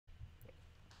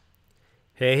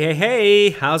Hey,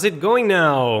 how's it going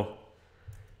now?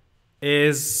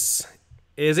 Is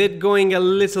it going a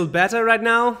little better right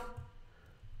now?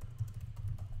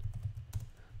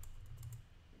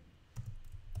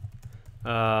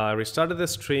 Restarted the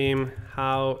stream.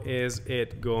 How is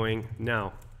it going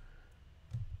now?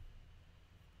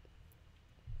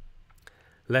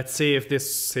 Let's see if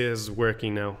this is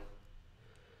working now.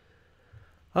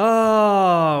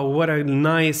 Oh, what a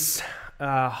nice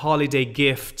holiday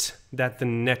gift that the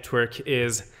network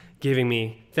is giving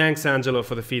me. Thanks, Angelo,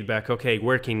 for the feedback. Okay,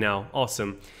 working now.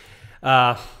 Awesome.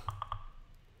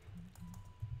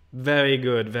 Very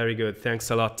good, very good.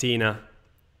 Thanks a lot, Tina.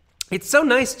 It's so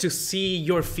nice to see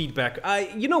your feedback.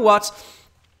 You know what?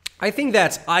 I think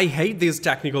that I hate these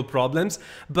technical problems,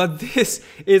 but this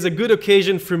is a good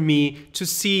occasion for me to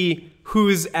see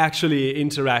who's actually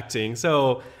interacting.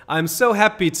 So I'm so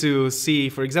happy to see,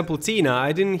 for example, Tina.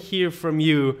 I didn't hear from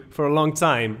you for a long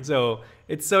time. So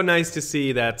it's so nice to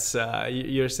see that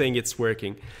you're saying it's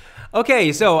working.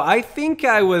 Okay, so I think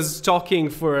I was talking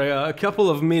for a couple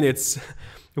of minutes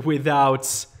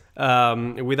without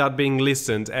being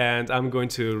listened, and I'm going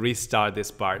to restart this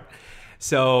part.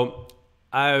 So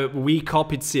we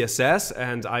copied CSS,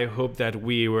 and I hope that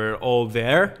we were all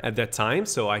there at that time.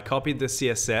 So I copied the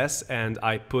CSS and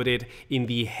I put it in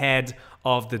the head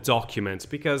of the document,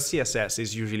 because CSS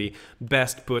is usually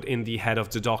best put in the head of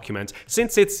the document,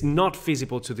 since it's not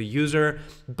visible to the user,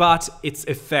 but its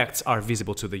effects are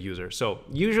visible to the user. So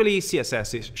usually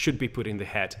CSS should be put in the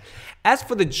head. As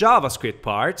for the JavaScript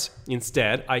part,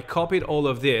 instead, I copied all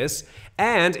of this,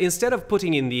 and instead of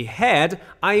putting in the head,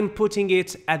 I'm putting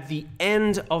it at the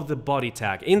end of the body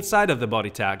tag, inside of the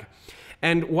body tag.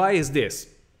 And why is this?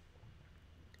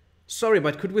 Sorry,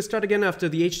 but could we start again after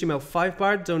the HTML5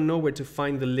 part? Don't know where to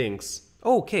find the links.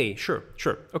 Okay, sure.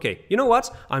 Okay, you know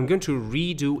what? I'm going to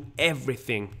redo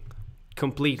everything,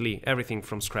 completely, everything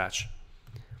from scratch.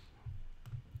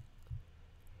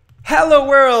 Hello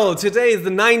world! Today is the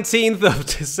 19th of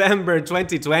December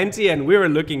 2020 and we're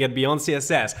looking at Beyond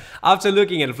CSS. After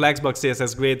looking at Flexbox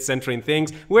CSS Grid centering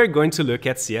things, we're going to look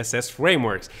at CSS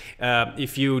frameworks.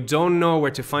 If you don't know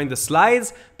where to find the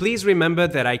slides, please remember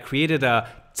that I created a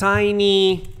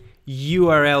tiny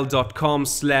url.com/IC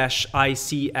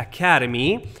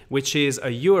Academy, which is a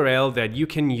URL that you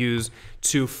can use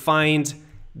to find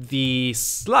the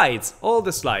slides, all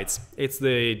the slides. It's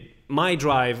my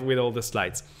drive with all the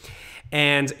slides.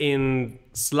 And in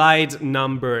slide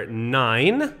number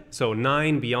 9, so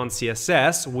 9 Beyond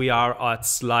CSS, we are at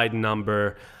slide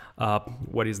number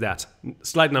what is that?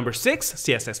 Slide number 6,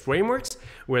 CSS frameworks,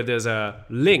 where there's a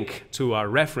link to our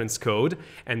reference code,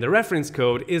 and the reference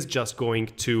code is just going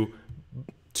to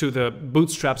the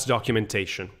Bootstrap's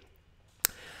documentation.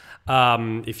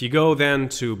 If you go then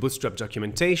to Bootstrap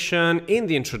documentation, in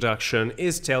the introduction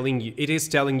it is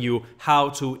telling you how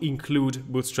to include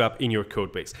Bootstrap in your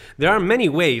codebase. There are many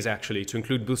ways actually to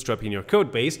include Bootstrap in your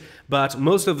codebase, but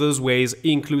most of those ways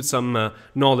include some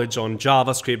knowledge on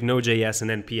JavaScript, Node.js,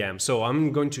 and NPM. So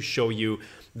I'm going to show you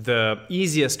the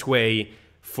easiest way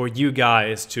for you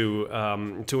guys to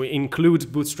include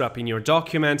Bootstrap in your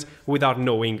document without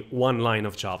knowing one line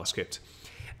of JavaScript.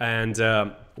 And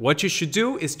what you should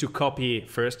do is to copy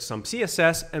first some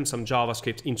CSS and some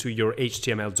JavaScript into your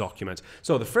HTML document.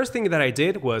 So the first thing that I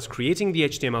did was creating the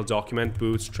HTML document,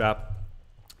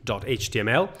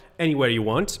 bootstrap.html, anywhere you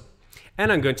want.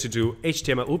 And I'm going to do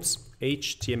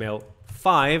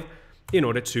HTML5 in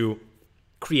order to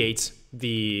create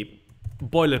the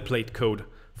boilerplate code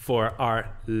for our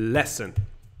lesson.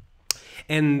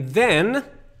 And then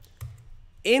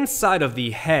inside of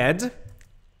the head,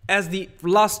 as the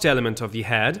last element of the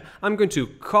head, I'm going to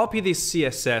copy this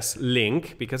CSS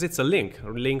link, because it's a link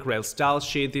rel style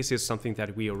sheet. This is something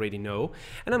that we already know.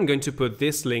 And I'm going to put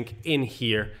this link in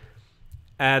here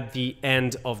at the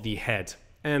end of the head.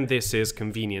 And this is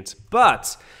convenient.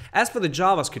 But as for the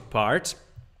JavaScript part,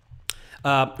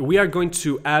 we are going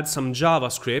to add some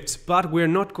JavaScript, but we're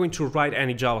not going to write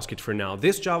any JavaScript for now.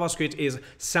 This JavaScript is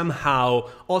somehow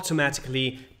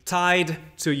automatically tied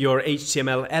to your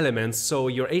HTML elements, so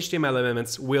your HTML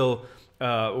elements will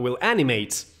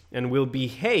animate and will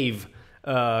behave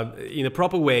in a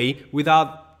proper way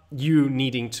without you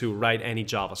needing to write any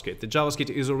JavaScript. The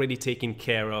JavaScript is already taken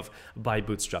care of by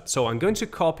Bootstrap. So I'm going to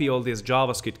copy all this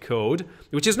JavaScript code,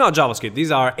 which is not JavaScript.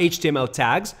 These are HTML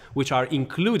tags, which are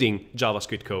including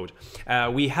JavaScript code.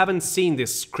 We haven't seen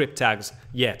these script tags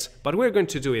yet, but we're going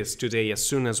to do it today as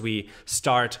soon as we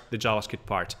start the JavaScript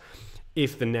part,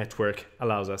 if the network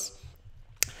allows us.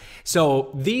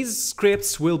 So these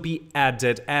scripts will be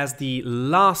added as the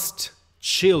last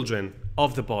children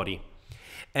of the body.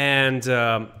 And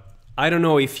I don't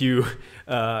know if you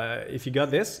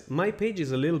got this. My page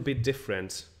is a little bit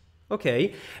different.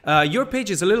 Okay, your page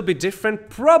is a little bit different,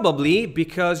 probably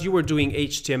because you were doing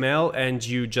HTML and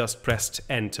you just pressed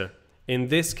enter. In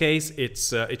this case,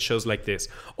 it shows like this.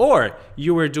 Or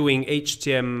you were doing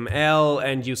HTML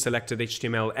and you selected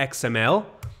HTML XML,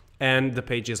 and the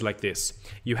page is like this.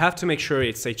 You have to make sure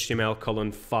it's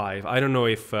HTML:5. I don't know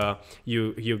if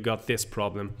you got this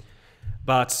problem,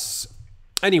 but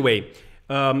anyway,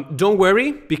 don't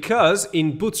worry, because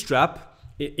in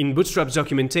Bootstrap's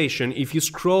documentation, if you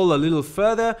scroll a little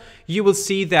further, you will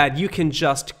see that you can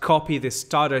just copy the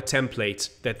starter template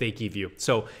that they give you.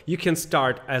 So you can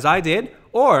start as I did,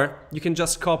 or you can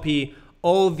just copy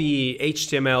all the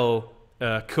HTML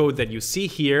code that you see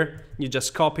here. You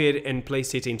just copy it and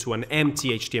place it into an empty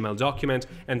HTML document,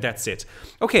 and that's it.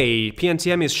 Okay,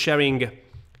 PNTM is sharing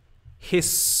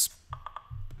his...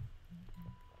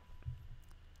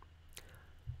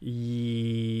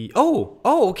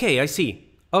 okay, I see.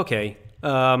 Okay,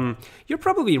 you're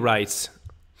probably right.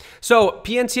 So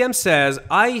PNTM says,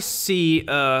 I see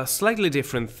a slightly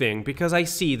different thing, because I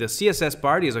see the CSS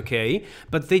part is okay,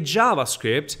 but the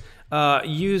JavaScript,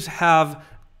 you have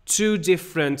two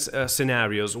different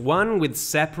scenarios, one with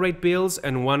separate builds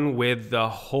and one with the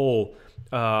whole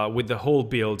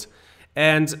build.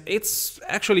 And it's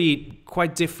actually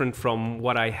quite different from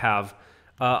what I have.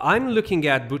 I'm looking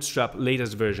at Bootstrap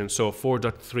latest version, so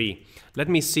 4.3. Let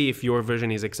me see if your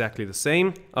version is exactly the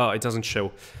same. Oh, it doesn't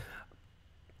show.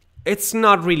 It's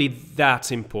not really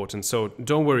that important, so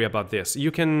don't worry about this.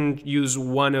 You can use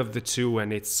one of the two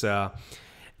and it's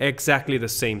exactly the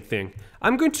same thing.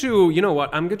 I'm going to, you know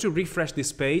what, I'm going to refresh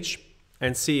this page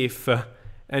and see if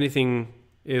anything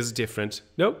is different.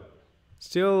 Nope,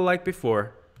 still like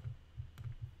before.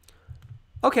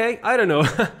 Okay, I don't know.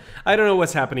 I don't know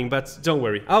what's happening, but don't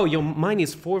worry. Oh, mine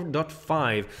is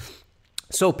 4.5.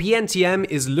 So PNTM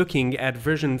is looking at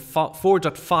version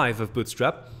 4.5 of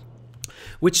Bootstrap,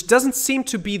 which doesn't seem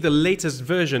to be the latest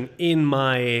version in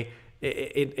my,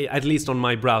 at least on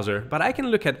my browser. But I can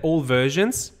look at all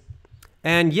versions,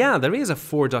 and yeah, there is a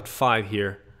 4.5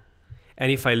 here.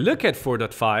 And if I look at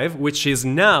 4.5, which is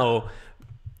now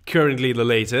currently the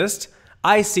latest,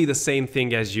 I see the same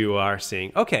thing as you are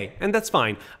seeing. Okay, and that's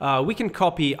fine. We can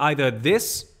copy either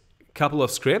this couple of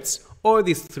scripts or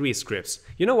these 3 scripts.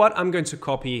 You know what? I'm going to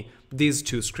copy these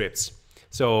 2 scripts.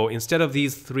 So instead of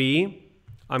these 3,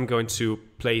 I'm going to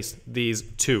place these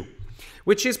 2,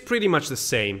 which is pretty much the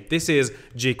same. This is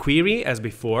jQuery as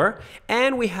before,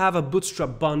 and we have a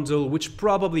Bootstrap bundle which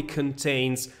probably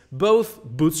contains both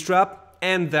Bootstrap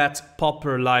and that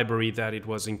Popper library that it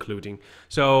was including.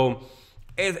 So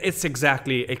it's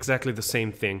exactly the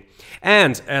same thing.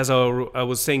 And as I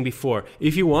was saying before,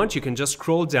 if you want, you can just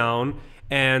scroll down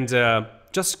and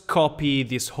just copy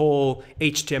this whole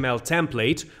HTML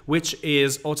template, which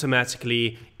is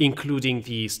automatically including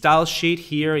the style sheet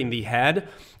here in the head,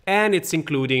 and it's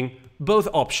including both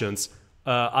options.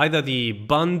 Either the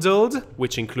bundled,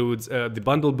 which includes the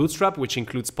bundled Bootstrap, which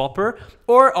includes Popper,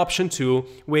 or option 2,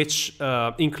 which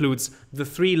includes the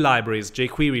 3 libraries,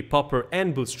 jQuery, Popper,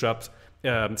 and Bootstrap,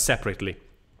 separately.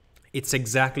 It's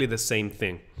exactly the same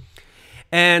thing.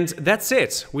 And that's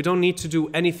it. We don't need to do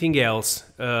anything else.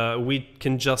 We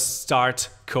can just start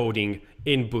coding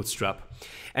in Bootstrap.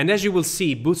 And as you will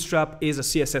see, Bootstrap is a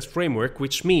CSS framework,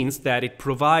 which means that it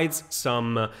provides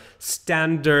some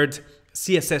standard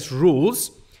CSS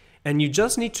rules, and you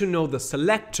just need to know the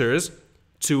selectors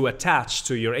to attach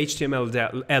to your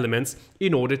HTML elements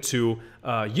in order to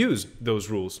use those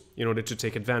rules, in order to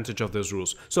take advantage of those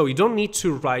rules. So you don't need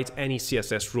to write any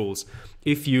CSS rules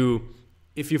if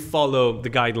you follow the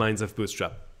guidelines of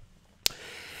Bootstrap.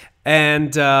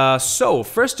 And so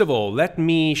first of all, let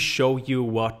me show you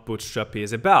what Bootstrap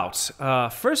is about.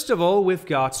 First of all, we've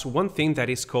got one thing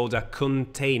that is called a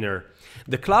container.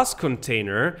 The class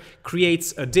container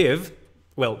creates a div.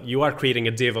 Well, you are creating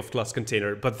a div of class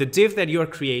container, but the div that you are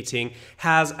creating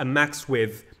has a max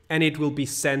width and it will be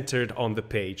centered on the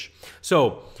page.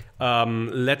 So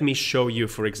let me show you,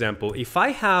 for example, if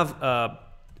I have a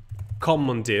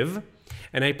common div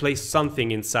and I place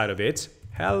something inside of it,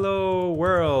 hello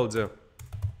world,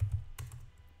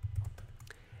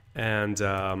 and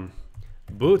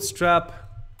Bootstrap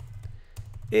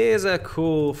is a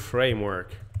cool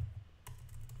framework.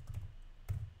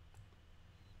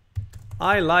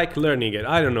 I like learning it.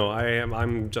 I don't know.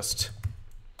 I'm just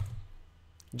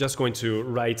going to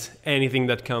write anything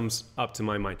that comes up to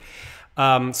my mind.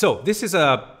 So this is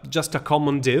just a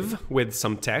common div with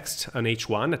some text, an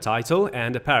h1, a title,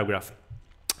 and a paragraph.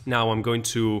 Now I'm going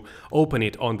to open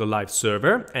it on the live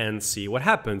server and see what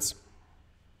happens.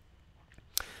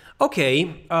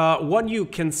 Okay, what you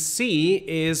can see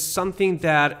is something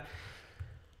that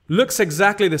looks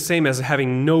exactly the same as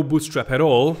having no bootstrap at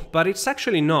all, but it's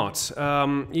actually not.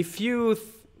 If you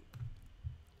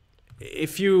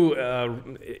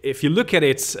look at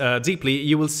it deeply,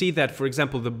 you will see that, for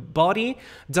example, the body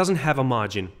doesn't have a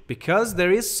margin because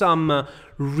there is some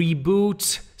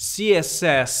reboot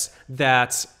CSS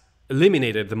that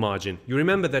eliminated the margin. You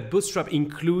remember that Bootstrap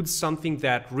includes something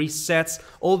that resets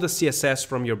all the CSS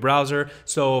from your browser,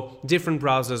 so different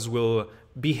browsers will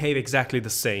behave exactly the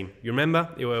same. You remember?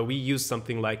 We use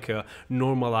something like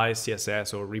normalize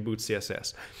CSS or reboot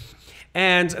CSS.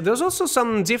 And there's also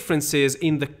some differences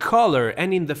in the color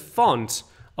and in the font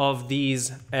of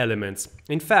these elements.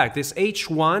 In fact, this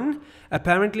H1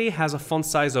 apparently has a font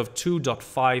size of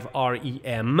 2.5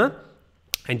 rem.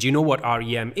 And you know what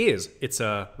rem is? It's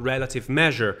a relative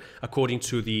measure according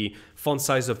to the font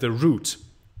size of the root.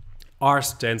 R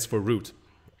stands for root.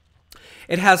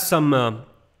 It has some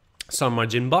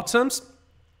margin bottoms,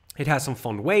 it has some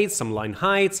font weights, some line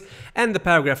heights, and the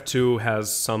paragraph 2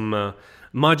 has some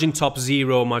margin top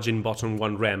 0, margin bottom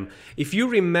 1 rem. If you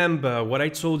remember what I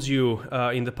told you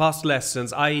in the past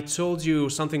lessons, I told you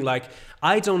something like,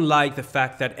 I don't like the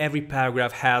fact that every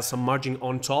paragraph has some margin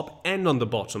on top and on the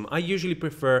bottom. I usually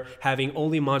prefer having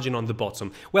only margin on the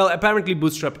bottom. Well, apparently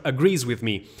Bootstrap agrees with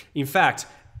me. In fact,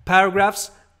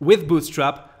 paragraphs with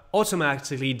Bootstrap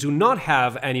automatically do not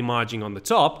have any margin on the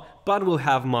top, but will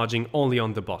have margin only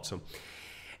on the bottom.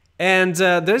 And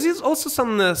there's also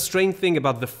some strange thing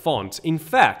about the font. In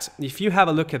fact, if you have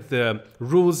a look at the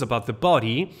rules about the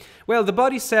body, well, the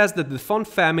body says that the font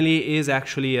family is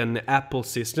actually an Apple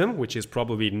system, which is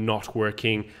probably not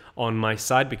working on my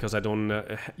side because I don't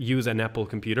use an Apple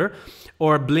computer,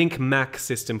 or Blink Mac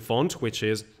system font, which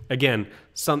is, again,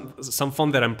 some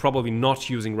font that I'm probably not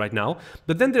using right now.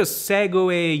 But then there's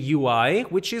Segoe UI,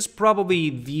 which is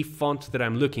probably the font that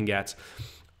I'm looking at.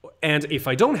 And if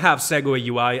I don't have Segoe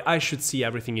UI, I should see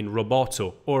everything in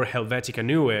Roboto or Helvetica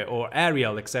Neue or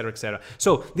Arial, etc., etc.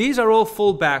 So these are all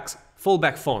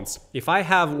fallback fonts. If I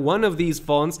have one of these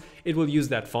fonts, it will use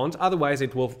that font. Otherwise,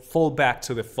 it will fall back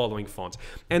to the following font.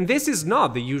 And this is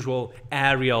not the usual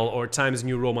Arial or Times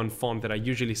New Roman font that I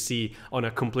usually see on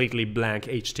a completely blank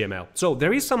HTML. So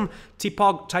there is some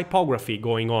typography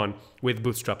going on with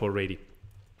Bootstrap already.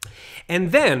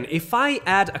 And then if I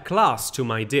add a class to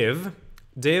my div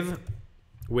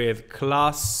with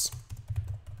class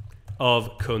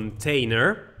of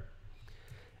container,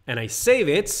 and I save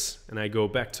it, and I go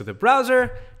back to the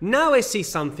browser, now I see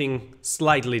something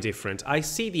slightly different. I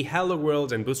see the Hello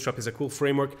World, and Bootstrap is a cool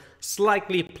framework,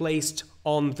 slightly placed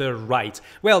on the right.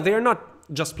 Well, they are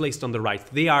not just placed on the right,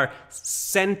 they are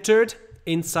centered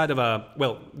inside of a,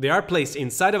 well, they are placed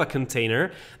inside of a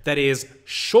container that is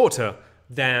shorter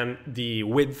than the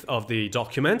width of the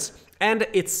document, and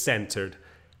it's centered.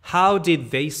 How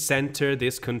did they center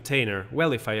this container?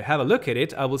 Well, if I have a look at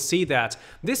it, I will see that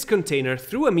this container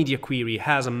through a media query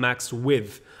has a max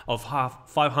width of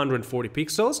 540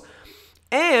 pixels.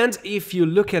 And if you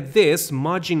look at this,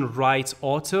 margin right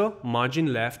auto,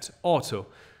 margin left auto.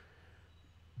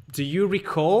 Do you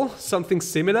recall something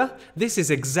similar? This is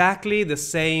exactly the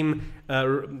same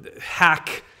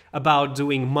hack about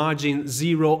doing margin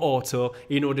 0 auto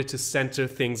in order to center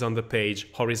things on the page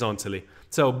horizontally.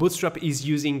 So Bootstrap is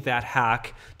using that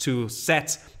hack to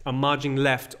set a margin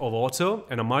left of auto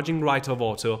and a margin right of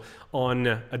auto on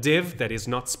a div that is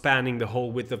not spanning the whole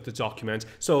width of the document.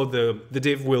 So the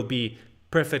div will be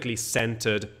perfectly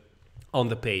centered on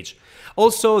the page.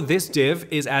 Also, this div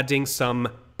is adding some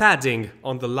padding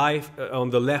on the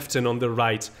left and on the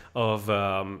right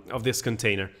of this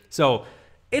container. So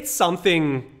it's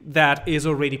something that is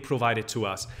already provided to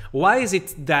us. Why is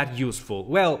it that useful?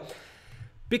 Well,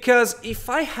 because if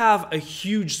I have a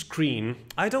huge screen,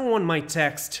 I don't want my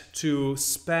text to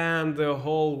span the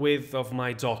whole width of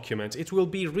my document. It will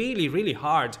be really, really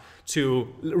hard to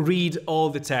read all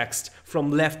the text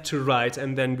from left to right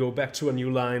and then go back to a new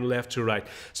line left to right.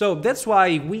 So that's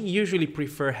why we usually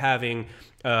prefer having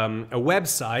a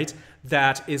website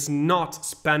that is not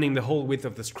spanning the whole width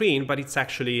of the screen, but it's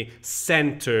actually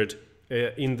centered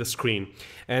in the screen.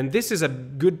 And this is a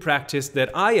good practice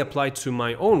that I apply to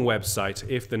my own website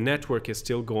if the network is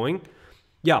still going.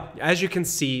 Yeah, as you can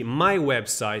see, my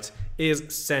website is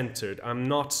centered. I'm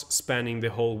not spanning the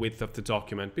whole width of the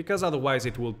document because otherwise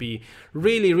it will be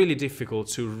really, really difficult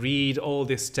to read all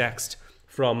this text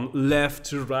from left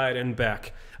to right and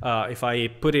back. If I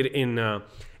put it in a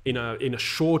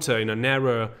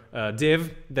narrower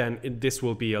div, then this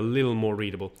will be a little more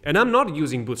readable. And I'm not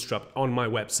using Bootstrap on my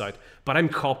website, but I'm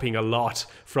copying a lot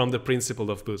from the principle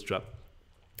of Bootstrap.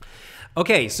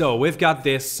 Okay, so we've got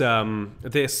this,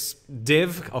 this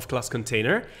div of class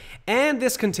container, and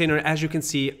this container, as you can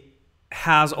see,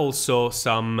 has also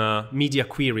some media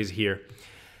queries here.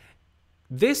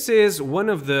 This is one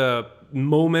of the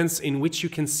moments in which you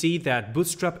can see that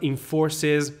Bootstrap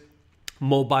enforces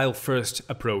mobile-first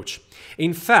approach.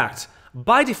 In fact,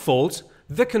 by default,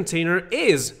 the container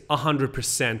is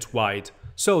 100% wide.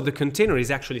 So the container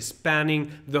is actually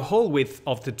spanning the whole width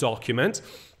of the document,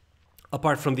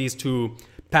 apart from these two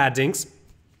paddings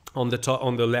on the top,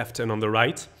 on the left and on the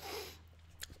right.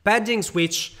 Paddings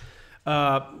which,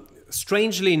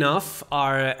 strangely enough,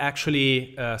 are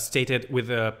actually stated with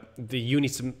the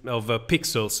units of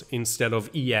pixels instead of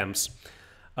EMs.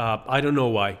 I don't know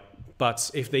why,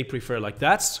 but if they prefer like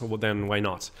that, well, then why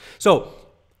not? So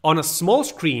on a small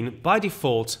screen, by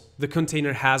default, the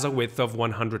container has a width of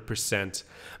 100%.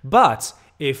 But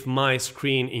if my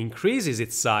screen increases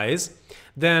its size,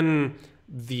 then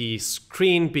the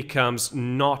screen becomes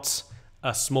not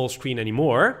a small screen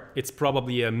anymore. It's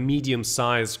probably a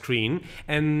medium-sized screen,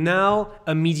 and now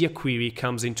a media query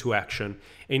comes into action.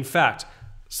 In fact,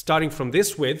 starting from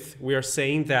this width, we are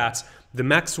saying that the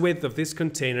max width of this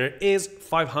container is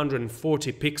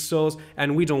 540 pixels,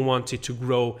 and we don't want it to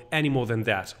grow any more than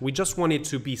that. We just want it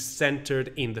to be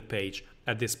centered in the page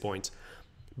at this point.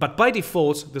 But by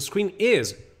default, the screen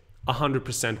is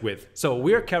 100% width. So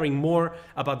we're caring more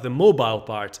about the mobile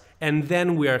part, and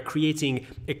then we are creating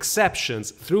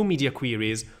exceptions through media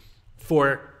queries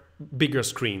for bigger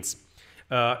screens.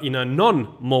 In a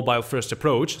non-mobile first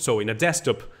approach, so in a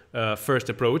desktop first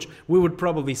approach, we would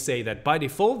probably say that by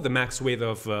default the max width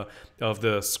of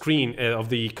the screen of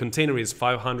the container is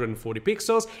 540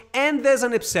 pixels, and there's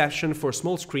an exception for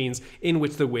small screens in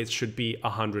which the width should be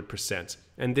 100%.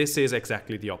 And this is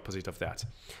exactly the opposite of that.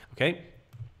 Okay?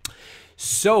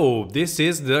 So this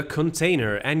is the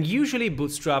container, and usually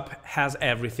Bootstrap has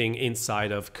everything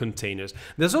inside of containers.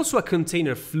 There's also a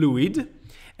container fluid,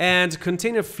 and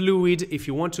container fluid, if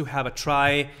you want to have a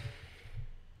try,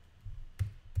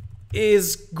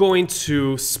 is going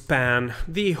to span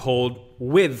the whole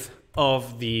width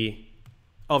of the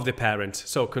parent.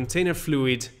 So container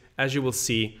fluid, as you will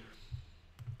see,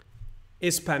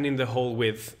 is spanning the whole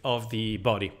width of the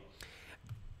body.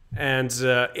 And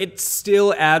it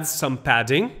still adds some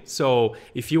padding. So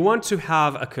if you want to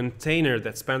have a container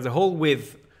that spans the whole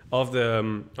width of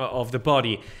the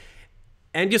body,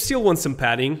 and you still want some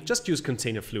padding, just use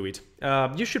container fluid.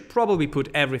 You should probably put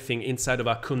everything inside of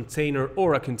a container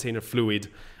or a container fluid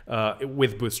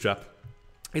with Bootstrap.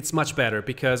 It's much better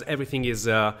because everything is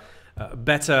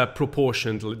better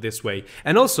proportioned this way.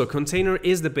 And also, container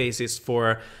is the basis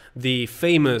for the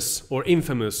famous or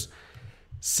infamous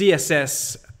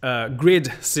CSS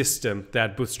grid system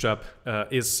that Bootstrap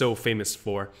is so famous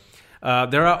for.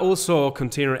 There are also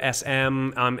container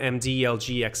SM, MD,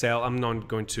 LG, XL. I'm not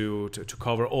going to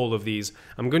cover all of these.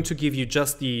 I'm going to give you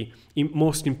just the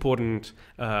most important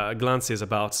glances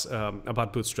about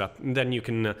Bootstrap. And then you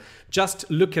can just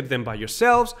look at them by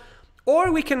yourselves,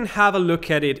 or we can have a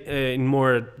look at it in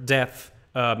more depth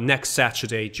next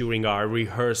Saturday during our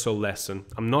rehearsal lesson.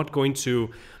 I'm not going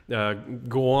to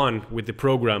go on with the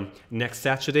program next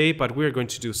Saturday, but we're going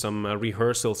to do some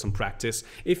rehearsal, some practice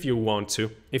if you want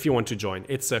to join.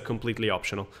 It's completely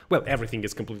optional. Well, everything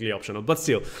is completely optional, but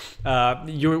still,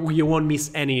 you won't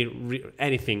miss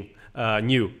anything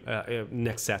new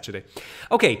next Saturday.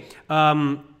 Okay,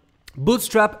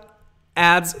 Bootstrap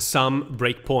adds some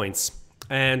breakpoints,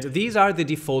 and these are the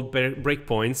default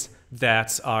breakpoints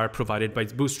that are provided by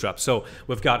Bootstrap. So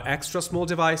we've got extra small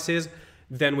devices.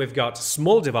 Then we've got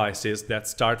small devices that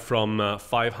start from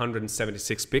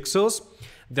 576 pixels.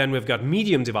 Then we've got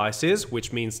medium devices,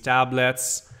 which means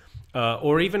tablets,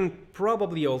 or even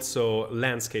probably also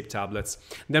landscape tablets.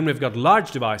 Then we've got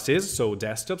large devices, so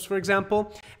desktops, for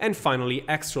example. And finally,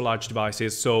 extra large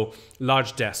devices, so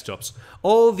large desktops.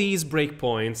 All these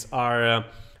breakpoints are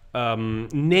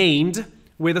named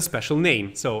with a special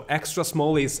name. So extra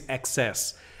small is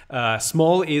XS,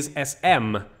 small is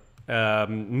SM,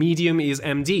 medium is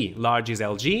MD, large is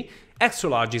LG, extra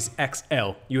large is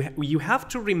XL. You have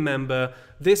to remember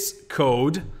this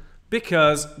code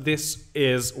because this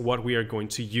is what we are going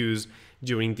to use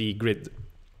during the grid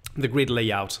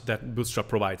layout that Bootstrap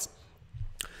provides.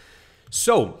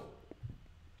 So,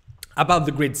 about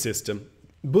the grid system.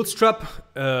 Bootstrap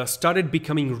started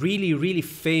becoming really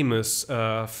famous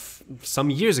some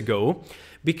years ago,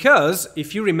 because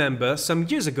if you remember, some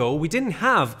years ago we didn't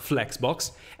have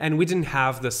Flexbox and we didn't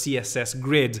have the CSS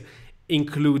grid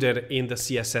included in the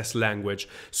CSS language.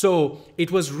 So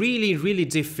it was really, really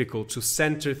difficult to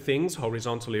center things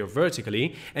horizontally or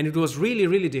vertically, and it was really,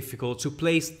 really difficult to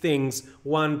place things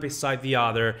one beside the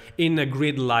other in a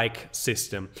grid-like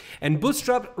system. And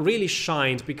Bootstrap really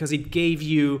shined because it gave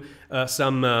you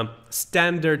some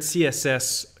standard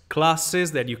CSS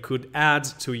classes that you could add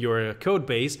to your code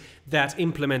base that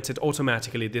implemented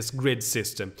automatically this grid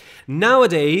system.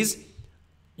 Nowadays,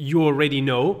 you already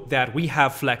know that we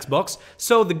have Flexbox,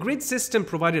 so the grid system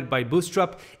provided by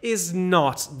Bootstrap is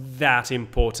not that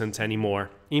important anymore.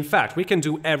 In fact, we can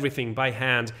do everything by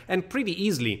hand and pretty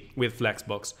easily with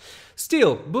Flexbox.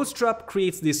 Still, Bootstrap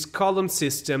creates this column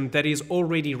system that is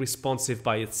already responsive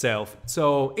by itself,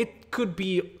 so it could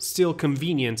be still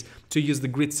convenient to use the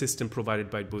grid system provided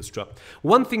by Bootstrap.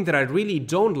 One thing that I really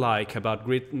don't like about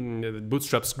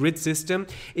Bootstrap's grid system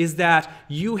is that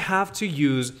you have to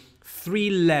use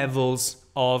 3 levels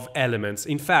of elements.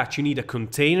 In fact, you need a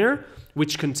container,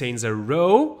 which contains a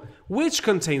row, which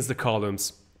contains the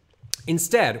columns.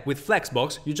 Instead, with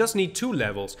Flexbox, you just need 2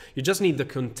 levels. You just need the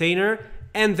container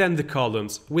and then the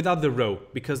columns without the row,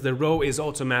 because the row is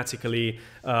automatically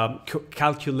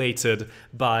calculated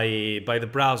by the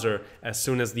browser as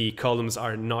soon as the columns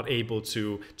are not able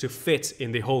to fit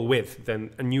in the whole width,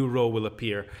 then a new row will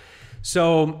appear.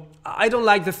 So I don't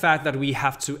like the fact that we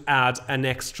have to add an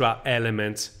extra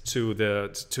element to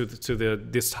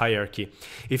this hierarchy.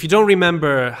 If you don't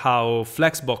remember how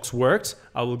Flexbox worked,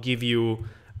 I will give you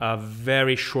a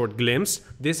very short glimpse.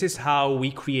 This is how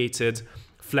we created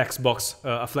a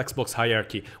Flexbox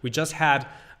hierarchy. We just had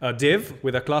a div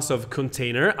with a class of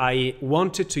container. I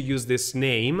wanted to use this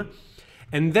name.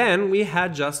 And then we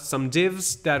had just some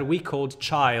divs that we called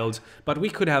child, but we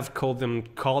could have called them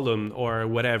column or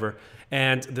whatever.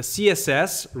 And the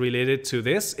CSS related to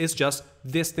this is just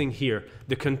this thing here.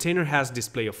 The container has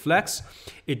display of flex.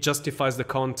 It justifies the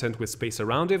content with space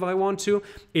around if I want to.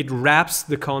 It wraps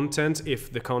the content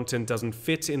if the content doesn't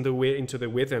fit in into the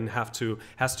width and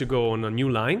has to go on a new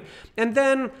line. And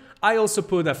then I also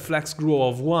put a flex grow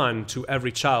of 1 to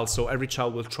every child, so every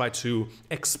child will try to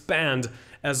expand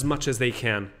as much as they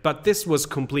can. But this was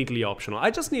completely optional. I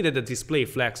just needed a display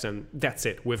flex and that's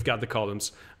it. We've got the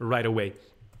columns right away.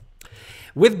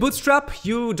 With Bootstrap,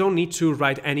 you don't need to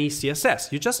write any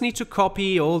CSS. You just need to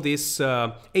copy all this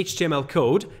HTML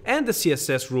code and the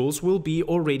CSS rules will be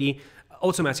already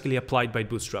automatically applied by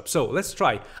Bootstrap. So let's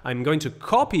try. I'm going to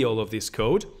copy all of this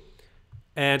code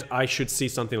and I should see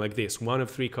something like this. 1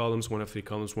 of 3 columns, 1 of 3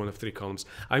 columns, 1 of 3 columns.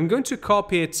 I'm going to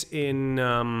copy it in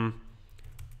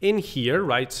here,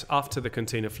 right after the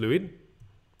container fluid.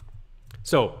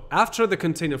 So after the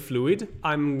container fluid,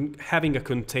 I'm having a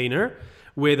container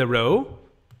with a row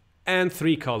and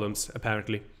 3 columns,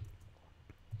 apparently.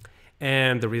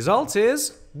 And the result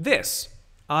is this.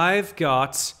 I've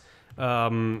got,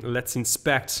 let's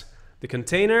inspect. The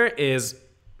container has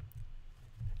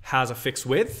a fixed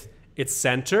width, it's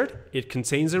centered, it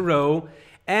contains a row,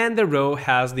 and the row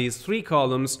has these 3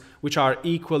 columns which are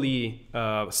equally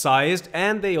sized,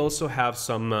 and they also have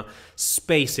some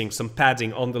spacing, some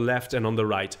padding on the left and on the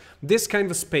right. This kind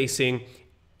of spacing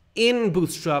in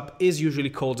Bootstrap is usually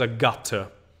called a gutter,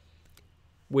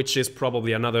 which is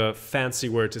probably another fancy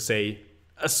word to say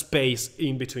a space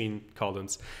in between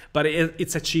columns. But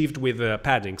it's achieved with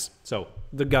paddings. So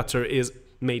the gutter is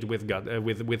made with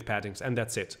paddings, and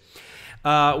that's it.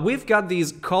 We've got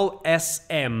these call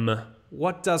SM.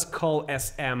 What does call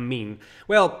SM mean?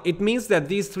 Well, it means that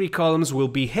these 3 columns will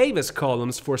behave as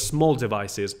columns for small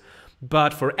devices.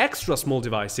 But for extra small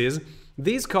devices,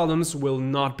 these columns will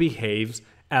not behave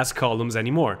as columns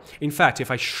anymore. In fact,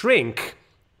 if I shrink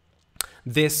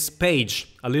this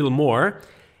page a little more,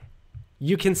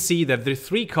 you can see that the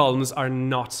 3 columns are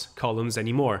not columns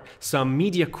anymore. Some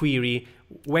media query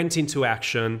went into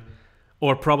action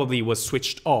or probably was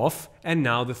switched off, and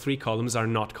now the 3 columns are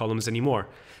not columns anymore.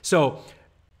 So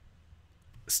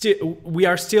we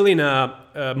are still in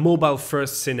a mobile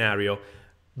first scenario.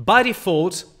 By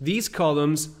default, these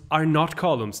columns are not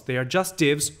columns. They are just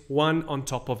divs, one on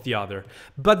top of the other.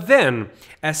 But then,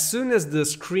 as soon as the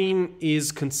screen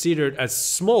is considered a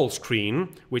small screen,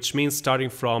 which means starting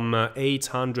from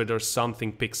 800 or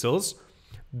something pixels,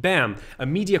 bam, a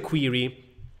media query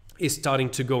is starting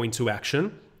to go into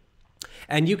action.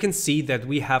 And you can see that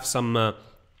we have some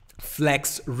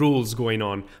flex rules going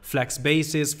on. Flex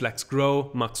basis, flex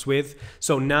grow, max width.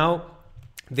 So now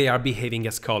they are behaving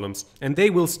as columns, and they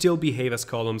will still behave as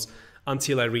columns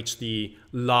until I reach the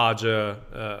larger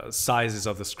sizes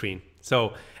of the screen.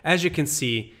 So as you can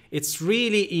see, it's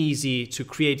really easy to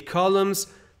create columns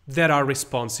that are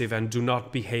responsive and do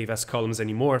not behave as columns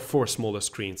anymore for smaller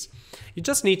screens. You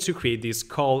just need to create these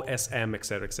call SM,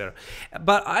 etc., etc.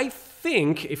 But I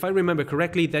think, if I remember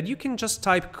correctly, that you can just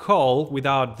type call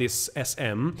without this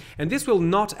SM, and this will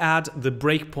not add the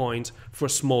breakpoint for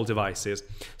small devices.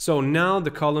 So now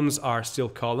the columns are still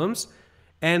columns,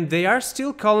 and they are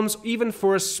still columns even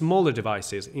for smaller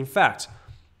devices. In fact,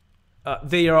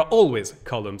 they are always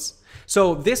columns.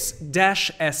 So this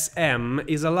 -SM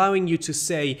is allowing you to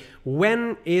say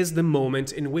when is the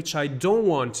moment in which I don't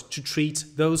want to treat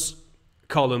those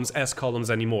columns as columns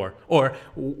anymore, or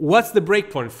what's the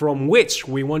breakpoint from which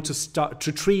we want to start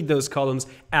to treat those columns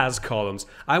as columns.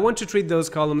 I want to treat those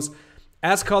columns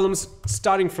as columns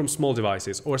starting from small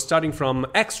devices or starting from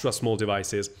extra small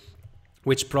devices,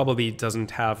 which probably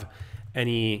doesn't have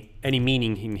any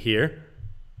meaning in here.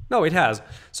 No, it has.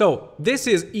 So this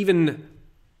is even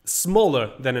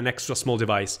smaller than an extra small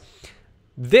device.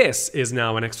 This is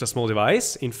now an extra small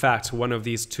device. In fact, one of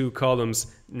these two columns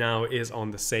now is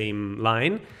on the same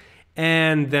line.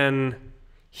 And then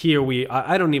here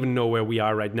I don't even know where we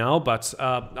are right now, but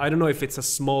I don't know if it's a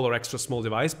small or extra small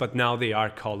device, but now they are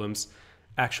columns,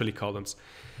 actually columns.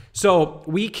 So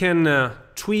we can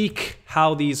tweak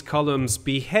how these columns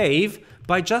behave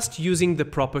by just using the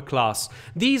proper class.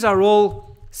 These are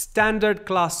all standard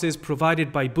classes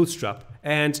provided by Bootstrap.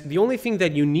 And the only thing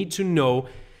that you need to know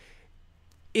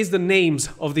is the names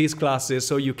of these classes,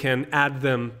 so you can add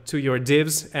them to your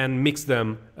divs and mix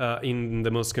them in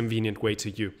the most convenient way to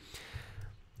you.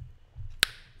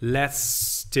 Let's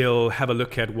still have a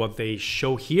look at what they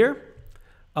show here.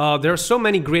 There are so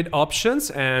many grid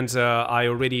options, and I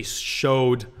already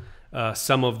showed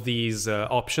some of these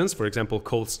options. For example,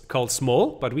 call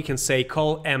small, but we can say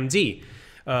call MD.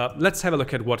 Let's have a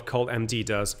look at what call MD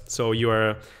does. So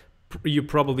you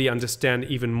probably understand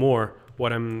even more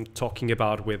what I'm talking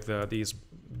about with these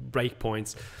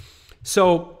breakpoints.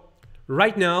 So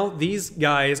right now, these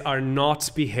guys are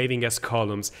not behaving as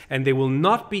columns, and they will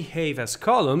not behave as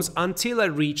columns until I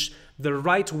reach the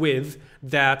right width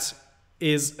that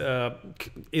is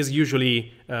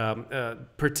usually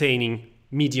pertaining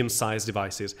medium-sized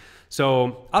devices.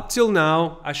 So up till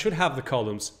now, I should have the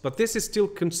columns, but this is still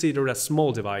considered a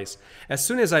small device. As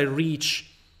soon as I reach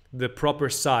the proper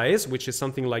size, which is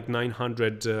something like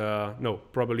 900, no,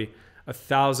 probably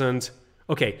 1,000,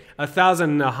 okay,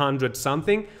 1,100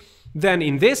 something, then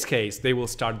in this case, they will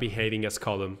start behaving as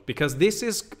column, because this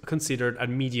is considered a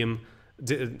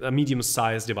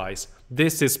medium-sized device.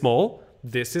 This is small,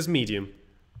 this is medium.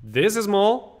 This is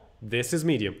small, this is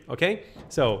medium, okay?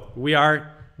 So we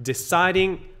are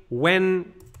deciding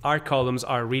when our columns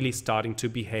are really starting to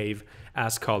behave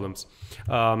as columns.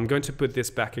 I'm going to put this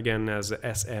back again as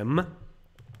SM.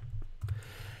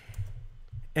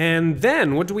 And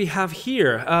then what do we have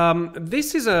here?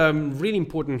 This is a really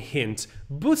important hint.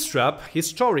 Bootstrap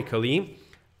historically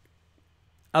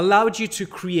allowed you to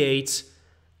create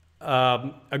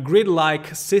a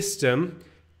grid-like system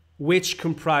which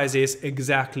comprises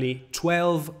exactly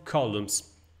 12 columns.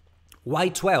 Why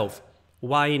 12?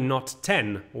 Why not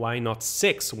 10? Why not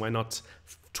 6? Why not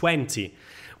 20?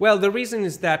 Well, the reason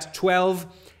is that 12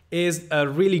 is a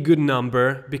really good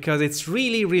number because it's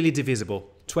really, really divisible.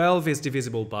 12 is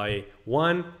divisible by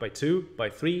 1, by 2, by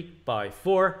 3, by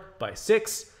 4, by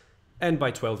 6, and by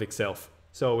 12 itself.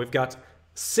 So we've got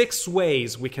 6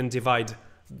 ways we can divide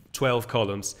 12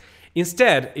 columns.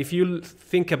 Instead, if you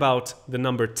think about the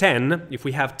number 10, if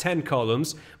we have 10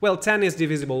 columns, well, 10 is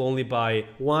divisible only by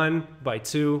 1, by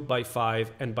 2, by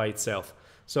 5, and by itself.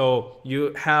 So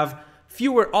you have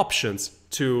fewer options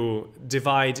to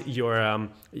divide your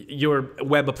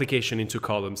web application into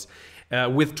columns.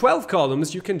 With 12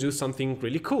 columns, you can do something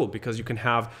really cool because you can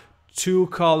have 2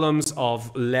 columns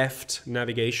of left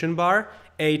navigation bar,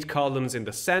 8 columns in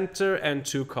the center, and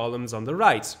 2 columns on the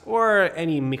right, or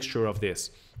any mixture of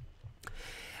this.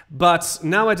 But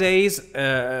nowadays,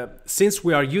 since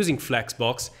we are using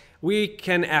Flexbox, we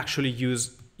can actually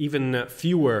use even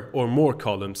fewer or more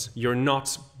columns. You're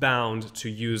not bound to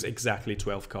use exactly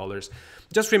 12 colors.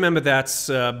 Just remember that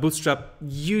Bootstrap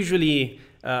usually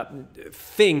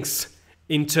thinks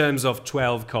in terms of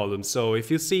 12 columns. So if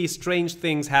you see strange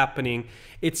things happening,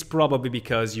 it's probably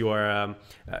because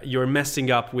you're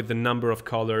messing up with the number of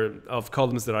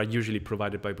columns that are usually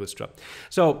provided by Bootstrap.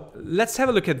 So let's have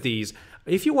a look at these.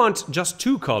 If you want just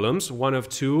 2 columns, 1 of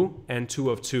 2 and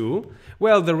 2 of 2,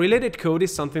 well, the related code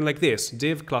is something like this.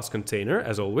 Div class container,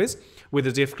 as always, with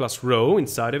a div class row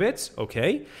inside of it,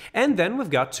 okay? And then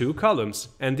we've got 2 columns.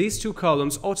 And these 2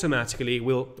 columns automatically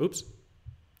will,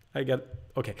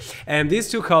 and these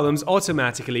 2 columns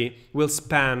automatically will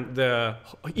span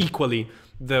equally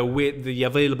the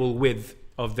available width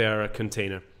of their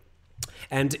container.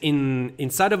 And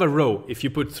inside of a row, if you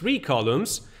put 3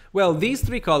 columns, well, these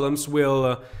 3 columns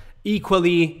will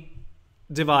equally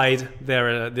divide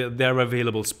their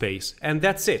available space, and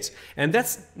that's it. And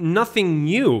that's nothing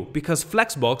new, because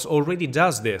Flexbox already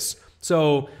does this.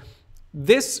 So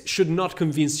this should not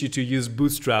convince you to use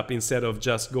Bootstrap instead of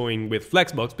just going with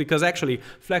Flexbox, because actually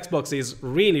Flexbox is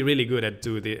really good at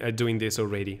doing this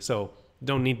already. So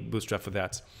don't need Bootstrap for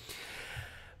that.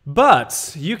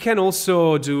 But you can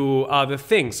also do other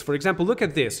things. For example, look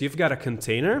at this. You've got a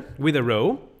container with a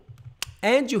row,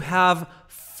 and you have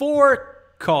 4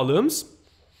 columns,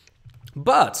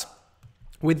 but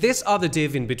with this other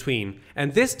div in between.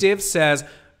 And this div says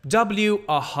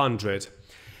W100.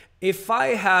 If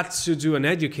I had to do an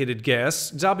educated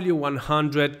guess,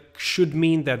 W100 should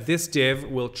mean that this div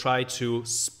will try to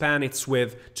span its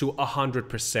width to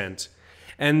 100%.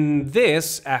 And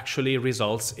this actually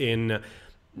results in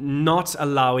not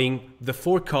allowing the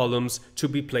 4 columns to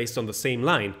be placed on the same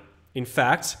line. In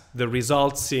fact, the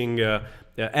resulting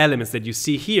elements that you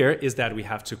see here is that we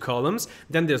have 2 columns.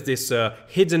 Then there's this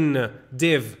hidden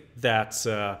div that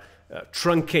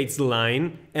truncates the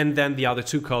line, and then the other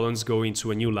 2 columns go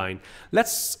into a new line.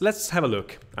 Let's have a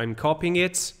look. I'm copying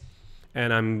it,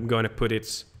 and I'm going to put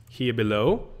it here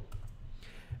below.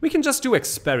 We can just do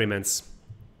experiments.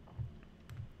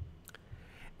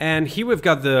 And here we've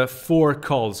got the 4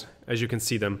 calls, as you can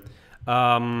see them.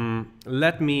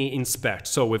 Let me inspect.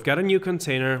 So we've got a new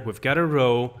container, we've got a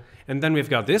row, and then we've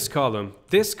got this column,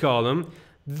 this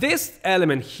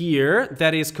element here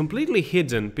that is completely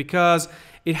hidden because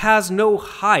it has no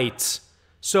height.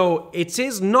 So it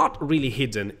is not really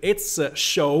hidden. It's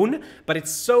shown, but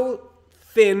it's so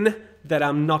thin that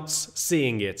I'm not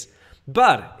seeing it.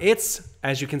 But it's,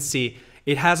 as you can see,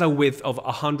 it has a width of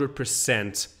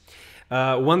 100%.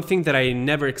 One thing that I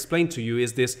never explained to you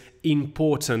is this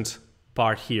important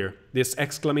part here, this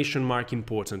exclamation mark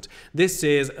important. This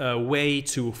is a way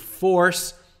to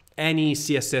force any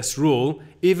CSS rule,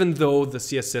 even though the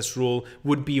CSS rule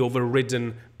would be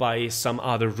overridden by some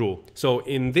other rule. So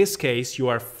in this case, you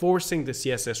are forcing the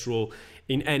CSS rule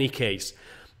in any case.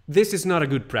 This is not a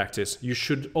good practice. You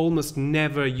should almost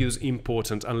never use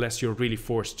important unless you're really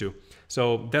forced to.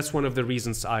 So that's one of the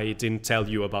reasons I didn't tell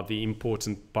you about the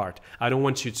important part. I don't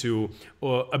want you to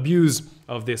abuse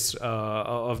of this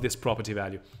property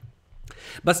value.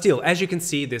 But still, as you can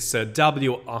see, this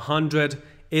W100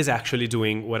 is actually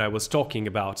doing what I was talking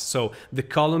about. So the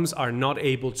columns are not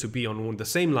able to be on the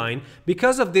same line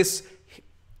because of this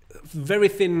very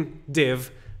thin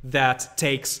div that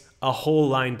takes a whole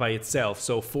line by itself.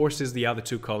 So forces the other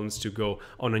 2 columns to go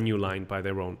on a new line by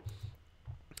their own.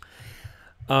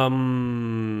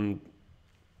 And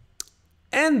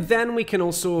then we can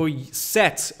also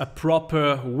set a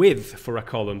proper width for a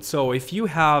column. So if you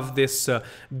have this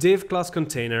div class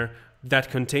container that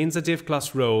contains a div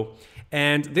class row,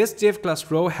 and this div class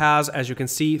row has, as you can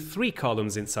see, 3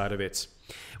 columns inside of it.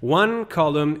 1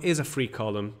 column is a free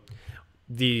column.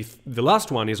 The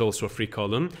last one is also a free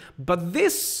column, but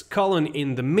this column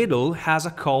in the middle has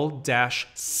a call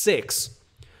 -6.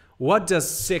 What does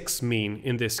 6 mean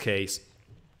in this case?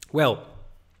 Well,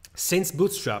 since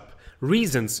Bootstrap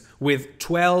reasons with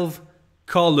 12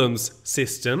 columns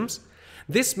systems,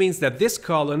 this means that this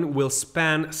column will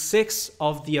span 6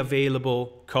 of the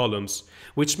available columns,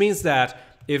 which means that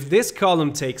if this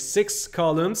column takes 6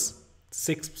 columns,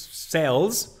 6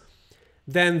 cells,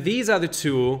 then these other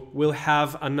 2 will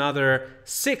have another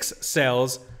 6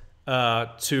 cells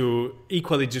to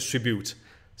equally distribute.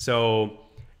 So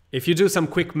if you do some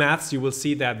quick maths, you will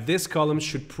see that this column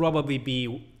should probably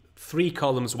be 3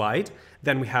 columns wide.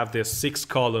 Then we have this 6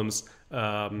 columns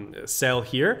cell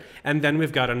here, and then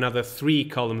we've got another 3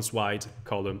 columns wide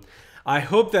column. I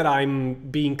hope that I'm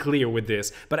being clear with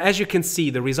this, but as you can see,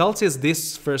 the result is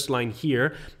this first line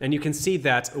here, and you can see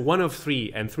that 1 of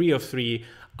 3 and 3 of 3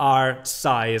 are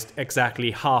sized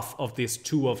exactly half of this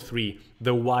 2 of 3,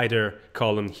 the wider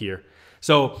column here.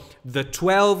 So the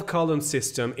 12 column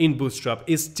system in Bootstrap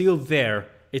is still there.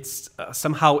 It's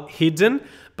somehow hidden,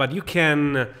 but you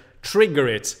can trigger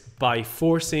it by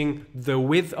forcing the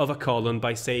width of a column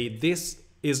by saying this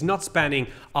is not spanning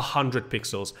 100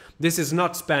 pixels. This is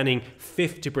not spanning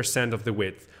 50% of the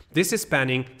width. This is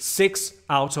spanning 6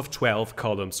 out of 12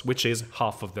 columns, which is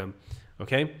half of them,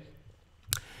 okay?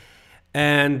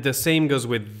 And the same goes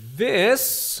with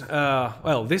this.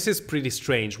 Well, this is pretty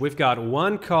strange. We've got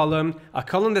 1 column, a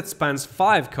column that spans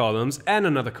 5 columns, and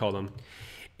another column.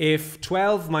 If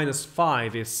 12 minus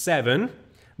 5 is 7,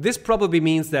 this probably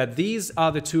means that these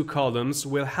other two columns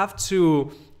will have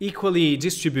to equally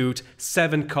distribute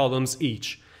 7 columns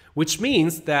each, which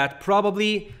means that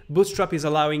probably Bootstrap is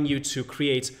allowing you to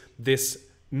create this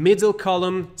middle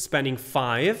column spanning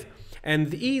 5,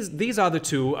 and these other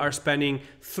two are spanning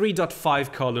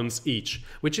 3.5 columns each,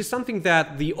 which is something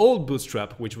that the old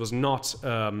Bootstrap, which was not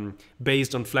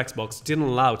based on Flexbox, didn't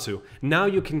allow to. Now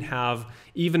you can have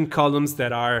even columns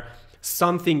that are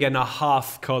something and a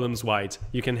half columns wide.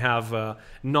 You can have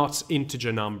not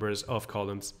integer numbers of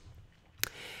columns.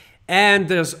 And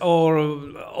there's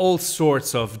all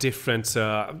sorts of different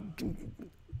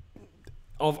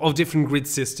different grid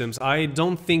systems. I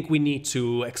don't think we need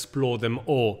to explore them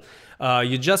all.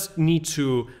 You just need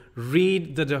to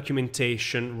read the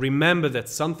documentation, remember that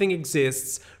something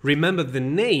exists, remember the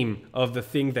name of the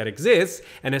thing that exists,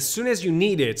 and as soon as you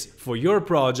need it for your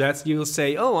project, you'll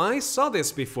say, oh, I saw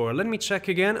this before, let me check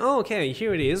again. Oh, okay,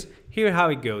 here it is, here how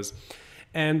it goes.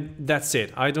 And that's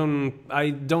it. I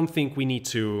don't think we need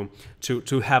to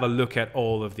have a look at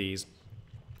all of these.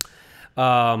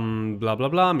 Blah blah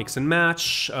blah, mix and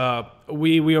match.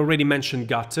 We already mentioned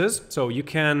gutters, so you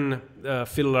can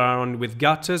fiddle around with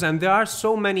gutters, and there are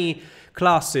so many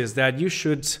classes that you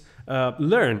should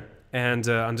learn and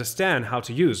understand how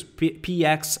to use.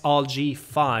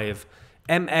 PXAlg5,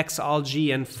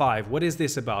 MXAlgn5. What is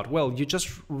this about? Well, you just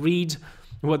read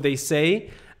what they say,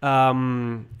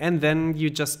 and then you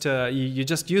just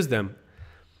use them.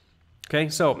 Okay,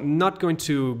 so I'm not going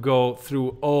to go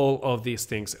through all of these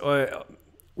things.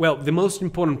 Well, the most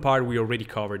important part, we already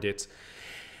covered it.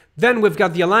 Then we've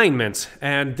got the alignment,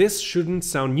 and this shouldn't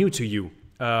sound new to you.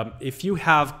 If you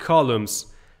have columns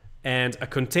and a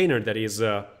container that is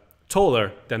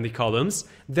taller than the columns,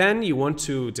 then you want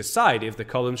to decide if the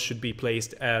columns should be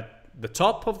placed at the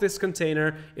top of this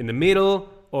container, in the middle,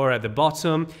 or at the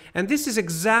bottom, and this is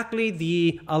exactly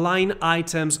the align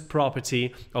items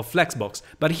property of Flexbox.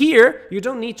 But here, you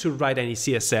don't need to write any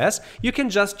CSS, you can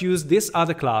just use this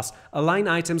other class, align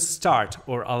items start,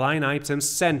 or align items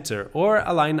center, or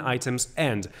align items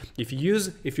end. If you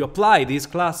apply these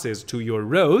classes to your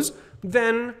rows,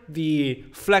 then the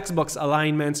Flexbox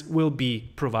alignment will be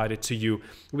provided to you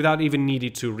without even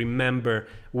needing to remember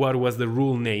what was the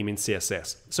rule name in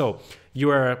CSS. So you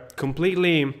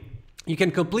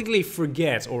can completely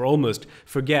forget, or almost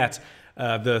forget,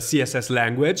 the CSS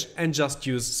language and just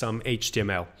use some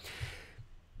HTML.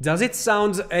 Does it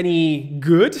sound any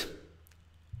good?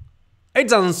 It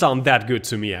doesn't sound that good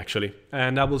to me, actually,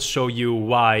 and I will show you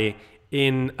why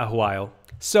in a while.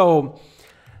 So,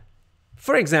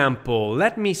 for example,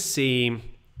 let me see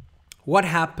what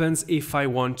happens if I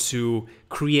want to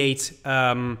create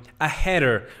a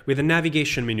header with a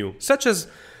navigation menu, such as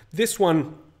this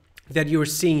one that you're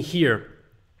seeing here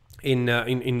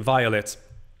in violet.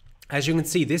 As you can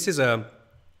see, this is a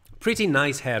pretty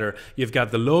nice header. You've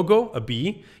got the logo, a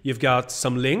B, you've got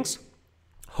some links,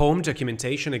 home,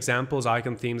 documentation, examples,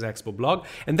 icon, themes, expo, blog,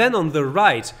 and then on the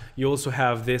right you also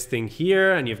have this thing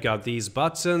here, and you've got these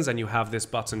buttons, and you have this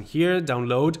button here,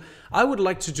 download. I would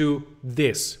like to do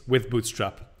this with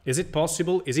Bootstrap. Is it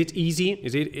possible? Is it easy?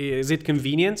 Is it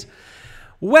convenient?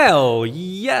 Well,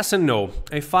 yes and no.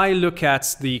 If I look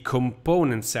at the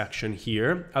component section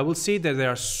here, I will see that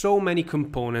there are so many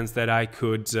components that I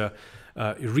could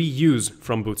reuse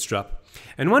from Bootstrap.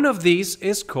 And one of these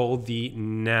is called the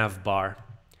navbar.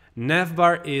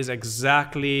 Navbar is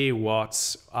exactly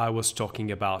what I was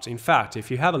talking about. In fact, if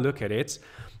you have a look at it,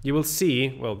 you will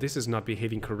see, well, this is not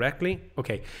behaving correctly.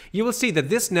 Okay, you will see that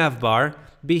this navbar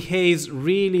behaves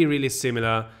really, really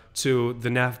similar to the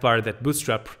navbar that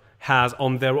Bootstrap has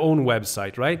on their own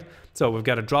website, right? So we've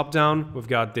got a drop down, we've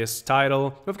got this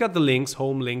title, we've got the links,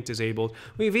 home link disabled.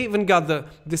 We've even got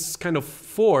this kind of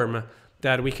form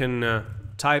that we can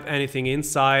type anything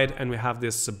inside, and we have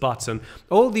this button.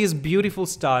 All these beautiful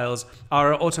styles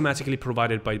are automatically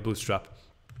provided by Bootstrap.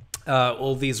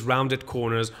 All these rounded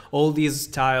corners, all these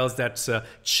styles that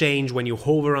change when you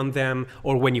hover on them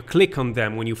or when you click on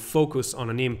them, when you focus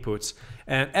on an input.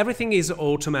 And everything is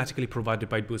automatically provided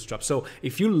by Bootstrap. So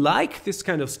if you like this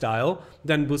kind of style,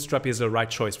 then Bootstrap is the right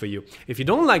choice for you. If you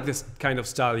don't like this kind of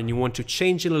style and you want to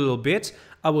change it a little bit,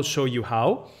 I will show you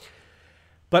how.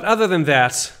 But other than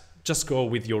that, just go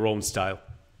with your own style.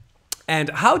 And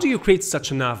how do you create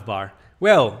such a navbar?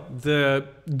 Well, the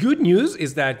good news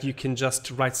is that you can just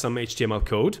write some HTML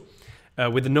code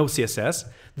with no CSS.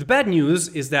 The bad news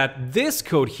is that this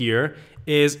code here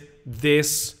is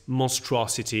this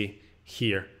monstrosity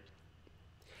here.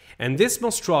 And this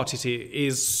monstrosity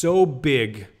is so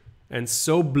big and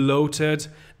so bloated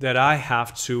that I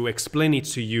have to explain it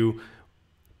to you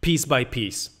piece by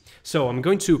piece. So I'm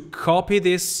going to copy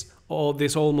this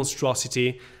whole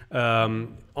monstrosity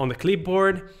on the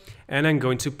clipboard, and I'm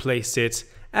going to place it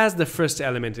as the first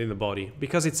element in the body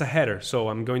because it's a header. So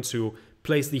I'm going to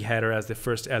place the header as the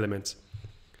first element.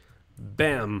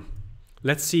 Bam!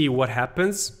 Let's see what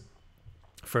happens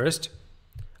first.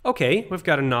 Okay, we've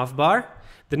got a navbar.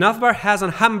 The navbar has a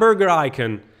hamburger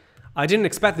icon. I didn't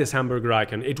expect this hamburger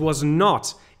icon. It was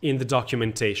not in the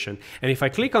documentation. And if I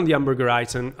click on the hamburger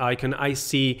icon, I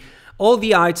see all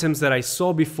the items that I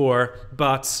saw before,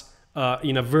 but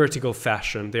in a vertical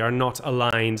fashion. They are not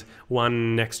aligned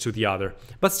one next to the other.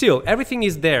 But still, everything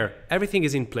is there. Everything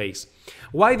is in place.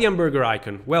 Why the hamburger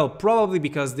icon? Well, probably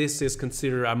because this is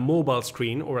considered a mobile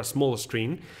screen or a small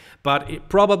screen. But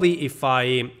probably if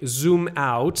I zoom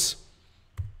out,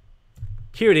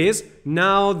 here it is.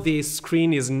 Now this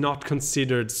screen is not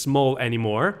considered small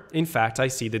anymore. In fact, I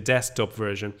see the desktop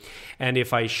version. And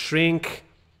if I shrink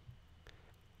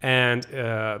and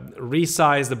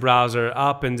resize the browser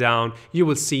up and down, you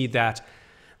will see that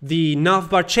the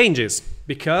navbar changes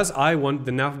because I want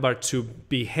the navbar to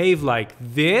behave like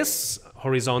this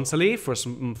horizontally for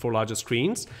larger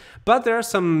screens. But there are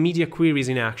some media queries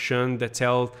in action that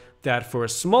tell that for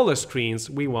smaller screens,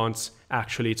 we want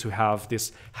actually to have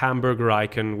this hamburger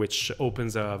icon, which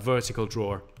opens a vertical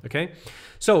drawer, okay?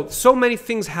 So many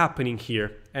things happening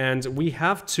here, and we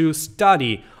have to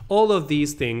study all of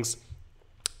these things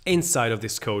inside of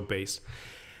this code base.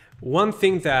 One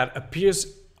thing that appears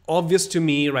obvious to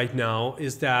me right now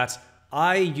is that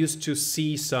I used to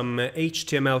see some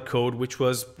HTML code which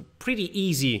was pretty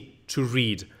easy to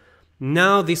read.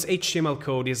 Now this HTML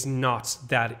code is not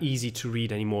that easy to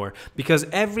read anymore because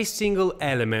every single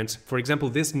element, for example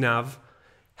this nav,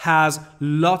 has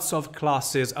lots of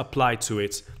classes applied to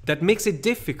it that makes it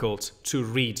difficult to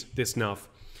read this nav.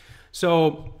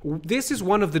 So this is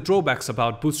one of the drawbacks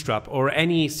about Bootstrap or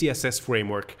any CSS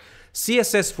framework.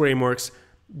 CSS frameworks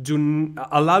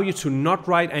allow you to not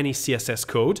write any CSS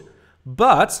code,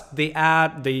 but they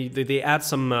add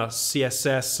some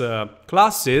CSS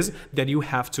classes that you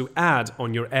have to add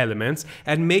on your elements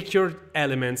and make your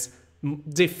elements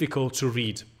difficult to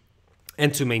read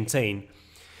and to maintain.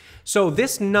 So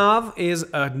this nav is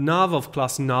a nav of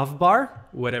class navbar,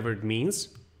 whatever it means,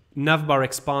 navbar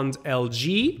expand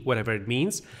LG, whatever it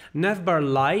means, navbar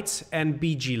light and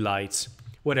BG light,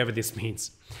 whatever this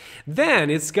means. Then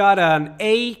it's got an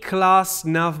A class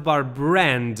navbar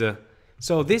brand.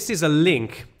 So this is a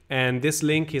link, and this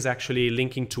link is actually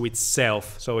linking to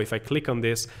itself. So if I click on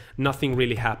this, nothing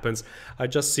really happens. I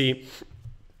just see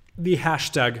the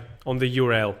hashtag on the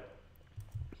URL.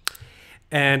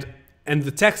 And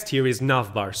the text here is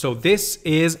navbar. So this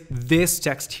is this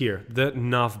text here, the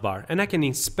navbar. And I can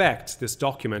inspect this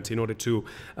document in order to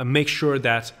make sure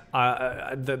that,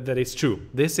 that it's true.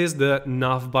 This is the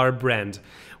navbar brand.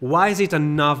 Why is it a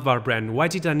navbar brand? Why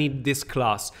did I need this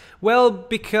class? Well,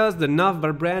 because the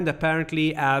navbar brand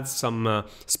apparently adds some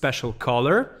special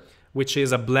color, which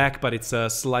is a black, but it's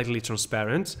slightly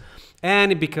transparent.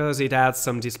 And because it adds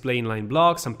some display inline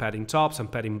blocks, some padding top, some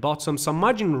padding bottom, some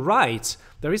margin right.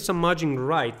 There is some margin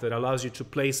right that allows you to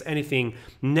place anything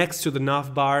next to the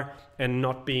navbar and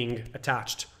not being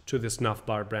attached to this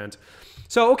navbar brand.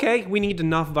 So, okay, we need a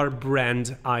navbar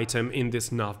brand item in this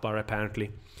navbar apparently.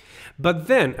 But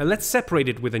then, let's separate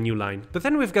it with a new line. But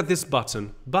then we've got this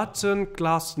button, button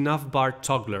class navbar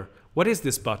toggler. What is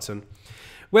this button?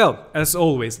 Well, as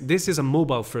always, this is a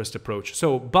mobile first approach.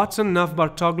 So button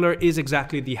navbar toggler is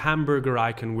exactly the hamburger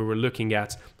icon we were looking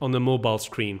at on the mobile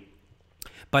screen.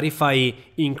 But if I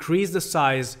increase the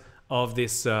size of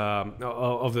this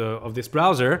this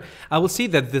browser, I will see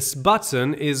that this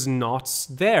button is not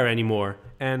there anymore.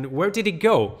 And where did it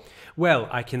go? Well,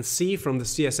 I can see from the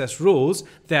CSS rules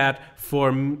that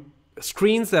for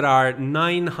screens that are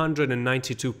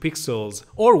 992 pixels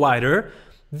or wider,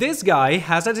 this guy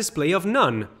has a display of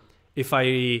none. If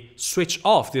I switch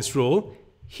off this rule,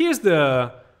 here's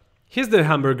the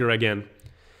hamburger again.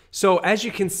 So as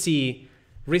you can see,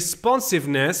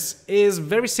 responsiveness is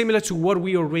very similar to what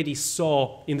we already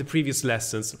saw in the previous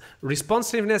lessons.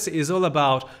 Responsiveness is all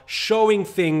about showing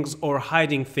things or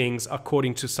hiding things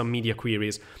according to some media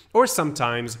queries, or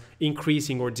sometimes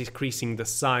increasing or decreasing the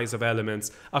size of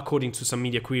elements according to some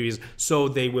media queries, so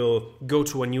they will go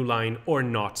to a new line or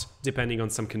not, depending on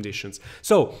some conditions.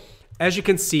 So, as you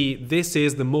can see, this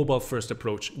is the mobile first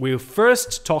approach. We'll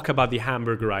first talk about the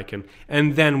hamburger icon,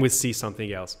 and then we'll see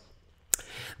something else.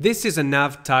 This is a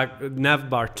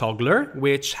navbar toggler,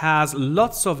 which has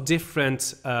lots of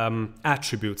different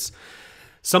attributes.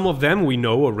 Some of them we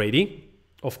know already,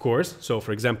 of course. So,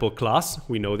 for example, class,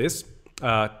 we know this.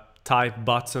 type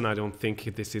button. I don't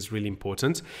think this is really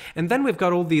important. And then we've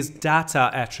got all these data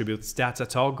attributes, data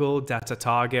toggle, data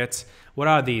target. What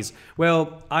are these?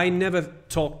 Well, I never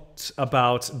talked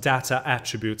about data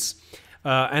attributes.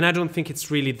 And I don't think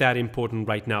it's really that important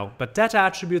right now. But data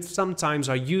attributes sometimes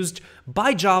are used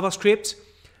by JavaScript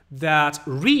that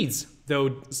reads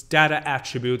those data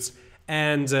attributes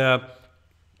and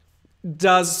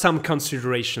does some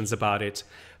considerations about it.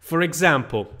 For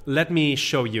example, let me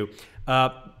show you.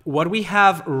 What we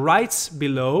have right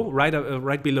below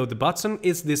the button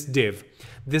is this div.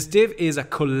 This div is a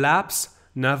collapse,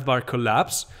 navbar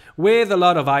collapse, with a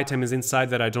lot of items inside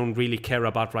that I don't really care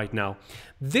about right now.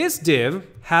 This div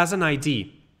has an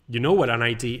ID. You know what an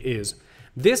ID is.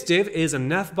 This div is a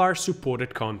navbar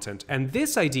supported content, and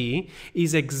this ID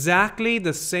is exactly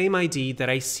the same ID that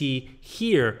I see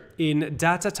here in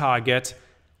data target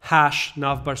hash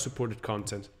navbar supported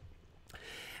content.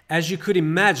 As you could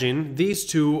imagine, these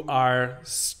two are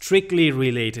strictly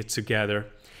related together.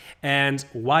 And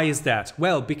why is that?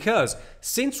 Well, because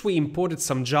since we imported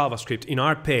some JavaScript in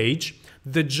our page,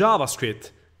 the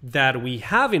JavaScript that we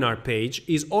have in our page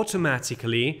is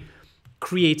automatically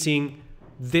creating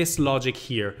this logic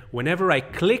here. Whenever I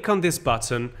click on this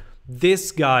button,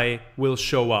 this guy will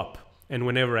show up. And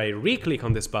whenever I re-click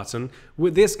on this button,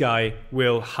 this guy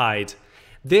will hide.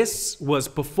 This was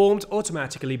performed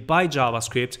automatically by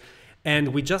JavaScript, and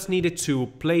we just needed to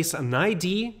place an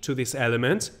ID to this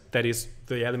element, that is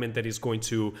the element that is going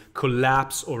to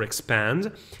collapse or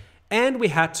expand. And we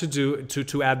had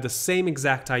to add the same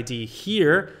exact ID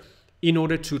here in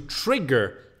order to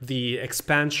trigger the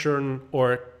expansion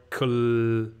or collapsing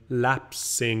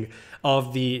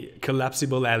of the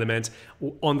collapsible element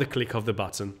on the click of the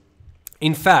button.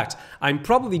 In fact, I'm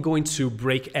probably going to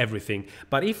break everything,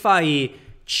 but if I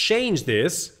change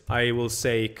this, I will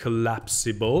say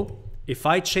collapsible. If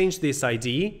I change this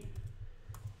ID,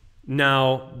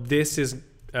 now this is,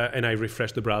 and I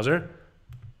refresh the browser,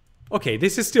 okay,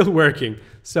 this is still working.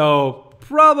 So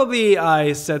probably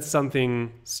I said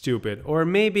something stupid, or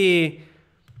maybe,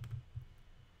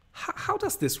 how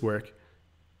does this work?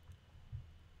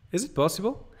 Is it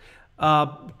possible?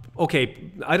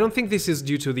 Okay, I don't think this is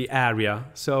due to the area,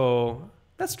 so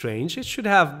that's strange. It should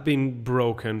have been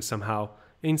broken somehow.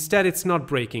 Instead, it's not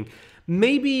breaking.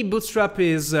 Maybe Bootstrap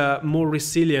is more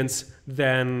resilient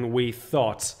than we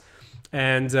thought.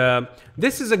 And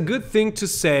this is a good thing to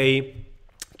say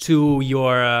to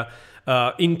your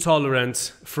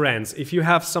intolerant friends. If you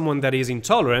have someone that is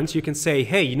intolerant, you can say,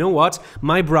 hey, you know what?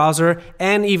 My browser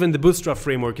and even the Bootstrap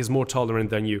framework is more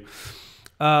tolerant than you.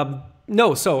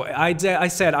 No, so I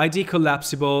said ID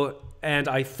collapsible, and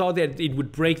I thought that it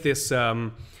would break this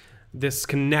this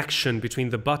connection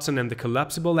between the button and the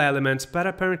collapsible element, but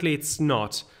apparently it's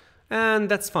not. And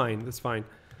that's fine, that's fine.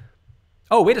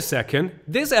 Oh, wait a second.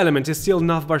 This element is still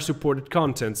navbar supported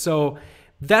content, so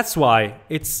that's why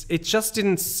it just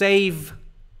didn't save.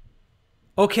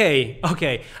 Okay.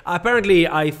 Apparently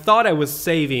I thought I was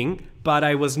saving, but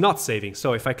I was not saving.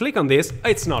 So if I click on this,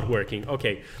 it's not working.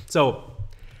 Okay, so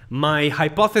my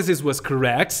hypothesis was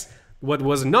correct. What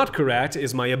was not correct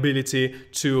is my ability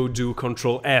to do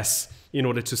Control S in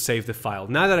order to save the file.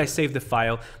 Now that I saved the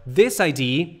file, this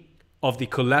ID of the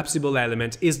collapsible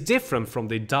element is different from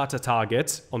the data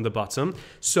target on the bottom,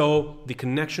 so the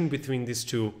connection between these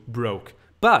two broke.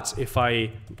 But if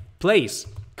I place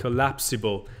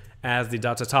collapsible as the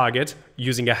data target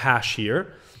using a hash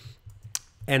here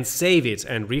and save it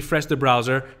and refresh the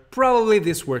browser, probably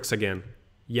this works again.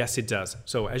 Yes, it does.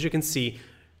 So as you can see,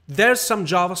 there's some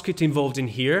JavaScript involved in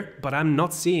here, but I'm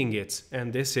not seeing it.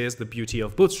 And this is the beauty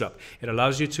of Bootstrap. It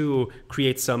allows you to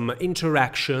create some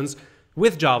interactions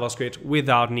with JavaScript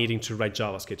without needing to write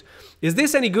JavaScript. Is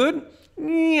this any good?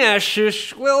 Yeah,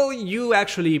 shush. Well, you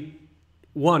actually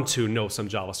want to know some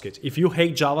JavaScript. If you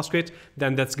hate JavaScript,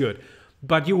 then that's good.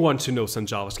 But you want to know some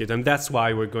JavaScript, and that's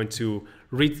why we're going to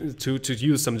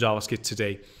use some JavaScript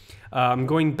today. I'm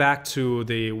going back to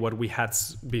what we had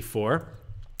before.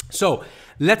 So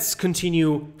let's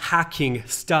continue hacking,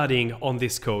 studying on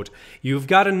this code. You've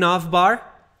got a navbar.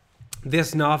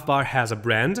 This navbar has a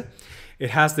brand.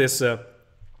 It has this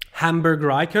hamburger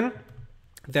icon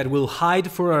that will hide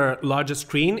for a larger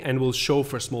screen and will show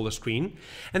for a smaller screen.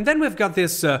 And then we've got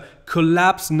this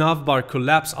collapse navbar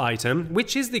collapse item,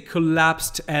 which is the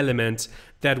collapsed element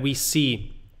that we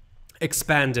see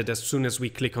expanded as soon as we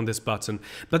click on this button.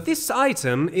 But this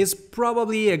item is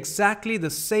probably exactly the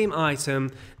same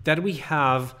item that we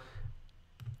have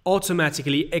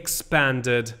automatically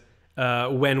expanded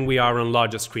when we are on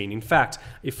larger screen. In fact,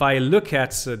 if I look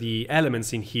at the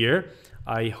elements in here,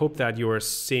 I hope that you are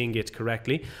seeing it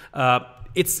correctly.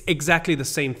 it's exactly the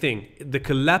same thing. The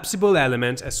collapsible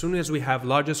element, as soon as we have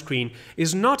larger screen,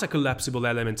 is not a collapsible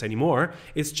element anymore.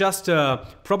 It's just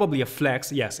probably a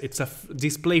flex. Yes, it's a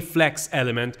display flex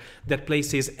element that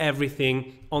places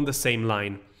everything on the same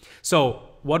line. So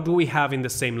what do we have in the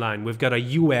same line? We've got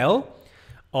a UL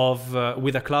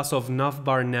with a class of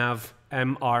navbar nav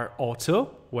mr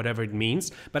auto, whatever it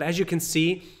means. But as you can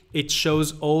see, it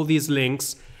shows all these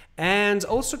links and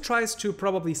also tries to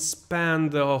probably span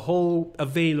the whole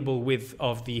available width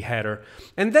of the header.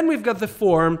 And then we've got the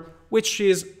form, which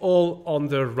is all on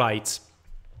the right.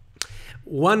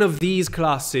 One of these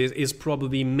classes is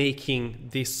probably making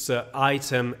this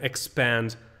item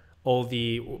expand all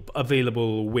the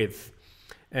available width.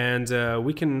 And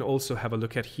we can also have a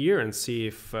look at here and see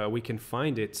if we can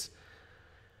find it.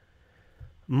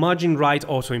 Margin right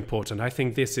auto important. I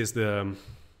think this is the...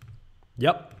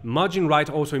 Yep, margin right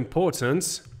auto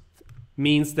importance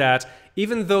means that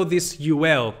even though this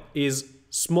UL is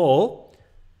small,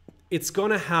 it's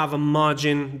gonna have a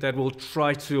margin that will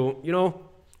try to, you know,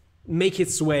 make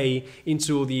its way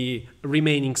into the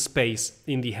remaining space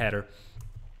in the header.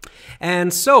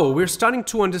 And so we're starting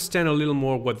to understand a little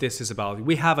more what this is about.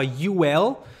 We have a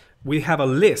UL, we have a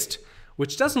list,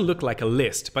 which doesn't look like a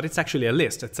list, but it's actually a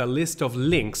list. It's a list of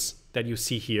links that you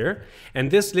see here.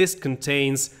 And this list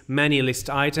contains many list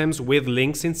items with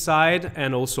links inside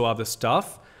and also other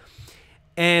stuff.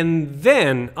 And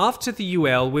then after the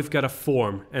UL, we've got a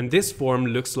form. And this form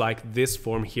looks like this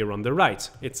form here on the right.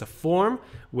 It's a form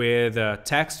with a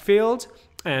text field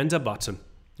and a button,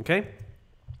 okay?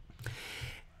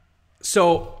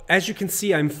 So as you can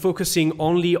see, I'm focusing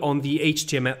only on the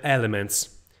HTML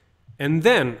elements. And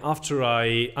then after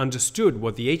I understood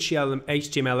what the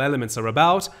HTML elements are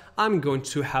about, I'm going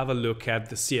to have a look at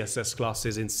the CSS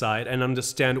classes inside and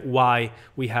understand why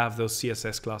we have those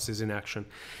CSS classes in action.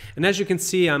 And as you can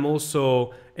see, I'm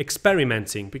also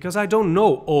experimenting because I don't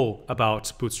know all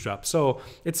about Bootstrap. So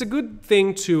it's a good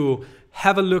thing to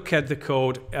have a look at the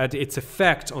code, at its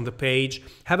effect on the page,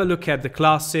 have a look at the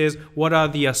classes, what are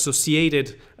the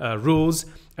associated rules.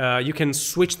 You can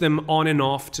switch them on and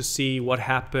off to see what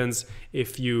happens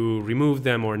if you remove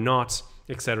them or not,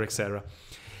 etc., etc.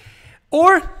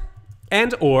 Or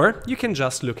you can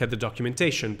just look at the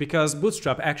documentation, because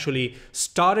Bootstrap actually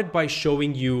started by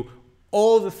showing you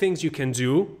all the things you can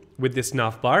do with this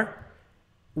navbar,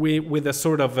 with a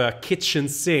sort of a kitchen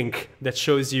sink that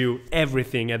shows you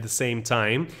everything at the same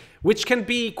time, which can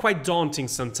be quite daunting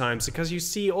sometimes because you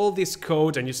see all this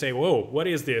code and you say, whoa, what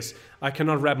is this? I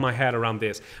cannot wrap my head around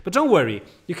this. But don't worry,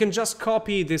 you can just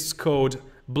copy this code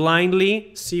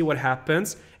blindly, see what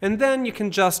happens, and then you can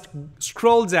just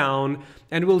scroll down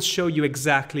and we'll show you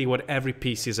exactly what every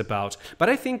piece is about. But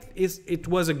I think it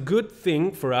was a good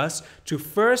thing for us to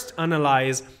first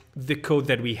analyze the code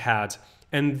that we had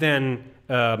and then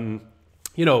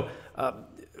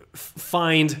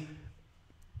find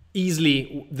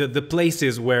easily the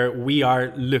places where we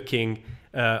are looking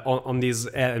on these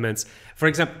elements. For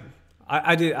example,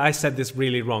 I said this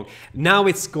really wrong. Now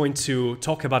it's going to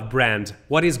talk about brand.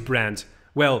 What is brand?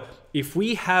 Well, if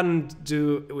we hadn't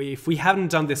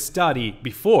done this study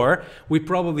before, we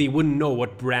probably wouldn't know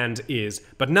what brand is.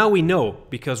 But now we know,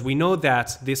 because we know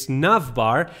that this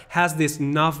navbar has this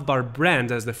navbar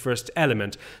brand as the first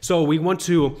element. So we want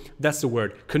to, that's the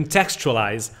word,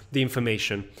 contextualize the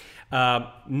information.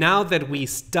 Now that we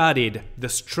studied the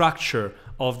structure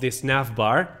of this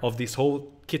navbar, of this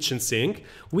whole kitchen sink,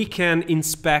 we can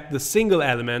inspect the single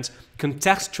element,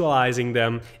 contextualizing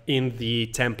them in the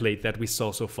template that we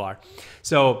saw so far.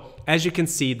 So as you can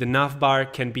see, the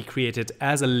navbar can be created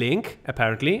as a link,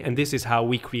 apparently, and this is how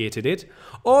we created it.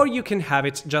 Or you can have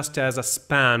it just as a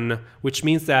span, which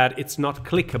means that it's not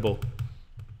clickable,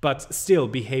 but still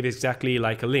behaves exactly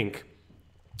like a link.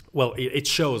 Well, it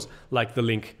shows like the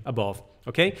link above,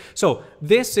 okay? So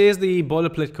this is the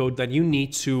boilerplate code that you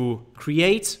need to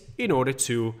create in order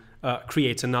to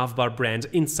create a navbar brand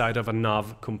inside of a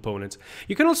nav component.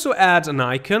 You can also add an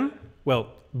icon.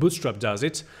 Well, Bootstrap does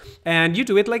it. And you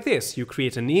do it like this. You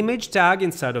create an image tag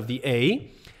inside of the A,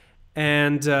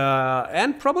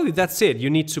 and probably that's it. You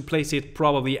need to place it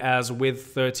probably as width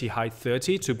 30, height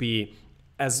 30 to be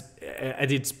at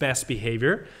its best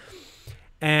behavior.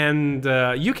 And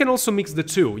you can also mix the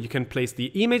two. You can place the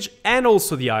image and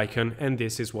also the icon, and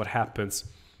this is what happens.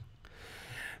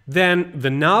 Then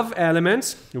the nav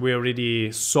element, we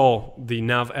already saw the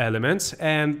nav element,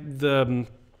 and the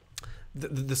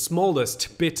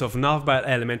smallest bit of navbar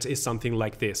element is something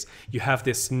like this. You have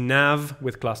this nav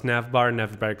with class navbar,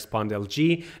 navbar expand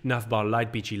LG, navbar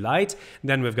light BG light.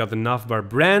 Then we've got the navbar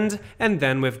brand, and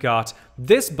then we've got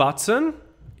this button.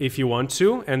 if you want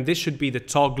to, and this should be the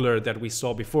toggler that we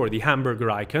saw before, the hamburger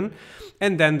icon,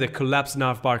 and then the collapse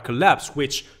navbar collapse,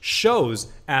 which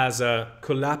shows as a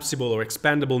collapsible or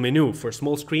expandable menu for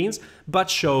small screens, but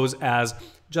shows as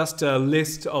just a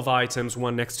list of items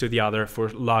one next to the other for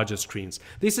larger screens.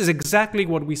 This is exactly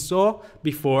what we saw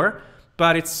before,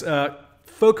 but it's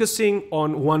focusing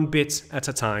on one bit at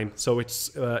a time, so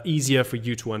it's easier for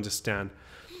you to understand.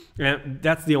 And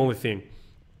that's the only thing.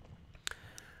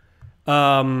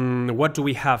 What do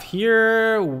we have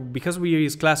here? Because we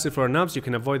use classes for our nubs, you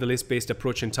can avoid the list-based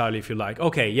approach entirely if you like.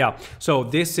 Okay, yeah. So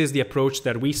this is the approach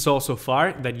that we saw so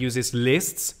far that uses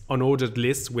lists, unordered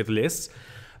lists with lists.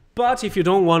 But if you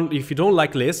don't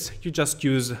like lists, you just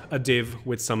use a div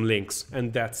with some links,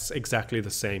 and that's exactly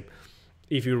the same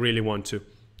if you really want to.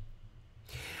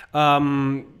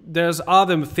 There's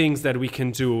other things that we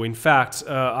can do. In fact,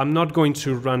 I'm not going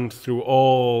to run through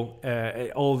all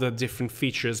the different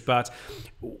features, but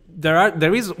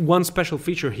there is one special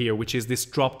feature here, which is this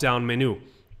drop-down menu.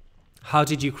 How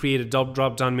did you create a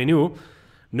drop-down menu?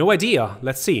 No idea.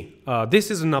 Let's see. This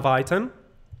is a nav item,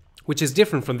 which is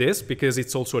different from this because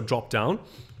it's also a drop-down.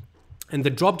 And the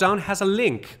drop-down has a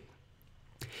link.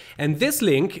 And this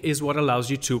link is what allows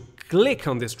you to click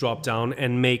on this drop-down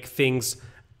and make things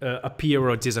appear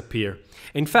or disappear.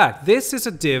 In fact, this is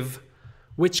a div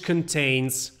which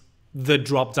contains the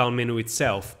drop-down menu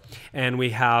itself. And we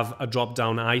have a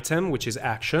drop-down item, which is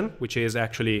action, which is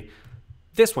actually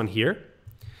this one here.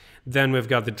 Then we've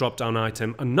got the drop-down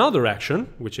item, another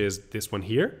action, which is this one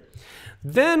here.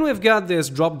 Then we've got this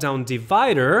drop-down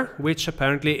divider, which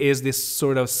apparently is this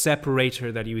sort of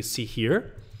separator that you see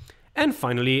here. And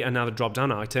finally, another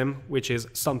drop-down item, which is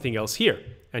something else here,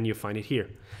 and you find it here.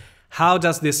 How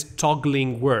does this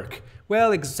toggling work?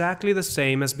 Well, exactly the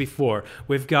same as before.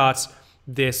 We've got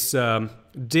this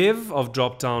div of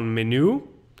drop-down menu,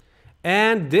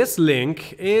 and this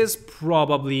link is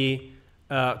probably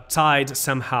tied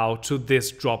somehow to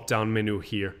this drop-down menu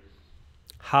here.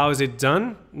 How is it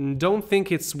done? Don't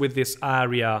think it's with this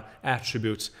area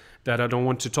attribute that I don't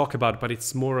want to talk about, but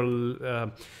it's more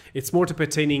to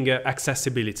pertaining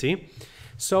accessibility.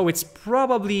 So it's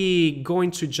probably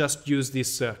going to just use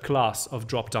this class of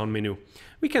drop-down menu.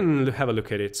 We can have a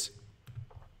look at it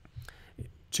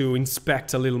to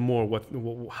inspect a little more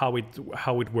how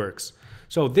it works.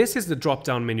 So this is the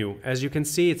drop-down menu. As you can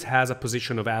see, it has a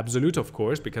position of absolute, of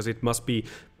course, because it must be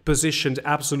positioned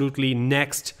absolutely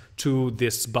next to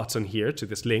this button here, to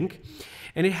this link.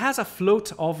 And it has a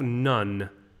float of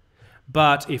none.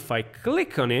 But if I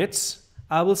click on it,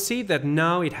 I will see that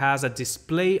now it has a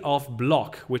display of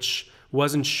block, which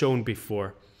wasn't shown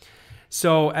before.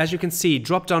 So as you can see,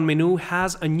 drop-down menu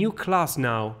has a new class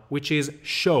now, which is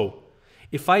show.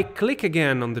 If I click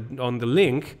again on the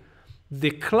link,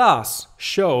 the class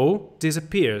show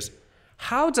disappears.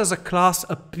 How does a class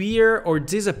appear or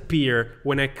disappear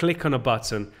when I click on a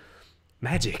button?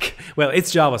 Magic. Well,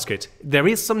 it's JavaScript. There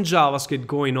is some JavaScript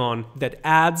going on that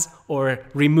adds or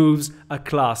removes a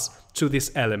class to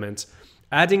this element.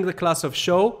 Adding the class of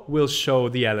show will show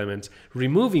the element.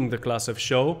 Removing the class of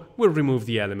show will remove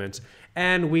the element.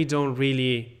 And we don't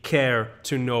really care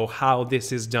to know how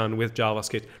this is done with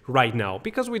JavaScript right now,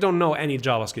 because we don't know any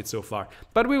JavaScript so far.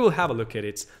 But we will have a look at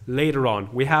it later on.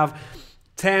 We have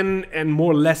 10 and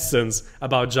more lessons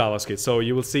about JavaScript, so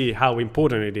you will see how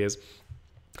important it is.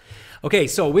 Okay,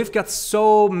 so we've got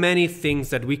so many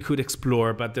things that we could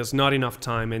explore, but there's not enough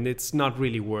time and it's not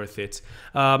really worth it.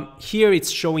 Here it's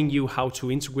showing you how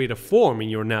to integrate a form in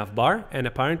your navbar, and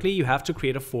apparently you have to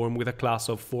create a form with a class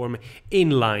of form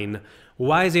inline.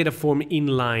 Why is it a form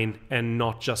inline and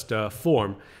not just a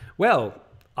form? Well,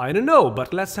 I don't know,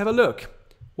 but let's have a look.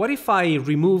 What if I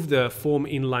remove the form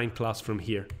inline class from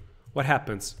here? What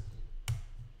happens?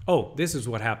 Oh, this is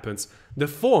what happens. The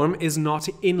form is not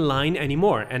inline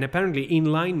anymore, and apparently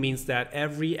inline means that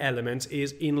every element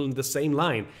is in the same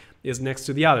line, is next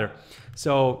to the other.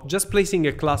 So just placing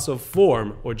a class of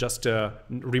form or just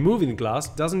removing the class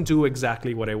doesn't do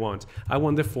exactly what I want. I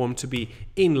want the form to be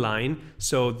inline,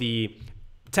 so the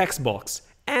text box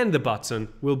and the button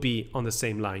will be on the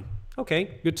same line.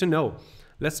 Okay, good to know.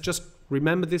 Let's just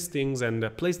remember these things and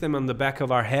place them on the back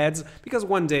of our heads, because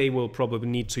one day we'll probably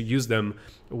need to use them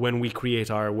when we create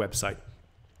our website.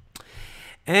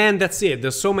 And that's it.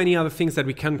 There's so many other things that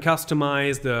we can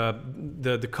customize,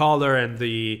 the color and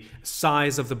the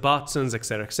size of the buttons,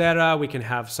 etc., etc. We can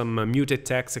have some muted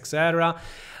text, etc.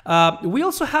 We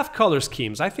also have color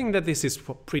schemes. I think that this is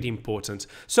pretty important.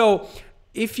 So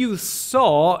if you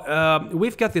saw,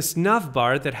 we've got this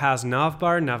navbar that has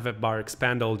navbar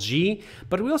expand all G,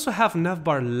 but we also have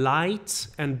navbar light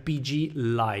and BG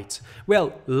light.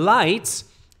 Well, light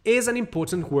is an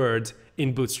important word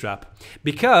in Bootstrap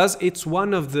because it's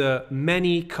one of the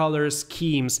many color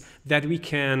schemes that we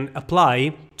can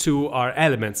apply to our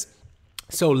elements.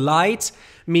 So light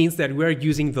means that we're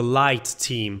using the light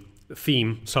theme.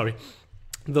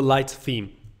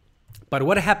 But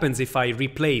what happens if I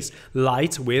replace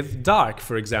light with dark,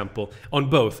 for example, on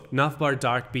both navbar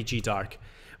dark, bg dark?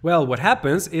 Well, what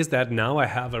happens is that now I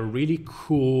have a really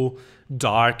cool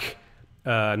dark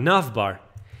navbar.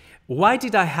 Why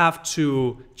did I have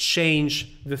to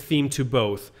change the theme to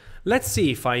both? Let's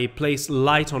see if I place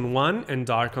light on one and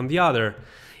dark on the other.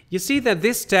 You see that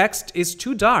this text is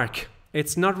too dark.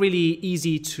 It's not really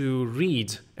easy to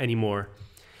read anymore.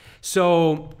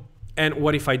 So, and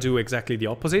what if I do exactly the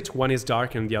opposite? One is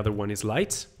dark and the other one is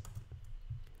light.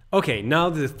 Okay, now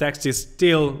the text is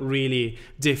still really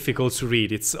difficult to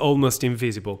read. It's almost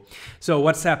invisible. So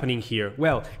what's happening here?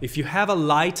 Well, if you have a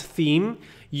light theme,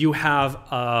 you have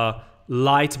a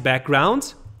light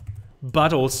background,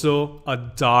 but also a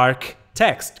dark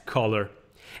text color.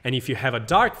 And if you have a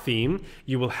dark theme,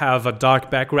 you will have a dark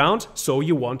background, so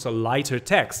you want a lighter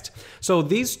text. So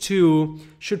these two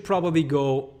should probably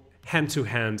go hand to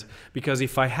hand, because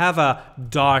if I have a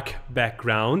dark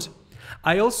background,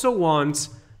 I also want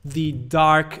the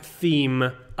dark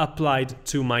theme applied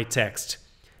to my text.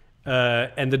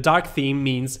 And the dark theme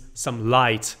means some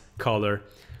light color,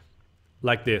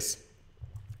 like this.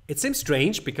 It seems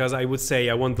strange because I would say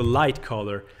I want the light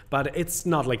color, but it's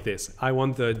not like this. I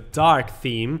want the dark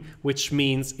theme, which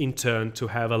means in turn to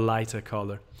have a lighter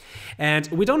color. And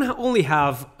we don't only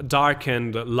have dark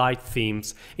and light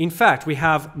themes. In fact, we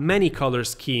have many color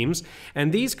schemes,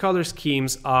 and these color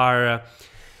schemes are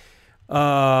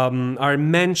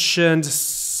mentioned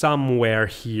somewhere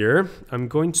here. I'm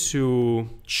going to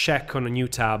check on a new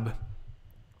tab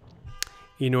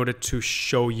in order to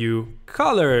show you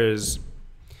colors.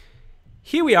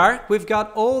 Here we are, we've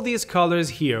got all these colors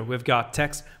here. We've got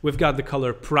text, we've got the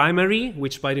color primary,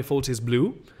 which by default is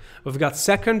blue. We've got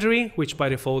secondary, which by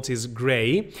default is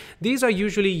gray. These are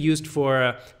usually used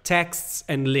for texts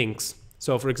and links.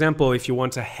 So for example, if you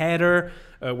want a header,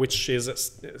 which is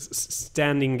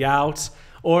standing out,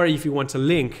 or if you want a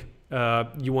link,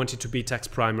 you want it to be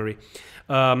text primary.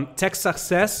 Text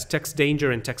success, text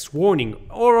danger, and text warning,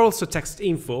 or also text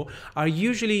info, are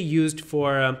usually used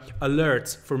for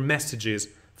alerts, for messages.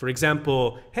 For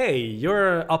example, hey,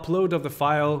 your upload of the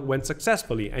file went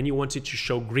successfully and you want it to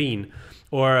show green.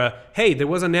 Or, hey, there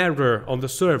was an error on the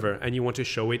server and you want to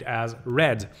show it as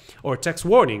red. Or text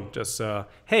warning, just,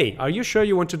 hey, are you sure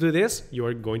you want to do this?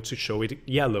 You're going to show it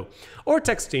yellow. Or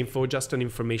text info, just an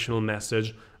informational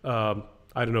message.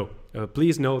 I don't know,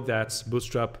 please note that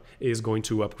Bootstrap is going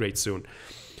to upgrade soon.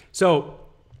 So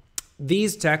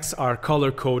these texts are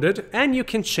color coded, and you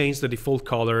can change the default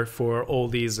color for all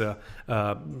these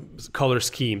color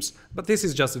schemes, but this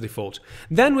is just the default.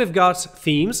 Then we've got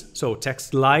themes, so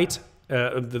text light,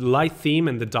 the light theme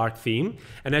and the dark theme.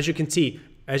 And as you can see,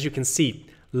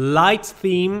 light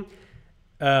theme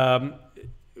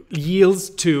yields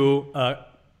to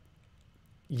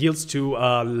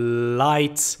a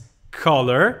light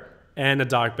color and a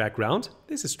dark background.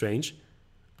 This is strange.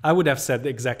 I would have said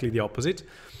exactly the opposite.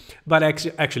 But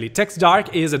actually, text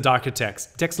dark is a darker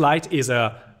text. Text light is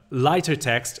a lighter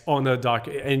text on a dark,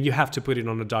 and you have to put it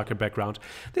on a darker background.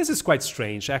 This is quite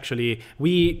strange. Actually,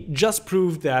 we just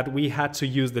proved that we had to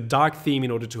use the dark theme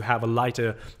in order to have a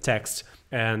lighter text.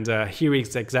 And here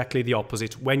is exactly the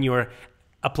opposite when you're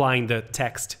applying the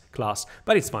text class,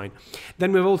 but it's fine.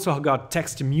 Then we've also got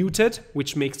text muted,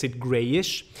 which makes it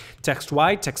grayish, text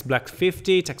white, text black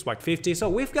 50, text white 50. So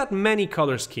we've got many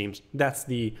color schemes. That's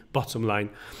the bottom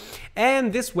line.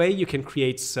 And this way you can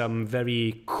create some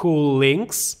very cool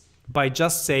links by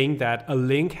just saying that a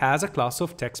link has a class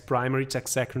of text primary,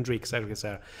 text secondary, etc.,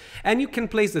 etc. And you can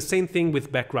place the same thing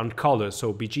with background colors,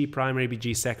 so BG primary,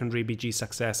 BG secondary, BG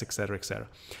success, etc., etc.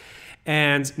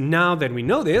 And now that we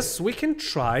know this, we can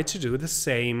try to do the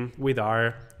same with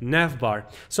our navbar.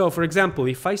 So for example,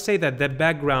 if I say that the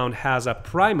background has a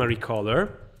primary color,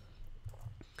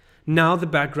 now the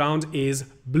background is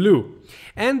blue.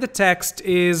 And the text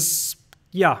is,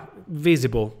 yeah,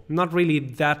 visible. Not really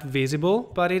that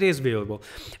visible, but it is visible.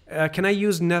 Can I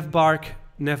use navbar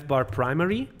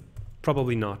primary?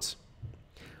 Probably not.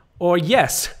 Or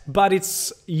yes, but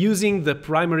it's using the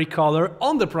primary color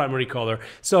on the primary color.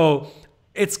 So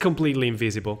it's completely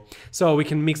invisible. So we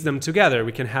can mix them together.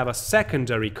 We can have a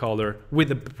secondary color with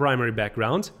the primary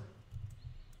background.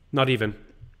 Not even.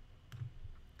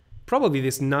 Probably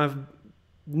this probably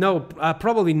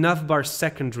navbar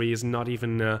secondary is not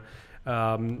even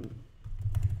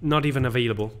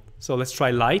available. So let's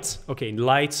try light. Okay,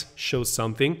 light shows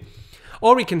something.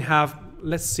 Or we can have,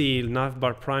 let's see,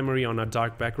 navbar primary on a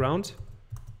dark background.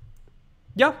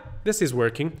 Yeah, this is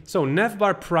working. So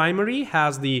navbar primary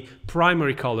has the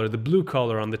primary color, the blue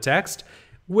color on the text,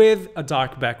 with a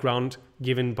dark background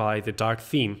given by the dark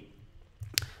theme.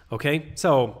 Okay,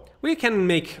 so we can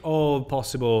make all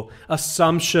possible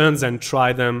assumptions and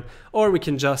try them, or we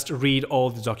can just read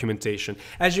all the documentation.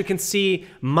 As you can see,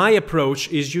 my approach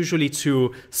is usually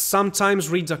to sometimes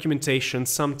read documentation,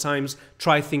 sometimes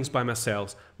try things by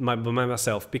myself,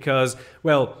 because,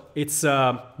 well, it's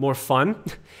more fun.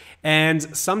 And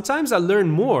sometimes I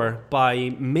learn more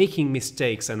by making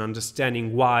mistakes and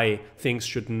understanding why things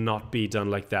should not be done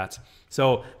like that.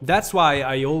 So that's why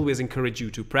I always encourage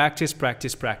you to practice,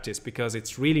 practice, practice, because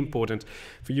it's really important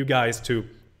for you guys to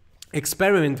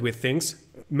experiment with things,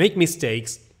 make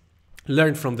mistakes,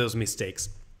 learn from those mistakes.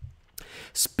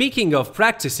 Speaking of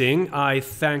practicing, I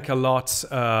thank a lot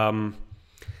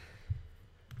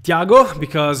Tiago,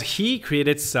 because he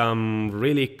created some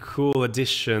really cool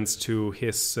additions to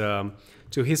his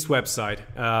website.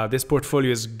 This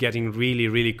portfolio is getting really,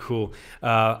 really cool.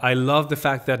 I love the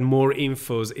fact that more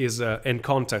infos and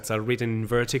contacts are written in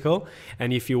vertical.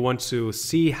 And if you want to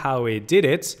see how he did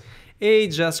it, he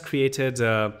just created,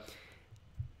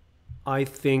 I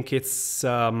think it's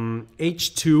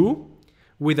H2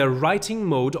 with a writing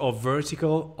mode of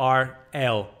vertical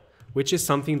RL, which is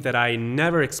something that I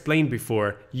never explained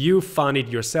before. You found it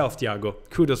yourself, Tiago.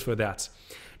 Kudos for that.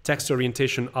 Text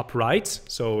orientation upright,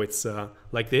 so it's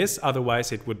like this.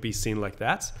 Otherwise, it would be seen like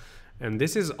that. And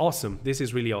this is awesome. This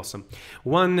is really awesome.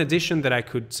 One addition that I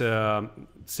could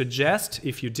suggest,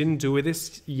 if you didn't do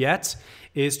this yet,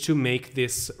 is to make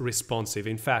this responsive.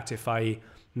 In fact, if I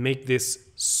make this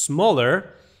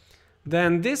smaller,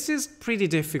 then this is pretty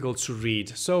difficult to read.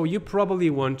 So you probably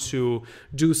want to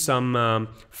do some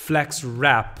flex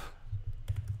wrap.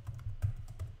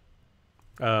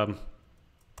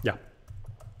 Yeah.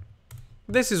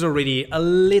 This is already a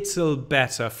little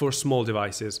better for small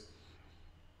devices.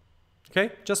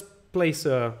 Okay, just place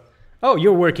a... Oh,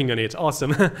 you're working on it.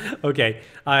 Awesome. Okay,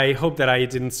 I hope that I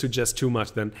didn't suggest too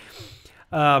much then.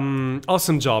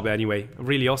 Awesome job anyway,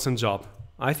 really awesome job.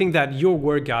 I think that your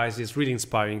work, guys, is really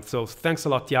inspiring. So thanks a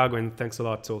lot, Tiago, and thanks a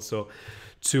lot also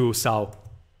to Sao.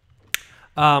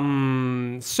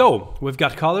 So we've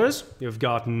got colors, we've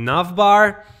got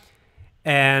navbar,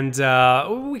 and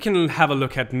we can have a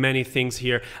look at many things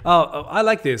here. I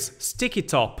like this, sticky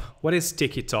top. What is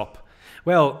sticky top?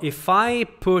 Well, if I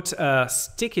put a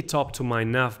sticky top to my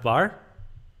navbar,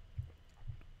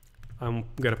 I'm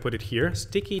gonna put it here,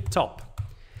 sticky top.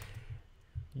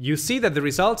 You see that the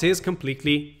result is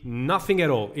completely nothing at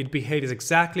all. It behaves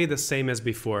exactly the same as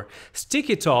before.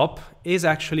 Sticky top is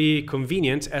actually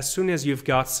convenient as soon as you've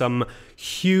got some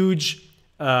huge,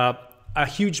 a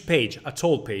huge page, a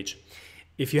tall page.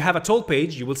 If you have a tall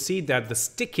page, you will see that the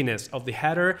stickiness of the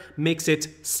header makes it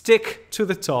stick to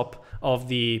the top of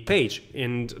the page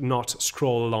and not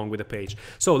scroll along with the page.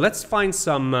 So let's find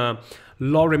some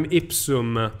lorem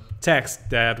ipsum text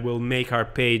that will make our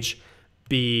page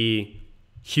be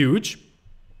huge.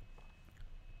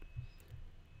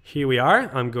 Here we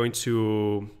are. I'm going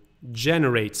to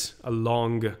generate a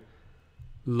long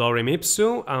lorem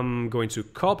ipsum. I'm going to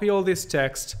copy all this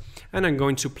text and I'm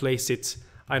going to place it,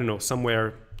 I don't know,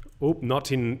 somewhere. Oh,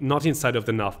 not inside of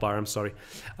the navbar, I'm sorry.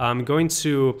 I'm going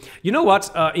to, you know what,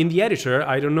 in the editor,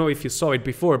 I don't know if you saw it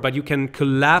before, but you can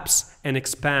collapse and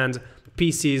expand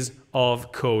pieces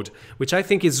of code, which I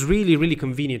think is really, really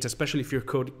convenient, especially if your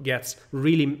code gets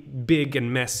really big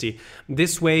and messy.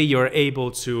 This way you're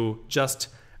able to just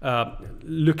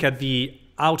look at the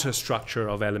outer structure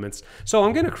of elements. So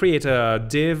I'm going to create a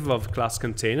div of class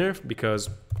container, because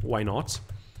why not?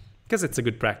 Because it's a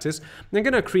good practice. I'm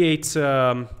going to create,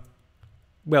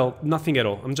 well, nothing at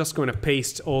all. I'm just going to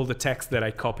paste all the text that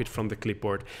I copied from the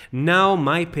clipboard. Now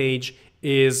my page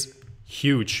is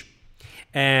huge.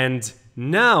 And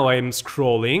now I'm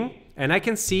scrolling and I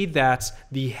can see that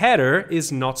the header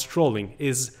is not scrolling,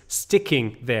 is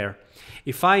sticking there.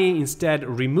 If I instead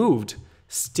removed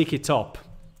sticky top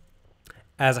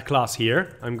as a class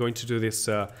here, I'm going to do this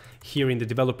here in the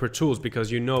developer tools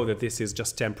because you know that this is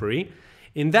just temporary.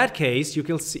 In that case, you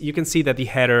can see that the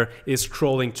header is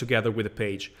scrolling together with the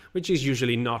page, which is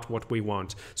usually not what we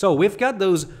want. So we've got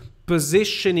those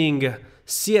positioning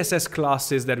CSS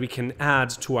classes that we can add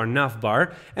to our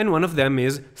navbar, and one of them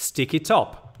is sticky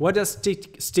top. What does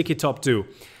sticky top do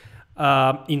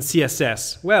in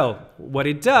CSS? Well, what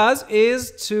it does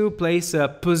is to place a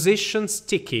position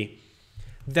sticky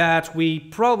that we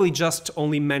probably just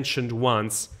only mentioned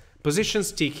once, Position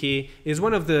sticky is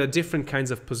one of the different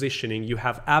kinds of positioning. You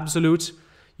have absolute,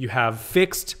 you have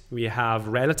fixed, we have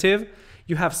relative,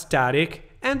 you have static,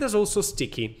 and there's also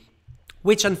sticky,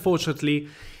 which unfortunately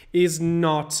is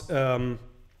not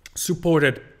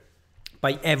supported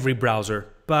by every browser,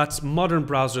 but modern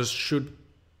browsers should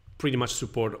pretty much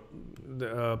support,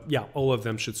 all of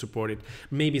them should support it.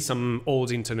 Maybe some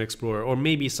old Internet Explorer, or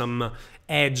maybe some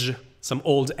Edge, some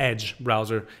old Edge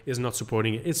browser is not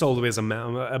supporting it. It's always a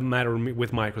matter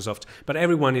with Microsoft, but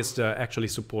everyone is actually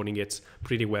supporting it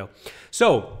pretty well.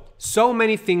 So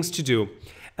many things to do.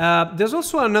 There's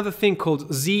also another thing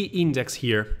called Z-index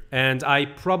here, and I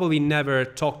probably never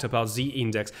talked about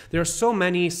Z-index. There are so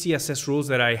many CSS rules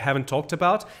that I haven't talked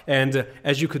about, and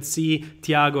as you could see,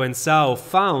 Tiago and Sao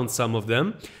found some of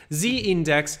them.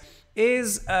 Z-index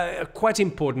is quite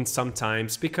important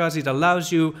sometimes because it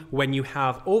allows you, when you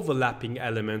have overlapping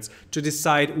elements, to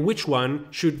decide which one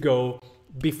should go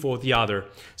before the other.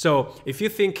 So if you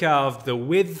think of the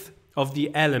width of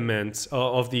the element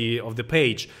of the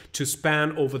page to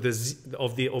span over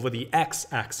the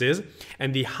x-axis,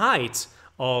 and the height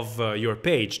of your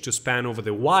page to span over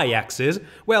the y-axis,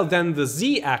 well, then the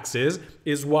z-axis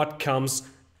is what comes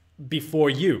before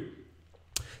you.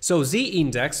 So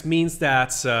z-index means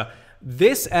that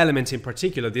this element in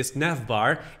particular, this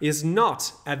navbar, is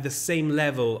not at the same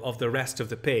level of the rest of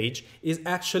the page, is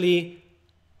actually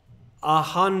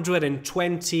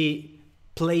 120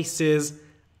 places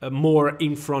more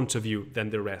in front of you than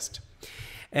the rest.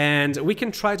 And we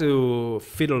can try to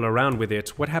fiddle around with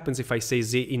it. What happens if I say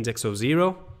z-index of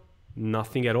 0?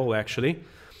 Nothing at all, actually.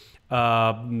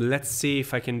 Let's see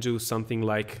if I can do something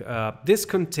like this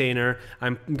container.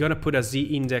 I'm gonna put a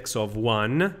z-index of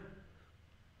 1.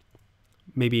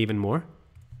 Maybe even more.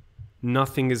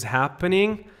 Nothing is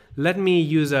happening. Let me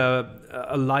use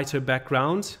a lighter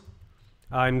background.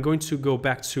 I'm going to go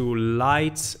back to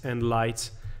light and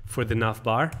light for the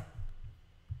navbar.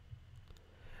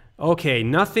 Okay,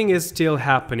 nothing is still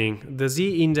happening. The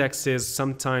z-index is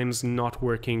sometimes not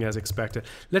working as expected.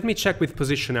 Let me check with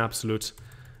position absolute,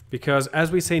 because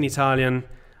as we say in Italian,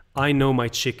 I know my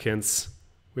chickens,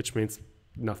 which means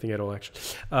nothing at all, actually.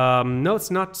 No,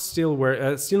 it's not still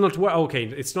not okay,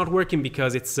 it's not working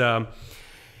because it's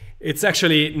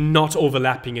actually not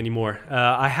overlapping anymore.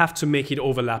 I have to make it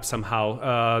overlap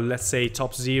somehow. Let's say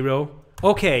top 0.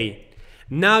 Okay,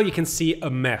 now you can see a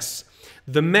mess.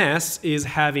 The mess is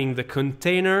having the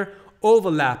container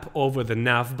overlap over the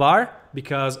navbar,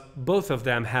 because both of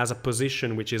them has a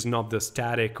position which is not the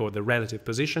static or the relative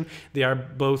position. They are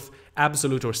both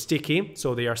absolute or sticky,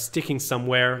 so they are sticking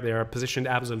somewhere, they are positioned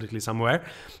absolutely somewhere,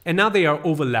 and now they are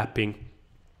overlapping.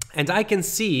 And I can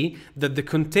see that the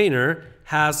container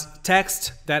has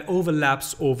text that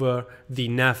overlaps over the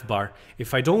navbar.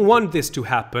 If I don't want this to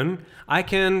happen, I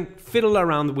can fiddle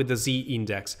around with the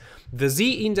z-index. The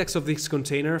z-index of this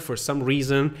container, for some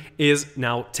reason, is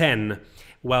now 10.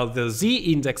 While the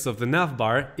z-index of the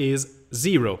navbar is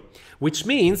 0, which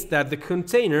means that the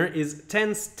container is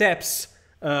 10 steps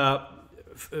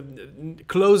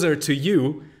closer to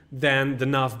you than the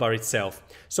navbar itself.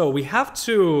 So we have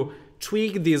to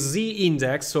tweak the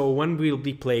z-index so one will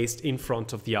be placed in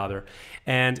front of the other.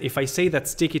 And if I say that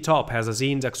sticky top has a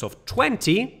z-index of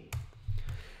 20,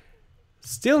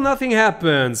 still nothing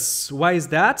happens. Why is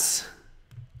that?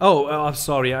 Oh,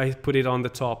 sorry, I put it on the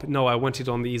top. No, I want it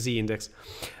on the z-index.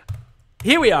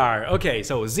 Here we are. Okay,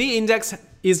 so z-index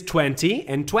is 20,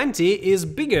 and 20 is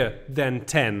bigger than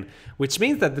 10, which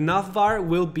means that the navbar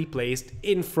will be placed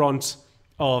in front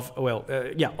of,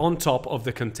 on top of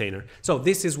the container. So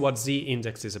this is what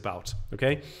z-index is about,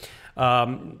 okay?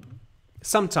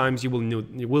 Sometimes you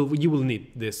will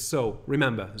need this. So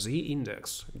remember,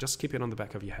 z-index, just keep it on the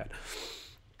back of your head.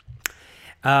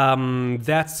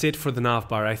 That's it for the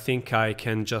navbar. I think I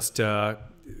can just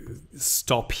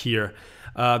stop here.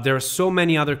 There are so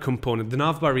many other components. The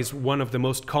navbar is one of the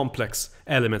most complex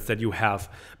elements that you have,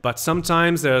 but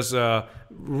sometimes there's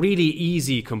really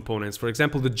easy components. For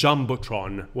example, the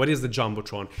Jumbotron. What is the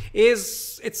Jumbotron?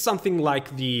 It's something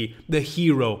like the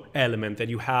hero element that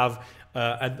you have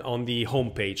on the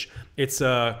home page. It's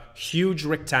a huge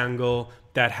rectangle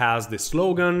that has the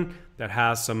slogan, that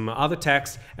has some other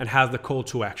text, and has the call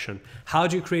to action. How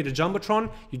do you create a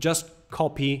Jumbotron? You just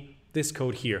copy this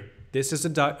code here. This is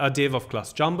a div of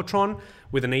class Jumbotron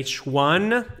with an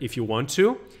h1 if you want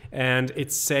to, and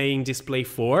it's saying display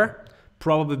 4,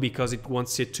 probably because it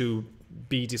wants it to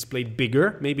be displayed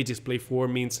bigger. Maybe display 4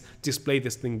 means display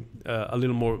this thing a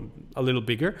little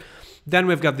bigger. Then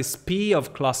we've got this p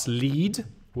of class lead,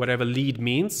 whatever lead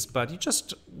means, but you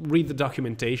just read the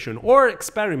documentation or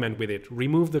experiment with it.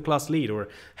 Remove the class lead or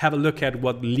have a look at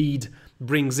what lead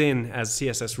brings in as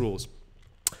CSS rules.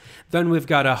 Then we've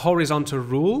got a horizontal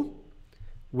rule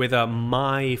with a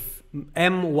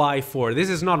my4. This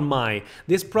is not my.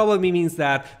 This probably means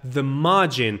that the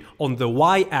margin on the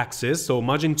y-axis, so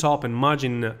margin top and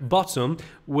margin bottom,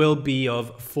 will be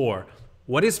of 4.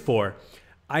 What is 4?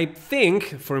 I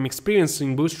think, from experience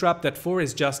in Bootstrap, that 4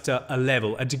 is just a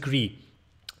level, a degree.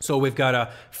 So we've got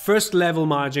a first level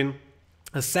margin,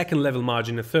 a second level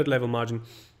margin, a third level margin,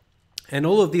 and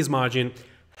all of these margins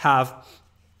have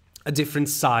a different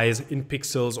size in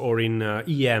pixels or in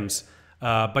EMs.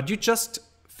 But you just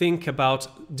think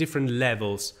about different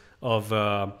levels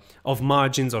of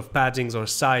margins, of paddings, or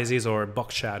sizes, or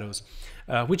box shadows,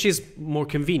 which is more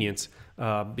convenient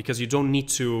because you don't need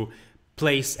to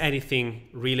place anything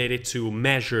related to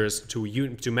measures,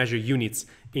 to measure units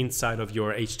inside of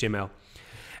your HTML.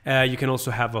 You can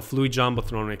also have a fluid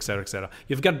jumbotron, etc., etc.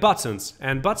 You've got buttons,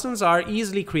 and buttons are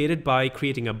easily created by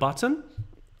creating a button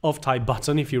of type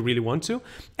button if you really want to,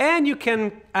 and you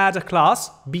can add a class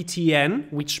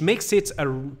btn, which makes it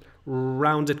a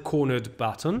rounded cornered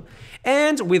button.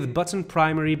 And with button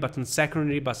primary, button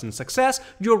secondary, button success,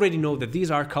 you already know that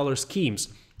these are color schemes.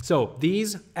 So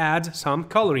these add some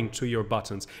coloring to your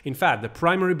buttons. In fact, the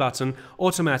primary button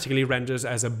automatically renders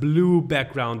as a blue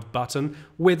background button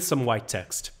with some white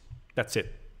text. That's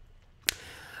it.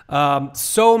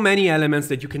 So many elements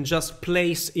that you can just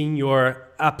place in your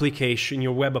application,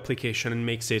 your web application, and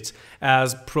makes it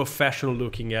as professional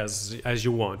looking as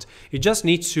you want. You just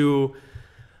need to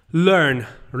learn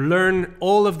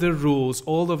all of the rules,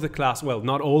 all of the class, well,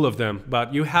 not all of them,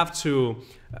 but you have to,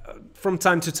 from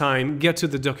time to time, get to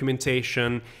the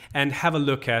documentation and have a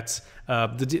look at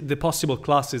the possible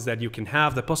classes that you can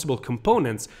have, the possible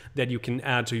components that you can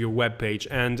add to your web page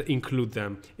and include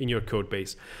them in your code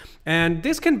base. And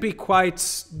this can be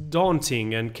quite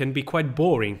daunting and can be quite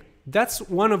boring. That's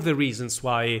one of the reasons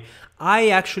why I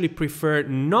actually prefer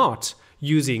not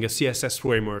using a CSS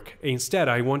framework. Instead,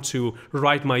 I want to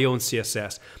write my own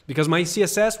CSS because my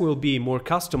CSS will be more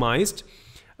customized,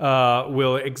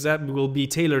 will be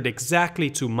tailored exactly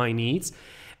to my needs,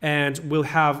 and will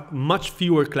have much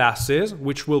fewer classes,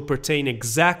 which will pertain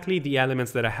exactly the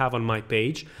elements that I have on my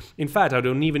page. In fact, I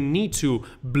don't even need to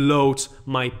bloat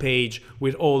my page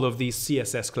with all of these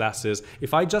CSS classes.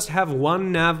 If I just have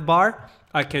one nav bar,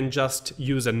 I can just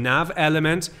use a nav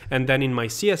element, and then in my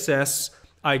CSS,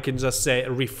 I can just say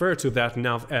refer to that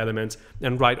nav element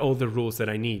and write all the rules that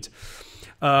I need.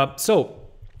 So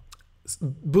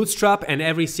Bootstrap and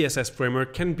every CSS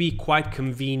framework can be quite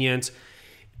convenient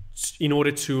in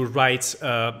order to write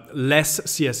less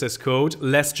CSS code,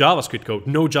 less JavaScript code,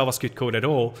 no JavaScript code at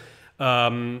all,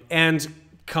 and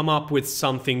come up with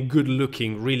something good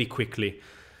looking really quickly.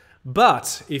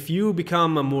 But if you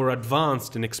become a more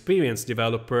advanced and experienced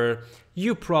developer,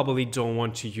 you probably don't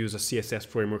want to use a CSS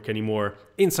framework anymore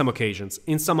in some occasions.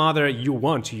 In some other, you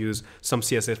want to use some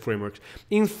CSS frameworks.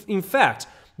 In fact,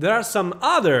 there are some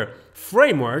other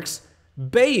frameworks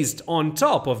based on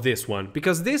top of this one,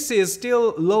 because this is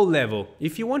still low level.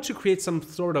 If you want to create some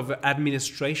sort of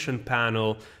administration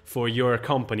panel for your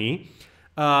company,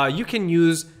 you can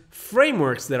use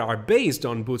frameworks that are based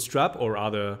on Bootstrap or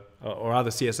other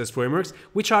CSS frameworks,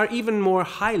 which are even more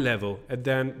high level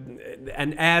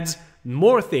and add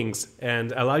more things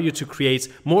and allow you to create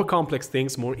more complex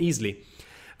things more easily.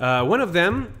 One of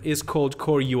them is called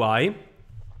Core UI,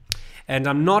 and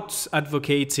I'm not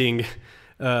advocating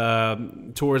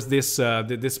towards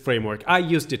this framework. I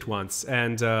used it once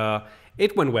and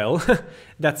it went well.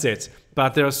 That's it.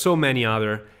 But there are so many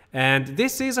other. And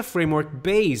this is a framework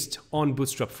based on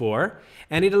Bootstrap 4,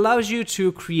 and it allows you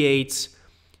to create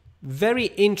very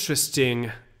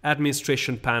interesting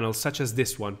administration panels such as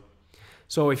this one.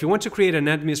 So if you want to create an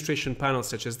administration panel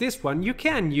such as this one, you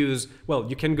can use, well,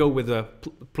 you can go with a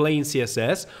plain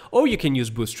CSS or you can use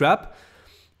Bootstrap.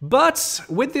 But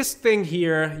with this thing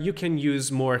here, you can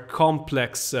use more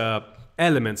complex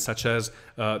elements such as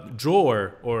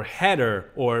drawer or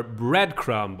header or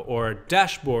breadcrumb or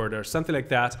dashboard or something like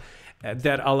that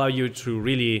that allow you to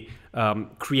really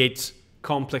create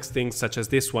complex things such as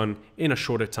this one in a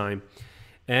shorter time.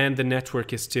 And the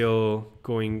network is still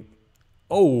going,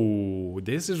 oh,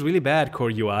 this is really bad,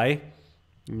 Core UI.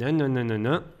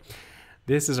 No.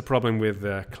 This is a problem with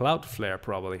Cloudflare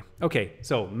probably. Okay,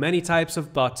 so many types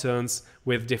of buttons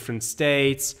with different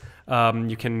states.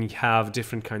 You can have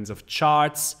different kinds of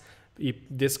charts.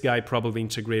 This guy probably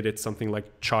integrated something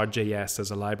like chart.js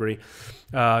as a library.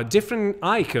 Different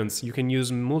icons. You can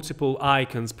use multiple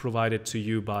icons provided to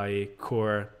you by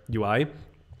Core UI.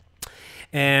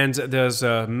 And there's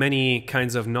many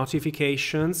kinds of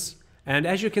notifications. And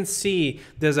as you can see,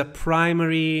 there's a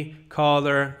primary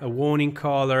caller, a warning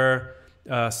caller,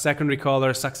 secondary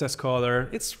caller, success caller.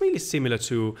 It's really similar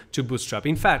to Bootstrap.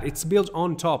 In fact, it's built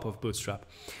on top of Bootstrap.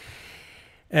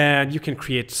 And you can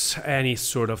create any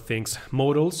sort of things,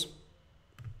 modals.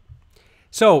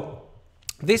 So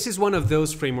this is one of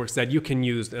those frameworks that you can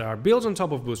use that are built on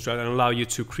top of Bootstrap and allow you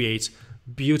to create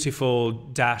beautiful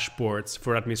dashboards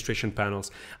for administration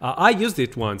panels. I used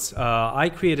it once. I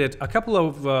created a couple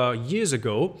of years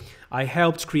ago. I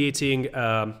helped creating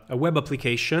a web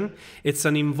application. It's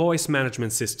an invoice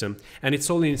management system, and it's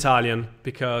all in Italian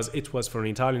because it was for an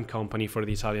Italian company for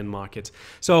the Italian market.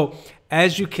 So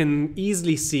as you can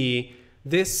easily see,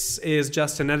 this is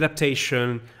just an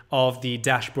adaptation of the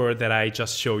dashboard that I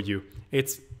just showed you.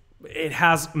 It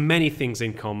has many things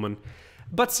in common,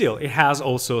 but still it has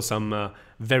also some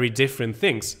very different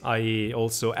things. I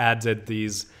also added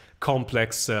these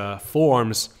complex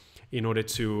forms in order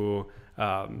to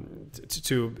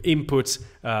input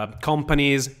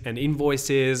companies and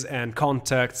invoices and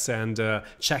contacts and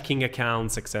checking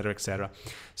accounts, etc., etc.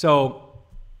 So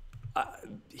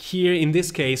here in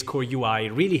this case, Core UI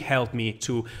really helped me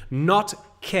to not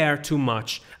care too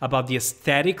much about the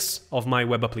aesthetics of my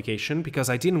web application because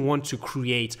I didn't want to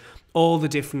create all the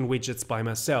different widgets by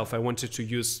myself. I wanted to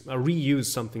reuse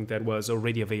something that was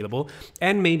already available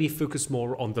and maybe focus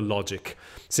more on the logic.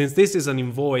 Since this is an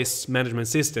invoice management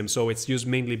system, so it's used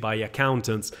mainly by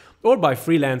accountants or by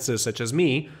freelancers such as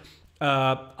me,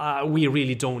 we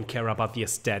really don't care about the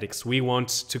aesthetics. We want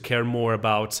to care more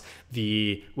about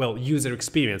the, well, user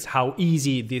experience, how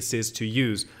easy this is to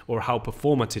use or how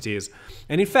performant it is.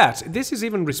 And in fact, this is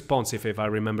even responsive if I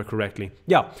remember correctly.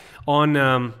 Yeah, on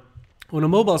a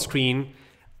mobile screen,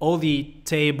 all the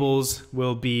tables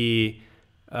will be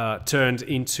turned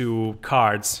into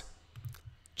cards,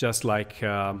 just like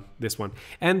this one.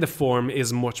 And the form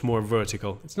is much more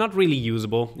vertical. It's not really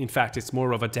usable. In fact, it's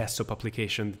more of a desktop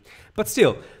application. But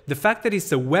still, the fact that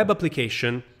it's a web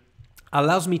application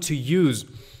allows me to use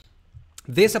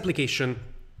this application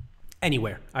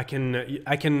anywhere. I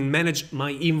can manage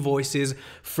my invoices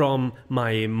from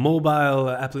my mobile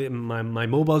my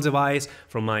mobile device,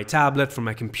 from my tablet, from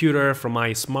my computer, from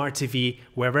my smart TV,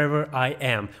 wherever I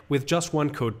am, with just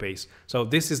one code base. So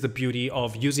this is the beauty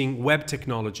of using web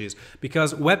technologies,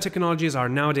 because web technologies are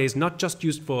nowadays not just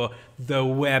used for the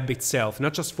web itself,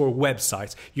 not just for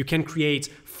websites. You can create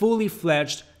fully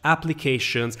fledged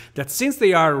applications that, since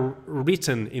they are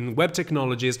written in web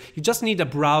technologies, you just need a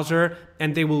browser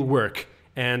and they will work.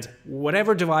 And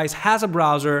whatever device has a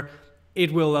browser,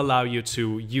 it will allow you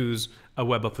to use a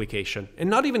web application and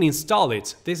not even install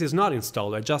it. This is not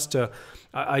installed. I just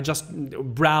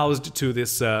browsed to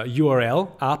this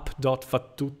URL,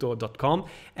 app.fattuto.com,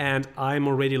 and I'm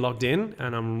already logged in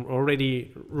and I'm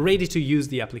already ready to use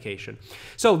the application.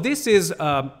 So this is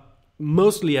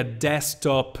mostly a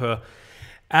desktop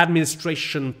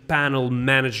administration panel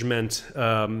management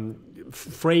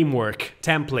framework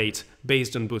template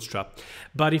based on Bootstrap.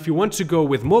 But if you want to go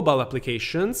with mobile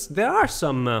applications, there are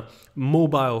some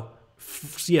mobile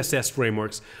CSS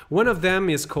frameworks. One of them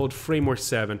is called Framework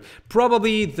 7.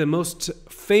 Probably the most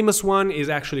famous one is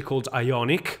actually called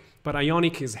Ionic, but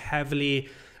Ionic is heavily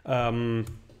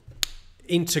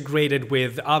integrated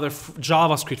with other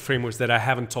JavaScript frameworks that I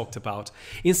haven't talked about.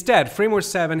 Instead, Framework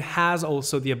 7 has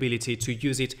also the ability to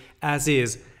use it as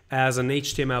is, as an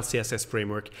HTML CSS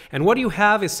framework. And what you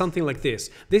have is something like this.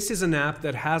 This is an app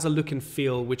that has a look and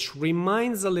feel which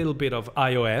reminds a little bit of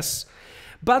iOS,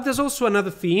 but there's also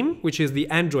another theme, which is the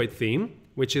Android theme,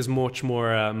 which is much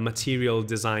more material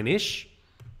design-ish.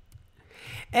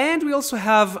 And we also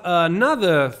have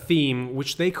another theme,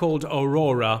 which they called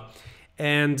Aurora,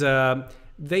 and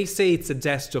they say it's a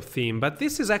desktop theme, but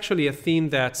this is actually a theme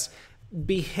that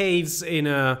behaves in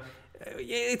a...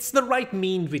 It's the right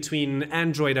mean between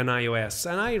Android and iOS,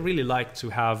 and I really like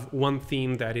to have one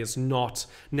theme that is not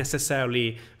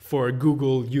necessarily for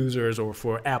Google users or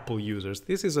for Apple users.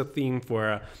 This is a theme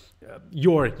for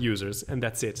your users, and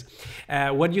that's it.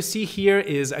 What you see here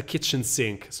is a kitchen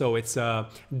sink. So it's a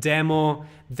demo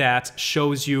that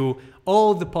shows you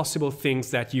all the possible things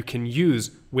that you can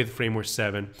use with Framework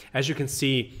 7. As you can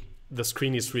see, the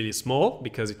screen is really small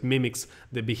because it mimics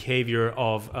the behavior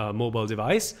of a mobile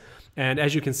device. And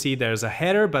as you can see, there's a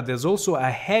header, but there's also a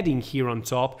heading here on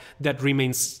top that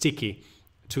remains sticky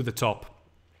to the top.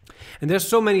 And there's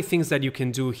so many things that you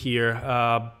can do here.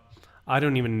 I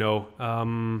don't even know.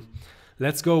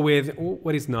 Let's go with,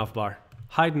 what is navbar?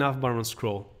 Hide navbar on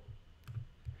scroll.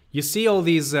 You see all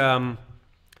these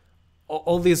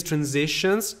all these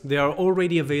transitions, they are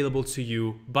already available to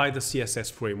you by the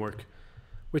CSS framework,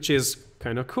 which is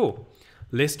kind of cool.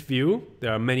 List view,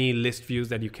 there are many list views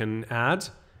that you can add,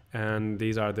 and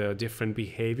these are the different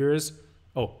behaviors.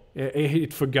 Oh,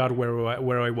 it forgot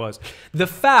where I was. The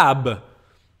fab,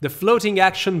 the floating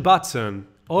action button,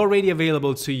 already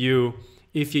available to you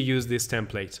if you use this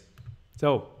template.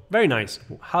 So, very nice.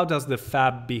 How does the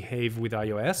fab behave with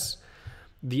iOS?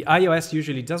 The iOS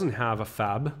usually doesn't have a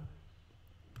fab.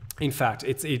 In fact,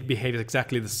 it behaves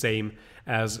exactly the same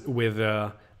as with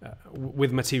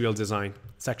material design.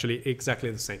 It's actually exactly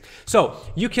the same. So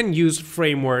you can use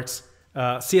frameworks,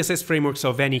 CSS frameworks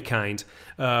of any kind.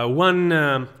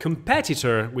 One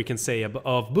competitor, we can say,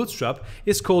 of Bootstrap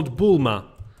is called Bulma.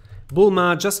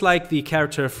 Bulma, just like the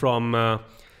character from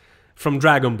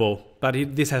Dragon Ball, but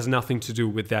this has nothing to do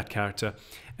with that character.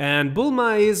 And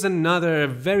Bulma is another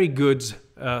very good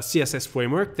CSS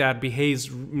framework that behaves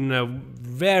in a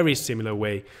very similar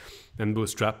way than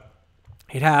Bootstrap.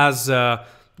 It has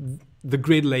the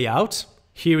grid layout.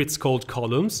 Here it's called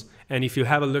columns. And if you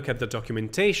have a look at the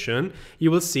documentation,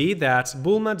 you will see that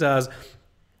Bulma does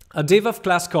a div of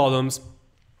class columns,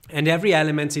 and every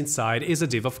element inside is a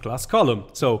div of class column.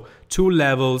 So 2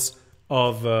 levels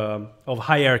of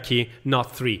hierarchy,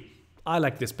 not 3. I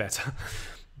like this better.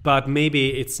 But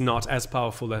maybe it's not as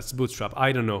powerful as Bootstrap.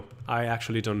 I don't know. I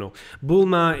actually don't know.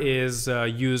 Bulma is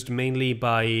used mainly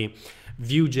by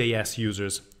Vue.js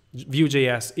users.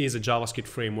 Vue.js is a JavaScript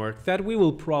framework that we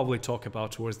will probably talk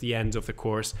about towards the end of the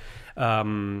course.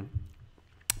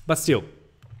 But still,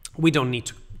 we don't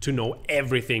need to know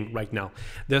everything right now.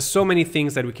 There's so many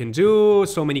things that we can do,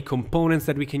 so many components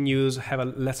that we can use.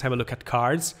 Let's have a look at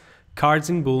cards. Cards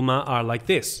in Bulma are like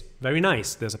this. Very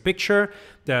nice. There's a picture,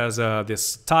 there's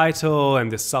this title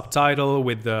and this subtitle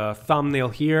with the thumbnail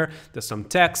here. There's some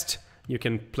text. You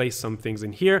can place some things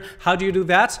in here. How do you do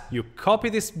that? You copy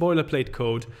this boilerplate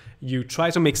code, you try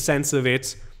to make sense of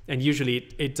it, and usually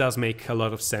it does make a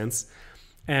lot of sense.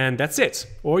 And that's it.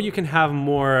 Or you can have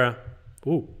more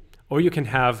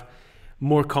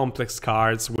complex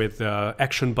cards with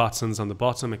action buttons on the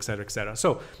bottom, etc., etc.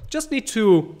 So just need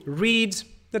to read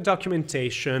the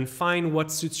documentation, find what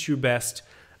suits you best.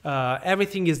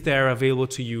 Everything is there available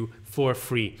to you for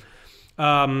free.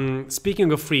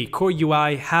 Speaking of free, Core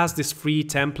UI has this free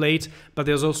template, but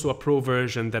there's also a pro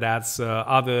version that adds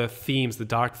other themes, the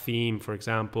dark theme, for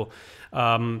example.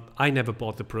 I never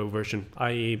bought the pro version.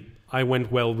 I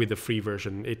went well with the free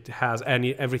version. It has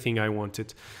everything I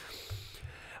wanted.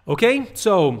 Okay,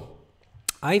 so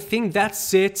I think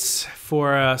that's it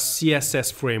for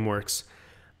CSS frameworks.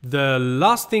 The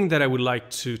last thing that I would like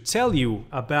to tell you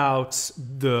about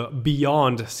the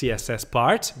beyond CSS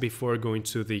part before going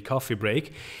to the coffee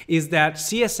break is that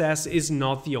CSS is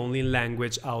not the only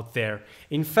language out there.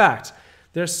 In fact,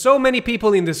 there's so many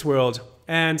people in this world,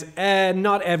 and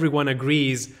not everyone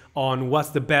agrees on what's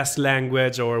the best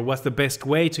language or what's the best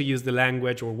way to use the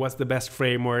language or what's the best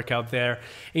framework out there.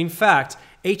 In fact,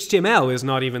 HTML is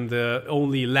not even the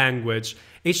only language.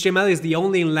 HTML is the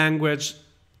only language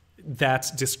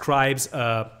that describes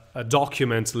a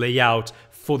document layout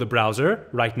for the browser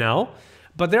right now.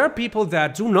 But there are people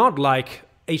that do not like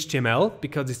HTML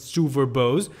because it's too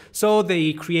verbose, so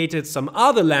they created some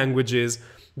other languages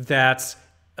that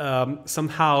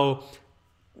somehow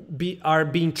are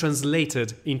being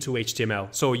translated into HTML.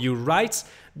 So you write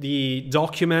the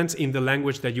document in the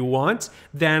language that you want,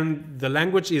 then the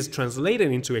language is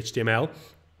translated into HTML,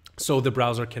 so the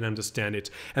browser can understand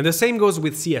it. And the same goes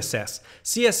with CSS.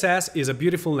 CSS is a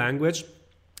beautiful language.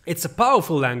 It's a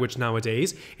powerful language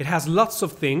nowadays. It has lots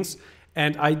of things,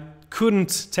 and I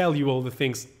couldn't tell you all the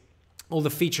things, all the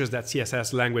features that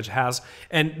CSS language has,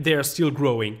 and they're still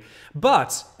growing.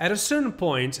 But at a certain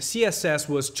point, CSS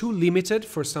was too limited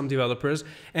for some developers,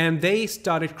 and they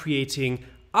started creating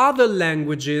other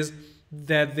languages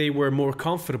that they were more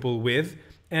comfortable with,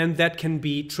 and that can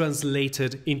be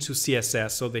translated into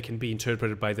CSS so they can be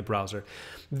interpreted by the browser.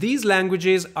 These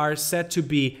languages are said to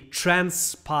be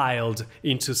transpiled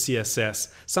into CSS.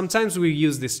 Sometimes we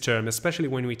use this term, especially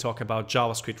when we talk about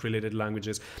JavaScript related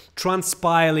languages.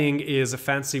 Transpiling is a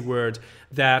fancy word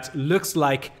that looks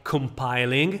like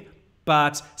compiling,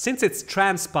 but since it's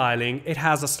transpiling, it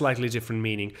has a slightly different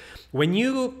meaning. When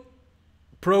you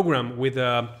program with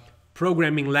a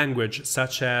programming language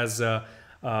such as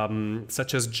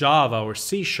Java or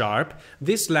C#,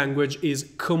 this language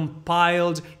is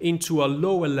compiled into a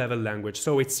lower level language.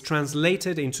 So it's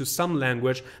translated into some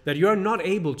language that you're not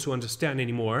able to understand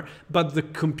anymore, but the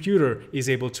computer is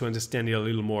able to understand it a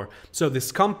little more. So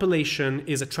this compilation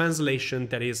is a translation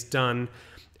that is done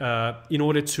in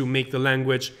order to make the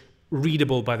language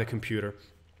readable by the computer.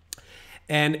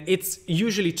 And it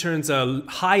usually turns a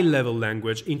high-level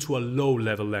language into a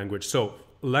low-level language. So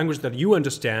a language that you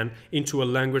understand into a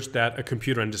language that a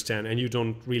computer understands, and you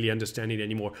don't really understand it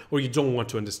anymore, or you don't want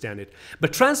to understand it.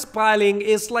 But transpiling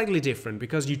is slightly different,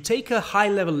 because you take a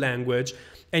high-level language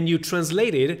and you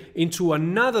translate it into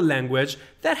another language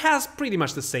that has pretty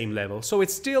much the same level. So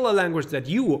it's still a language that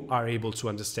you are able to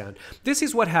understand. This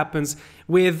is what happens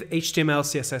with HTML,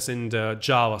 CSS, and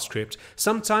JavaScript.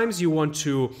 Sometimes you want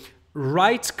to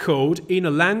write code in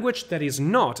a language that is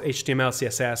not HTML,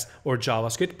 CSS, or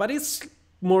JavaScript, but it's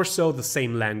more so the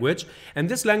same language, and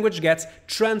this language gets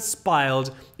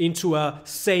transpiled into a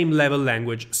same level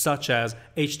language such as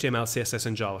HTML, CSS,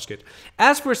 and JavaScript.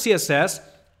 As for CSS,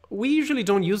 we usually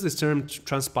don't use this term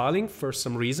transpiling for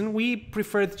some reason. We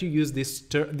prefer to use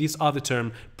this other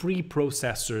term,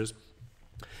 preprocessors.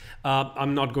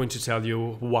 I'm not going to tell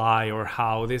you why or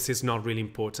how. This is not really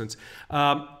important.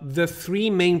 The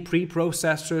three main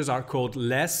preprocessors are called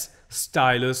less,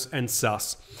 stylus, and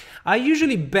sus. I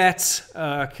usually bet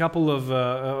a couple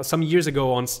of some years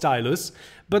ago on stylus,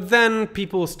 but then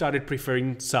people started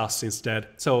preferring sus instead.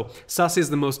 So sus is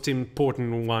the most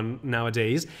important one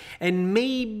nowadays, and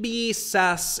maybe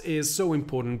sus is so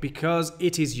important because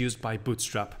it is used by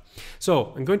Bootstrap.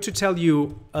 So I'm going to tell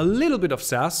you a little bit of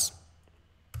sus.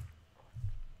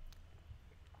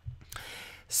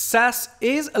 Sass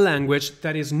is a language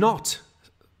that is not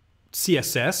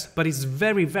CSS, but is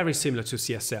very, very similar to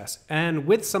CSS. And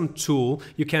with some tool,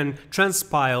 you can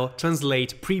transpile,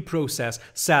 translate, pre-process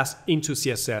Sass into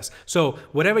CSS. So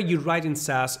whatever you write in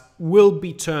Sass will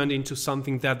be turned into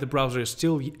something that the browser is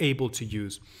still able to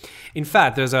use. In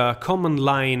fact, there's a command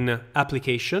line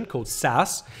application called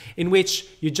Sass, in which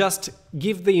you just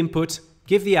give the input,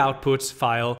 give the output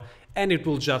file, and it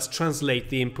will just translate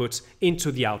the input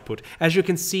into the output. As you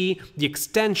can see, the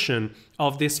extension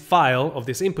of this file, of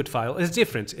this input file, is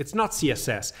different. It's not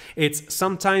CSS. It's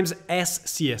sometimes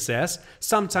SCSS,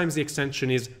 sometimes the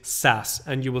extension is Sass,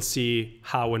 and you will see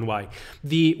how and why.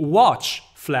 The watch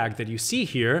flag that you see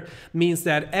here means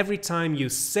that every time you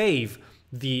save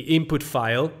the input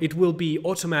file, it will be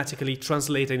automatically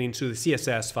translated into the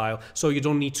CSS file, so you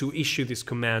don't need to issue this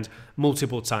command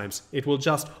multiple times. It will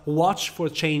just watch for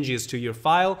changes to your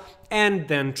file and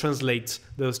then translate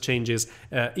those changes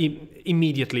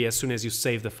immediately as soon as you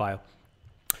save the file.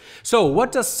 So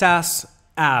what does Sass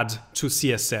add to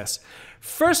CSS?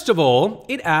 First of all,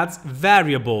 it adds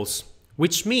variables,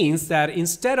 which means that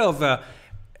instead of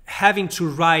having to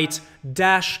write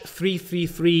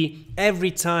 -333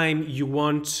 every time you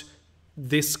want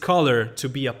this color to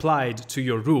be applied to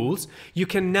your rules, you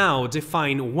can now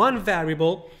define one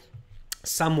variable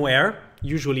somewhere,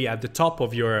 usually at the top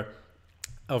of your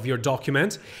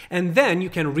document, and then you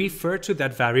can refer to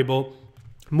that variable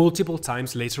multiple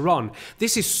times later on.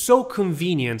 This is so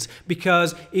convenient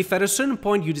because if at a certain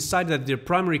point you decide that the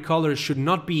primary color should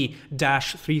not be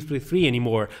 -333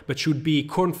 anymore, but should be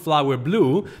cornflower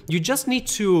blue, you just need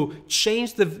to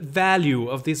change the value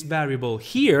of this variable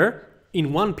here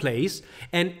in one place,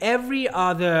 and every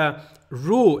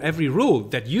rule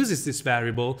that uses this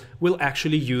variable will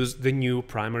actually use the new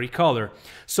primary color.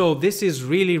 So this is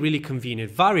really, really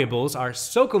convenient. Variables are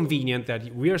so convenient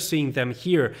that we are seeing them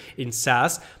here in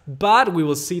Sass, but we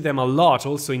will see them a lot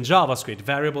also in JavaScript.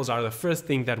 Variables are the first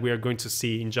thing that we are going to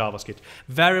see in JavaScript.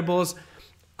 Variables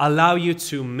allow you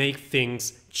to make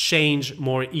things change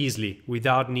more easily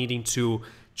without needing to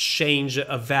change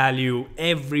a value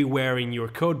everywhere in your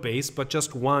code base, but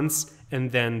just once,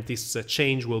 and then this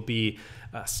change will be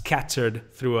scattered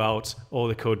throughout all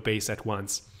the code base at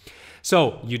once.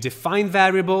 So you define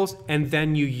variables and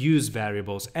then you use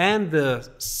variables, and the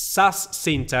Sass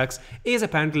syntax is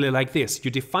apparently like this.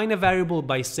 You define a variable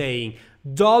by saying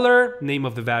 $, name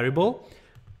of the variable,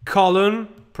 colon,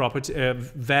 property,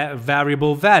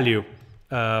 variable value,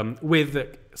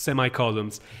 with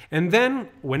semicolons, and then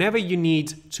whenever you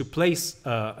need to place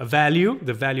a value,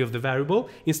 the value of the variable,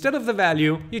 instead of the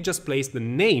value you just place the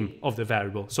name of the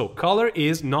variable. So color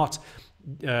is not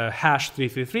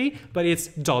 #333, but it's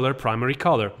 $primary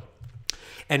color.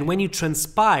 And when you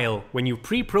transpile, when you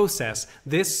pre-process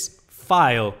this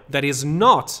file that is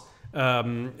not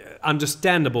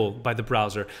understandable by the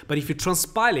browser, but if you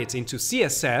transpile it into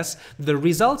CSS, the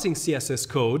resulting CSS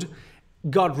code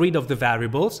got rid of the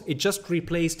variables. It just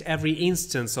replaced every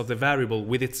instance of the variable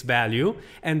with its value,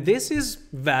 and this is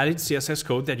valid CSS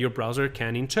code that your browser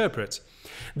can interpret.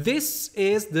 This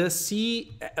is the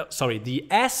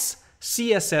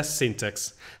SCSS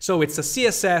syntax. So it's a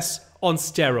CSS on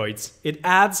steroids. It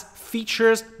adds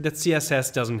features that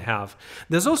CSS doesn't have.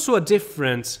 There's also a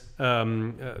different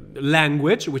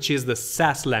language, which is the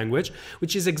Sass language,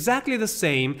 which is exactly the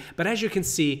same, but as you can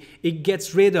see, it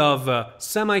gets rid of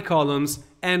semicolons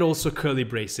and also curly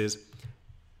braces,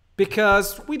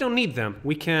 because we don't need them.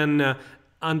 We can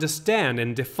understand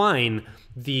and define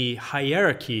the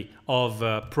hierarchy of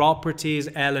properties,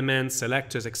 elements,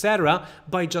 selectors, etc.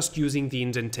 by just using the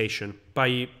indentation.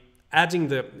 By using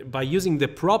the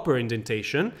proper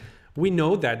indentation, we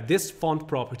know that this font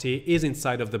property is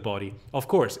inside of the body. Of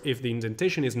course, if the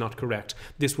indentation is not correct,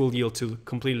 this will yield to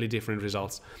completely different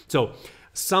results. So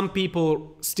some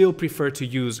people still prefer to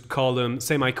use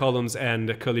semicolons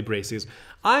and curly braces.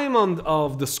 I'm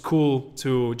of the school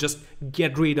to just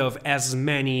get rid of as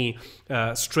many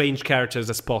strange characters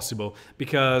as possible,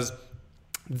 because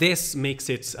this makes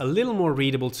it a little more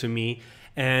readable to me,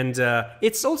 and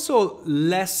it's also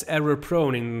less error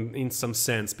prone in some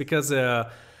sense, because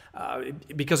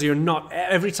you're not,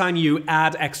 every time you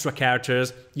add extra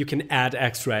characters, you can add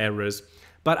extra errors.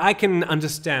 But I can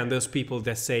understand those people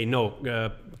that say,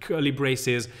 no, curly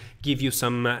braces give you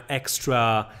some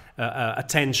extra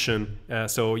attention,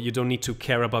 so you don't need to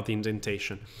care about the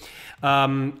indentation.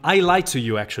 I lied to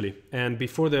you, actually. And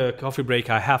before the coffee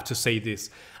break, I have to say this.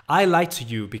 I lied to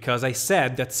you because I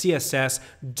said that CSS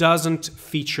doesn't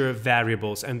feature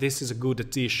variables, and this is a good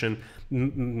addition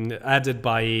added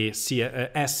by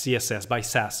SCSS, by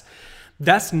Sass.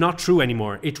 That's not true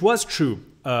anymore. It was true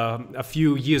a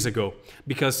few years ago,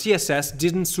 because CSS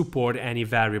didn't support any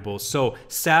variables. So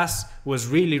Sass was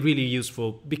really, really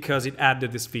useful because it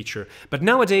added this feature. But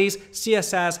nowadays,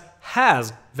 CSS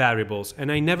has variables,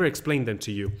 and I never explained them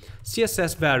to you.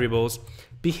 CSS variables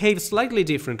behave slightly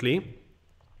differently,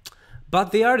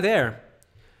 but they are there.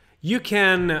 You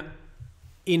can,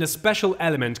 in a special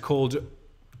element called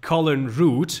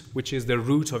 :root, which is the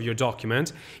root of your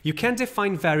document, you can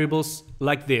define variables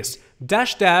like this: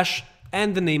 dash dash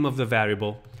and the name of the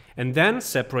variable, and then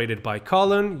separated by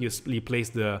colon, you place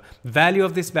the value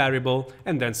of this variable,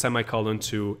 and then semicolon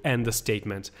to end the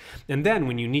statement. And then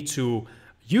when you need to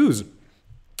use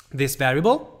this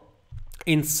variable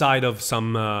inside of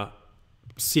some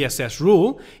CSS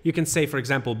rule, you can say, for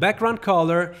example, background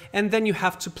color, and then you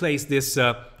have to place this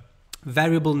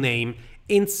variable name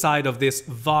inside of this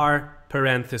var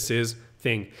parenthesis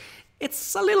thing.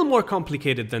 It's a little more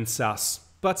complicated than Sass,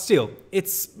 but still,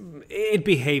 it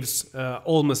behaves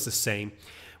almost the same.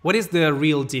 What is the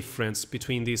real difference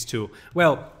between these two?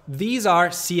 Well, these are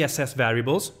CSS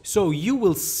variables, so you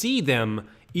will see them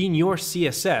in your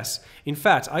CSS. In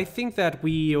fact, I think that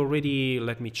we already,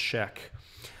 let me check.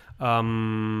 Let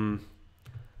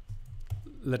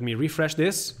me refresh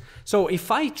this. So if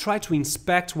I try to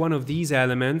inspect one of these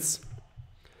elements,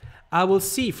 I will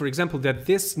see, for example, that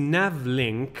this nav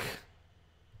link,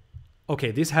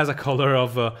 okay, this has a color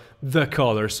of the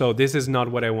color, so this is not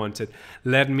what I wanted.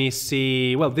 Let me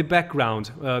see, well, the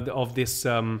background of this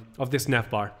nav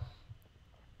bar.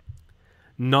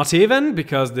 Not even,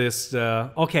 because this,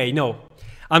 okay, no.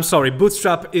 I'm sorry,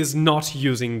 Bootstrap is not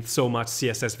using so much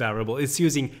CSS variable. It's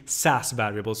using Sass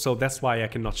variables, so that's why I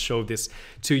cannot show this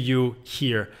to you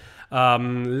here.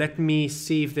 Let me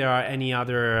see if there are any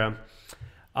other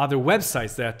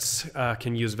websites that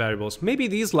can use variables. Maybe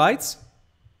these lights?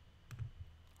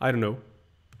 I don't know.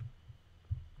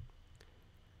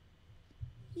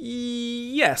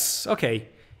 Yes, okay.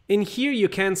 In here you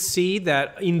can see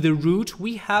that in the root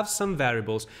we have some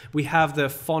variables. We have the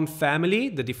font family,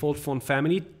 the default font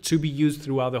family, to be used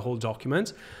throughout the whole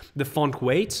document. The font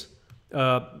weight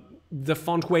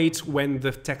when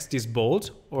the text is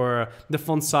bold, or the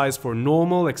font size for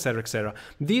normal, etc., etc.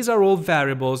 These are all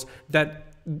variables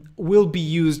that will be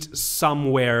used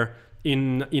somewhere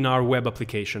in our web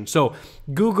application. So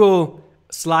Google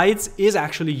Slides is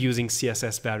actually using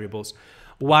CSS variables,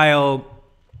 while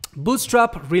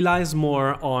Bootstrap relies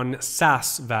more on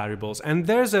Sass variables, and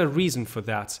there's a reason for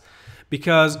that,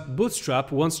 because Bootstrap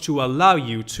wants to allow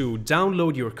you to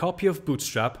download your copy of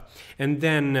Bootstrap and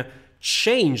then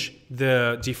change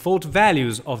the default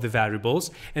values of the variables,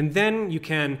 and then you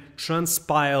can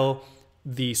transpile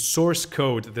the source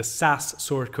code, the Sass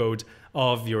source code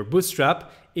of your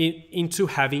Bootstrap into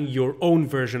having your own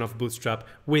version of Bootstrap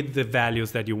with the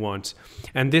values that you want.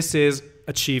 And this is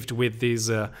achieved with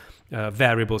these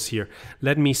variables here.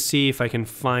 Let me see if I can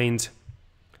find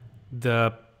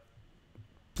the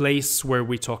place where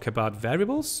we talk about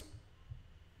variables.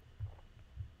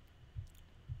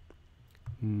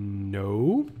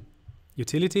 No.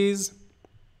 Utilities.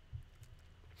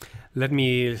 Let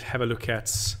me have a look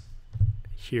at,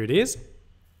 here it is.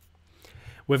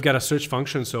 We've got a search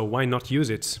function, so why not use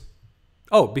it?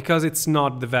 Oh, because it's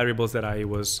not the variables that I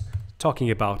was talking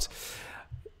about.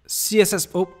 CSS,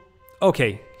 oh,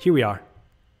 okay, here we are.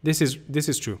 This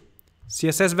is true.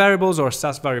 CSS variables or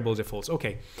Sass variable defaults.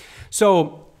 Okay,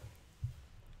 so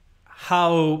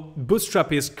how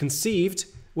Bootstrap is conceived?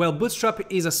 Well, Bootstrap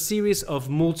is a series of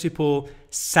multiple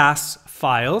Sass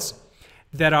files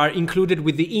that are included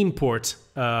with the import.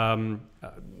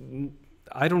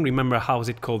 I don't remember how is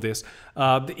it called this.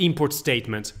 The import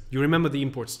statement. You remember the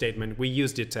import statement? We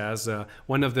used it as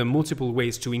one of the multiple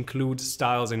ways to include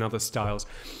styles in other styles.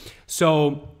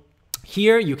 So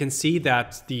here you can see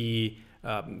that the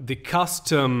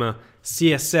custom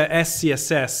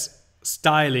SCSS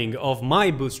styling of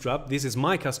my Bootstrap, this is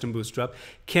my custom Bootstrap,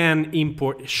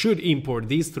 should import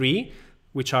these three,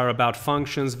 which are about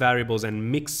functions, variables,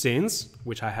 and mixins,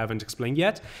 which I haven't explained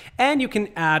yet. And you can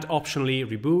add optionally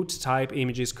reboot, type,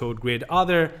 images, code grid,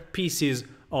 other pieces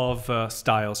of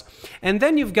styles. And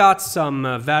then you've got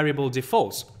some variable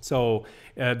defaults. So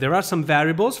there are some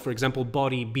variables, for example,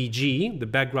 body BG, the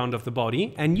background of the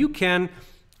body, and you can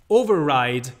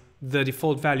override the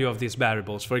default value of these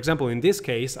variables. For example, in this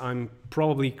case, I'm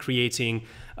probably creating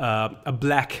a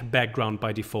black background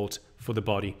by default for the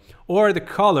body, or the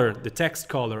color, the text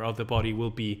color of the body will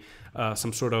be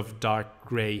some sort of dark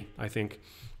gray, I think.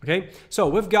 Okay, so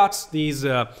we've got these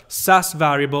Sass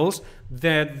variables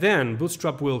that then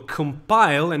Bootstrap will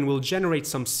compile and will generate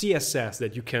some CSS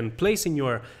that you can place in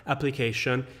your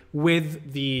application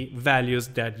with the values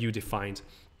that you defined.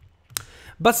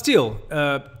 But still,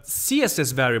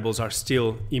 CSS variables are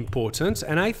still important,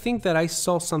 and I think that I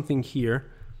saw something here.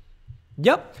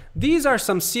 Yep, these are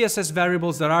some CSS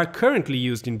variables that are currently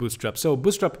used in Bootstrap. So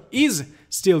Bootstrap is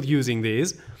still using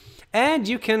these, and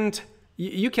you can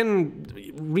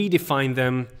redefine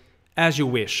them as you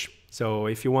wish. So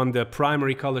if you want the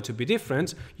primary color to be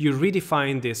different, you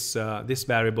redefine this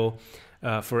variable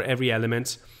for every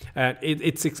element.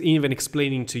 It's even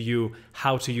explaining to you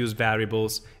how to use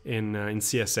variables in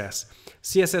CSS.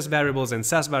 CSS variables and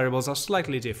Sass variables are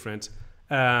slightly different,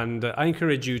 and I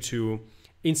encourage you to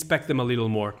inspect them a little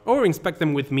more, or inspect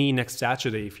them with me next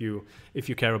Saturday if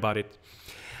you care about it.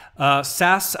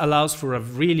 Sass allows for a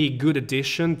really good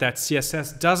addition that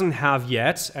CSS doesn't have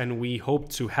yet, and we hope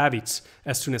to have it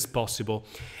as soon as possible.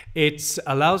 It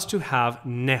allows to have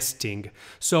nesting.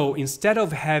 So instead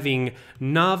of having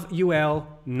nav ul,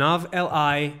 nav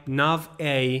li, nav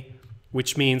a,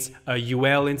 which means a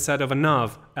ul inside of a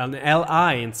nav, an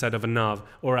li inside of a nav,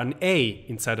 or an a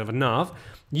inside of a nav,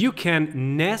 you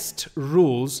can nest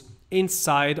rules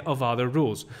inside of other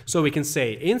rules. So we can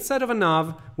say inside of a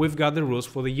nav, we've got the rules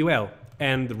for the ul,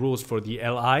 and the rules for the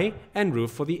li, and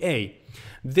rules for the a.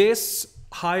 This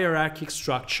hierarchic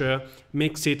structure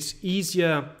makes it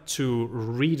easier to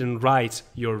read and write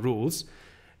your rules,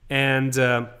 and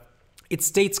it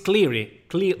states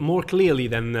more clearly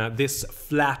than this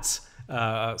flat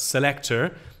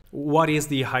selector what is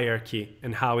the hierarchy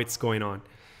and how it's going on.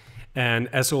 And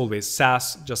as always,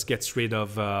 Sass just gets rid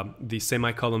of the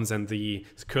semicolons and the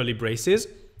curly braces,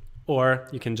 or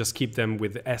you can just keep them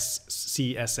with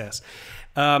SCSS.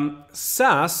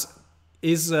 Sass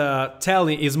is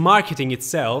marketing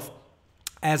itself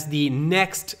as the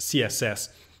next CSS.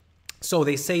 So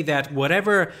they say that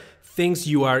whatever things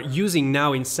you are using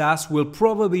now in Sass will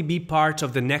probably be part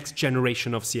of the next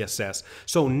generation of CSS.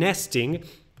 So nesting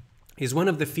is one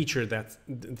of the features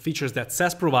that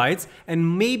Sass provides,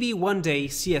 and maybe one day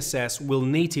CSS will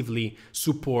natively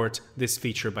support this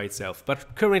feature by itself,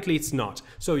 but currently it's not.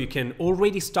 So you can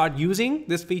already start using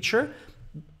this feature.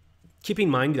 Keep in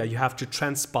mind that you have to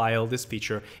transpile this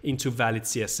feature into valid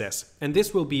CSS, and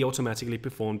this will be automatically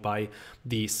performed by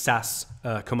the Sass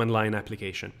command line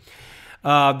application.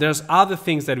 There's other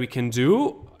things that we can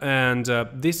do, and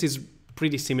this is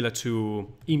pretty similar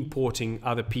to importing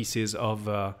other pieces of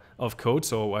code,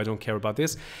 so I don't care about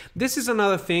this. This is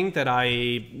another thing that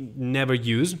I never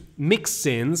use.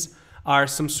 Mixins are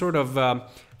some sort of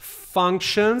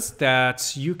functions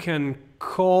that you can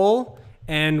call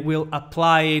and will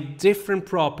apply different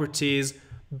properties,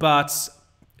 but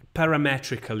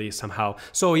parametrically somehow.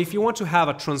 So if you want to have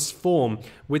a transform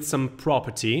with some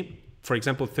property, for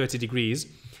example 30 degrees,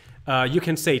 you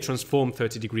can say transform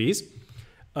 30 degrees.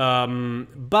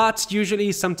 But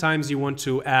usually sometimes you want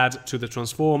to add to the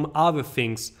transform other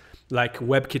things like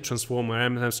WebKit transform or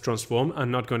MS transform.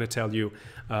 I'm not going to tell you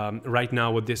right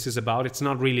now what this is about. It's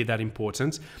not really that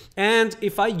important. And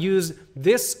if I use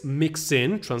this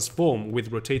mixin transform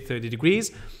with rotate 30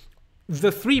 degrees,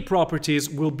 the three properties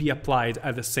will be applied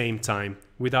at the same time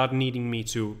without needing me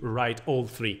to write all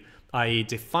three. I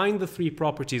define the three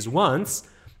properties once,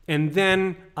 and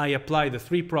then I apply the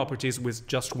three properties with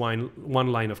just one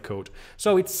line of code.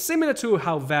 So it's similar to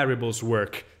how variables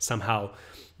work somehow.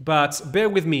 But bear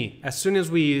with me, as soon as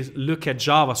we look at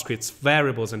JavaScript's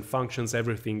variables and functions,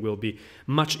 everything will be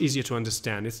much easier to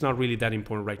understand. It's not really that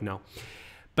important right now.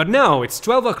 But now it's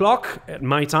 12 o'clock at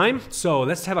my time, so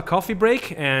let's have a coffee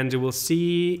break and we'll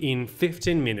see in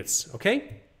 15 minutes,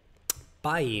 okay?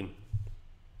 Bye.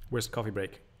 Where's the coffee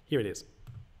break? Here it is.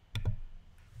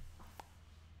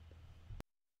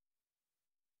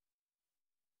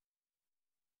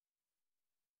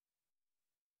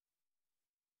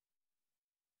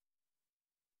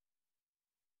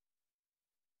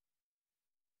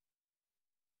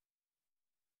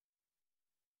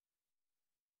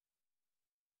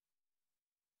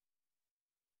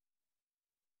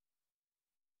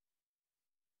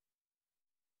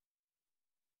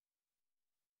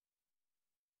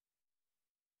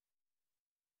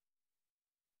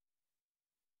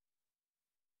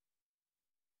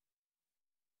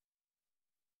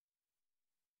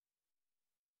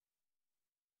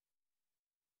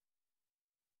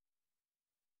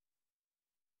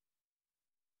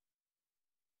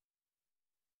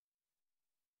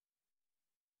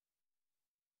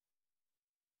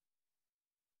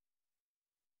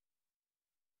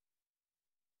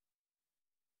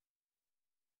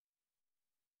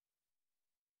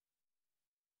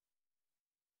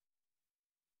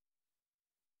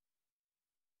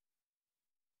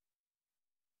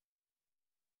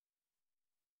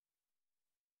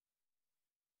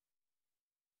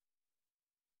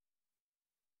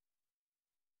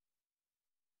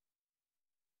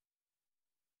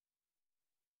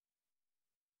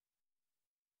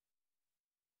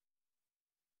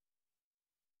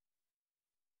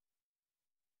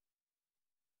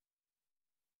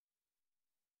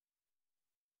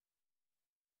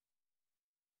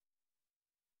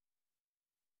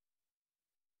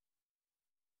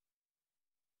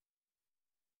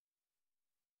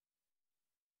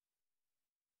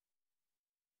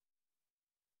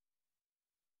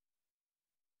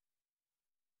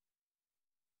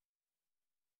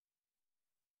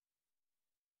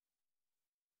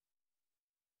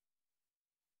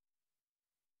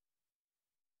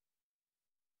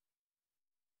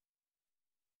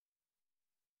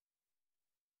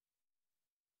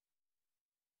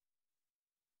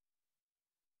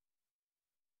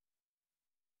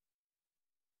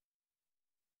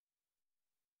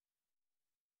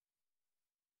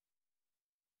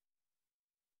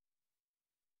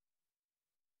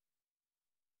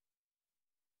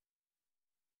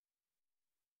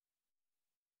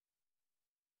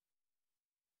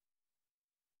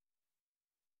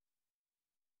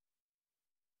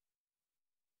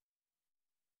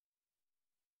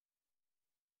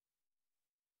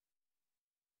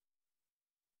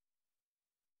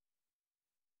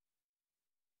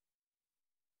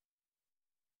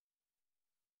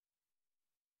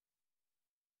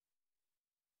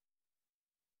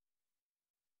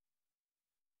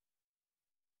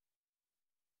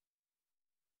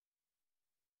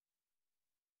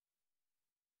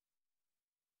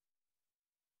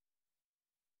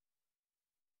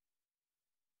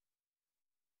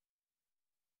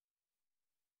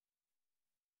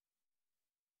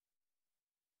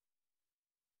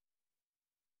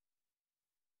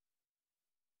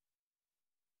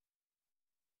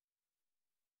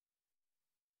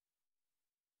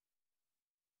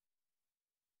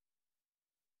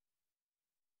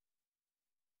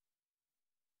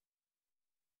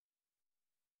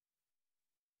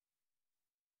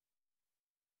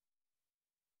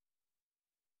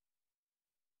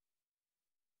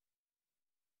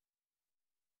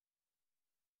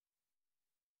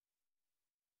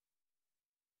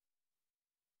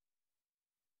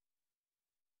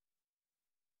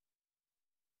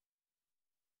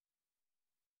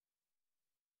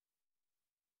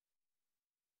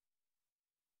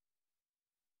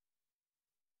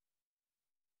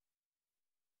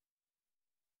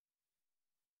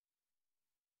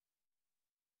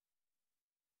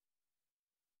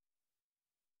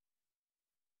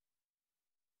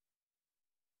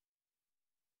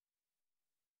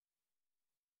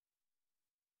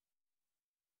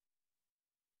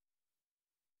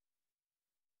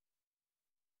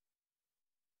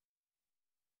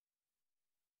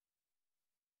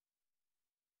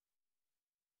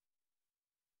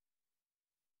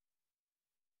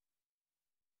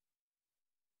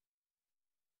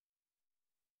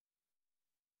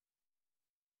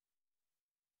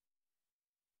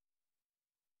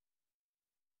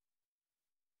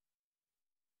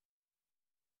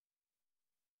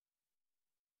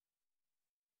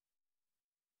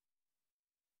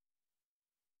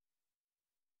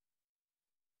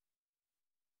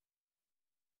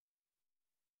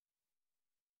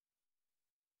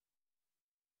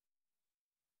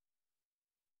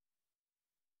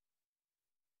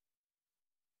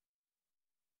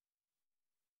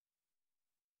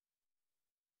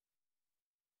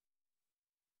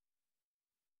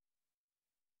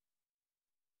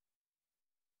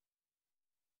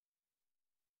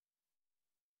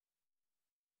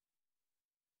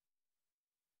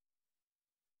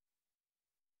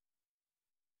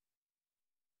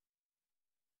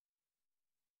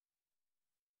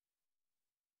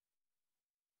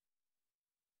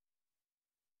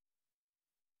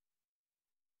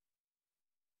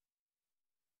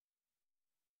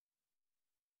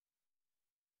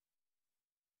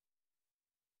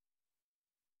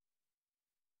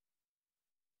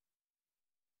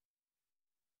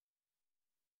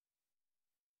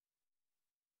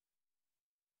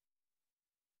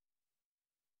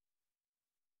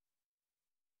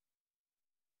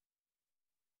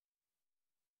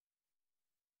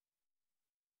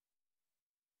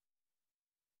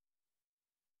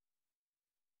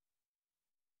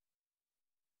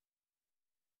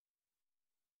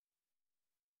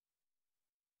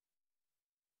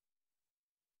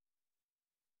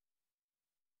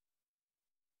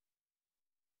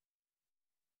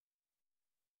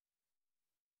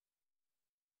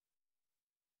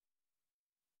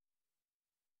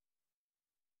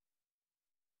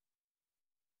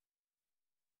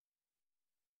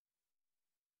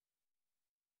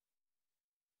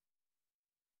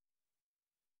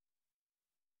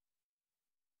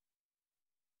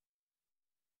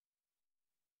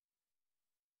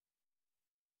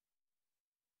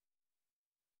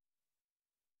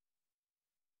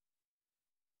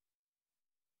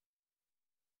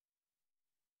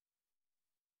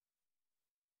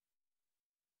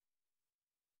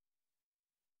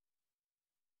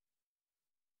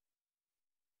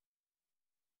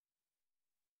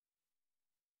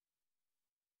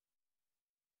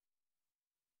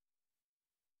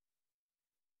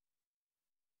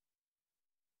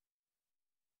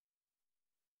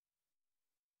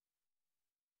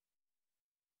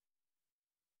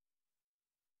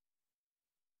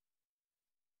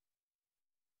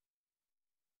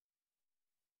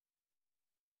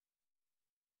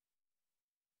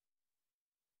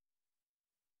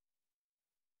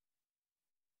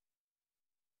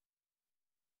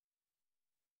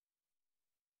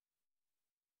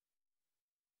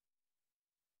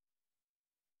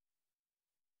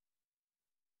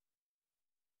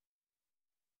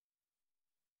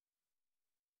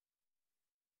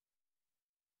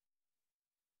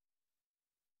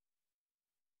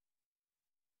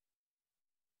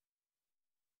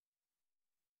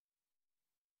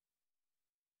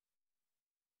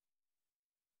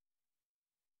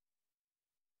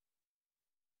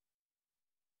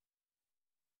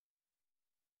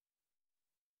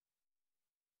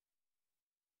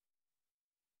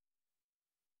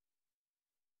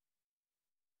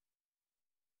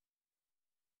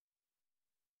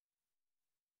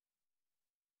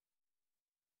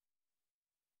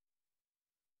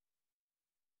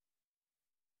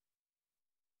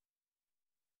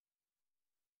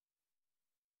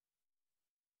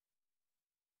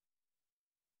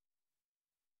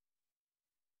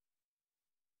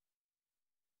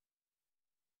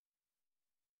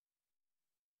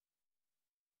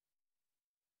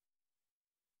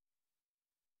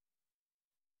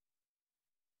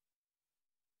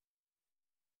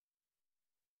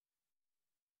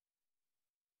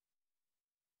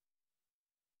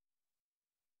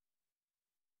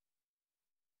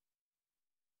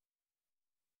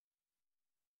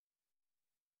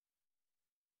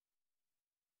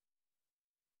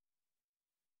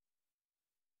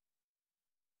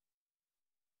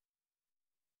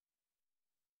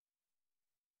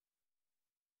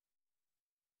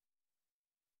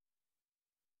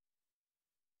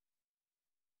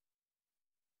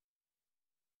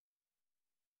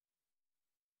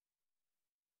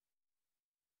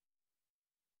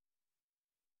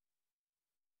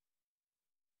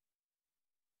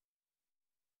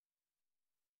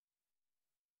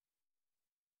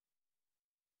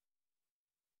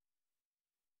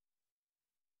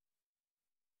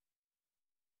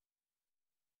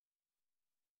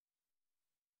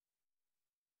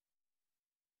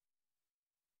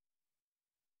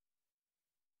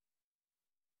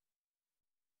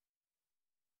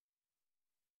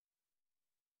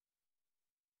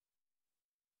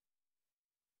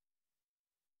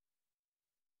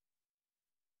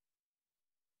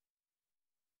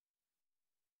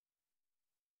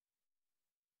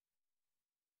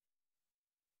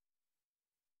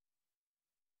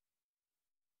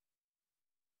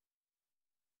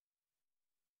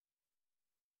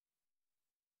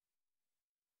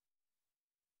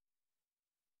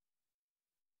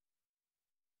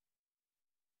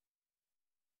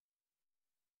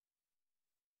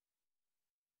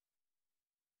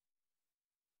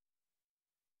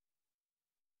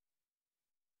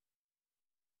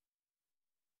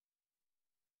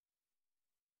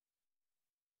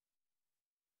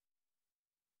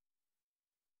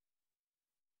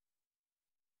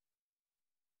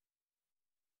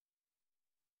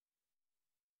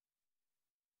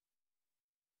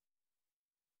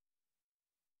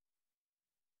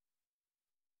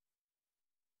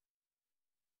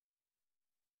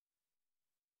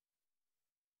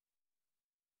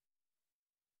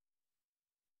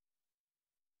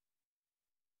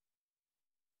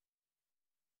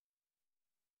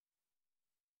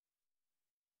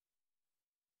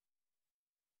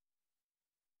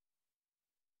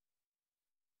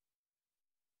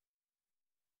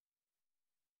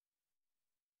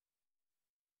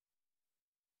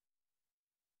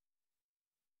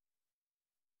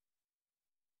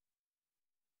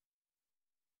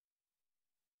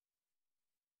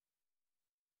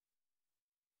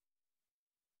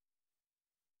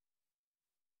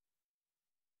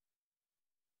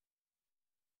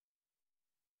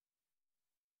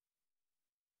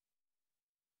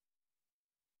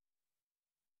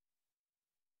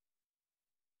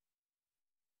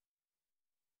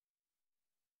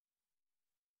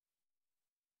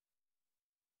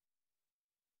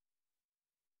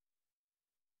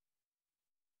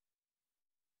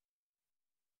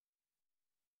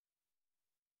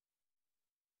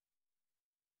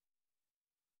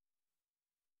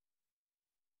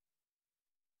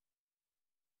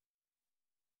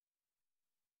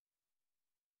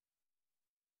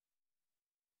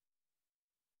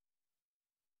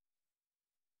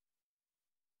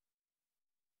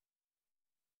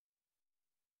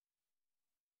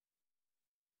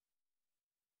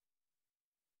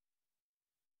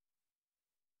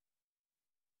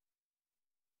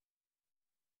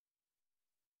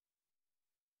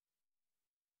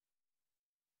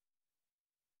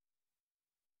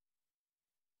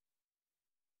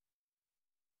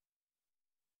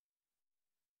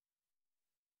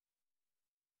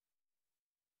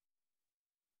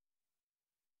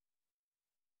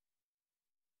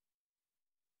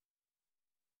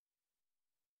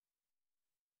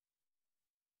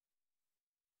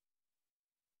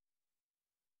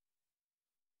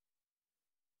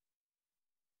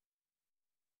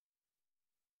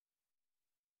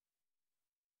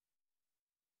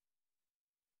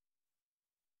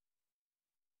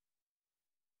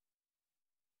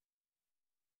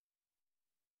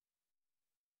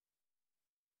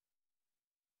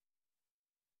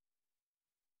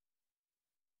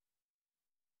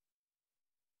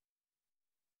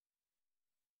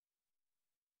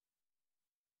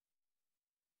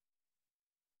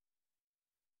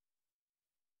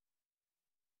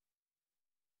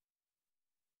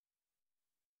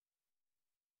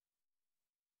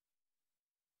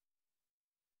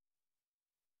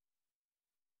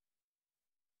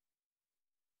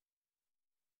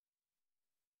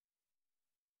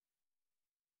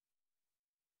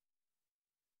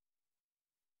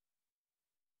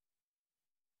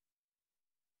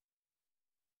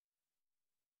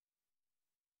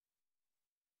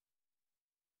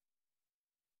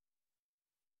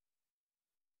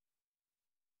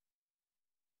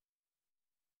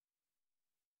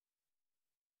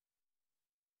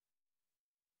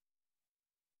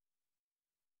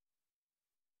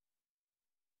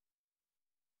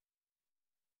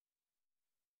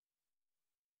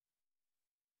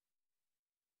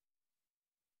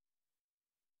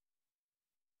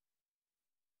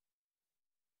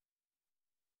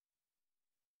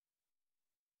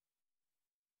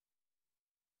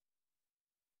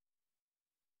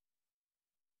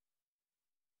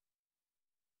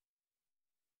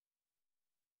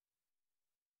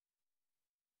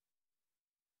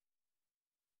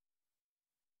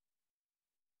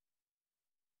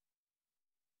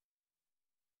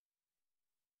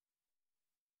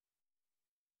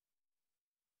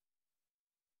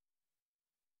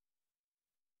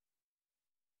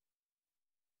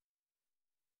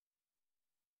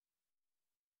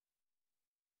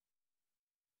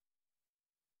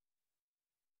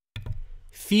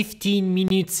 15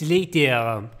 minutes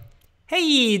later.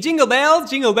 Hey, jingle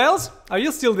bells, are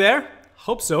you still there?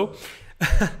 Hope so.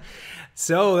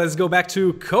 So let's go back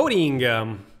to coding.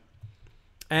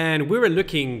 And we were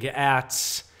looking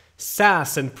at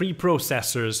SAS and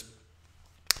preprocessors.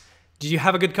 Did you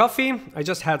have a good coffee? I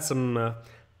just had some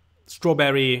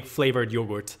strawberry flavored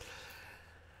yogurt.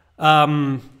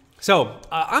 I'm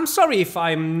sorry if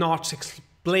I'm not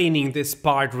explaining this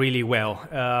part really well.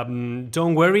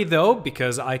 Don't worry though,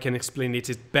 because I can explain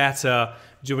it better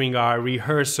during our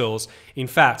rehearsals. In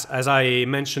fact, as I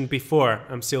mentioned before,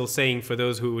 I'm still saying for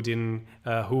those who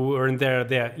weren't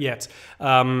there yet,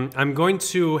 I'm going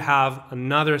to have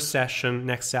another session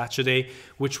next Saturday,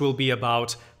 which will be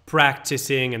about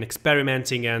practicing and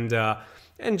experimenting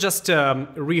and just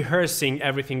rehearsing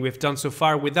everything we've done so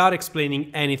far without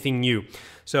explaining anything new.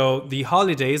 So the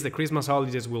holidays, the Christmas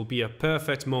holidays, will be a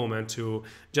perfect moment to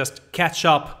just catch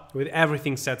up with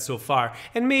everything said so far,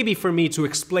 and maybe for me to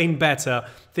explain better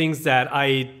things that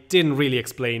I didn't really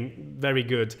explain very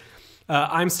good.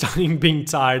 I'm starting being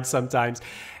tired sometimes,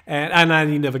 and I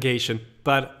need a vacation,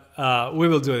 but we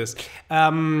will do this.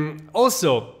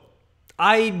 Also,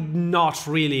 I'm not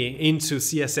really into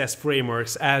CSS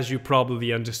frameworks, as you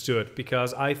probably understood,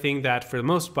 because I think that for the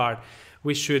most part,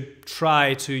 we should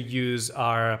try to use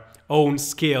our own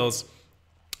skills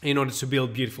in order to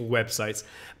build beautiful websites.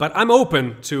 But I'm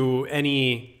open to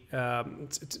any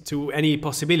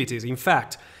possibilities. In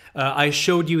fact, I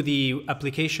showed you the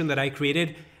application that I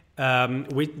created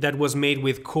that was made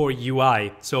with Core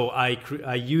UI. So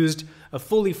I used a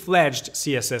fully fledged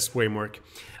CSS framework.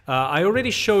 I already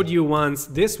showed you once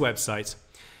this website,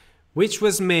 which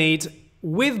was made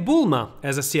with Bulma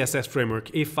as a CSS framework,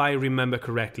 if I remember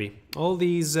correctly. All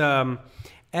these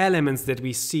elements that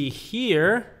we see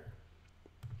here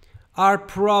are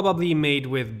probably made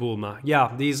with Bulma.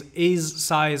 Yeah, these is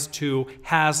size 2,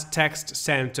 has text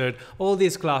centered. All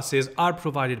these classes are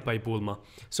provided by Bulma.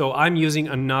 So I'm using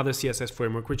another CSS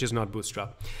framework, which is not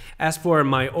Bootstrap. As for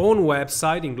my own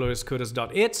website,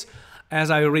 ingloriouscoders.it, as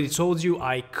I already told you,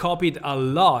 I copied a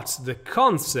lot the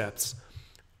concepts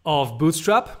of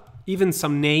Bootstrap, even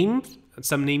some name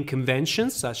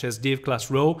conventions such as div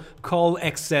class row, call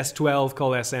xs12,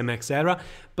 call sm, etc.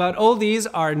 But all these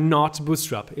are not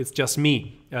Bootstrap. It's just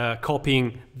me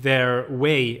copying their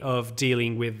way of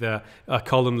dealing with a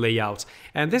column layout.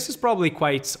 And this is probably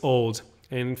quite old.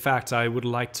 In fact, I would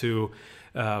like to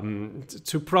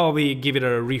probably give it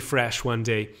a refresh one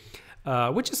day.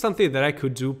 Which is something that I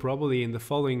could do probably in the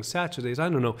following Saturdays, I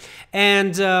don't know.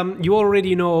 And you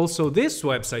already know also this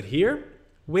website here,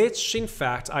 which in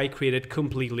fact I created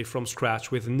completely from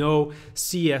scratch with no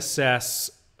CSS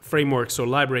frameworks or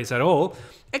libraries at all,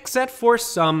 except for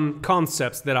some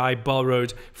concepts that I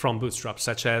borrowed from Bootstrap,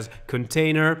 such as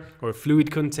container or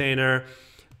fluid container.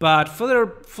 But for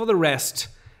the rest,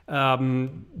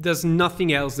 there's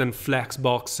nothing else than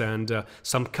Flexbox and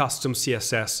some custom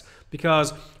CSS,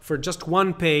 because for just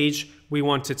one page, we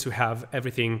wanted to have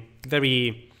everything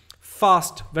very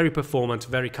fast, very performant,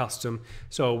 very custom.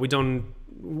 So we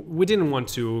didn't want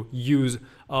to use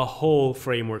a whole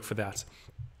framework for that.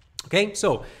 Okay,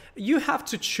 so you have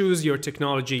to choose your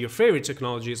technology, your favorite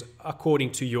technologies,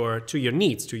 according to your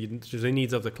needs, to the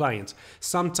needs of the client.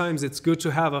 Sometimes it's good to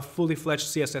have a fully fledged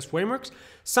CSS framework.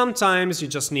 Sometimes you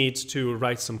just need to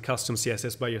write some custom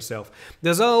CSS by yourself.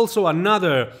 There's also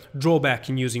another drawback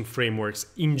in using frameworks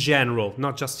in general,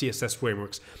 not just CSS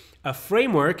frameworks. A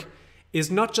framework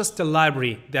is not just a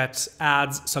library that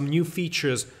adds some new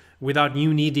features without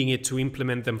you needing it to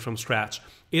implement them from scratch.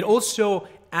 It also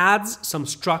adds some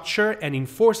structure and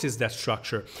enforces that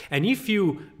structure. And if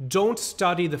you don't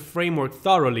study the framework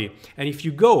thoroughly, and if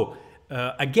you go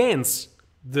against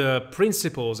the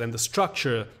principles and the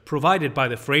structure provided by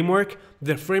the framework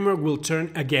will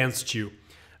turn against you.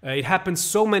 It happens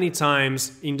so many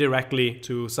times indirectly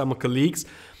to some colleagues.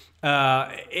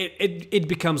 It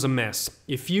becomes a mess.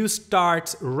 If you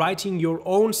start writing your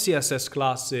own CSS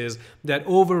classes that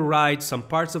override some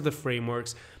parts of the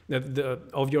frameworks,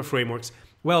 of your frameworks,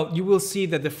 well, you will see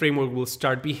that the framework will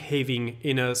start behaving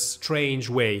in a strange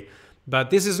way. But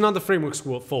this is not the framework's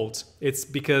fault. It's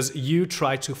because you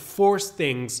try to force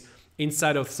things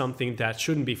inside of something that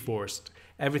shouldn't be forced.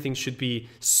 Everything should be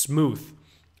smooth,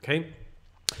 okay?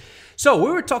 So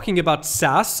we were talking about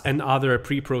SAS and other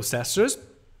preprocessors,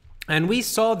 and we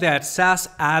saw that SAS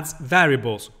adds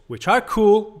variables, which are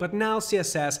cool, but now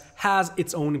CSS has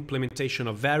its own implementation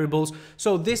of variables.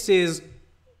 So this is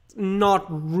not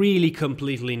really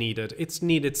completely needed. It's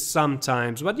needed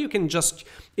sometimes, but you can just,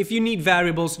 if you need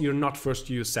variables, you're not forced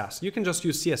to use SAS. You can just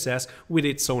use CSS with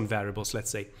its own variables,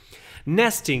 let's say.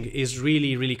 Nesting is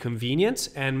really, really convenient,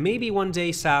 and maybe one day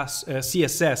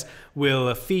CSS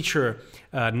will feature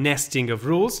nesting of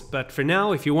rules, but for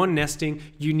now, if you want nesting,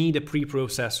 you need a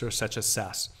preprocessor such as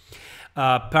Sass.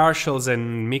 Partials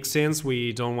and mix-ins,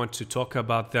 we don't want to talk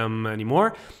about them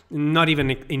anymore. Not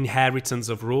even inheritance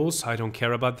of rules, I don't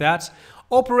care about that.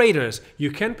 Operators,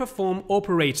 you can perform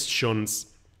operations,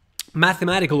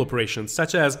 mathematical operations,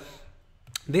 such as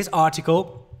this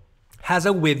article has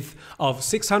a width of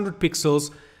 600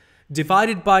 pixels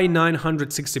divided by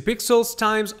 960 pixels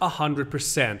times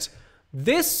 100%.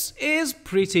 This is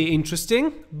pretty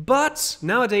interesting, but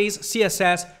nowadays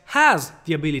CSS has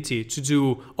the ability to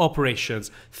do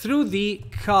operations through the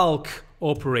calc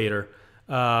operator.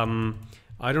 I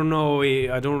don't know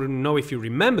if you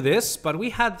remember this, but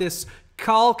we had this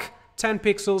calc 10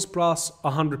 pixels plus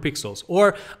 100 pixels,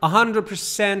 or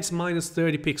 100% minus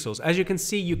 30 pixels. As you can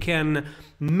see, you can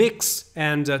mix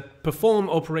and perform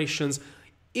operations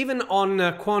even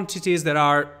on quantities that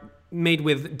are made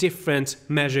with different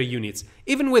measure units.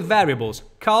 Even with variables,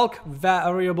 calc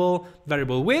variable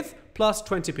width plus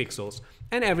 20 pixels,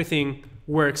 and everything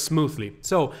works smoothly.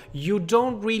 So you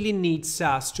don't really need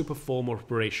Sass to perform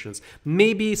operations.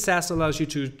 Maybe Sass allows you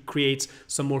to create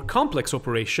some more complex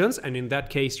operations, and in that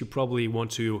case you probably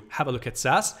want to have a look at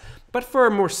Sass. But for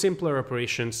more simpler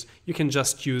operations, you can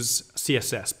just use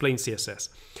CSS, plain CSS.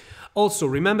 Also,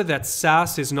 remember that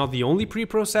Sass is not the only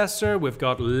preprocessor. We've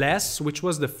got less, which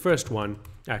was the first one,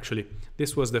 actually.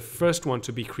 This was the first one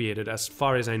to be created, as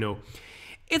far as I know.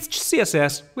 It's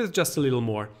CSS with just a little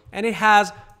more, and it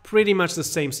has pretty much the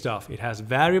same stuff. It has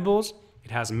variables,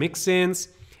 it has mix-ins,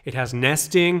 it has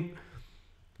nesting,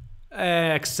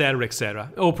 etc.,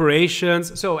 etc.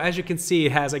 Operations. So as you can see,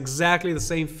 it has exactly the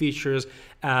same features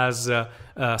as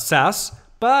Sass,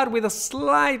 but with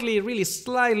a really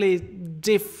slightly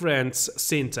different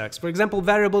syntax. For example,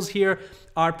 variables here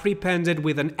are prepended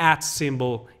with an @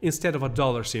 symbol instead of a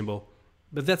 $$ symbol.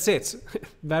 But that's it.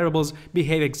 Variables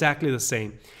behave exactly the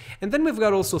same. And then we've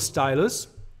got also stylus.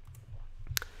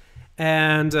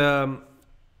 And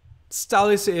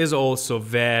stylus is also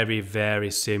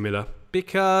very similar,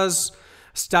 because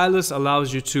stylus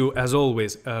allows you to, as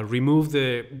always, remove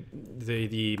the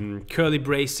curly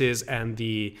braces and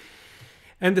the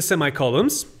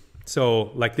semicolons,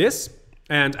 so like this.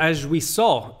 And as we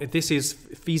saw, this is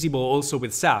feasible also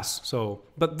with Sass. So,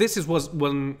 but this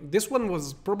one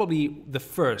was probably the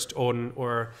first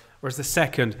or the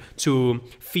second to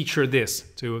feature this,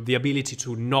 to the ability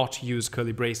to not use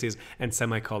curly braces and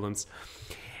semicolons.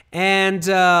 And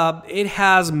it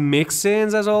has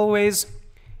mix-ins as always.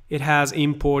 It has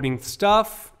importing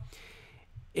stuff.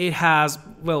 It has,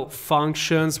 well,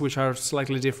 functions, which are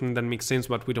slightly different than mix-ins,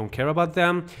 but we don't care about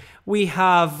them. We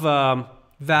have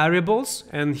variables,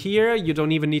 and here you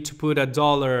don't even need to put a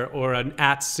 $, or an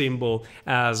 @ symbol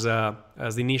as the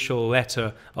initial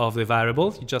letter of the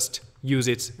variable. You just use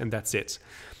it, and that's it.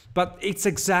 But it's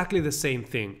exactly the same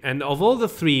thing. And of all the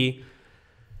three,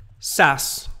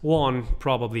 Sass won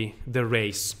probably the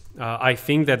race. I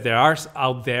think that there are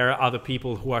out there other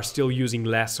people who are still using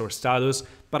less or stylus,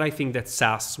 but I think that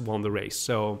Sass won the race.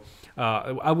 So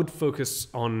I would focus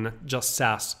on just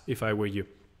Sass if I were you.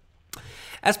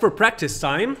 As for practice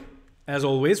time, as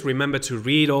always, remember to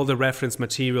read all the reference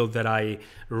material that I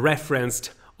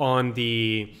referenced on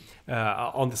the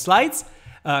slides.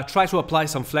 Try to apply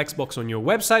some Flexbox on your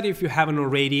website if you haven't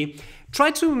already. Try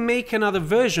to make another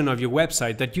version of your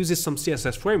website that uses some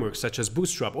CSS frameworks such as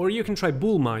Bootstrap, or you can try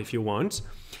Bulma if you want.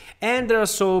 And there are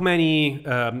so many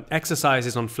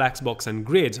exercises on Flexbox and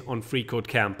Grid on Free Code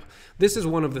Camp. This is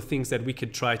one of the things that we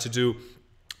could try to do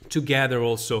together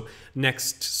also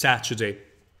next Saturday,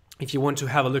 if you want to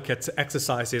have a look at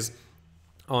exercises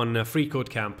on Free Code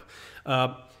Camp.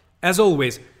 As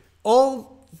always,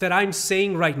 all that I'm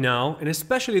saying right now, and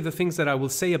especially the things that I will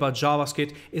say about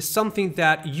JavaScript, is something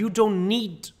that you don't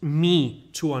need me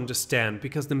to understand,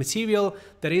 because the material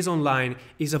that is online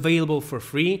is available for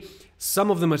free.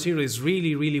 Some of the material is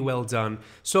really well done.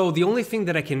 So the only thing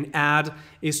that I can add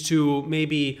is to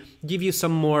maybe give you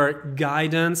some more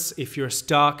guidance if you're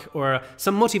stuck, or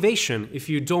some motivation if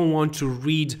you don't want to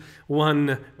read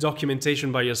one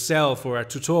documentation by yourself, or a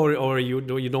tutorial, or you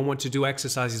don't want to do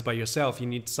exercises by yourself. You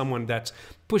need someone that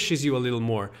pushes you a little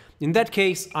more. In that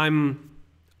case, I'm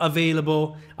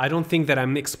available. I don't think that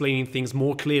I'm explaining things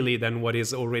more clearly than what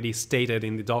is already stated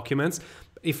in the documents.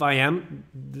 If I am,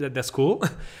 that's cool.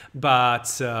 But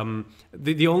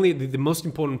the most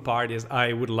important part is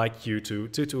I would like you to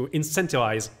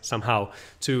incentivize somehow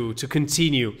to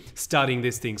continue studying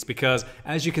these things, because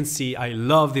as you can see, I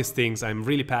love these things. I'm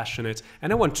really passionate,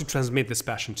 and I want to transmit this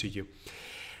passion to you.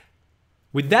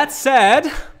 With that said,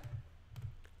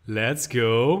 let's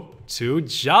go to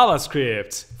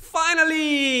JavaScript.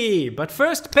 Finally! But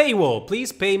first, paywall.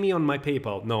 Please pay me on my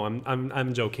PayPal. No,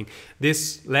 I'm joking.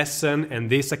 This lesson and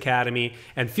this academy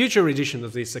and future editions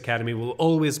of this academy will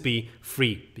always be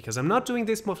free because I'm not doing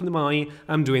this for the money.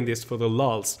 I'm doing this for the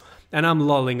lulz, and I'm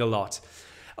lulling a lot.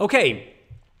 Okay.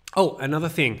 Oh, another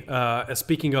thing.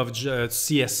 Speaking of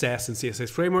CSS and CSS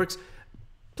frameworks,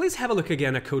 please have a look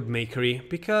again at CodeMakery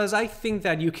because I think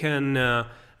that you can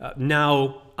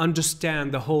now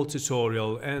understand the whole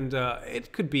tutorial, and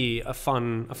it could be a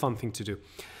fun thing to do.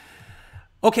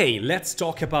 Okay, let's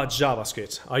talk about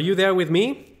JavaScript. Are you there with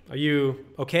me? Are you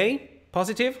okay?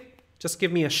 Positive? Just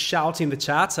give me a shout in the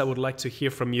chat. I would like to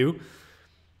hear from you.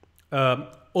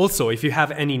 Also, if you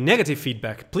have any negative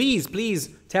feedback, please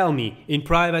tell me in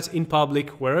private, in public,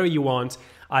 wherever you want.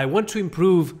 I want to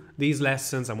improve these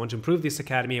lessons. I want to improve this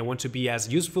academy. I want to be as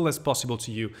useful as possible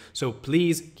to you. So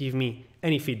please give me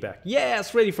any feedback.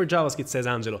 Yes, ready for JavaScript, says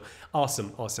Angelo.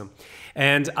 Awesome, awesome.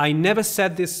 And I never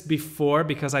said this before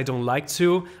because I don't like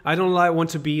to. I don't want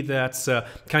to be that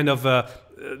kind of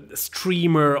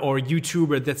streamer or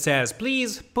YouTuber that says,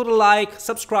 please put a like,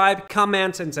 subscribe,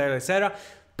 comment, etc., etc.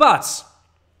 But,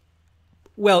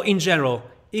 well, in general,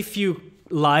 if you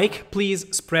like, please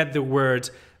spread the word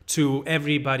to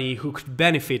everybody who could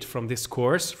benefit from this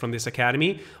course, from this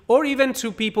academy, or even to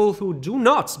people who do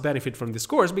not benefit from this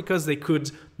course because they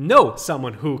could know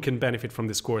someone who can benefit from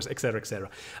this course, etc., etc.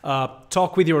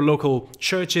 Talk with your local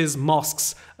churches,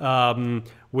 mosques,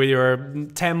 with your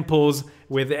temples,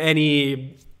 with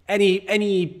any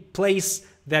place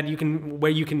that you can,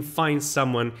 where you can find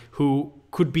someone who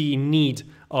could be in need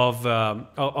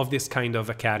of this kind of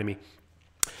academy.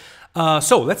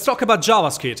 So let's talk about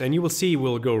JavaScript, and you will see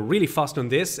we'll go really fast on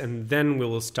this, and then we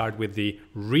will start with the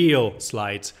real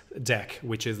slide deck,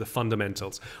 which is the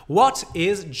fundamentals. What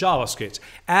is JavaScript?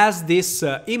 As this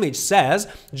image says,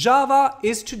 Java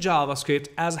is to JavaScript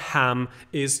as ham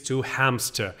is to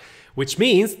hamster, which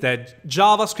means that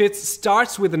JavaScript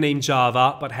starts with the name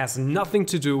Java, but has nothing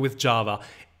to do with Java.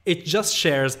 It just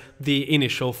shares the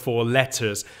initial 4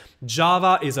 letters.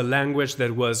 Java is a language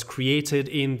that was created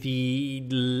in the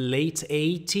late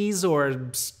 80s or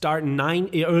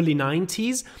early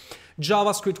 90s.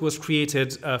 JavaScript was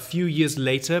created a few years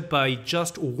later by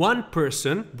just one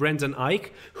person, Brendan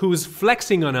Eich, who's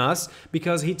flexing on us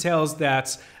because he tells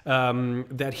that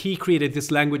he created this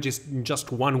language in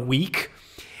just 1 week.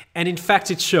 And in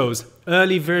fact, it shows.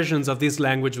 Early versions of this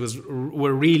language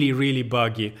were really, really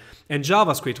buggy. And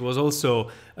JavaScript was also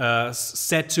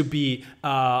said to be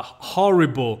a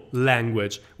horrible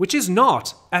language, which is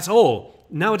not at all.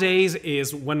 Nowadays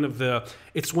it's one of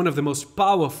the most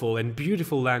powerful and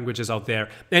beautiful languages out there,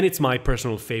 and it's my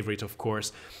personal favorite, of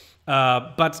course.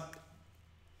 But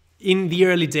in the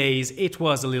early days, it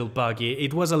was a little buggy.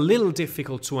 It was a little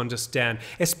difficult to understand,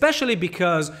 especially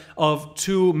because of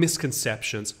 2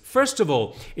 misconceptions. First of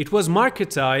all, it was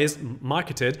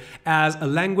marketed as a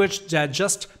language that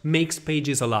just makes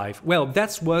pages alive. Well,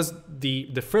 that was the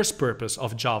first purpose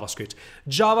of JavaScript.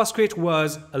 JavaScript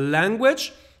was a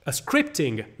language, a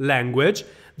scripting language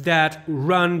that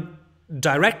ran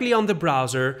directly on the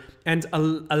browser and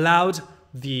allowed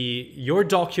your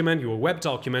document, your web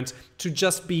document, to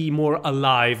just be more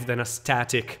alive than a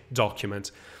static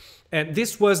document. And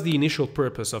this was the initial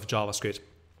purpose of JavaScript.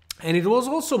 And it was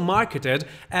also marketed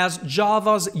as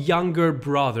Java's younger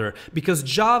brother because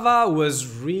Java was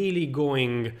really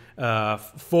going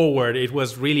forward. It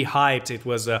was really hyped. It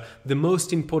was the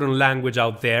most important language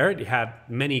out there. It had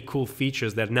many cool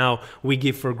features that now we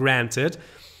give for granted.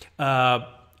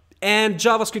 And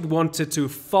JavaScript wanted to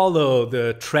follow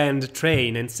the trend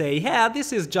train and say, yeah,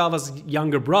 this is Java's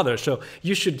younger brother, so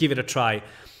you should give it a try.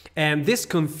 And this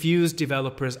confused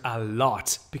developers a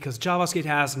lot because JavaScript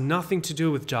has nothing to do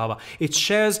with Java. It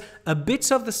shares a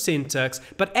bit of the syntax,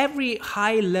 but every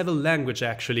high-level language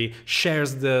actually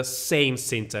shares the same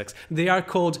syntax. They are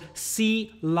called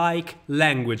C-like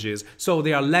languages. So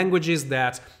they are languages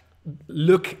that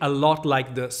look a lot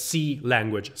like the C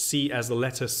language, C as the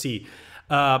letter C.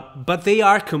 But they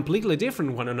are completely different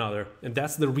from one another, and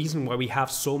that's the reason why we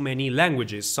have so many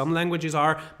languages. Some languages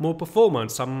are more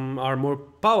performant, some are more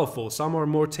powerful, some are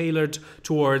more tailored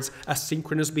towards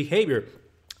asynchronous behavior,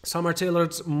 some are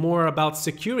tailored more about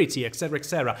security, etc.,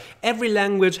 etc. Every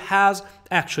language has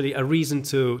actually a reason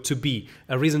to be,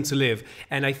 a reason to live.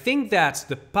 And I think that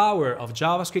the power of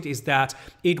JavaScript is that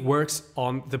it works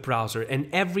on the browser, and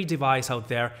every device out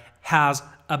there has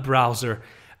a browser.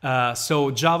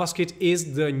 So JavaScript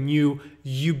is the new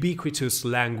ubiquitous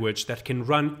language that can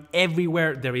run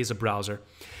everywhere there is a browser.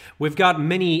 We've got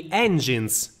many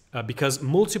engines because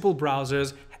multiple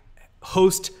browsers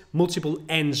host multiple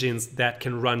engines that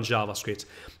can run JavaScript.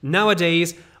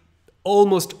 Nowadays,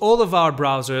 almost all of our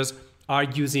browsers are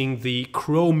using the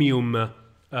Chromium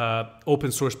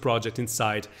open source project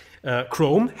inside.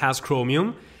 Chrome has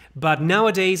Chromium, but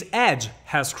nowadays Edge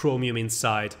has Chromium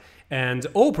inside, and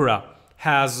Opera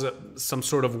has some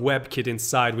sort of WebKit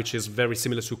inside, which is very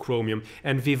similar to Chromium,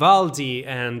 and Vivaldi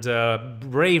and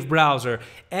Brave browser.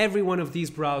 Every one of these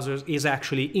browsers is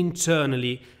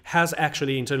has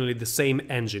actually internally the same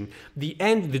engine. The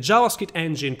JavaScript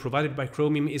engine provided by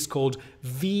Chromium is called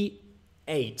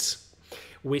V8,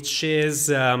 which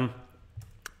is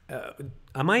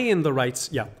am I in the right?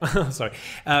 Yeah, sorry.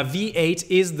 V8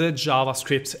 is the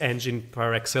JavaScript engine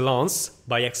by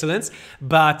excellence,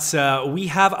 but we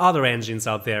have other engines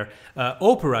out there.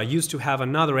 Opera used to have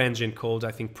another engine called,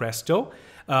 I think, Presto.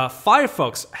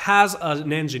 Firefox has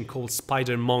an engine called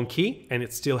SpiderMonkey, and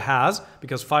it still has,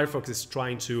 because Firefox is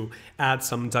trying to add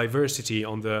some diversity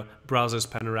on the browser's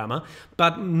panorama.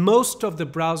 But most of the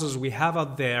browsers we have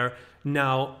out there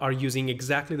now are using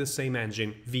exactly the same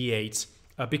engine, V8.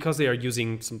 Because they are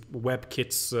using some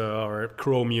WebKits or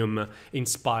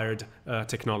Chromium-inspired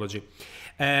technology.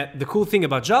 The cool thing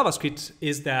about JavaScript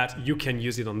is that you can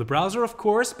use it on the browser, of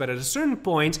course, but at a certain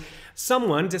point,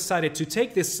 someone decided to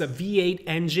take this V8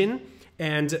 engine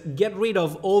and get rid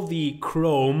of all the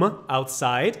Chrome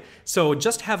outside. So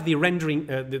just have the rendering,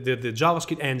 the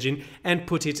JavaScript engine, and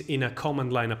put it in a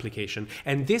command line application.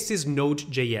 And this is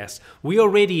Node.js. We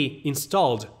already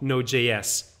installed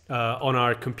Node.js on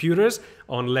our computers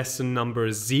on lesson number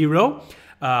 0.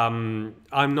 I'm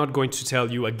not going to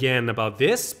tell you again about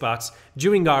this, but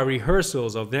during our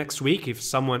rehearsals of next week,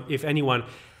 if anyone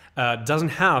doesn't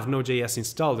have Node.js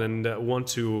installed and want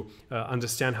to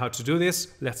understand how to do this,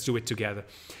 let's do it together.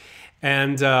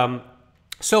 And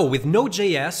so with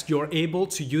Node.js, you're able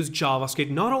to use JavaScript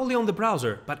not only on the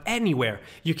browser, but anywhere.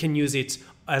 You can use it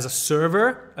as a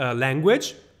server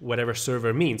language, whatever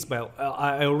server means. Well,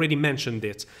 I already mentioned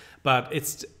it, but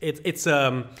it's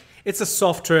a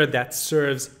software that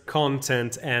serves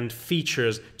content and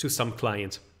features to some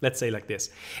client. Let's say like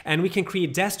this. And we can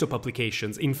create desktop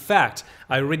applications. In fact,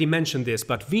 I already mentioned this,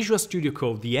 but Visual Studio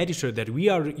Code, the editor that we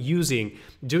are using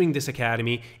during this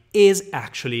academy, is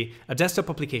actually a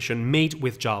desktop application made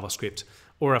with JavaScript,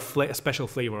 or a special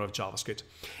flavor of JavaScript.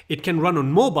 It can run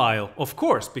on mobile, of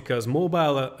course, because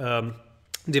mobile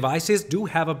devices do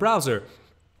have a browser.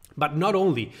 But not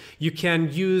only, you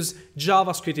can use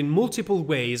JavaScript in multiple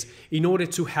ways in order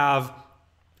to have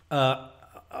a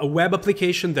web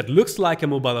application that looks like a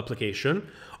mobile application,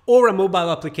 or a mobile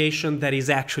application that is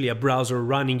actually a browser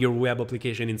running your web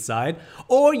application inside,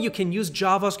 or you can use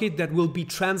JavaScript that will be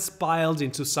transpiled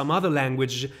into some other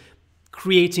language,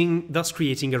 thus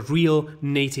creating a real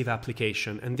native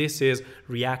application. And this is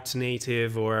React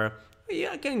Native, or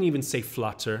I can even say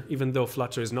Flutter, even though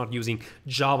Flutter is not using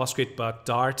JavaScript but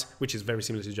Dart, which is very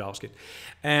similar to JavaScript.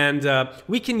 And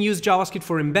we can use JavaScript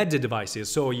for embedded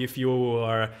devices. So if you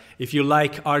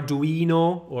like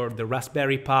Arduino or the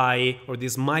Raspberry Pi or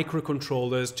these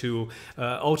microcontrollers to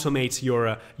automate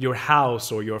your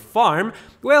house or your farm,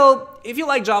 well, if you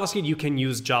like JavaScript, you can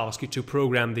use JavaScript to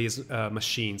program these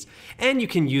machines, and you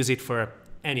can use it for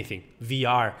anything.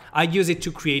 VR. I use it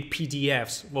to create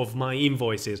PDFs of my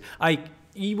invoices.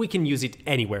 We can use it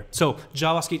anywhere. So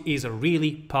JavaScript is a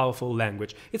really powerful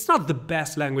language. It's not the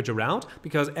best language around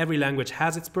because every language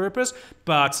has its purpose,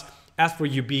 but as for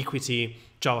ubiquity,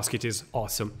 JavaScript is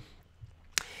awesome.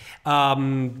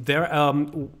 The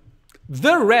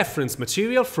reference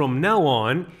material from now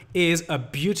on is a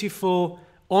beautiful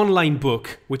online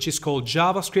book which is called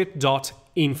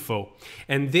javascript.info,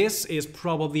 and this is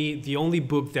probably the only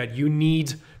book that you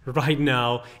need right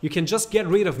now. You can just get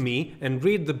rid of me and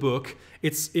read the book.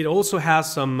 It also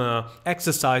has some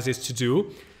exercises to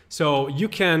do, so you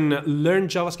can learn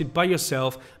JavaScript by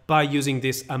yourself by using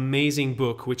this amazing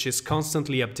book which is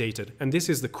constantly updated. And this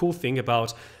is the cool thing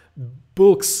about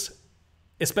books,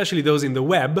 especially those in the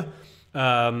web,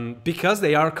 because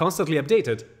they are constantly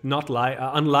updated,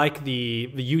 unlike the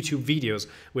YouTube videos,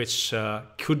 which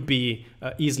could be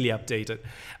easily updated.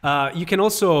 You can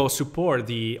also support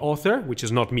the author, which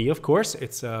is not me, of course.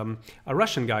 It's a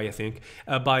Russian guy, I think,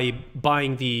 by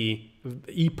buying the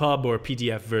EPUB or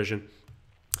PDF version.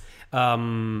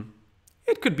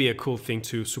 It could be a cool thing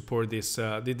to support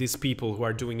these people who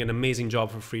are doing an amazing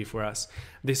job for free for us.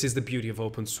 This is the beauty of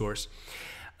open source.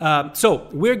 So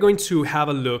we're going to have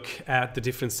a look at the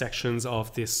different sections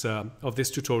of this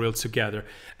tutorial together.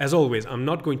 As always, I'm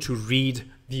not going to read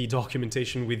the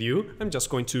documentation with you. I'm just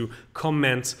going to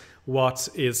comment what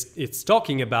it's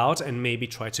talking about and maybe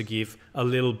try to give a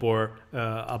little more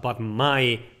about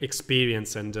my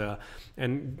experience and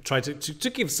try to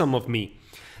give some of me.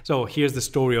 So here's the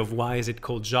story of why is it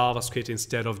called JavaScript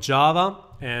instead of Java,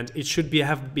 and it should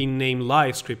have been named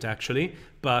LiveScript actually,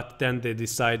 but then they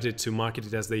decided to market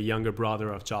it as the younger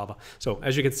brother of Java. So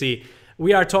as you can see,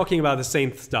 we are talking about the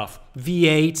same stuff.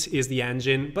 V8 is the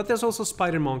engine, but there's also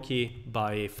SpiderMonkey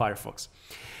by Firefox.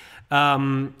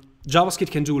 JavaScript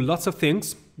can do lots of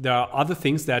things. There are other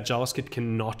things that JavaScript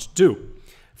cannot do.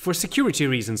 For security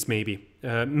reasons maybe,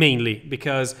 mainly,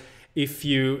 because if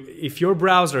your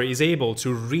browser is able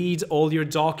to read all your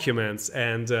documents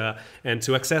and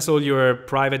to access all your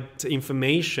private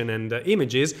information and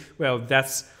images, well,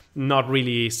 that's not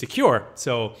really secure.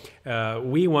 So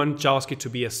we want JavaScript to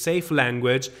be a safe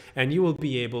language, and you will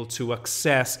be able to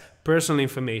access personal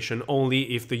information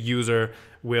only if the user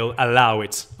will allow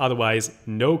it. Otherwise,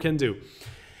 no can do.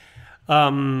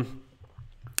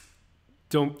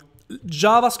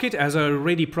 JavaScript, as I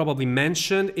already probably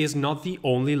mentioned, is not the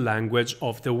only language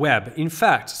of the web. In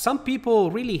fact, some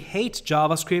people really hate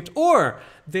JavaScript, or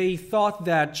they thought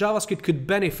that JavaScript could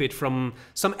benefit from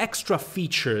some extra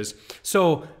features.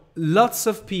 So lots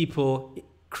of people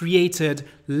created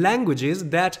languages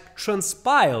that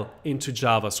transpile into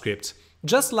JavaScript,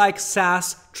 just like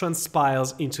Sass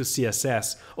transpiles into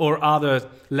CSS, or other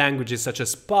languages such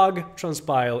as Pug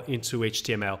transpile into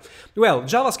HTML. Well,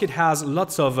 JavaScript has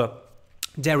lots of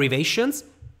derivations.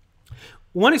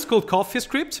 One is called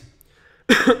CoffeeScript,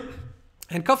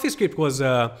 and CoffeeScript was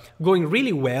going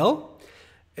really well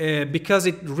because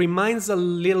it reminds a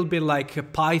little bit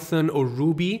like Python or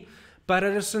Ruby, but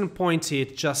at a certain point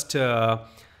it just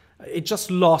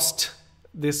lost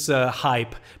this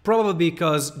hype, probably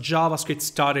because JavaScript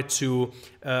started to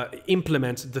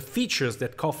implement the features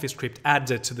that CoffeeScript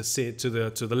added to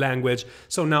the language.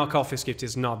 So now CoffeeScript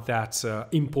is not that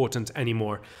important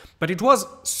anymore. But it was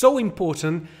so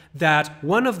important that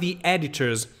one of the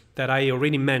editors that I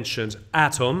already mentioned,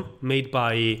 Atom, made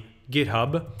by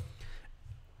GitHub,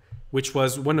 which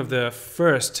was one of the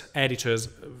first editors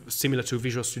similar to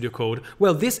Visual Studio Code.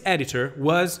 Well, this editor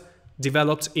was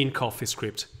developed in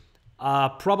CoffeeScript.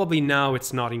 Probably now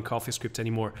it's not in CoffeeScript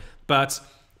anymore, but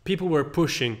people were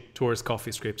pushing towards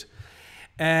CoffeeScript.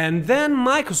 And then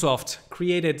Microsoft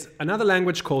created another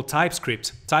language called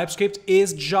TypeScript. TypeScript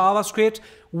is JavaScript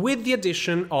with the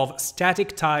addition of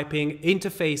static typing,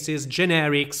 interfaces,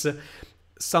 generics,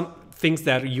 some things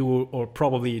that you or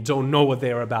probably don't know what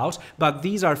they're about, but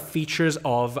these are features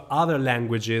of other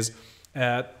languages.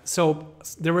 So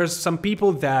there were some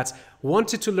people that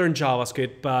wanted to learn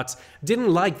JavaScript but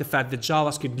didn't like the fact that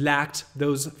JavaScript lacked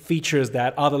those features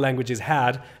that other languages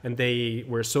had and they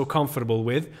were so comfortable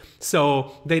with.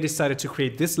 So they decided to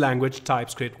create this language,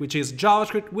 TypeScript, which is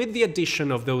JavaScript with the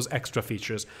addition of those extra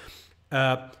features.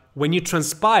 When you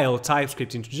transpile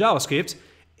TypeScript into JavaScript,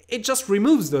 it just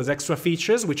removes those extra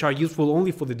features which are useful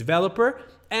only for the developer,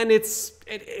 and it's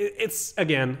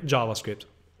again JavaScript.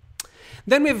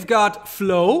 Then we've got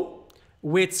Flow,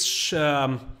 which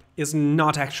is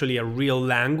not actually a real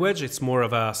language. It's more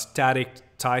of a static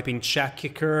typing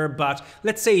checker, but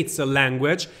let's say it's a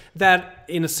language that,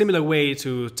 in a similar way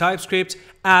to TypeScript,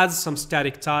 adds some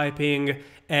static typing,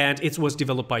 and it was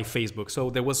developed by Facebook. So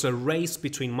there was a race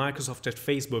between Microsoft and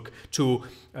Facebook to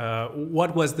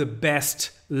what was the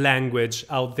best language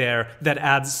out there that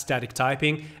adds static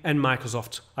typing, and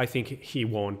Microsoft, I think he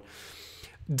won.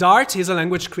 Dart is a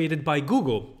language created by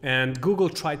Google, and Google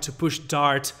tried to push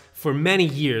Dart for many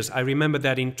years. I remember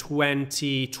that in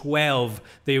 2012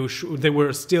 they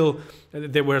were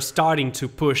starting to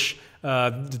push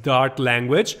the Dart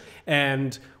language,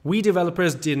 and we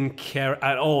developers didn't care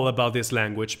at all about this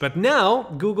language. But now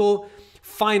Google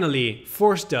finally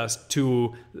forced us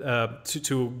to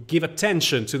give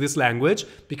attention to this language,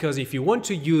 because if you want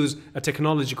to use a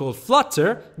technology called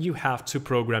Flutter, you have to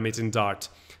program it in Dart.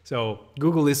 So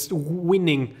Google is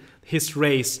winning his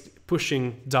race,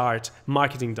 pushing Dart,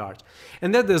 marketing Dart.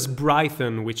 And then there's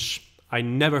Brython, which I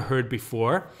never heard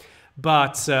before,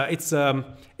 but it's a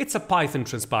Python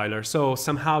transpiler. So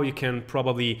somehow you can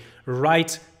probably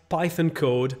write Python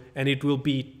code and it will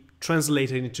be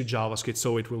translated into JavaScript,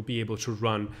 so it will be able to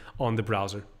run on the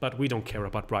browser. But we don't care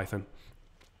about Brython.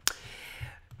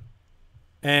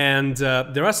 And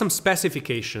there are some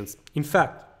specifications. In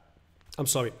fact, I'm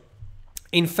sorry.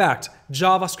 In fact,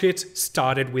 JavaScript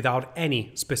started without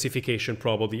any specification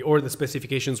probably, or the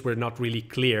specifications were not really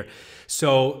clear.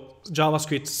 So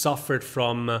JavaScript suffered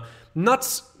from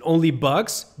not only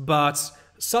bugs, but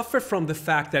suffered from the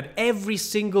fact that every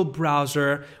single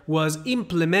browser was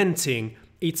implementing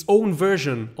its own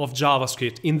version of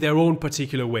JavaScript in their own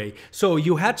particular way. So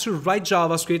you had to write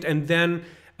JavaScript, and then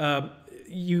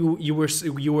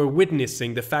you were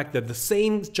witnessing the fact that the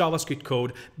same JavaScript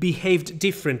code behaved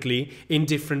differently in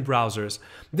different browsers.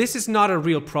 This is not a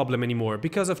real problem anymore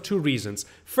because of two reasons.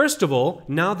 First of all,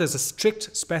 now there's a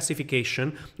strict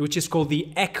specification which is called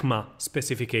the ECMA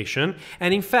specification,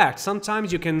 and in fact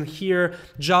sometimes you can hear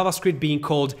JavaScript being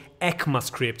called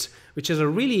ECMAScript, which is a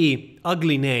really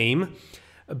ugly name,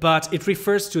 but it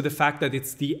refers to the fact that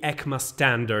it's the ECMA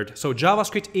standard. So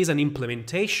JavaScript is an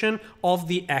implementation of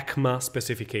the ECMA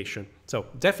specification. So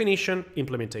definition,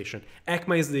 implementation.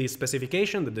 ECMA is the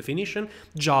specification, the definition.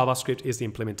 JavaScript is the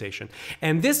implementation.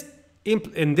 And this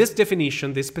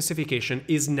definition, this specification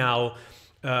is now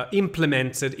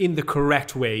implemented in the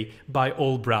correct way by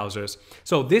all browsers.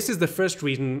 So this is the first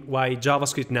reason why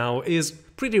JavaScript now is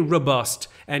pretty robust,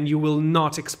 and you will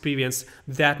not experience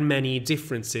that many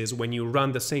differences when you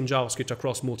run the same JavaScript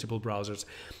across multiple browsers.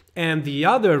 And the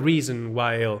other reason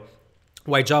why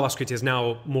JavaScript is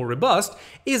now more robust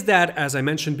is that, as I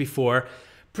mentioned before,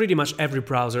 pretty much every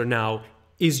browser now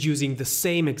is using the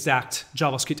same exact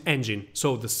JavaScript engine.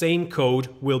 So the same code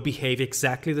will behave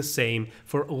exactly the same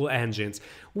for all engines,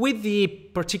 with the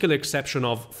particular exception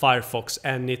of Firefox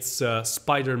and its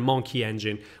Spider Monkey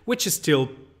engine, which is still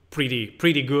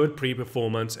pretty good, pretty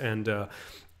performant, and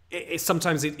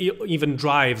sometimes it even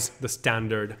drives the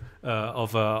standard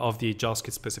of the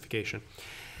JavaScript specification.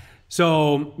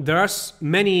 So there are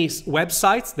many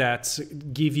websites that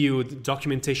give you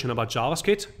documentation about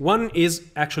JavaScript. One is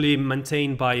actually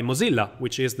maintained by Mozilla,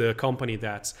 which is the company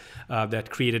that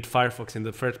created Firefox in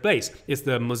the first place. It's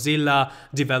the Mozilla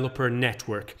Developer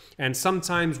Network. And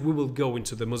sometimes we will go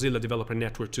into the Mozilla Developer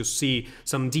Network to see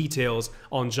some details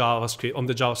on JavaScript, on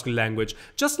the JavaScript language.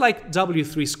 Just like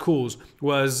W3 Schools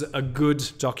was a good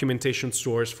documentation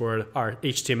source for our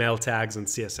HTML tags and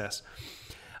CSS.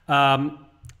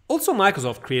 Also,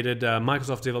 Microsoft created a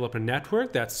Microsoft Developer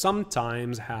Network that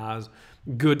sometimes has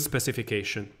good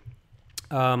specification.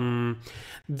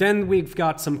 Then we've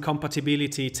got some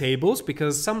compatibility tables,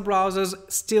 because some browsers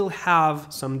still have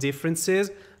some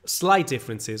differences, slight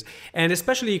differences, and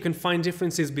especially you can find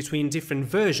differences between different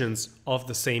versions of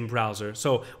the same browser.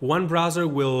 So one browser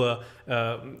will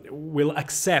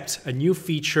accept a new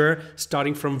feature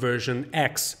starting from version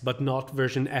X, but not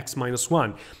version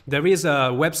X-1. There is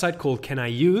a website called Can I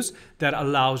Use that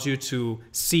allows you to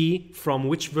see from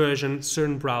which version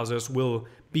certain browsers will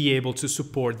be able to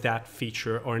support that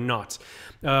feature or not.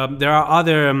 There are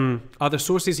other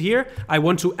sources here. I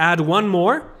want to add one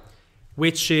more,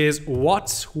 which is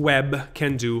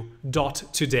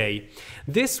whatwebcando.today.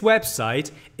 This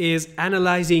website is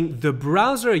analyzing the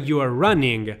browser you are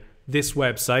running this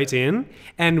website in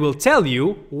and will tell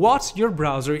you what your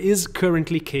browser is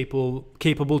currently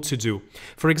capable to do.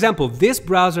 For example, this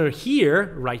browser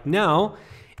here right now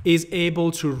is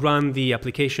able to run the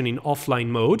application in offline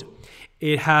mode.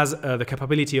 It has the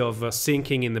capability of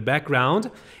syncing in the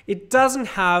background. It doesn't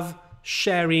have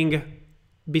sharing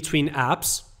between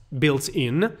apps built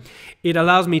in. It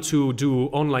allows me to do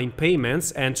online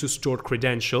payments and to store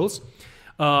credentials.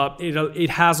 It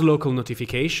has local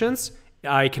notifications.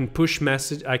 I can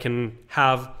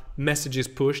have messages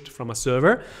pushed from a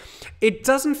server. It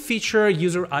doesn't feature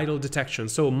user idle detection.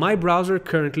 So my browser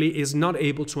currently is not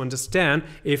able to understand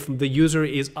if the user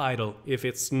is idle, if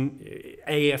it's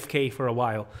AFK for a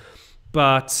while.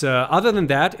 But other than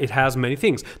that, it has many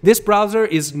things. This browser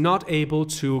is not able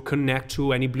to connect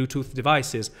to any Bluetooth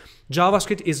devices.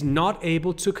 JavaScript is not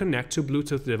able to connect to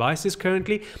Bluetooth devices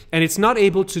currently, and it's not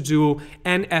able to do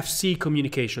NFC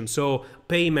communication, so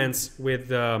payments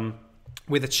with a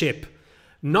chip.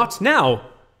 Not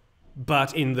now,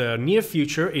 but in the near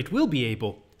future, it will be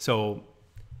able. So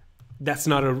that's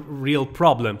not a real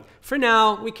problem. For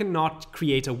now, we cannot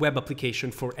create a web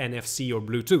application for NFC or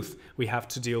Bluetooth. We have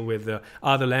to deal with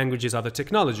other languages, other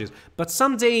technologies. But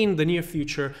someday in the near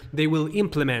future, they will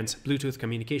implement Bluetooth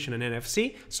communication and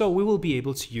NFC, so we will be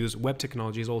able to use web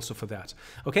technologies also for that.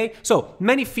 Okay, so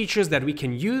many features that we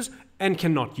can use and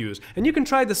cannot use. And you can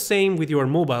try the same with your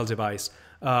mobile device,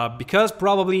 because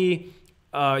probably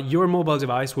your mobile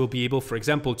device will be able, for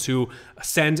example, to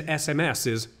send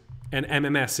SMSs and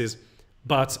MMSs,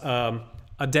 but a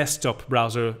desktop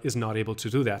browser is not able to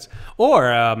do that.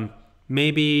 Or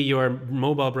maybe your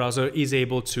mobile browser is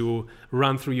able to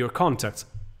run through your contacts.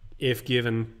 if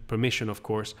given permission, of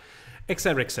course,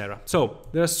 etc., etc. So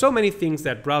there are so many things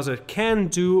that browser can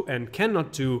do and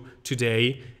cannot do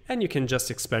today, and you can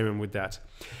just experiment with that.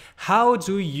 How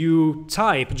do you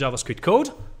type JavaScript code?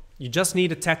 You just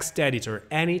need a text editor,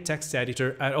 any text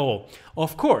editor at all.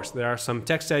 Of course, there are some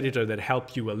text editors that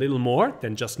help you a little more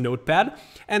than just Notepad,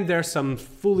 and there are some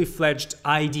fully fledged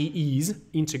IDEs,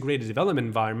 integrated development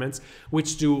environments,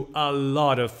 which do a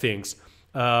lot of things.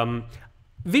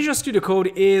 Visual Studio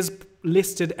Code is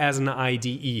listed as an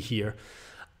IDE here.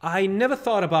 I never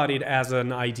thought about it as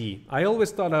an IDE. I always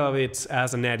thought of it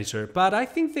as an editor, but I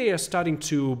think they are starting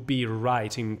to be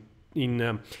right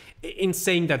in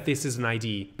saying that this is an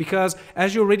IDE, because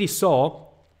as you already saw,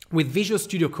 with Visual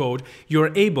Studio Code,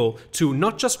 you're able to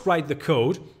not just write the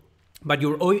code, but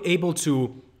you're able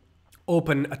to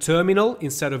open a terminal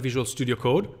instead of Visual Studio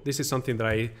Code. This is something that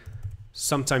I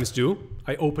sometimes do.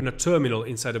 I open a terminal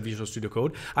inside of Visual Studio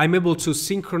Code. I'm able to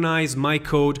synchronize my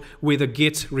code with a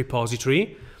Git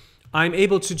repository. I'm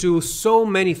able to do so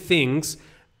many things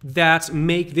that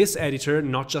make this editor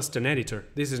not just an editor.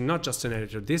 This is not just an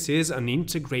editor. This is an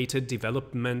integrated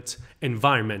development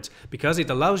environment, because it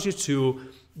allows you to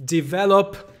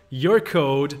develop your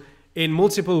code in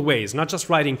multiple ways, not just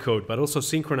writing code, but also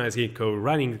synchronizing code,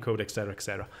 running the code, etc.,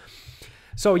 etc.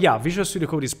 So yeah, Visual Studio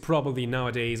Code is probably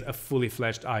nowadays a fully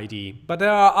fledged IDE, but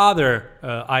there are other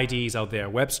IDEs out there: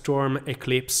 WebStorm,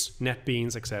 Eclipse,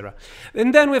 NetBeans, etc.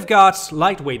 And then we've got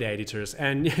lightweight editors,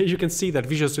 and you can see that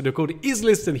Visual Studio Code is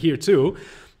listed here too,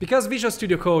 because Visual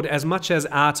Studio Code, as much as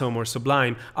Atom or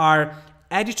Sublime, are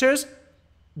editors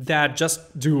that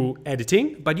just do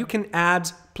editing, but you can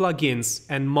add plugins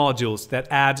and modules that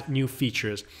add new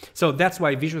features. So that's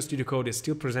why Visual Studio Code is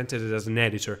still presented as an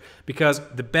editor, because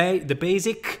the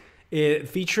basic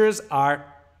features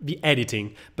are the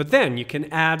editing, but then you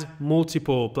can add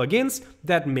multiple plugins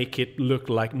that make it look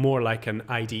like more like an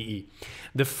IDE.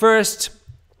 The first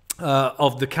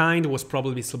of the kind was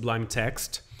probably Sublime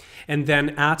Text, and then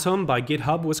Atom by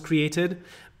GitHub was created,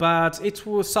 but it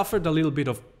suffered a little bit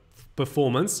of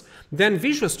performance. Then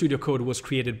Visual Studio Code was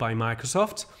created by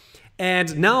Microsoft,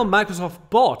 and now Microsoft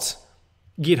bought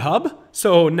GitHub,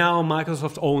 so now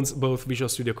Microsoft owns both Visual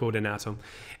Studio Code and Atom.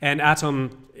 And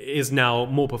Atom is now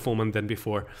more performant than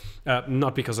before,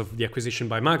 not because of the acquisition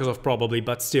by Microsoft probably,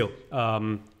 but still,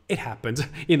 it happened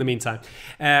in the meantime.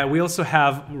 We also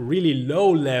have really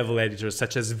low-level editors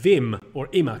such as Vim or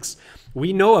Emacs.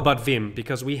 We know about Vim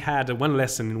because we had one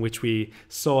lesson in which we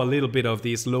saw a little bit of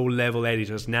these low-level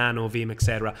editors, Nano, Vim,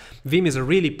 etc. Vim is a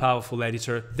really powerful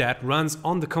editor that runs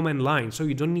on the command line, so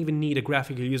you don't even need a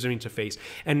graphical user interface.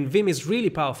 And Vim is really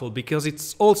powerful because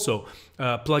it's also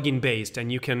plugin based, and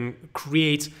you can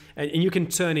create and you can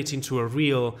turn it into a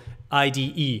real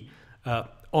IDE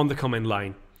on the command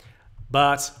line.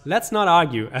 But let's not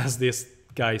argue, as this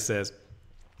guy says.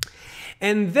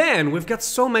 And then we've got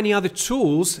so many other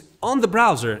tools on the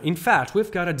browser. In fact, we've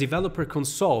got a developer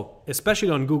console, especially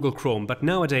on Google Chrome, but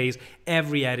nowadays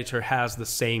every editor has the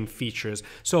same features.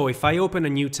 So if I open a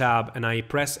new tab and I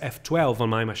press F12 on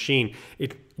my machine,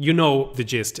 you know the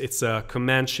gist. It's a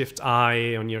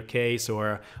Command-Shift-I on your case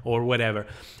or whatever.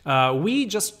 We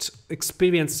just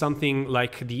experienced something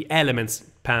like the Elements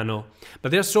panel, but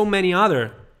there's so many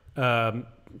other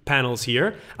panels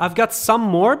here. I've got some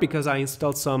more because I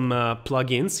installed some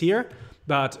plugins here,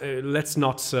 but let's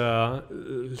not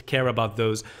care about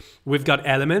those. We've got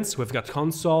elements, we've got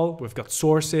console, we've got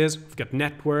sources, we've got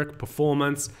network,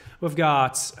 performance, we've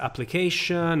got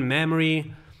application,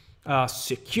 memory,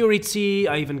 security.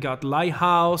 I even got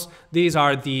Lighthouse. These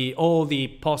are all the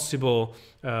possible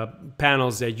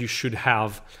panels that you should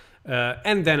have.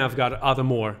 And then I've got other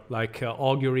more like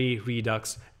Augury,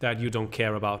 Redux that you don't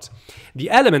care about. The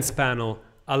Elements panel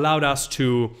allowed us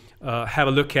to have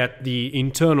a look at the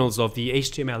internals of the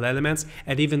HTML elements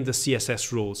and even the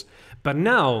CSS rules. But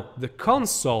now the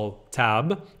console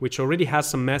tab, which already has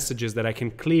some messages that I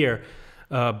can clear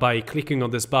by clicking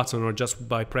on this button or just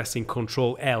by pressing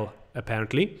Ctrl L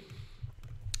apparently.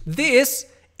 This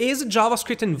is a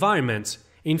JavaScript environment.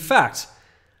 In fact,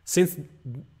 since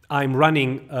I'm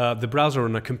running the browser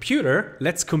on a computer,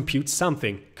 let's compute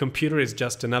something. Computer is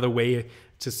just another way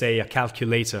to say a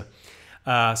calculator.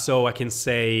 So I can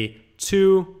say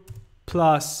 2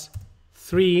 plus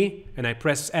 3, and I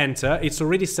press enter. It's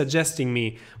already suggesting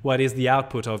me what is the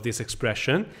output of this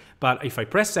expression. But if I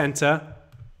press enter,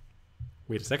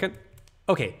 wait a second.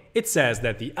 Okay, it says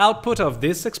that the output of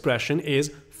this expression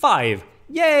is 5.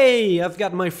 Yay! I've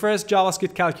got my first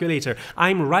JavaScript calculator.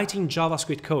 I'm writing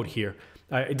JavaScript code here.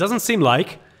 It doesn't seem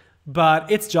like,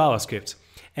 but it's JavaScript.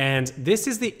 And this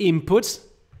is the input,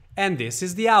 and this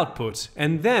is the output.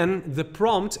 And then the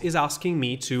prompt is asking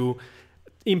me to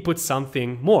input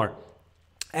something more.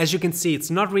 As you can see,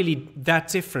 it's not really that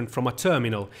different from a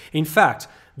terminal. In fact,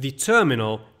 the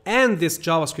terminal and this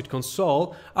JavaScript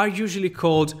console are usually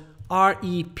called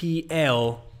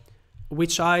REPL,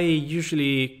 which I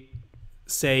usually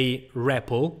say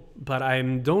REPL, but I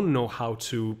don't know how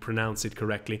to pronounce it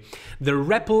correctly. The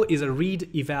REPL is a read,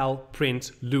 eval,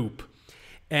 print loop.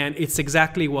 And it's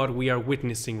exactly what we are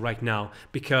witnessing right now,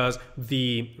 because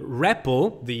the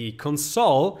REPL, the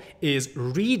console, is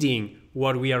reading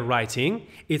what we are writing,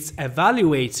 it's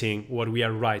evaluating what we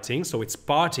are writing, so it's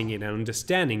parting it and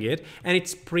understanding it, and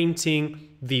it's printing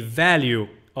the value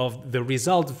of the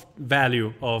result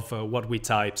value of what we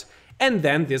typed. And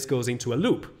then this goes into a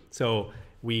loop. So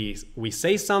we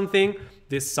say something,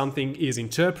 this something is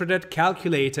interpreted,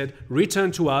 calculated,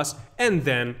 returned to us, and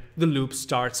then the loop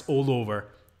starts all over.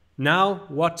 Now,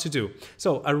 what to do?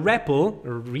 So a REPL,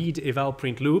 a read, eval,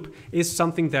 print loop, is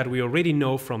something that we already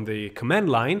know from the command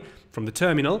line, from the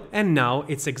terminal, and now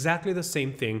it's exactly the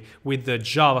same thing with the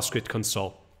JavaScript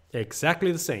console.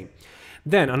 Exactly the same.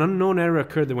 Then an unknown error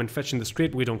occurred when fetching the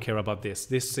script. We don't care about this.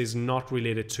 This is not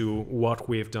related to what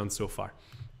we've done so far.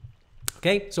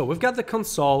 Okay, so we've got the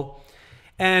console,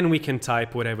 and we can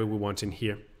type whatever we want in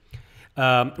here.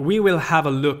 We will have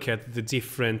a look at the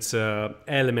different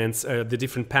elements, the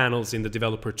different panels in the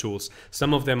developer tools.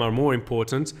 Some of them are more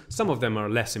important, some of them are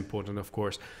less important, of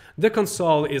course. The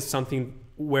console is something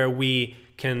where we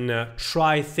can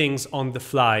try things on the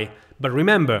fly. But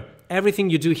remember, everything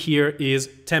you do here is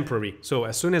temporary. So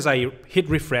as soon as I hit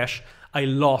refresh, I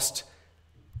lost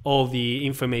all the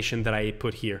information that I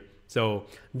put here. So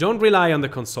don't rely on the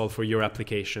console for your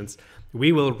applications.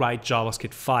 We will write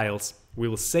JavaScript files. We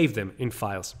will save them in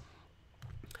files.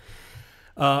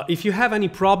 If you have any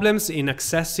problems in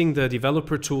accessing the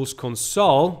developer tools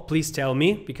console, please tell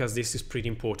me, because this is pretty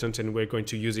important and we're going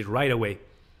to use it right away.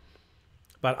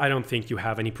 But I don't think you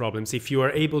have any problems. If you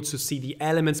are able to see the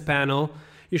elements panel,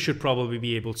 you should probably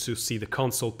be able to see the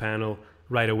console panel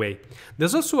right away.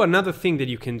 There's also another thing that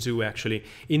you can do actually.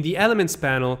 In the elements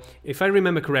panel, if I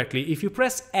remember correctly, if you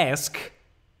press ESC,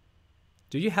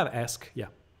 do you have ESC? Yeah.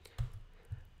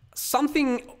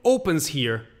 Something opens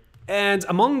here, and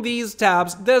among these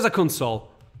tabs, there's a console.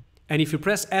 And if you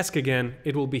press ESC again,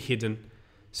 it will be hidden.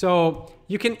 So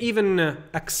you can even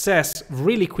access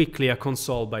really quickly a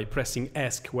console by pressing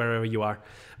ESC wherever you are,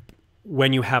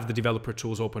 when you have the developer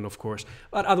tools open, of course.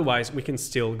 But otherwise, we can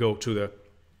still go to the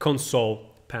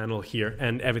console panel here,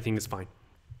 and everything is fine.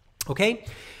 Okay?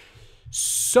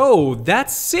 So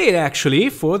that's it actually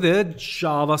for the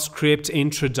JavaScript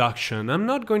introduction. I'm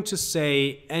not going to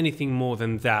say anything more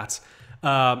than that.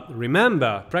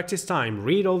 Remember, practice time,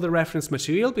 read all the reference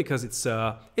material because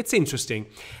it's interesting.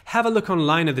 Have a look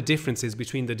online at the differences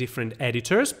between the different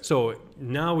editors. So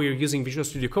now we're using Visual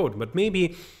Studio Code, but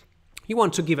maybe you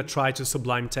want to give a try to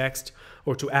Sublime Text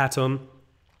or to Atom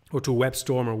or to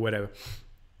WebStorm or whatever.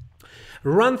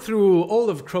 Run through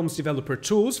all of Chrome's developer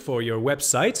tools for your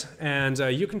website, and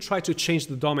you can try to change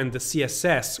the DOM and the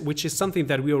CSS, which is something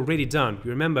that we already done. You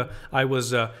remember I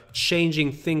was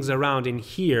changing things around in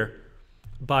here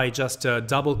by just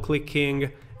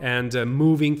double-clicking and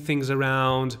moving things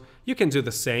around. You can do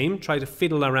the same, try to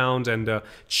fiddle around and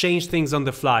change things on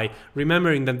the fly,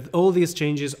 remembering that all these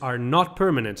changes are not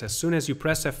permanent. As soon as you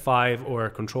press F5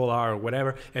 or Control-R or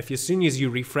whatever, as soon as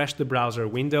you refresh the browser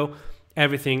window,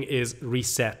 everything is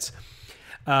reset.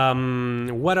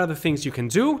 What other things you can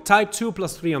do? Type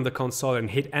 2+3 on the console and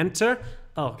hit enter.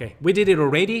 Oh, okay, we did it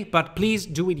already, but please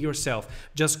do it yourself.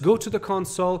 Just go to the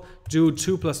console, do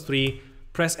 2+3,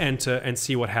 press enter and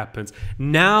see what happens.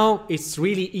 Now it's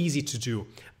really easy to do,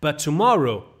 but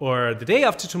tomorrow or the day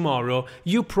after tomorrow,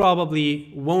 you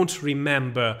probably won't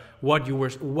remember what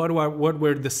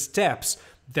were the steps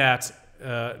that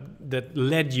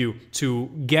led you to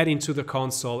get into the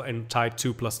console and type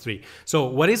 2+3. So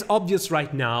what is obvious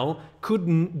right now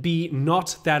could be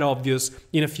not that obvious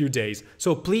in a few days.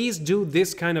 So please do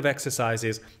this kind of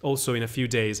exercises also in a few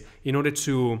days in order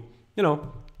to,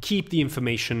 keep the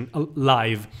information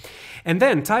alive. And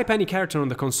then type any character on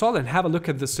the console and have a look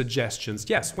at the suggestions.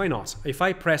 Yes, why not? If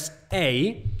I press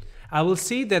A, I will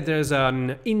see that there's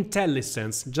an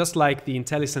IntelliSense, just like the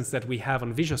IntelliSense that we have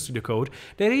on Visual Studio Code,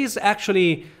 that is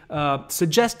actually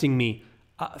suggesting me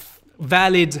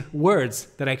valid words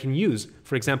that I can use.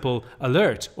 For example,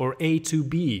 alert, or A to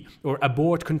B, or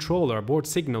abort controller, abort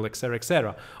signal, etc.,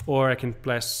 etc. Or I can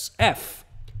press F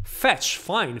Fetch,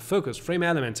 find, focus, frame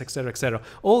elements, etc., etc.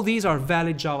 All these are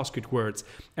valid JavaScript words.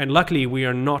 And luckily, we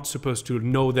are not supposed to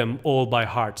know them all by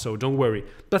heart, so don't worry.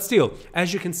 But still,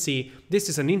 as you can see, this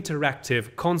is an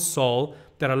interactive console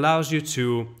that allows you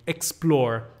to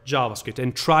explore JavaScript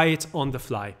and try it on the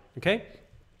fly, okay?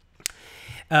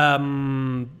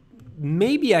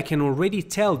 Maybe I can already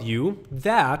tell you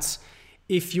that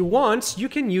if you want, you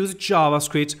can use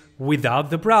JavaScript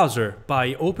without the browser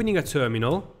by opening a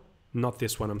terminal. Not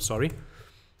this one, I'm sorry.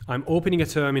 I'm opening a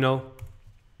terminal.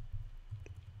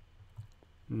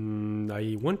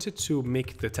 I wanted to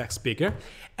make the text bigger.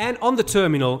 And on the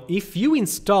terminal, if you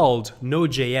installed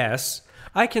Node.js,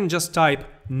 I can just type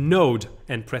node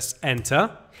and press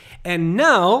enter. And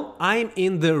now I'm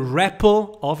in the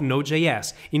REPL of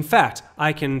Node.js. In fact,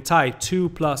 I can type 2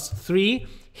 + 3,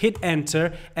 hit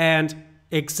enter, and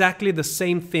exactly the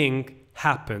same thing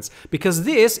happens, because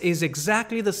this is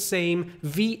exactly the same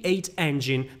V8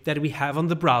 engine that we have on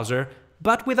the browser,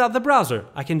 but without the browser.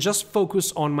 I can just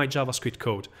focus on my JavaScript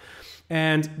code.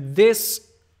 And this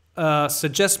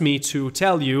suggests me to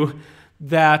tell you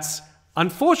that,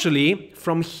 unfortunately,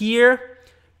 from here,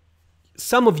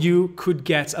 some of you could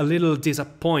get a little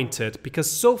disappointed,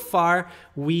 because so far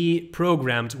we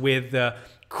programmed with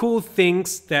cool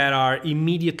things that are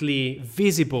immediately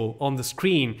visible on the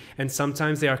screen, and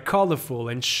sometimes they are colorful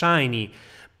and shiny.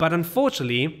 But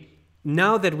unfortunately,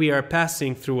 now that we are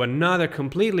passing through another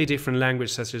completely different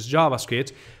language such as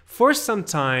JavaScript, for some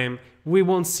time we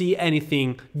won't see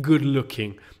anything good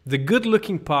looking. The good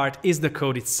looking part is the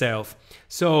code itself.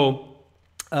 So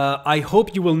I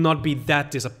hope you will not be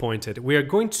that disappointed. We are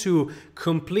going to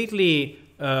completely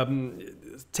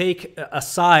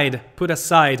put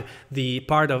aside the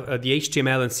part of the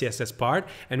HTML and CSS part,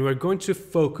 and we're going to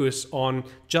focus on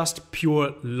just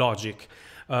pure logic.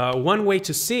 One way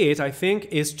to see it, I think,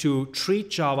 is to treat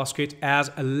JavaScript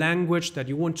as a language that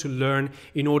you want to learn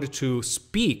in order to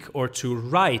speak or to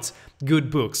write good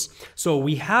books. So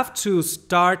we have to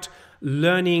start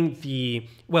learning the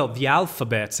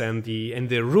alphabet and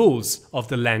the rules of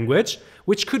the language,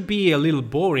 which could be a little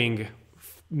boring.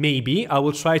 Maybe. I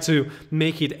will try to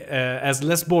make it as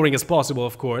less boring as possible,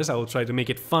 of course. I will try to make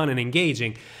it fun and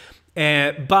engaging.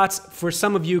 But for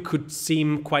some of you could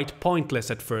seem quite pointless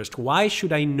at first. Why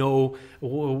should I know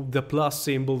the plus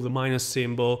symbol, the minus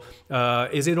symbol?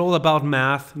 Is it all about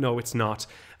math? No, it's not.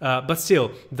 But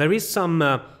still, there is some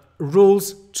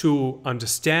rules to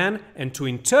understand and to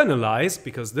internalize,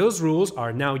 because those rules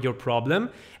are now your problem.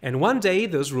 And one day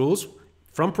those rules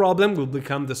from problem will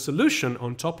become the solution,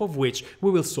 on top of which we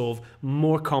will solve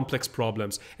more complex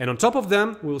problems. And on top of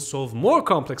them, we'll solve more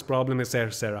complex problems,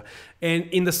 etc. And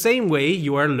in the same way,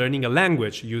 you are learning a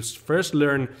language. You first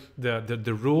learn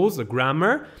the rules, the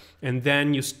grammar, and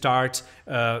then you start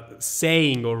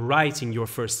saying or writing your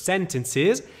first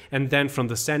sentences. And then from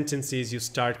the sentences, you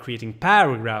start creating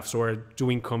paragraphs or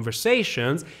doing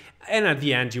conversations. And at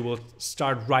the end, you will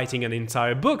start writing an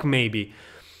entire book, maybe.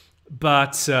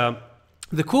 But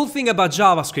the cool thing about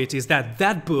JavaScript is that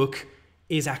that book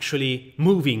is actually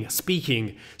moving,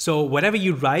 speaking. So whatever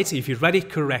you write, if you write it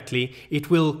correctly, it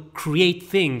will create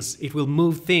things, it will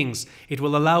move things, it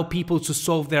will allow people to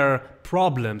solve their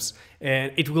problems,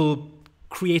 and it will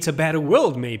create a better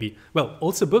world, maybe. Well,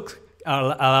 also books are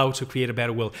allowed to create a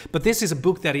better world. But this is a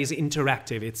book that is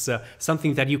interactive. It's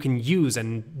something that you can use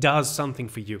and does something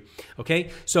for you. Okay?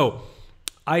 So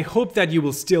I hope that you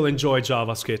will still enjoy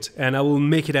JavaScript, and I will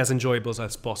make it as enjoyable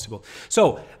as possible.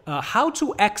 So, how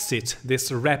to exit this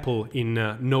REPL in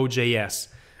Node.js?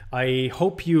 I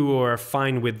hope you are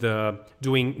fine with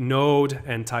doing node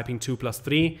and typing 2 +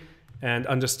 3 and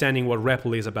understanding what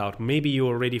REPL is about. Maybe you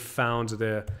already found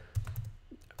out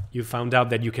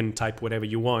that you can type whatever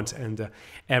you want and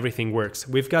everything works.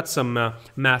 We've got some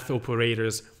math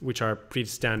operators which are pretty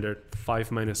standard. 5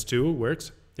 - 2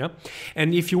 works. Yeah.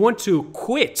 And if you want to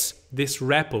quit this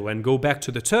REPL and go back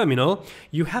to the terminal,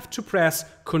 you have to press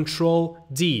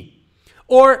Ctrl-D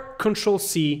or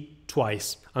Ctrl-C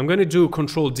twice. I'm going to do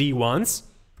Ctrl-D once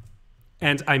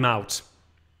and I'm out.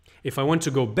 If I want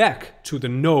to go back to the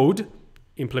node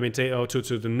implementation,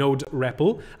 to the node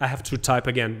REPL, I have to type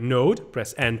again node,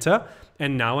 press enter,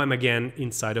 and now I'm again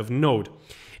inside of node.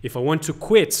 If I want to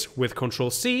quit with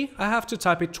Ctrl-C, I have to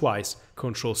type it twice.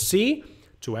 Ctrl-C.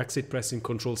 To exit, pressing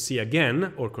Ctrl-C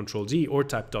again, or Ctrl-D, or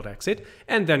type .exit,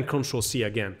 and then Ctrl-C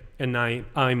again, and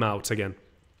I'm out again.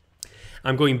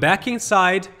 I'm going back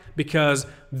inside because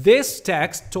this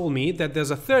text told me that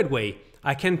there's a third way.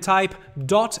 I can type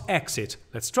 .exit.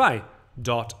 Let's try.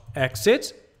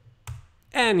 .exit,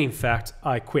 and in fact,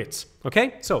 I quit.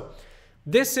 Okay, so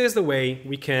this is the way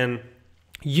we can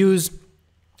use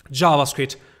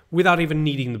JavaScript without even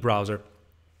needing the browser.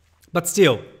 But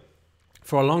still,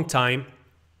 for a long time,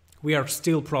 we are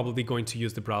still probably going to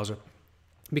use the browser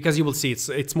because you will see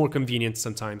it's more convenient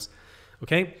sometimes,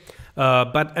 okay?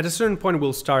 But at a certain point,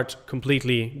 we'll start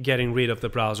completely getting rid of the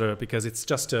browser because it's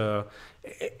just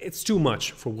it's too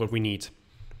much for what we need.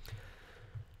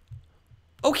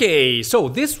 Okay, so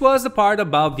this was the part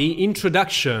about the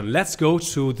introduction. Let's go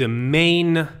to the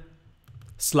main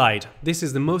slide. This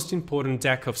is the most important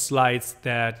deck of slides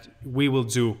that we will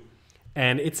do.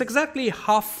 And it's exactly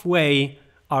halfway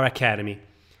our academy.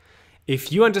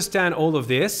 If you understand all of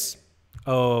this,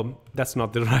 that's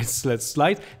not the right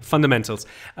slide, fundamentals.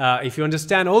 If you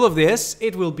understand all of this,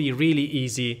 it will be really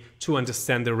easy to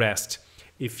understand the rest.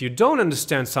 If you don't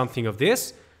understand something of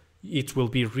this, it will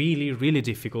be really, really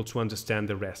difficult to understand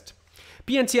the rest.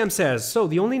 PNTM says, so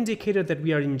the only indicator that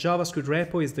we are in JavaScript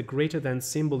repo is the greater than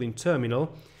symbol in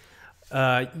terminal.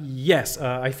 Yes,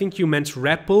 I think you meant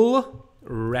REPL,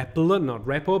 not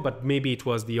repo, but maybe it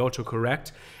was the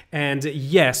autocorrect. And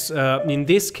yes, in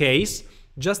this case,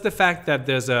 just the fact that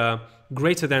there's a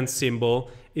greater than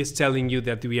symbol is telling you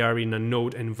that we are in a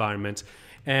node environment.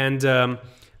 And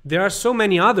there are so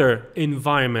many other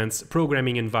environments,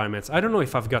 programming environments. I don't know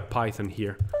if I've got Python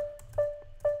here.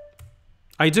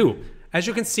 I do. As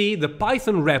you can see, the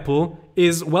Python REPL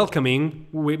is welcoming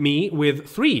me with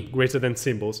 3 greater than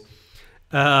symbols.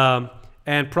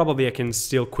 And probably I can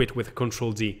still quit with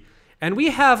Control D. And we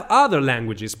have other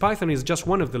languages. Python is just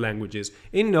one of the languages.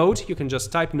 In Node, you can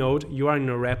just type Node, you are in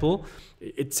a REPL,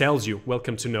 it tells you,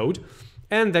 welcome to Node.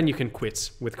 And then you can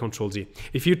quit with Control D.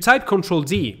 If you type Control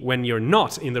D when you're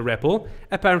not in the REPL,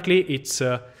 apparently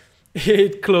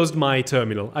it closed my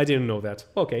terminal. I didn't know that.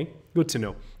 Okay, good to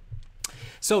know.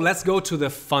 So let's go to the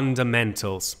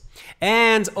fundamentals.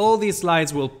 And all these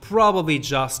slides will probably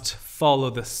just follow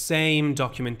the same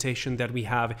documentation that we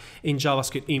have in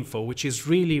JavaScript info, which is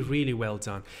really, really well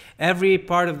done. Every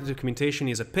part of the documentation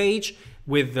is a page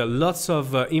with lots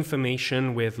of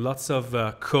information, with lots of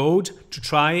code to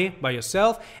try by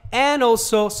yourself, and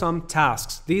also some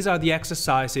tasks. These are the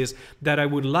exercises that I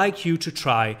would like you to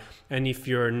try. And if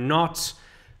you're not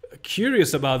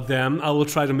curious about them, I will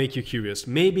try to make you curious.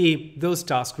 Maybe those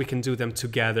tasks, we can do them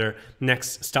together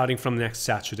starting from next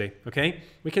Saturday, okay?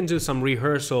 We can do some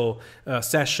rehearsal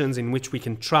sessions in which we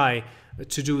can try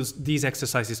to do these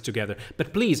exercises together.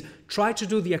 But please, try to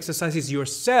do the exercises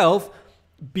yourself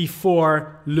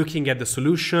before looking at the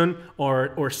solution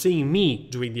or seeing me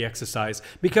doing the exercise,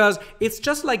 because it's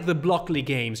just like the Blockly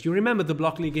games. You remember the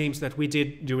Blockly games that we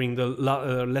did during the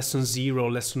lesson 0,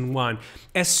 lesson 1.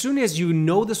 As soon as you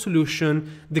know the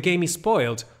solution, the game is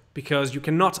spoiled, because you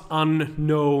cannot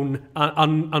unlearn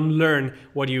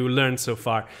what you learned so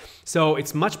far. So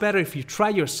it's much better if you try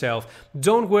yourself.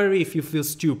 Don't worry if you feel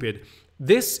stupid.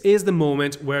 This is the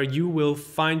moment where you will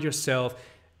find yourself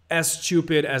as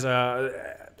stupid as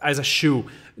a shoe.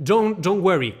 Don't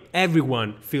worry.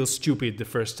 Everyone feels stupid the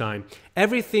first time.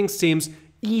 Everything seems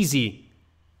easy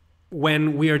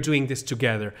when we are doing this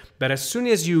together. But as soon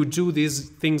as you do these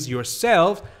things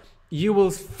yourself, you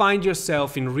will find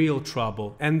yourself in real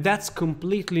trouble. And that's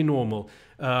completely normal.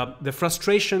 The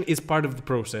frustration is part of the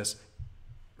process.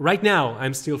 Right now,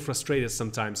 I'm still frustrated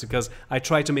sometimes because I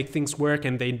try to make things work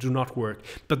and they do not work.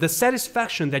 But the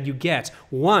satisfaction that you get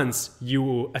once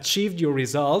you achieved your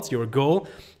results, your goal,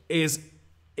 is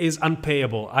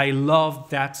unpayable. I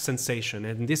love that sensation,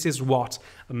 and this is what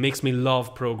makes me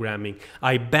love programming.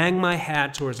 I bang my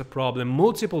head towards a problem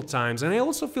multiple times, and I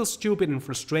also feel stupid and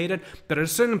frustrated, but at a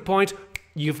certain point,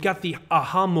 you've got the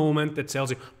aha moment that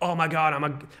tells you, oh my God,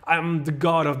 I'm the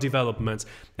god of development.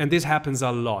 And this happens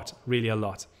a lot, really a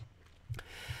lot.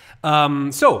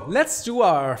 So let's do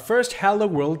our first Hello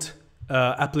World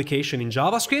application in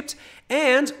JavaScript,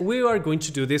 and we are going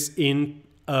to do this in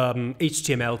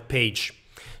HTML page.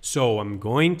 So I'm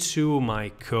going to my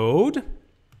code.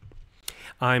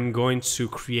 I'm going to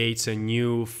create a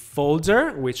new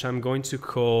folder, which I'm going to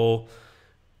call,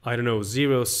 I don't know,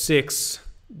 06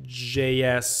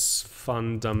 JS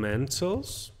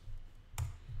fundamentals.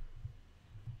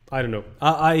 I don't know.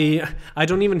 I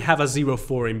don't even have a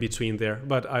 04 in between there,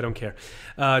 but I don't care.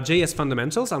 JS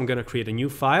fundamentals. I'm going to create a new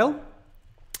file,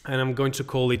 and I'm going to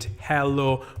call it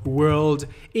Hello World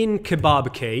in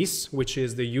kebab case, which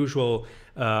is the usual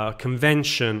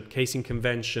casing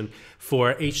convention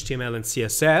for HTML and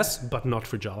CSS, but not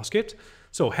for JavaScript.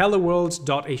 So hello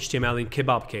world.html in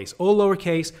kebab case, all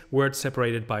lowercase, words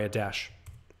separated by a dash.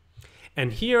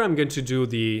 And here I'm going to do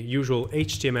the usual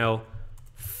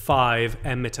HTML5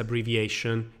 emmet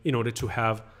abbreviation in order to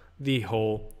have the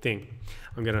whole thing.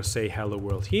 I'm going to say hello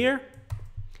world here.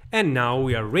 And now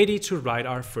we are ready to write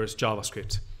our first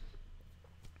JavaScript.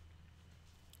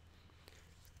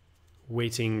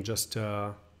 Waiting just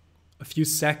a few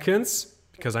seconds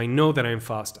because I know that I'm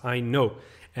fast. I know.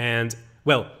 And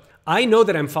well, I know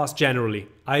that I'm fast generally.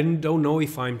 I don't know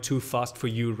if I'm too fast for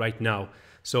you right now.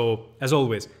 So as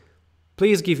always,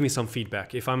 please give me some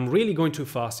feedback. If I'm really going too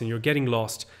fast and you're getting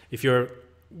lost, if you're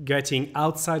getting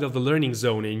outside of the learning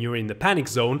zone and you're in the panic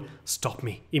zone, stop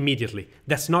me immediately.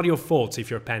 That's not your fault if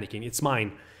you're panicking, it's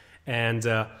mine. And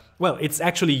well, it's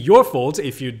actually your fault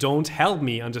if you don't help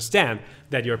me understand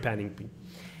that you're panicking.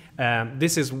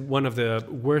 This is one of the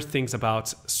worst things about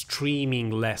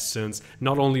streaming lessons,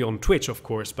 not only on Twitch, of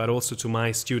course, but also to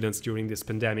my students during this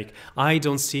pandemic. I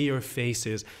don't see your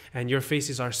faces, and your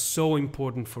faces are so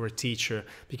important for a teacher,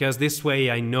 because this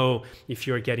way I know if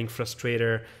you're getting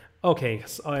frustrated. Okay,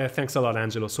 thanks a lot,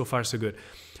 Angelo. So far, so good.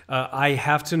 I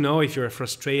have to know if you're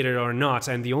frustrated or not,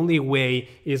 and the only way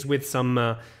is with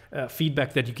some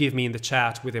feedback that you give me in the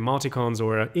chat with emoticons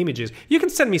or images. You can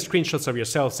send me screenshots of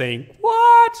yourself saying,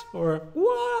 what? Or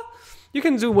what? You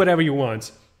can do whatever you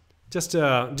want. Just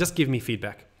give me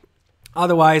feedback.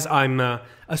 Otherwise, I'm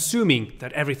assuming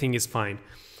that everything is fine.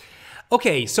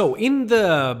 Okay, so in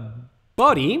the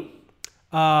body,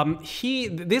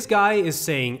 this guy is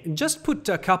saying, just put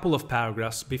a couple of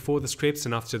paragraphs before the scripts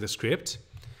and after the script.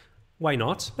 Why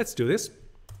not? Let's do this.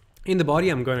 In the body,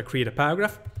 I'm going to create a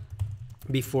paragraph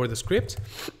before the script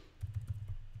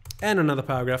and another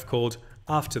paragraph called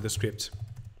after the script.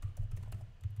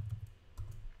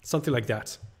 Something like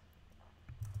that.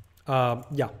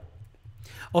 Yeah.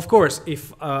 Of course,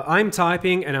 if I'm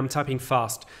typing and I'm typing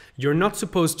fast, you're not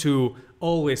supposed to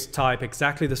always type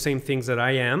exactly the same things that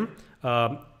I am.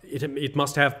 It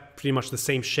must have pretty much the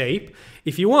same shape.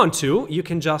 If you want to, you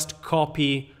can just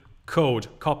copy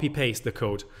paste the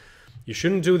code. You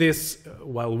shouldn't do this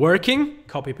while working.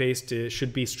 Copy paste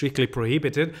should be strictly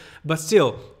prohibited. But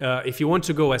still, if you want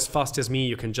to go as fast as me,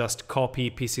 you can just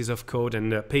copy pieces of code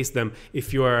and paste them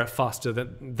if you are faster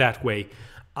that way.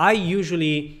 I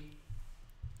usually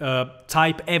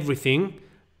type everything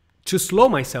to slow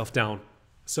myself down,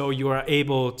 so you are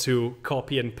able to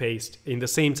copy and paste in the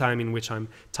same time in which I'm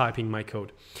typing my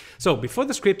code. So before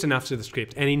the script and after the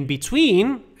script, and in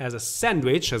between, as a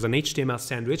sandwich, as an HTML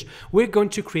sandwich, we're going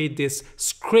to create this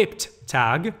script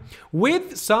tag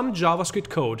with some JavaScript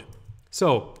code.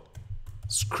 So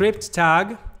script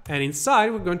tag, and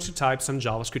inside we're going to type some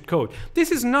JavaScript code.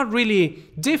 This is not really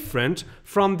different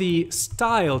from the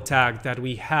style tag that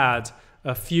we had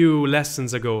a few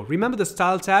lessons ago. Remember the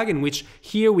style tag, in which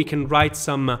here we can write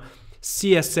some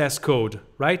CSS code,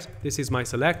 right? This is my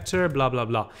selector, blah, blah,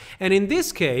 blah. And in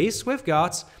this case, we've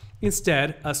got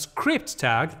instead a script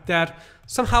tag that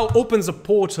somehow opens a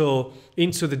portal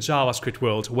into the JavaScript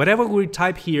world. Whatever we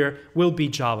type here will be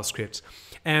JavaScript.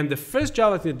 And the first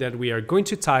JavaScript that we are going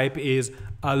to type is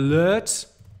alert,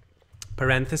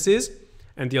 parentheses,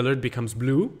 and the alert becomes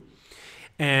blue.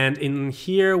 And in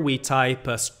here we type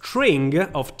a string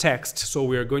of text, so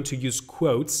we are going to use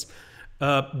quotes.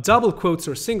 Double quotes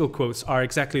or single quotes are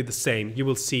exactly the same. You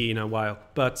will see in a while,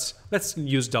 but let's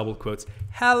use double quotes.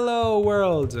 Hello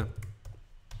world.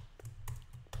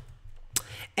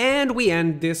 And we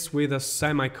end this with a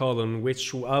semicolon,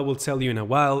 which I will tell you in a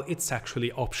while, it's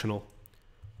actually optional.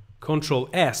 Control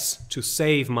S to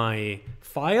save my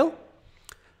file.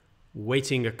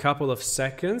 Waiting a couple of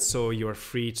seconds so you're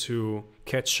free to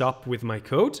catch up with my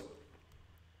code.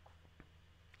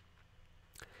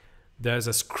 There's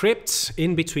a script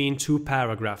in between two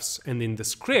paragraphs, and in the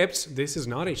script, this is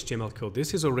not HTML code,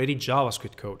 this is already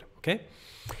JavaScript code, okay?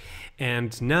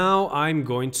 And now I'm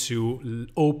going to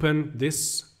open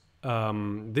this,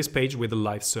 this page with a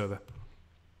live server.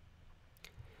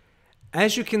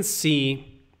 As you can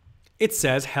see, it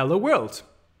says hello world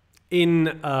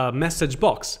in a message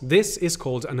box. This is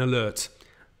called an alert.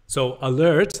 So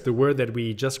alert, the word that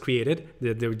we just created,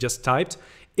 that we just typed,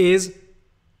 is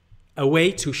a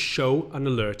way to show an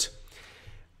alert.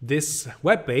 This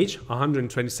web page,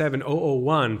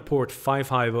 127.0.0.1 port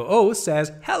 5500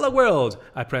 says hello world.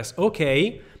 I press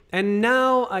OK, and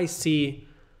now I see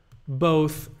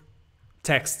both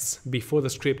texts before the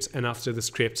script and after the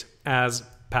script as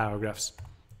paragraphs.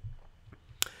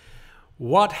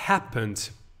 What happened?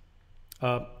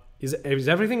 Is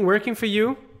everything working for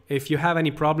you? If you have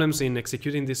any problems in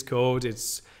executing this code,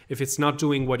 if it's not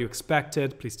doing what you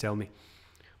expected, please tell me.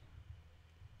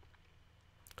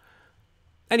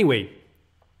 Anyway,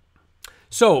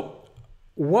 so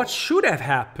what should have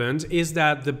happened is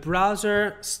that the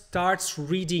browser starts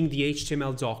reading the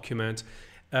HTML document.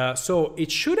 So it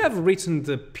should have written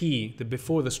the P, the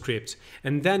before the script,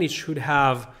 and then it should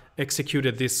have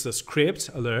executed this script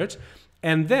alert.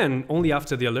 And then only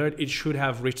after the alert, it should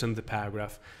have written the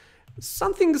paragraph.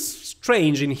 something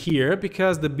strange in here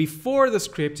because the before the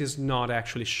script is not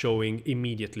actually showing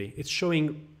immediately. It's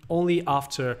showing only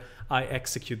after I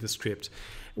execute the script,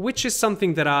 which is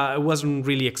something that I wasn't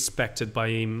really expected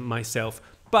by myself,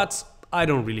 but I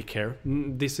don't really care.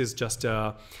 This is just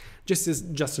an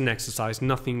exercise.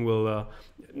 Nothing will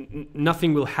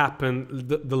happen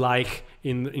the like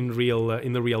in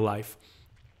the real life.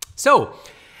 So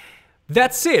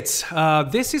that's it.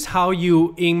 This is how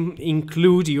you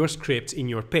include your script in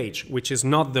your page, which is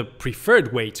not the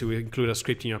preferred way to include a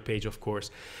script in your page, of course.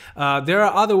 There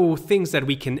are other things that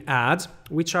we can add,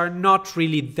 which are not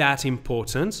really that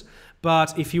important.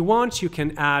 But if you want, you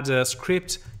can add a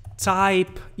script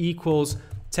type equals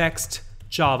text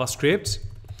JavaScript.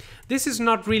 This is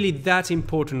not really that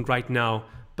important right now,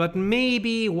 but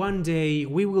maybe one day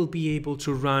we will be able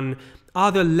to run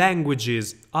other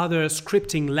languages, other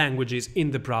scripting languages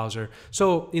in the browser.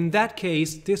 So in that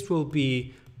case, this will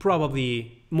be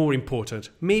probably more important.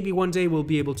 Maybe one day we'll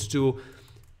be able to do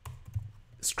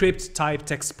script type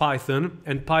text Python,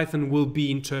 and Python will be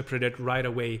interpreted right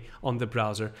away on the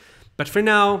browser. But for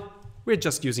now, we're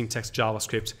just using text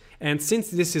JavaScript. And since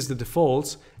this is the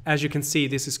default, as you can see,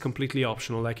 this is completely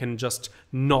optional. I can just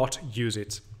not use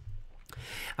it.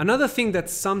 Another thing that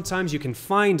sometimes you can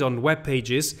find on web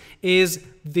pages is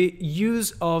the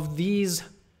use of these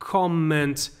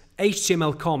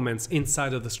HTML comments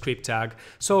inside of the script tag.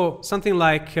 So something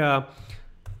like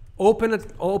open an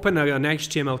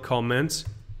HTML comment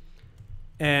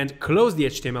and close the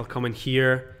HTML comment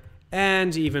here,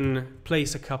 and even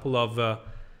place a couple of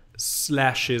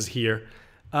slashes here.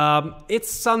 It's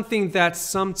something that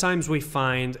sometimes we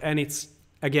find, and it's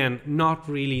again not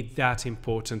really that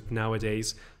important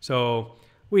nowadays, so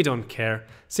we don't care.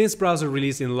 Since browser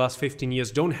release in the last 15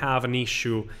 years don't have an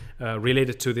issue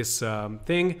related to this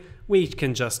thing, we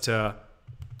can just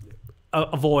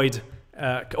avoid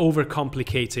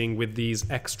overcomplicating with these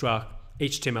extra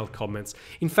HTML comments.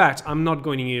 In fact, I'm not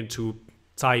going here to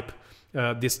type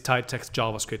this type text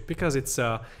JavaScript because it's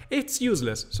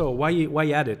useless. So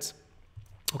why add it?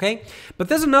 Okay, but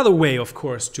there's another way, of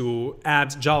course, to add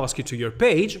JavaScript to your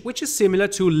page, which is similar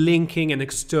to linking an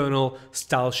external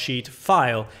style sheet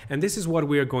file. And this is what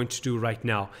we are going to do right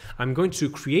now. I'm going to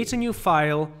create a new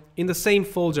file in the same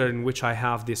folder in which I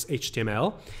have this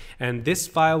HTML. And this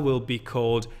file will be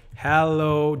called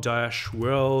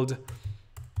hello-world.js.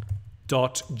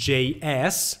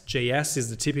 JS is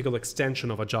the typical extension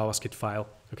of a JavaScript file.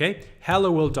 Okay,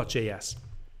 hello-world.js.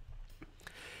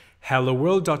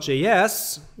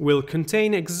 Hello-world.js will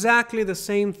contain exactly the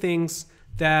same things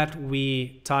that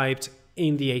we typed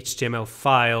in the HTML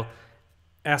file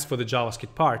as for the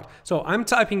JavaScript part. So I'm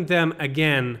typing them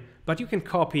again, but you can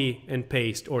copy and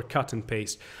paste or cut and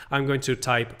paste. I'm going to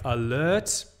type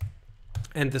alert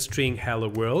and the string hello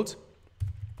world,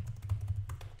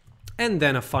 and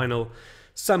then a final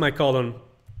semicolon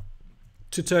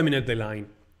to terminate the line.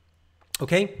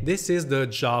 Okay, this is the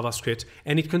JavaScript,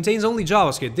 and it contains only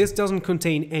JavaScript. This doesn't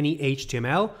contain any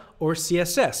HTML or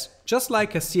CSS, just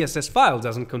like a CSS file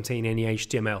doesn't contain any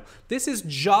HTML. This is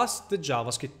just the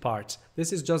JavaScript part.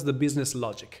 This is just the business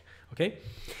logic, okay?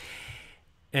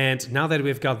 And now that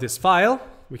we've got this file,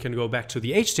 we can go back to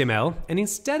the HTML, and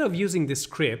instead of using this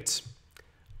script,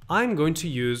 I'm going to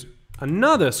use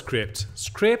another script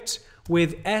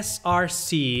with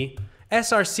src.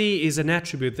 src is an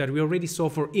attribute that we already saw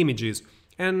for images,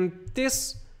 and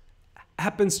this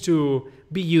happens to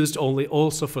be used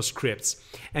also for scripts.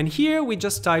 And here we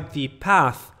just type the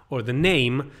path or the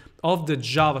name of the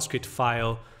JavaScript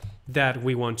file that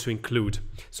we want to include.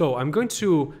 So I'm going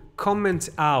to comment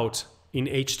out in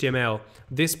HTML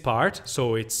this part,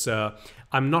 so it's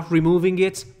I'm not removing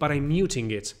it, but I'm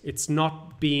muting it. It's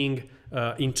not being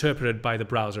interpreted by the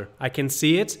browser. I can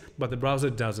see it, but the browser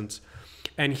doesn't.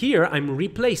 And here I'm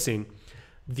replacing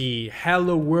the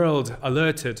hello world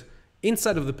alerted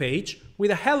inside of the page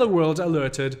with a hello world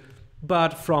alerted,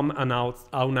 but from an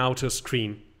outer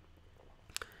screen.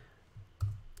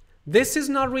 This is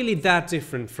not really that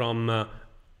different from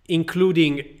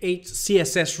including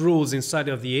CSS rules inside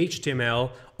of the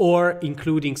HTML or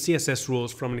including CSS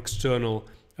rules from an external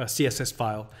CSS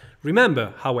file.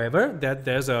 Remember, however, that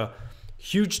there's a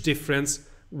huge difference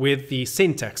with the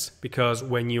syntax, because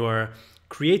when you are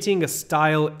creating a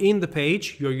style in the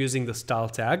page, you're using the style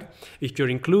tag. If you're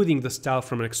including the style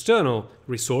from an external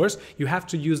resource, you have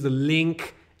to use the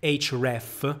link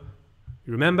href.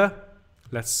 You remember?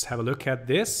 Let's have a look at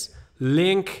this.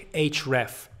 Link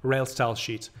href, rel style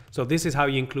sheet. So this is how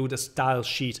you include a style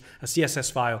sheet, a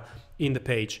CSS file in the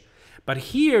page. But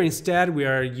here instead we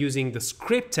are using the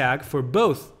script tag for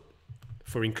both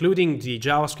for including the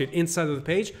JavaScript inside of the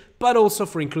page, but also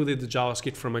for including the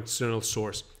JavaScript from external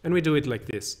source. And we do it like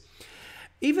this.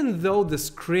 Even though the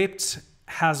script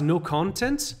has no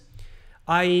content,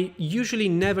 I usually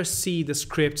never see the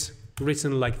script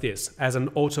written like this, as an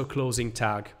auto-closing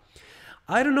tag.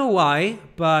 I don't know why,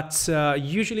 but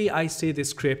usually I see the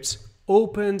script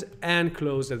opened and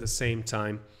closed at the same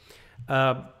time.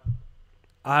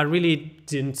 I really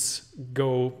didn't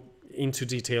go into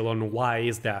detail on why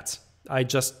is that. I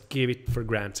just gave it for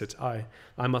granted,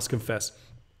 I must confess.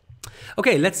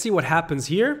 Okay, let's see what happens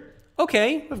here.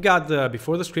 Okay, we've got the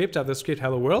before the script, after the script,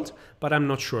 hello world, but I'm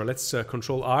not sure. Let's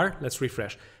Control R, let's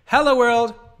refresh. Hello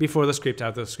world, before the script,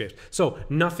 after the script. So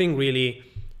nothing really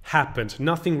happened,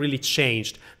 nothing really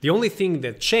changed. The only thing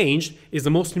that changed is the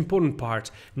most important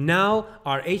part. Now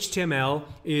our HTML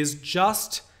is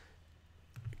just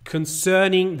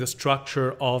concerning the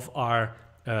structure of our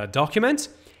document,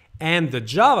 and the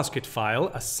JavaScript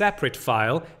file, a separate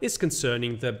file, is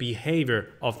concerning the behavior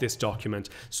of this document.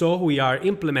 So we are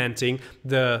implementing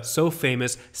the so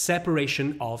famous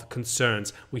separation of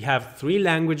concerns. We have 3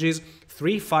 languages,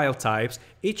 3 file types,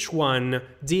 each one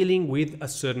dealing with a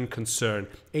certain concern.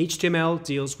 HTML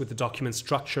deals with the document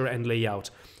structure and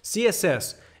layout.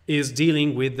 CSS is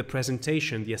dealing with the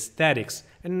presentation, the aesthetics,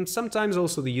 and sometimes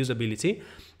also the usability.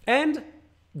 And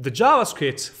the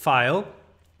JavaScript file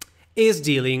is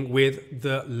dealing with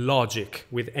the logic,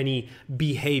 with any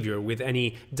behavior, with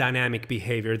any dynamic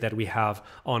behavior that we have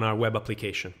on our web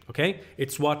application. Okay,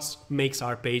 it's what makes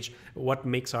our page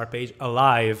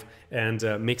alive and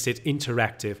makes it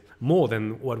interactive more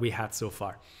than what we had so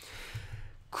far.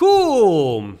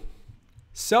 Cool.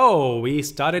 So we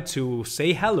started to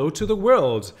say hello to the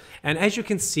world, and as you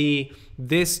can see,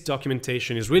 this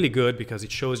documentation is really good because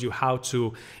it shows you how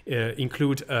to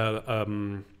include a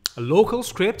local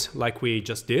script like we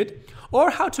just did, or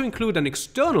how to include an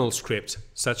external script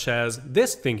such as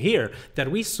this thing here that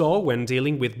we saw when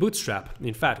dealing with Bootstrap.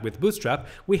 In fact, with Bootstrap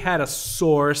we had a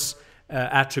source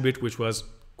attribute which was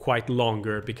quite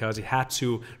longer because it had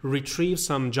to retrieve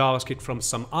some JavaScript from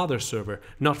some other server,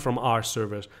 not from our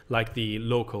servers like the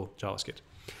local JavaScript.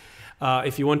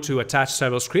 If you want to attach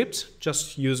several scripts,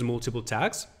 just use multiple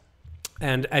tags.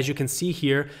 And as you can see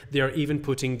here, they are even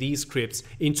putting these scripts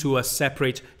into a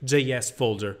separate JS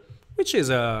folder, which is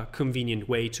a convenient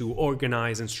way to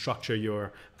organize and structure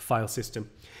your file system.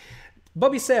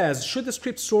 Bobby says, should the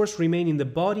script source remain in the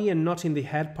body and not in the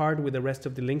head part with the rest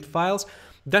of the linked files?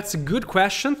 That's a good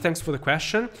question. Thanks for the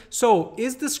question. So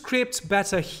is the script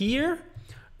better here?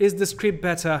 Is the script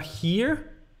better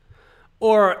here?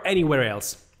 Or anywhere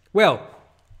else? Well,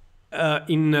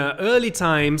 in early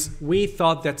times, we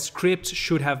thought that script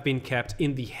should have been kept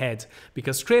in the head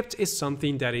because script is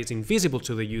something that is invisible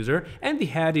to the user, and the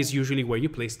head is usually where you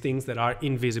place things that are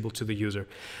invisible to the user.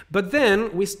 But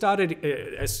then we started,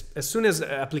 as soon as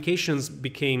applications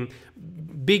became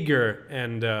bigger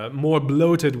and more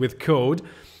bloated with code,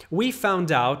 we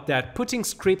found out that putting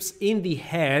scripts in the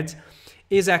head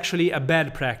is actually a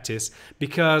bad practice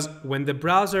because when the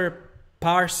browser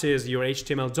parses your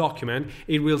HTML document,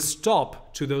 it will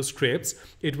stop to those scripts.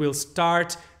 It will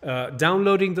start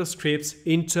downloading those scripts,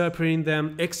 interpreting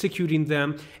them, executing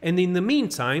them, and in the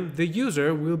meantime, the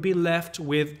user will be left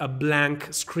with a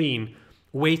blank screen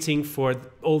waiting for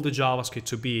all the JavaScript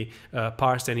to be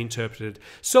parsed and interpreted.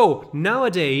 So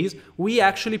nowadays, we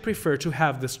actually prefer to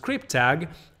have the script tag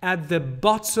at the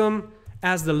bottom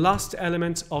as the last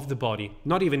element of the body,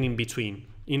 not even in between.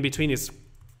 In between is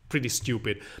pretty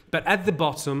stupid, but at the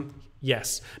bottom,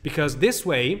 yes, because this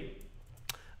way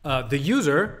the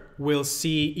user will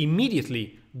see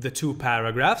immediately the 2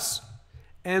 paragraphs,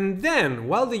 and then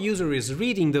while the user is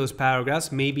reading those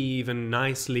paragraphs, maybe even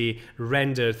nicely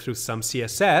rendered through some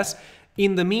CSS,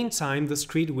 in the meantime the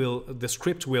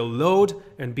script will load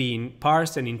and be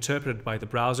parsed and interpreted by the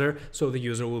browser, so the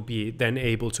user will be then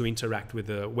able to interact with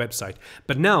the website.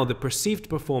 But now the perceived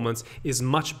performance is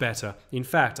much better. In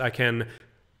fact, I can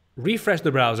refresh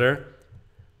the browser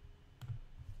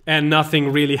and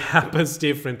nothing really happens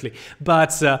differently.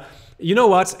 But you know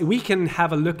what? We can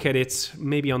have a look at it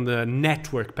maybe on the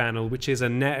network panel, which is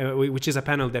a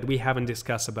panel that we haven't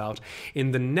discussed about.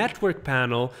 In the network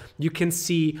panel, you can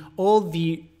see all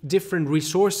the different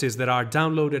resources that are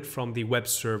downloaded from the web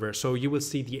server. So you will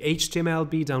see the HTML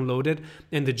be downloaded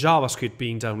and the JavaScript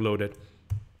being downloaded.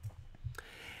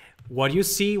 What you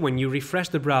see when you refresh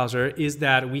the browser is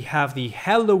that we have the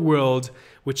hello world,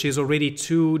 which is already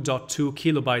 2.2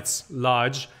 kilobytes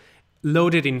large,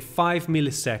 loaded in 5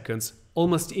 milliseconds,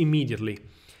 almost immediately.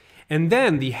 And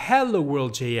then the hello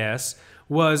world JS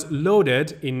was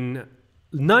loaded in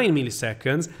 9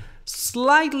 milliseconds,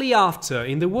 Slightly after,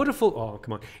 in the waterfall, oh,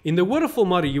 come on. In the waterfall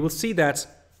model, you will see that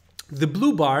the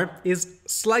blue bar is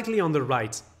slightly on the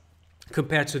right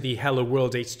compared to the Hello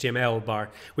World HTML bar,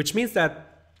 which means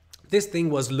that this thing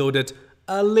was loaded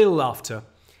a little after.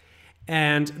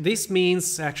 And this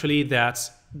means actually that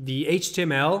the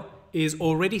HTML is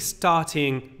already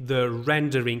starting the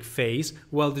rendering phase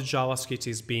while the JavaScript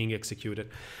is being executed.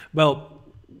 Well,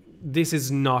 this is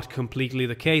not completely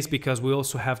the case because we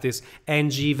also have this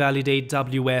ng validate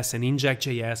ws and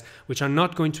inject.js, which I'm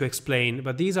not going to explain,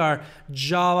 but these are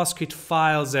JavaScript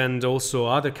files and also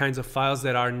other kinds of files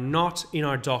that are not in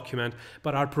our document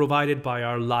but are provided by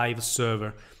our live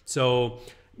server. So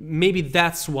maybe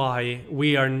that's why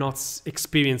we are not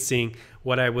experiencing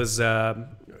what I was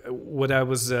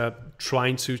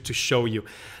trying to show you.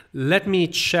 Let me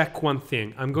check one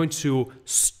thing. I'm going to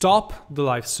stop the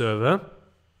live server.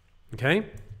 Okay,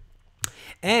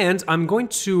 and I'm going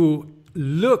to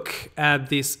look at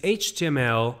this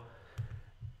HTML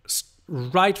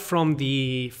right from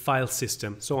the file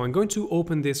system. So I'm going to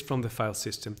open this from the file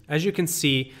system. As you can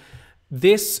see,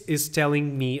 this is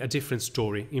telling me a different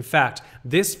story. In fact,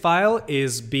 this file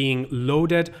is being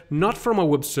loaded not from a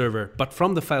web server, but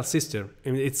from the file system.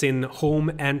 It's in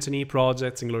home, Anthony,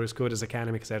 projects, Inglorious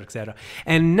Academy, etc., etc.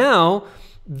 And now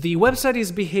the website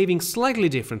is behaving slightly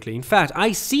differently. In fact,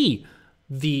 I see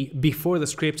the before the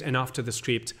script and after the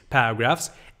script paragraphs,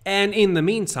 and in the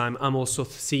meantime, I'm also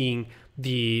seeing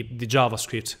the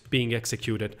JavaScript being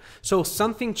executed. So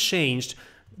something changed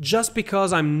just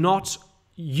because I'm not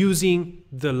using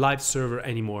the live server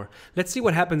anymore. Let's see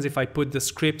what happens if I put the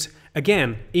script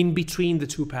again in between the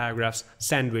two paragraphs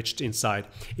sandwiched inside.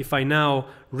 If I now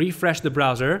refresh the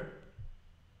browser,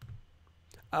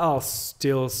 oh,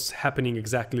 still happening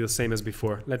exactly the same as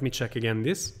before. Let me check again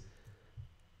this.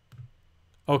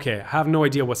 Okay, I have no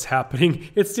idea what's happening.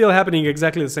 It's still happening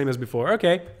exactly the same as before.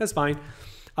 Okay, that's fine.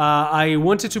 I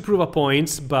wanted to prove a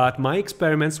point, but my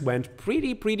experiments went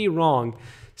pretty wrong.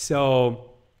 So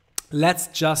let's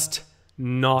just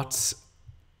not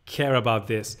care about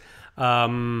this.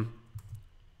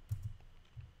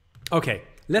 Okay.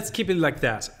 Let's keep it like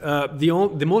that.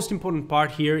 The most important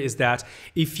part here is that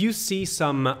if you see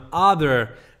some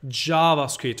other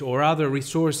JavaScript or other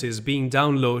resources being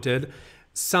downloaded,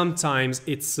 sometimes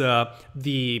it's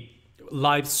the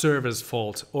live server's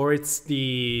fault, or it's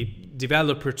the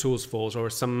developer tool's fault, or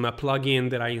some plugin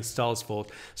that I install's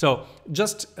fault. So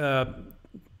just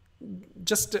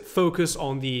focus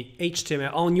on the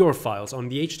HTML, on your files, on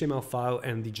the HTML file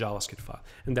and the JavaScript file,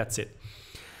 and that's it.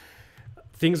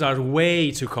 Things are way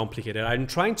too complicated. I'm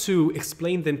trying to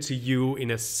explain them to you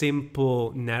in a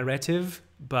simple narrative,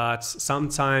 but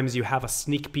sometimes you have a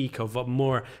sneak peek of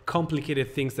more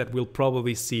complicated things that we'll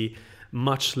probably see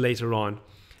much later on.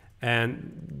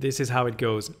 And this is how it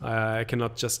goes. I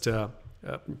cannot just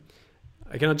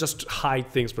hide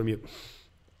things from you.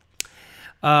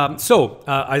 As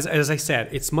I said,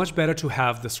 it's much better to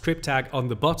have the script tag on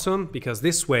the bottom, because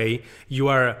this way you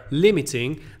are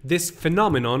limiting this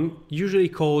phenomenon, usually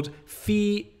called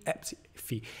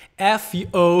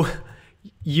F-O-U-C,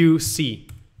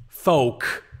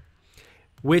 folk,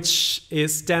 which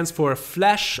stands for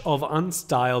flash of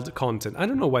unstyled content. I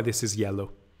don't know why this is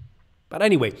yellow. But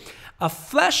anyway, a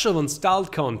flash of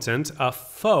unstyled content, a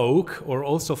folk, or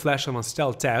also flash of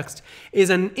unstyled text, is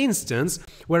an instance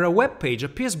where a web page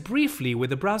appears briefly with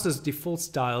the browser's default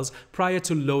styles prior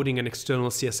to loading an external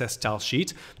CSS style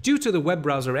sheet, due to the web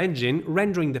browser engine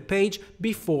rendering the page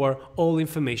before all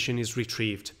information is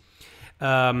retrieved.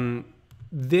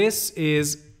 This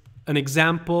is an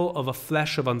example of a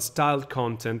flash of unstyled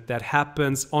content that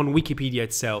happens on Wikipedia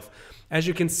itself. As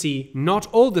you can see, not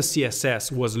all the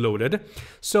CSS was loaded,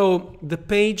 so the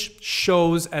page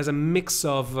shows as a mix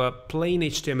of plain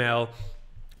HTML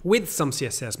with some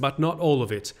CSS, but not all of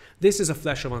it. This is a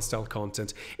flash of unstyled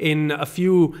content. In a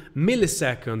few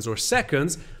milliseconds or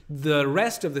seconds, the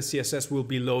rest of the CSS will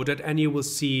be loaded and you will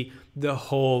see the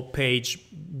whole page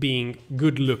being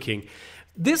good looking.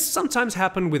 This sometimes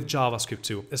happens with JavaScript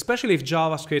too, especially if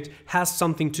JavaScript has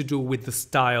something to do with the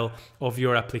style of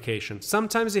your application.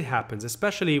 Sometimes it happens,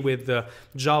 especially with the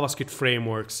JavaScript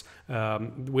frameworks,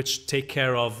 which take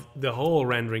care of the whole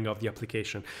rendering of the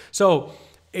application. So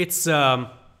it's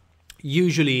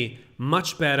usually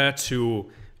much better to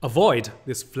avoid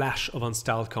this flash of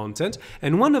unstyled content.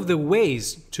 And one of the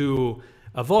ways to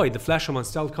avoid the flash of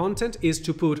unstyled content is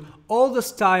to put all the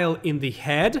style in the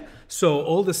head, so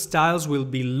all the styles will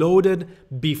be loaded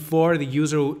before the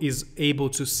user is able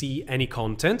to see any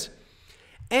content,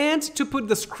 and to put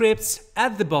the scripts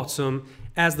at the bottom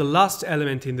as the last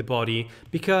element in the body,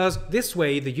 because this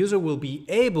way the user will be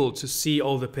able to see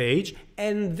all the page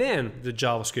and then the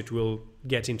JavaScript will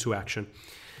get into action.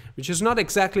 Which is not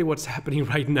exactly what's happening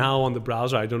right now on the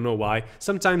browser. I don't know why.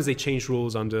 Sometimes they change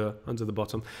rules under the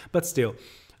bottom, but still,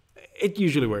 it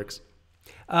usually works.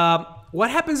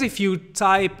 What happens if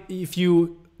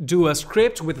you do a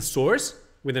script with a source,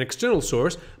 with an external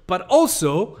source, but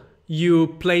also you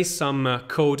place some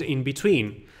code in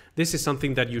between? This is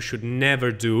something that you should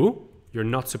never do. You're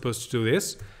not supposed to do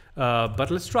this,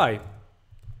 but let's try.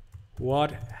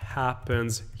 What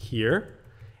happens here?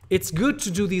 It's good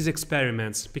to do these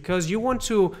experiments because you want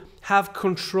to have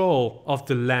control of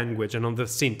the language and on the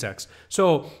syntax.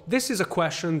 So this is a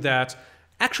question that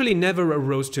actually never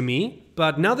arose to me,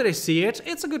 but now that I see it,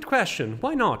 it's a good question.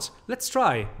 Why not? Let's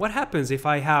try. What happens if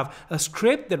I have a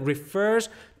script that refers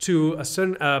to a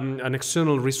certain, an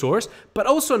external resource, but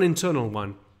also an internal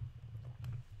one?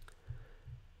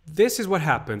 This is what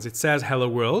happens. It says hello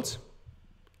world,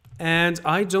 and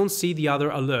I don't see the other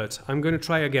alert. I'm going to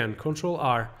try again. Control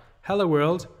R. Hello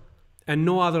world, and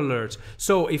no other alert.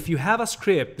 So if you have a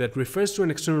script that refers to an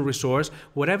external resource,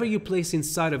 whatever you place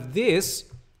inside of this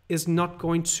is not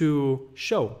going to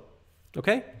show.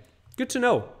 Okay? Good to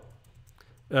know.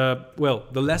 Well,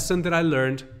 the lesson that I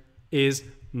learned is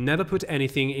never put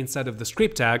anything inside of the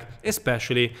script tag,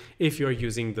 especially if you're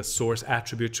using the source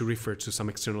attribute to refer to some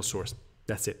external source.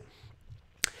 That's it.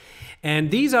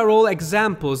 And these are all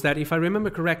examples that, if I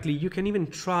remember correctly, you can even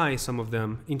try some of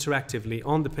them interactively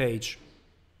on the page,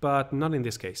 but not in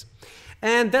this case.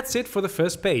 And that's it for the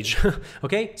first page.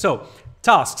 Okay, so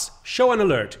tasks: show an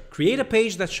alert, create a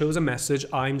page that shows a message,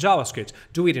 I'm JavaScript.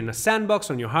 Do it in a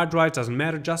sandbox on your hard drive, doesn't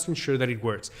matter, just ensure that it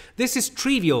works. This is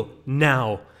trivial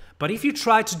now, but if you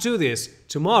try to do this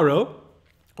tomorrow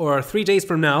or 3 days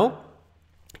from now,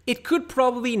 it could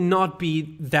probably not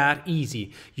be that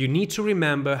easy. You need to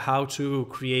remember how to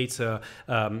create an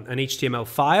HTML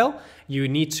file. You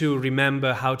need to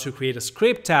remember how to create a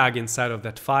script tag inside of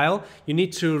that file. You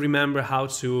need to remember how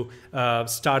to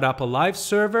start up a live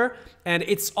server. And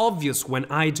it's obvious when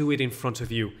I do it in front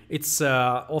of you. It's,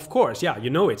 of course, yeah, you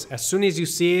know it. As soon as you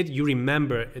see it, you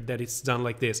remember that it's done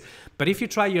like this. But if you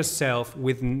try yourself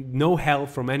with no help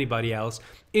from anybody else,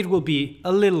 it will be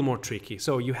a little more tricky.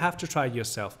 So you have to try it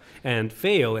yourself and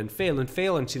fail and fail and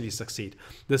fail until you succeed.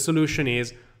 The solution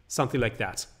is something like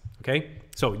that. Okay?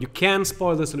 So you can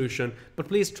spoil the solution, but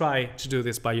please try to do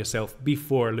this by yourself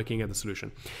before looking at the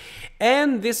solution.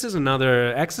 And this is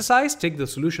another exercise. Take the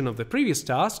solution of the previous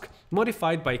task,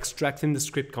 modified by extracting the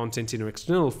script content in an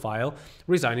external file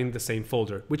residing in the same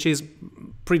folder, which is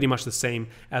pretty much the same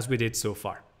as we did so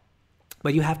far.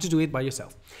 But you have to do it by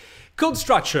yourself. Code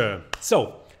structure.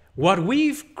 So what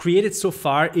we've created so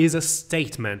far is a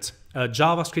statement, a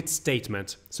JavaScript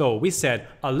statement. So we said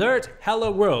alert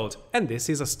hello world, and this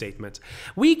is a statement.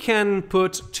 We can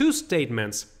put two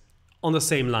statements on the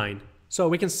same line. So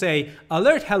we can say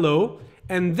alert hello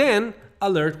and then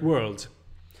alert world.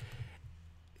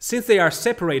 Since they are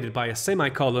separated by a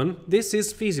semicolon, this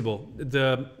is feasible.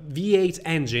 The V8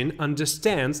 engine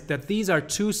understands that these are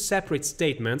two separate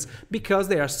statements because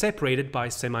they are separated by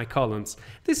semicolons.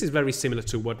 This is very similar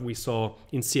to what we saw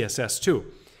in CSS too.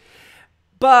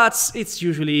 But it's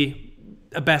usually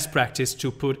a best practice to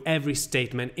put every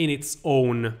statement in its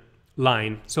own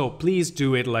line. So please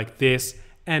do it like this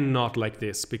and not like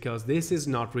this, because this is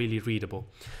not really readable.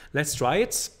 Let's try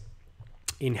it.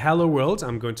 In hello world,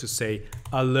 I'm going to say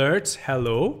alert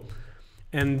hello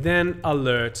and then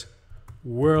alert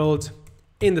world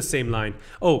in the same line.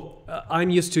 Oh, I'm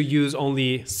used to use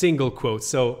only single quotes.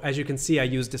 So as you can see, I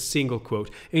used a single quote.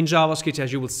 In JavaScript,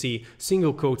 as you will see,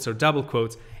 single quotes or double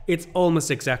quotes, it's almost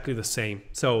exactly the same.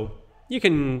 So you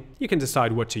can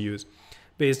decide what to use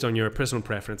based on your personal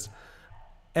preference.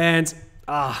 And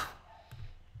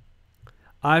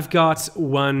I've got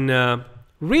one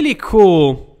really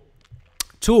cool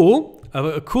tool,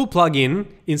 a cool plugin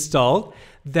installed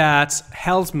that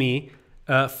helps me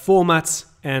format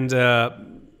and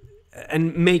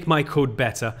make my code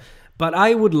better. But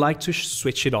I would like to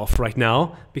switch it off right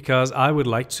now because I would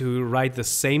like to write the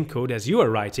same code as you are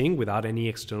writing without any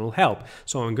external help.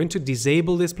 So I'm going to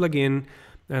disable this plugin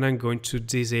and I'm going to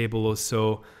disable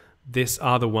also this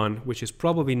other one, which is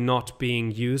probably not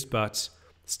being used, but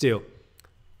still.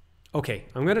 Okay,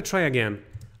 I'm going to try again.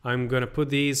 I'm going to put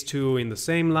these two in the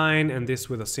same line and this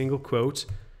with a single quote.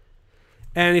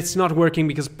 And it's not working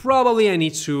because probably I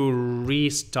need to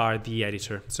restart the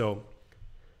editor. So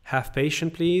have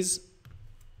patience, please.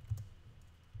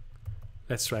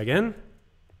 Let's try again.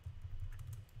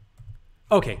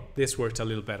 Okay, this worked a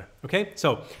little better. Okay,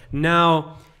 so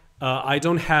now I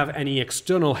don't have any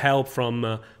external help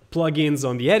from plugins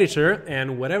on the editor,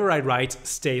 and whatever I write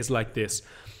stays like this.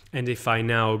 And if I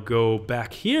now go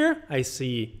back here, I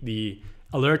see the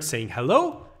alert saying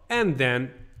hello, and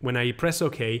then when I press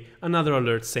OK, another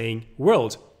alert saying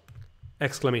world,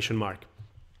 exclamation mark.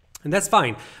 And that's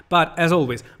fine, but as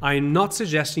always, I'm not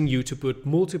suggesting you to put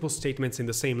multiple statements in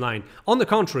the same line. On the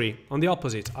contrary, on the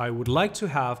opposite, I would like to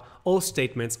have all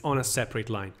statements on a separate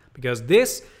line, because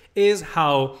this is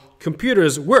how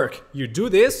computers work. You do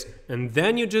this, and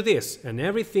then you do this, and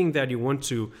everything that you want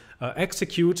to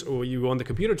execute, or you want the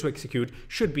computer to execute,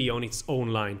 should be on its own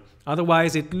line.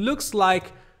 Otherwise, it looks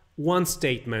like one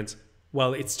statement.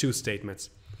 Well, it's two statements.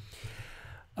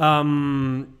 A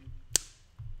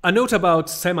note about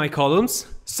semicolons.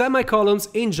 Semicolons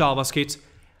in JavaScript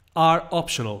are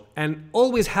optional and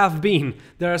always have been.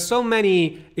 There are so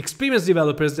many experienced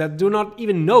developers that do not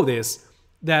even know this,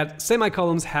 that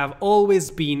semicolons have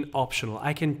always been optional.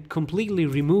 I can completely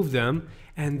remove them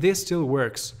and this still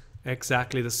works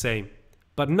exactly the same.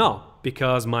 But no,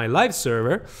 because my live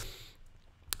server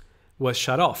was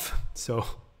shut off. So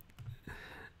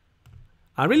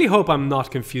I really hope I'm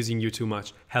not confusing you too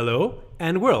much. Hello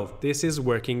and world. This is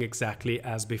working exactly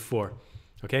as before.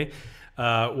 Okay.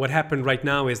 What happened right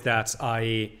now is that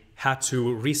I had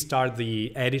to restart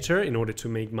the editor in order to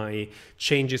make my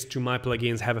changes to my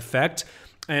plugins have effect.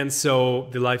 And so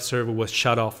the live server was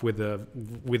shut off with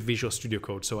Visual Studio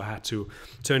Code. So I had to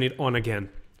turn it on again,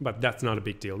 but that's not a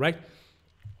big deal, right?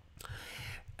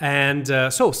 And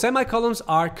so semicolons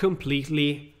are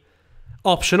completely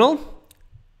optional.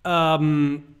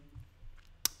 And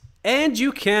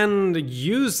you can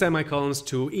use semicolons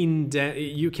to indent,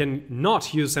 you can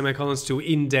not use semicolons to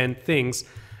indent things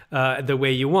the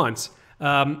way you want.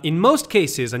 In most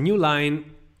cases, a new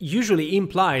line usually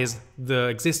implies the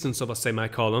existence of a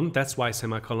semicolon. That's why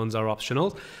semicolons are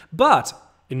optional. But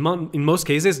in most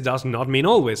cases, does not mean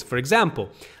always. For example,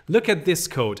 look at this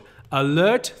code.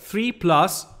 Alert 3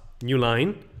 plus, new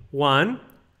line, 1,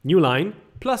 new line,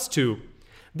 plus 2.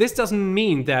 This doesn't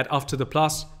mean that after the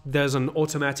plus, there's an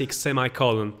automatic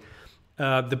semicolon.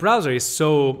 The browser is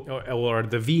or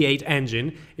the V8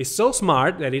 engine is so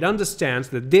smart that it understands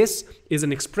that this is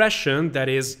an expression that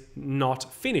is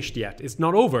not finished yet. It's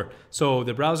not over. So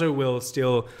the browser will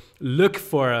still look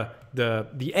for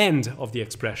the end of the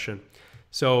expression.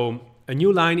 So a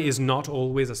new line is not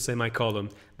always a semicolon.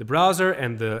 The browser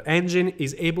and the engine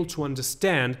is able to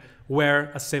understand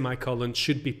where a semicolon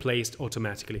should be placed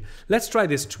automatically. Let's try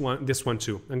this one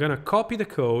too. I'm going to copy the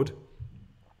code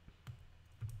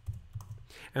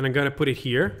and I'm going to put it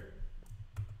here.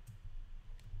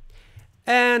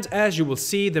 And as you will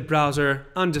see, the browser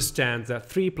understands that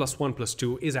 3 plus 1 plus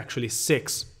 2 is actually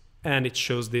 6, and it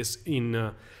shows this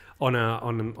in on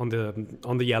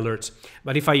the alert.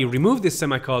 But if I remove these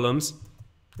semicolons,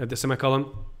 the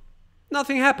semicolon,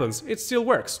 nothing happens. It still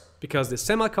works because the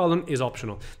semicolon is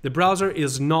optional. The browser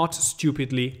is not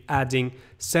stupidly adding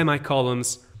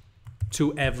semicolons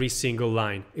to every single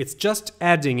line. It's just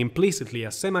adding implicitly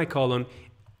a semicolon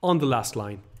on the last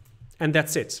line, and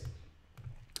that's it.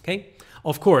 Okay?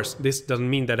 Of course, this doesn't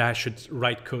mean that I should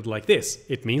write code like this.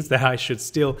 It means that I should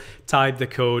still type the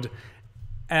code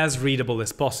as readable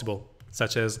as possible,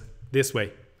 such as this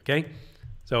way. Okay?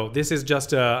 So this is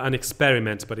just an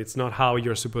experiment, but it's not how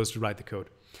you're supposed to write the code.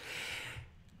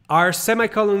 Are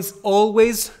semicolons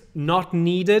always not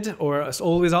needed or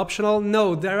always optional?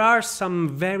 No, there are some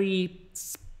very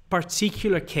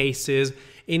particular cases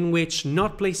in which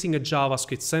not placing a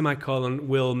JavaScript semicolon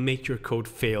will make your code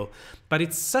fail. But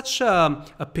it's such a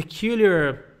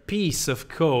peculiar piece of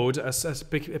code, a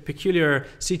peculiar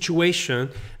situation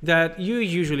that you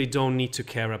usually don't need to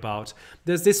care about.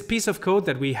 There's this piece of code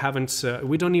that we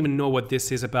don't even know what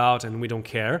this is about, and we don't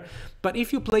care. But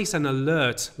if you place an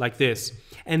alert like this,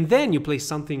 and then you place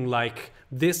something like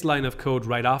this line of code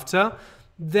right after,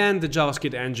 then the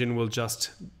JavaScript engine will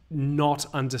just not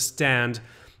understand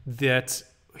that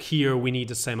here we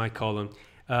need a semicolon.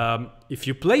 If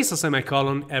you place a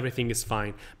semicolon, everything is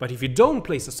fine. But if you don't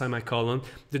place a semicolon,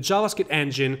 the JavaScript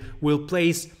engine will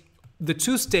place the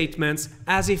two statements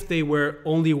as if they were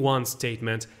only one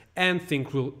statement, and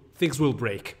things will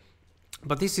break.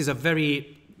 But this is a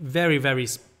very, very, very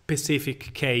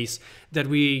specific case that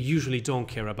we usually don't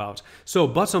care about. So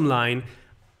bottom line,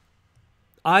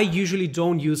 I usually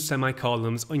don't use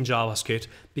semicolons in JavaScript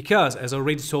because, as I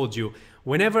already told you,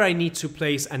 whenever I need to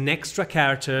place an extra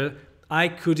character, I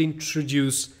could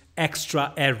introduce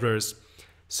extra errors.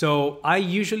 So I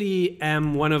usually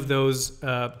am one of those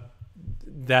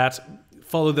that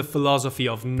follow the philosophy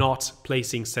of not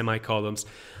placing semicolons.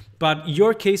 But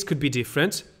your case could be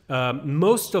different.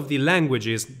 most of the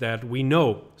languages that we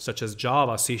know, such as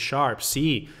Java, C#,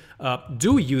 C,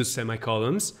 do use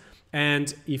semicolons.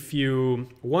 And if you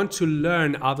want to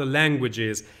learn other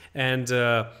languages and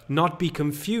not be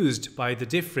confused by the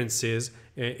differences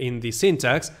in the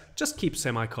syntax, just keep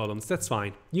semicolons. That's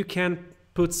fine. You can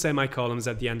put semicolons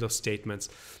at the end of statements.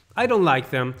 I don't like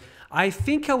them. I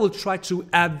think I will try to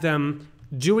add them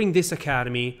during this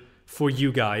academy for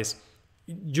you guys.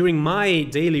 During my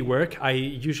daily work, I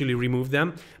usually remove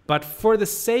them. But for the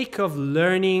sake of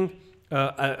learning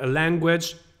a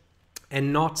language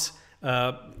and not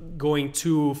going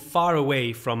too far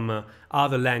away from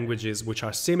other languages which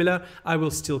are similar, I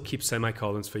will still keep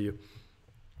semicolons for you.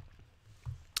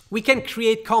 We can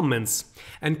create comments,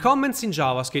 and comments in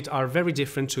JavaScript are very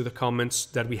different to the comments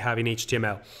that we have in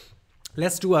HTML.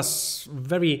 Let's do a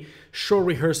very short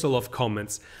rehearsal of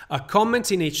comments. A comment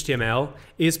in HTML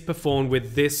is performed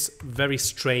with this very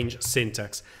strange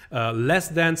syntax. Less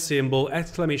than symbol,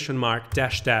 exclamation mark,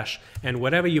 dash dash, and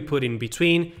whatever you put in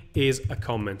between is a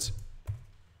comment.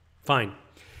 Fine.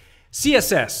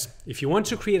 CSS, if you want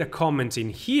to create a comment in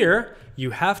here,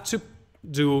 you have to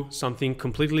do something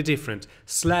completely different.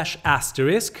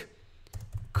 /*,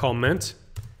 comment,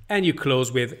 and you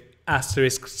close with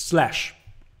 */.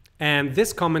 And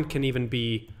this comment can even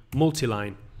be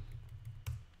multi-line.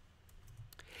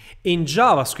 In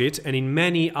JavaScript and in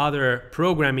many other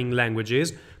programming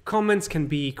languages, comments can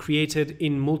be created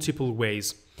in multiple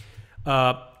ways.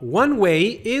 One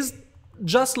way is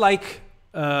just like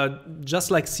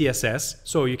CSS,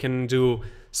 so you can do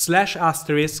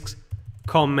 /*,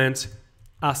 comment,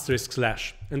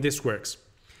 */, and this works.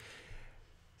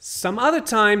 Some other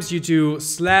times you do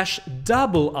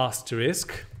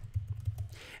 /*,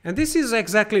 and this is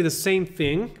exactly the same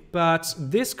thing, but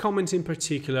this comment in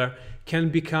particular can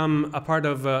become a part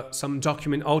of some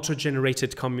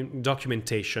auto-generated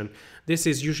documentation. This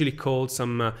is usually called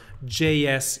some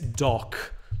JS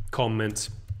doc comment.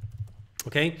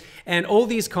 Okay, and all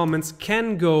these comments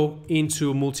can go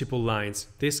into multiple lines.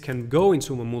 This can go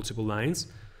into multiple lines.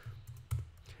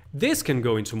 This can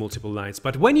go into multiple lines.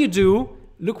 But when you do,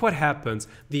 look what happens.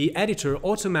 The editor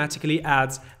automatically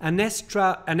adds an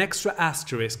extra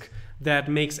asterisk that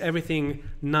makes everything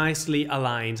nicely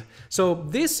aligned. So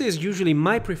this is usually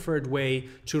my preferred way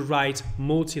to write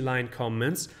multi-line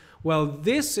comments. Well,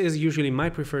 this is usually my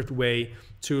preferred way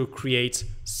to create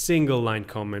single-line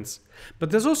comments. But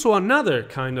there's also another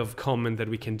kind of comment that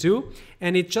we can do,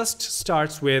 and it just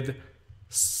starts with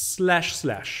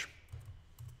 //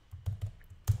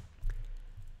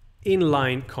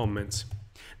 inline comment.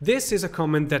 This is a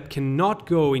comment that cannot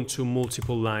go into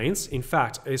multiple lines. In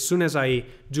fact, as soon as I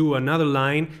do another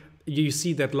line, you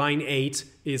see that line 8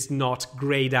 is not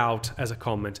grayed out as a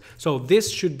comment. So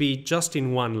this should be just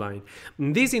in one line.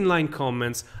 And these inline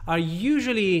comments are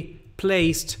usually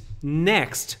placed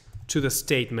next to the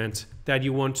statement that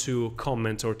you want to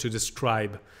comment or to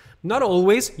describe. Not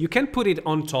always, you can put it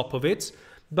on top of it,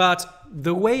 but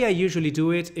the way I usually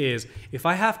do it is if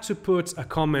I have to put a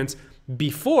comment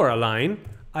before a line,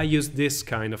 I use this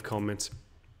kind of comment.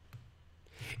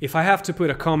 If I have to put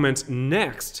a comment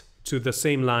next to the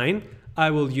same line,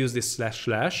 I will use this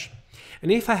 //.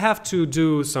 And if I have to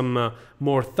do some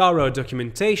more thorough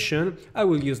documentation, I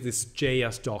will use this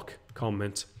JS doc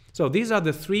comment. So these are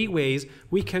the three ways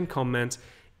we can comment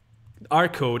our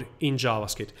code in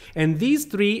JavaScript. And these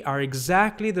three are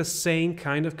exactly the same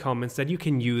kind of comments that you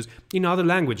can use in other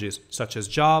languages, such as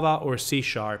Java or C#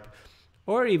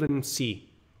 or even C.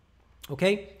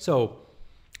 Okay, so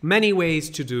many ways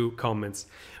to do comments.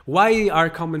 Why are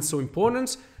comments so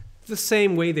important? The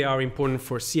same way they are important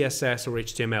for CSS or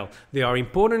HTML. They are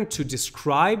important to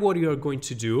describe what you are going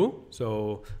to do.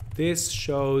 So this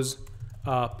shows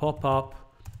a pop-up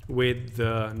with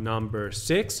the number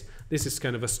 6. This is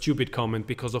kind of a stupid comment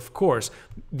because, of course,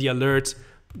 the alert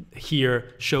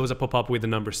here shows a pop-up with the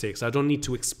number 6. I don't need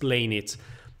to explain it.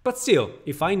 But still,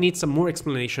 if I need some more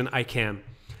explanation, I can.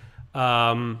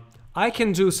 I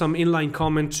can do some inline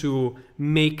comment to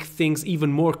make things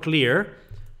even more clear.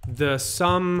 The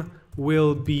sum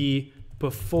will be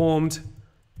performed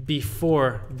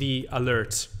before the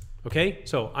alert. Okay,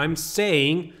 so I'm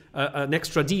saying an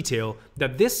extra detail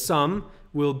that this sum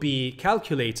will be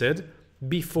calculated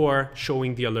before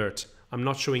showing the alert. I'm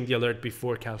not showing the alert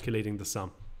before calculating the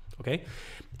sum. Okay,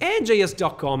 and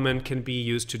JS comment can be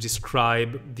used to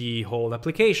describe the whole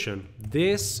application.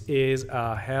 This is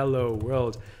a hello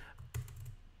world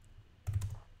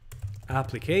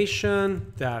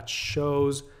application that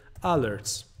shows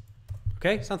alerts.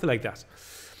 Okay, something like that.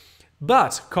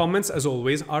 But comments, as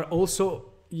always, are also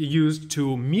used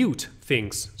to mute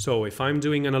things. So if I'm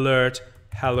doing an alert,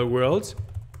 hello world,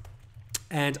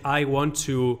 and I want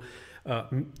to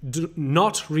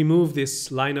not remove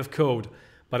this line of code,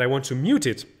 but I want to mute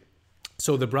it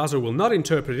so the browser will not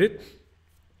interpret it,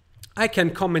 I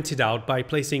can comment it out by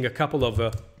placing a couple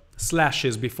of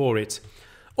slashes before it,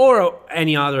 or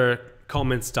any other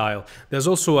comment style. There's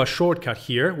also a shortcut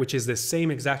here, which is the same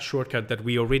exact shortcut that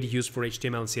we already use for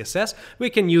HTML and CSS. We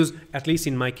can use, at least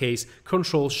in my case,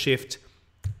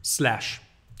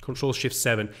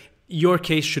 Control-Shift/Control-Shift-7. Your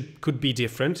case could be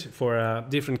different for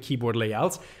different keyboard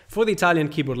layouts. For the Italian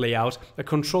keyboard layout, a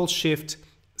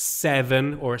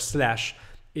Control-Shift-7 or slash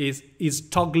is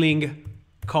toggling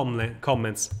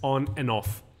comments on and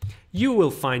off. You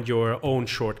will find your own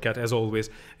shortcut as always.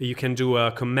 You can do a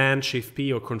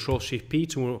Command-Shift-P or Control-Shift-P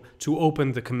to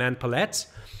open the command palette,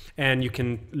 and you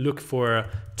can look for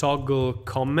toggle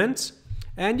comment,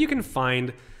 and you can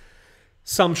find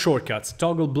some shortcuts.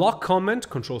 Toggle block comment,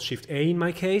 Control-Shift-A in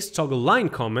my case, toggle line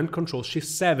comment,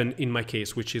 Control-Shift-7 in my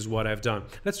case, which is what I've done.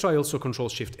 Let's try also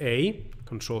Control-Shift-A,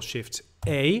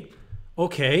 Control-Shift-A.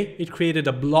 Okay, it created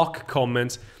a block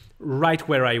comment right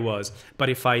where I was. But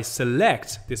if I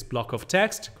select this block of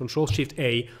text,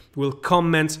 Control-Shift-A will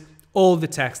comment all the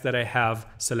text that I have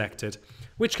selected,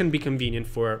 which can be convenient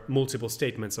for multiple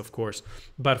statements, of course.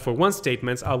 But for one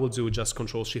statement, I will do just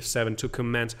Control-Shift-7 to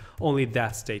comment only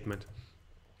that statement.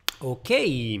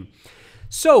 Okay,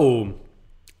 so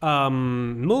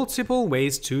multiple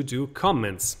ways to do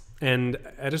comments. And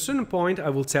at a certain point,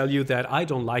 I will tell you that I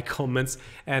don't like comments,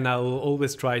 and I will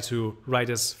always try to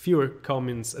write as fewer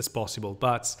comments as possible.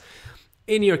 But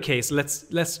in your case,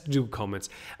 let's do comments.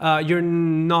 You're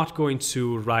not going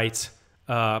to write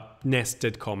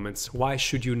nested comments. Why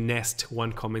should you nest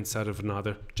one comment out of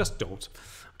another? Just don't.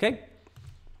 Okay.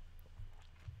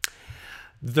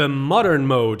 The modern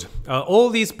mode.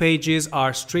 All these pages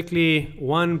are strictly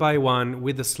one by one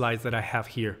with the slides that I have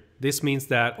here. This means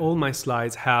that all my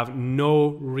slides have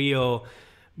no real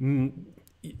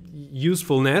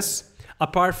usefulness,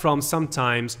 apart from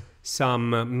sometimes some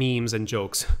memes and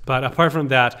jokes. But apart from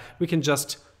that, we can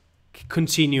just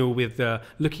continue with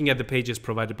looking at the pages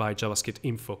provided by JavaScript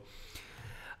info.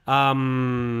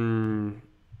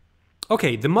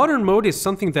 Okay, the modern mode is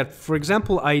something that, for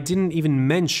example, I didn't even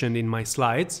mention in my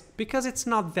slides because it's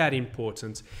not that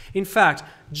important. In fact,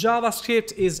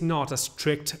 JavaScript is not a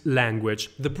strict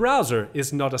language. The browser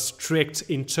is not a strict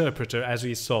interpreter, as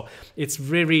we saw. It's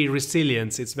very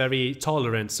resilient, it's very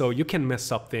tolerant, so you can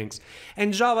mess up things.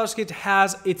 And JavaScript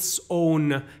has its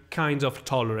own kind of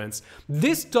tolerance.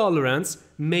 This tolerance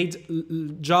made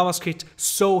JavaScript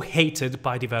so hated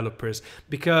by developers,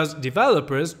 because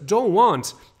developers don't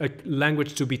want a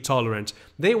language to be tolerant.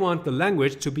 They want the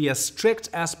language to be as strict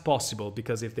as possible,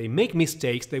 because if they make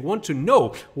mistakes, they want to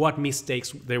know what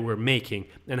mistakes they were making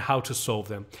and how to solve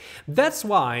them. That's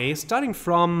why, starting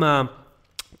from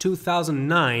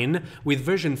 2009, with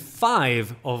version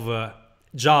 5 of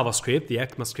JavaScript, the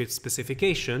ECMAScript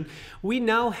specification, we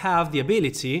now have the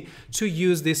ability to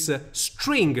use this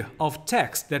string of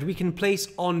text that we can place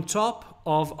on top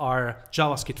of our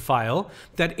JavaScript file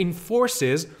that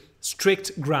enforces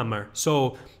strict grammar.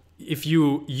 So if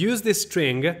you use this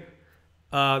string,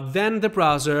 then the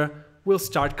browser will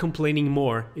start complaining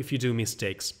more if you do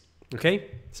mistakes. Okay?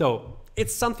 So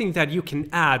it's something that you can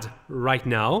add right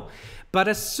now, but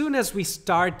as soon as we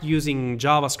start using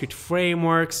JavaScript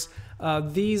frameworks,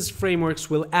 these frameworks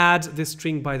will add this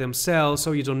string by themselves,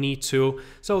 so you don't need to.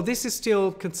 So this is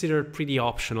still considered pretty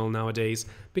optional nowadays,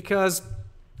 because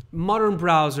modern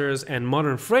browsers and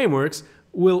modern frameworks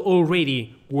will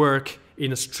already work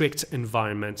in a strict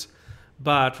environment.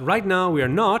 But right now we are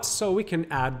not, so we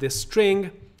can add this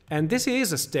string, and this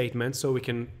is a statement, so we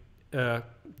can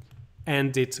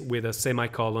end it with a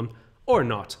semicolon or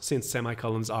not, since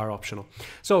semicolons are optional.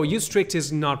 So useStrict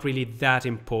is not really that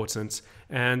important,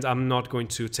 and I'm not going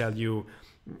to tell you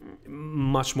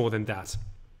much more than that.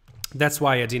 That's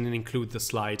why I didn't include the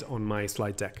slide on my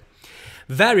slide deck.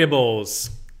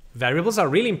 Variables. Variables are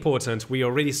really important. We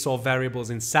already saw variables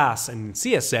in Sass and in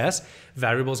CSS.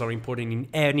 Variables are important in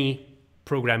any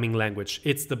programming language.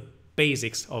 It's the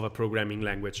basics of a programming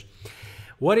language.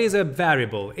 What is a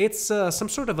variable? It's some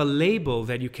sort of a label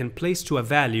that you can place to a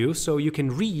value, so you can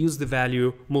reuse the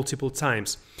value multiple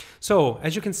times. So,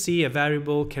 as you can see, a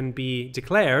variable can be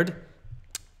declared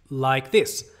like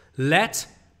this. Let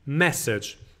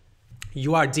message.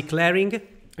 You are declaring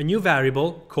a new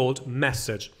variable called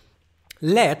message.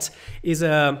 Let is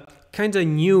a kind of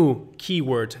new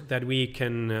keyword that we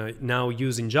can now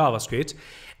use in JavaScript,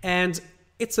 and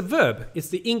It's a verb. It's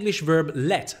the English verb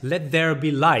let. Let there be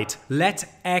light. Let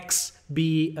x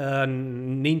be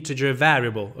an integer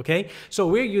variable, okay? So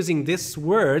we're using this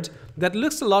word that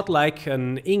looks a lot like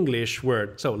an English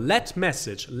word. So let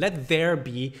message. Let there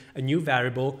be a new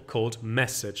variable called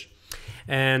message.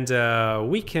 And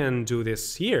we can do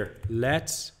this here.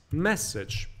 Let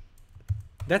message.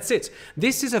 That's it.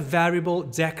 This is a variable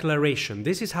declaration.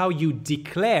 This is how you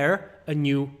declare a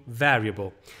new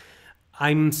variable.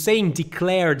 I'm saying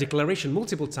declaration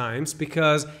multiple times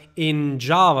because in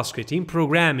JavaScript, in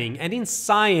programming, and in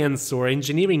science or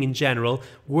engineering in general,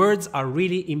 words are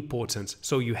really important.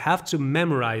 So you have to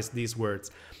memorize these words.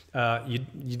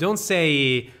 You don't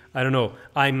say, I don't know,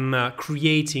 I'm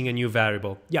creating a new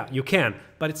variable. Yeah, you can,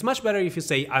 but it's much better if you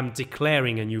say I'm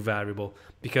declaring a new variable,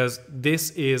 because this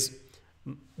is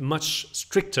much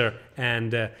stricter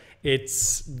and it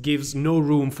gives no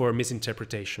room for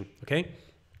misinterpretation, okay?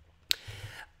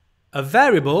 A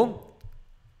variable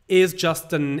is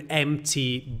just an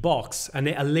empty box, a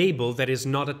label that is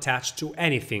not attached to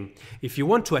anything. If you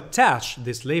want to attach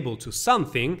this label to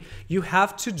something, you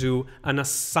have to do an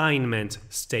assignment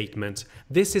statement.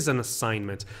 This is an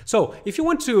assignment. So if you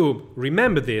want to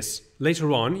remember this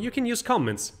later on, you can use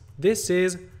comments. This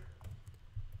is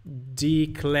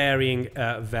declaring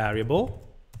a variable.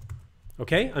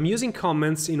 Okay, I'm using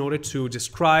comments in order to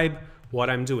describe what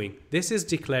I'm doing. This is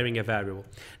declaring a variable.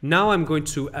 Now I'm going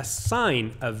to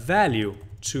assign a value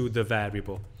to the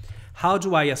variable. How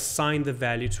do I assign the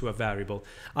value to a variable?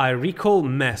 I recall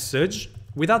message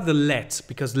without the let,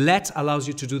 because let allows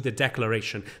you to do the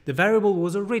declaration. The variable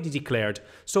was already declared,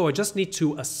 so I just need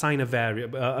to assign a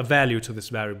value to this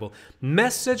variable.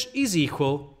 Message is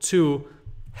equal to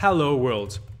hello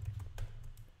world.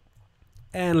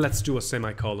 And let's do a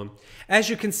semicolon. As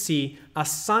you can see,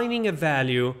 assigning a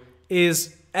value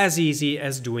is as easy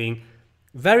as doing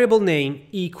variable name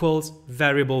equals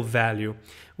variable value,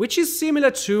 which is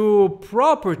similar to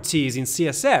properties in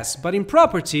CSS, but in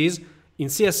properties in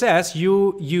CSS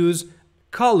you use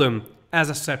column as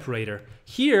a separator.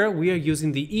 Here we are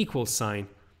using the equal sign,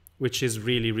 which is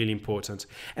really, really important.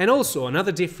 And also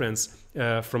another difference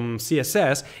from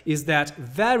CSS is that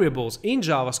variables in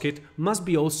JavaScript must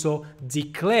be also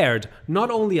declared,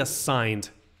 not only assigned.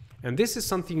 And this is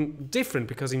something different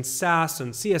because in Sass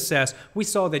and CSS, we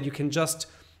saw that you can just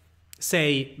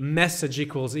say message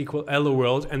equals hello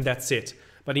world and that's it.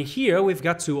 But in here, we've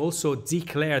got to also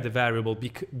declare the variable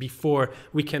before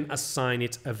we can assign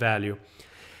it a value.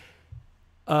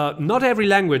 Not every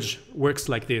language works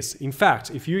like this. In fact,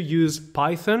 if you use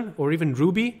Python or even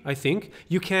Ruby, I think,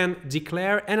 you can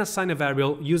declare and assign a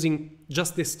variable using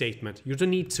just this statement. You don't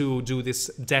need to do this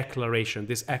declaration,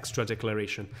 this extra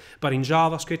declaration. But in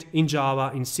JavaScript, in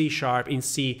Java, in C#, in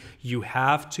C, you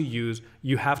have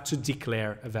to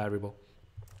declare a variable.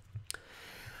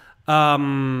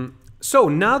 So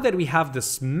now that we have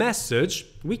this message,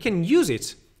 we can use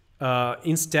it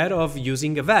instead of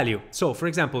using a value. So for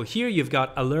example, here you've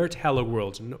got alert hello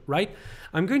world, right?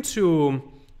 I'm going to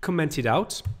comment it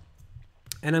out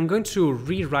and I'm going to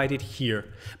rewrite it here.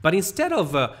 But instead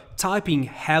of typing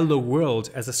hello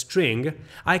world as a string,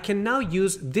 I can now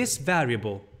use this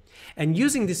variable. And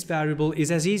using this variable is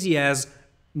as easy as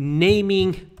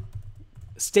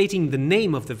stating the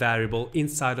name of the variable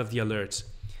inside of the alert.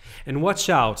 And watch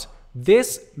out,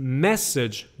 this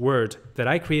message word that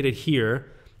I created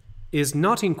here is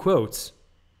not in quotes.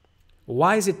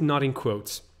 Why is it not in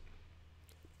quotes?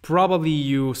 Probably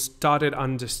you started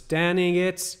understanding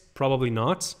it, probably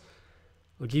not.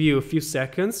 I'll give you a few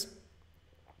seconds.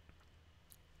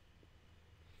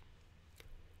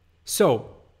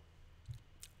 So,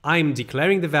 I'm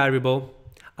declaring the variable,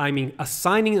 I'm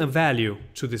assigning a value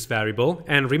to this variable,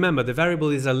 and remember, the variable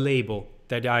is a label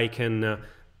that I can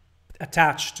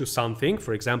attach to something.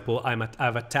 For example,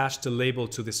 I've attached a label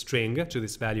to the string, to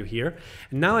this value here.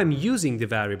 And now I'm using the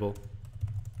variable.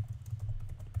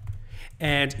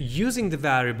 And using the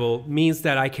variable means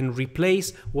that I can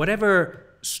replace whatever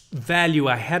value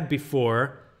I had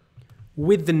before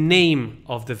with the name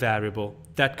of the variable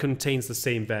that contains the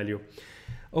same value.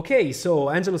 Okay, so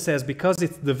Angelo says, because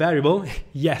it's the variable,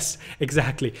 yes,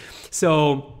 exactly.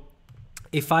 So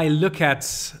if I look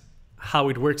at how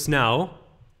it works now,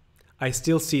 I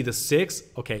still see the 6.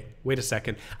 Okay, wait a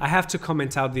second. I have to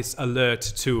comment out this alert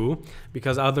too,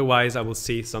 because otherwise I will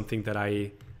see something that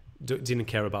I didn't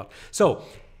care about. So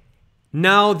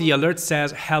now the alert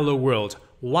says hello world.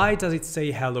 Why does it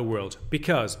say hello world?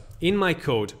 Because in my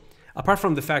code, apart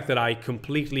from the fact that I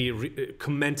completely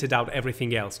commented out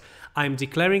everything else, I'm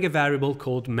declaring a variable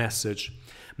called message.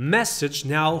 Message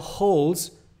now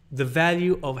holds the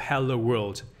value of hello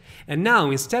world. And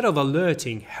now instead of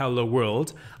alerting hello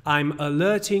world, I'm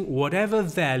alerting whatever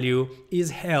value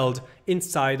is held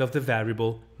inside of the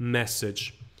variable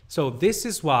message. So this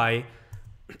is why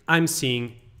I'm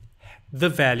seeing the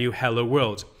value hello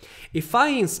world. If I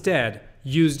instead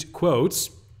used quotes,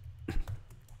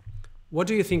 what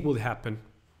do you think will happen?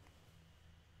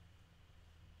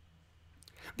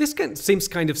 This seems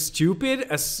kind of stupid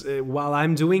while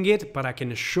I'm doing it, but I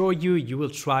can assure you, you will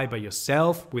try by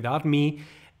yourself without me,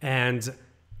 and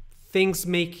things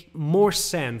make more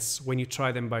sense when you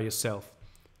try them by yourself.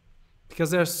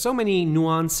 Because there are so many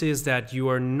nuances that you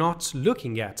are not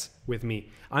looking at with me.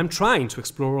 I'm trying to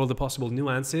explore all the possible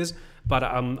nuances, but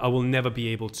I will never be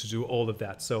able to do all of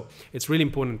that. So it's really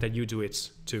important that you do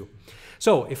it too.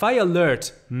 So if I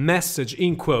alert message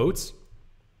in quotes,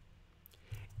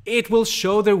 it will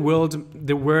show the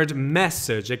word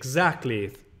message.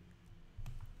 Exactly.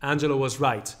 Angelo was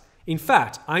right. In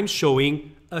fact, I'm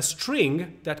showing a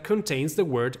string that contains the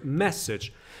word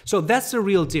message. So that's the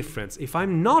real difference. If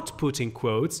I'm not putting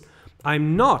quotes,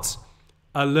 I'm not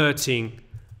alerting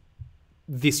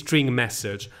the string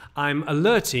message. I'm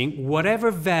alerting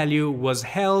whatever value was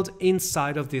held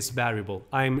inside of this variable.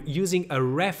 I'm using a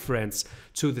reference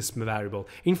to this variable.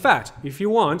 In fact, if you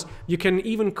want, you can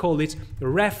even call it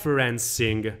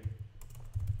referencing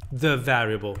the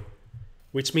variable,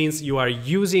 which means you are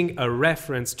using a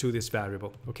reference to this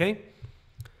variable, okay?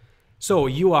 So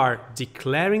you are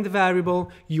declaring the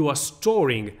variable, you are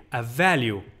storing a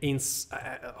value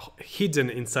hidden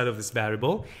inside of this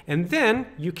variable, and then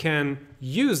you can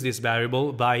use this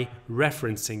variable by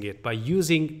referencing it, by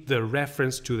using the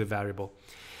reference to the variable.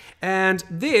 And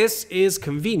this is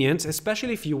convenient,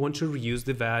 especially if you want to reuse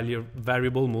the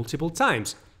variable multiple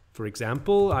times. For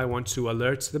example, I want to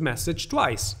alert the message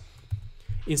twice.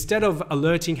 Instead of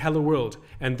alerting hello world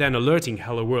and then alerting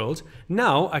hello world,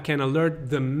 now I can alert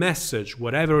the message,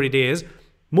 whatever it is,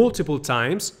 multiple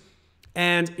times.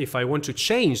 And if I want to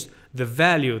change the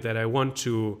value that I want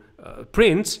to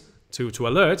print to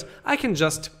alert, I can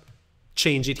just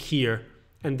change it here,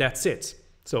 and that's it.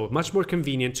 So much more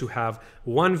convenient to have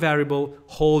one variable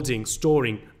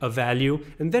storing a value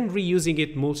and then reusing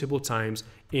it multiple times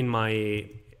in my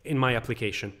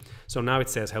application. So now it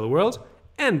says hello world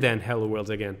and then hello world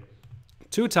again.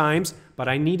 2 times, but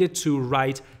I needed to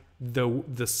write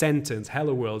the sentence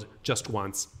hello world just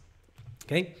once.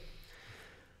 Okay?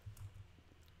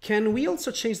 Can we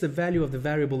also change the value of the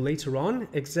variable later on?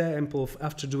 Example of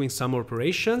after doing some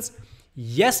operations?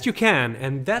 Yes, you can,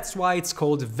 and that's why it's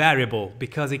called variable,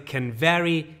 because it can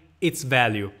vary its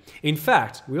value. In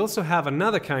fact, we also have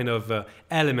another kind of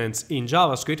element in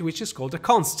JavaScript, which is called a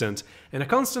constant. And a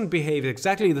constant behaves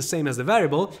exactly the same as the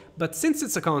variable, but since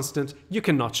it's a constant, you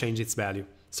cannot change its value.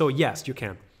 So yes, you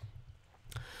can.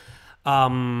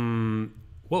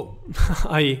 Whoa,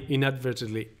 I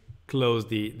inadvertently closed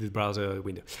the browser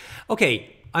window.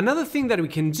 Okay, another thing that we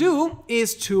can do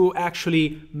is to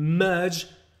actually merge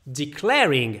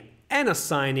declaring and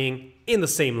assigning in the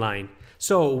same line.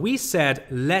 So we said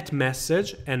let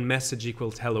message and message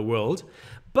equals hello world,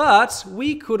 but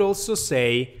we could also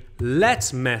say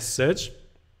let message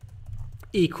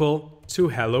equal to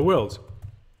hello world.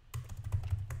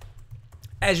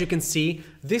 As you can see,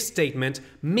 this statement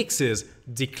mixes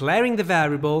declaring the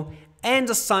variable and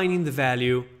assigning the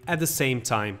value at the same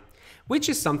time, which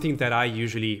is something that I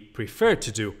usually prefer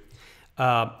to do.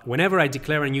 Whenever I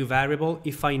declare a new variable,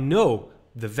 if I know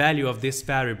the value of this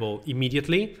variable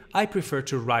immediately, I prefer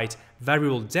to write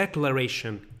variable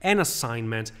declaration and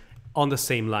assignment on the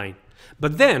same line.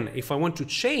 But then, if I want to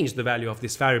change the value of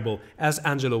this variable, as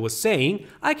Angelo was saying,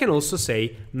 I can also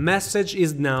say message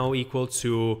is now equal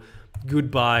to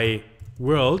goodbye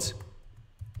world.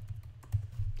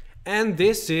 And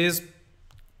this is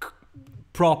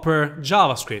proper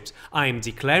JavaScript. I am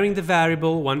declaring the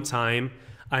variable one time,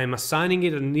 I am assigning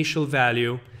it an initial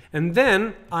value, and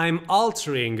then I'm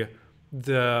altering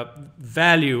the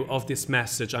value of this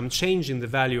message. I'm changing the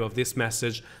value of this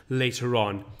message later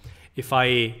on. If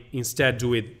I instead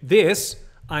do it this,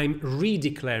 I'm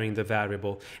redeclaring the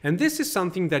variable. And this is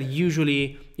something that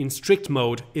usually in strict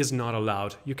mode is not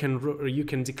allowed. You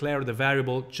can declare the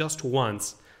variable just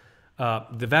once.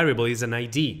 The variable is an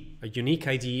ID, a unique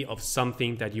ID of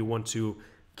something that you want to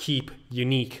keep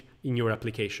unique in your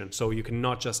application. So you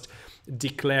cannot just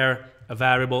declare a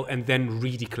variable and then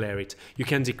redeclare it. You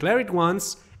can declare it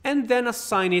once and then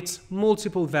assign it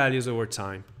multiple values over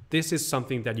time. This is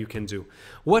something that you can do.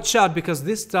 Watch out, because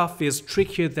this stuff is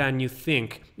trickier than you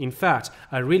think. In fact,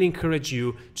 I really encourage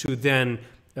you to then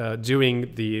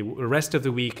during the rest of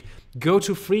the week, go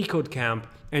to Free Code Camp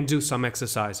and do some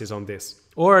exercises on this,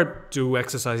 or do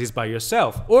exercises by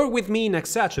yourself, or with me next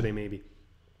Saturday maybe.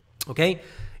 Okay,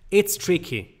 it's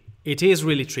tricky. It is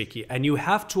really tricky, and you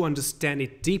have to understand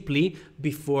it deeply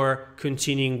before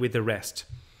continuing with the rest.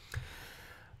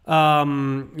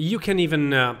 You can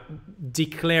even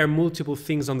declare multiple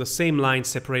things on the same line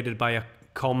separated by a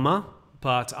comma,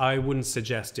 but I wouldn't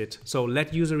suggest it. So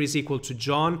let user is equal to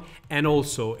John, and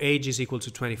also age is equal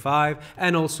to 25,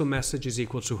 and also message is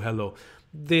equal to hello.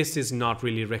 This is not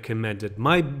really recommended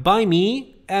by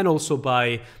me and also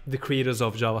by the creators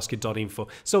of javascript.info.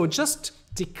 So just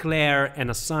declare and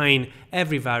assign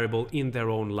every variable in their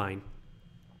own line.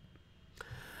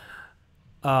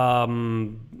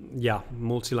 Yeah,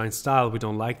 multi-line style, we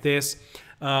don't like this.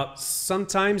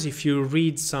 Sometimes if you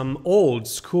read some old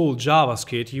school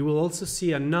JavaScript, you will also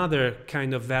see another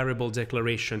kind of variable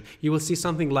declaration. You will see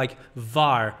something like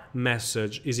var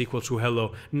message is equal to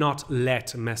hello, not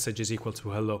let message is equal to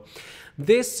hello.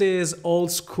 This is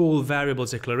old school variable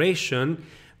declaration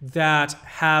that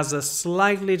has a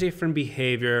slightly different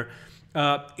behavior.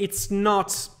 It's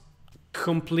not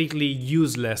completely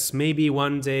useless. Maybe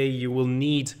one day you will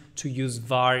need to use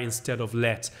var instead of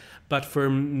let. But for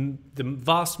the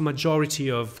vast majority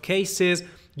of cases,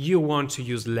 you want to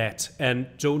use let and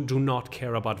do not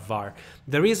care about var.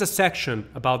 There is a section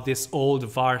about this old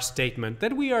var statement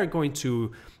that we are going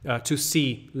to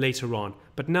see later on.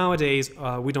 But nowadays,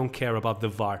 we don't care about the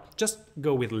var. Just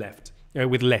go with let.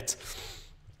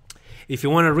 If you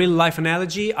want a real-life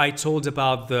analogy, I told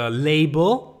about the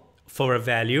label for a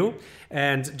value,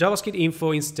 and JavaScript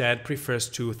info instead prefers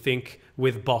to think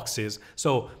with boxes.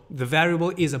 So the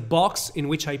variable is a box in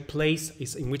which I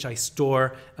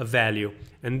store a value,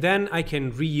 and then I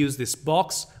can reuse this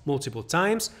box multiple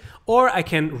times, or I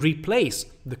can replace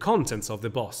the contents of the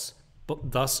box,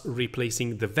 thus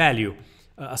replacing the value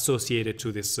associated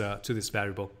to this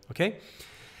variable. Okay.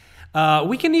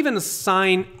 We can even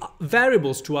assign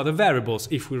variables to other variables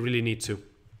if we really need to,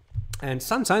 and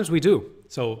sometimes we do.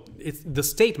 So the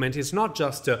statement is not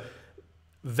just a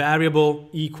variable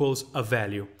equals a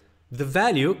value. The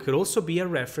value could also be a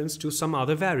reference to some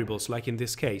other variables, like in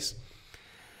this case.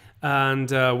 And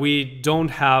we don't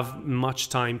have much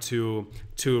time to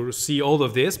see all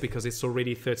of this because it's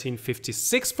already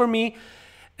 13:56 for me.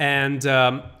 And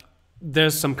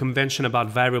there's some convention about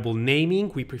variable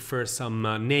naming. We prefer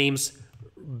some names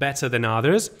better than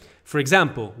others. For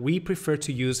example, we prefer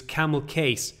to use camel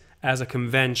case as a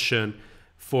convention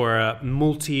for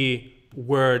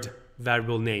multi-word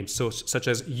variable names, so such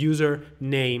as user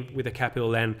name with a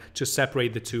capital N to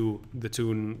separate the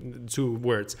two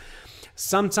words.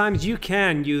 Sometimes you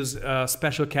can use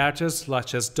special characters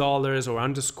such as dollars or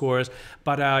underscores,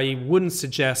 but I wouldn't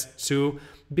suggest to,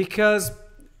 because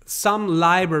some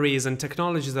libraries and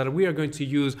technologies that we are going to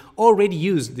use already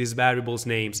use these variables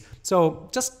names. So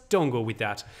just don't go with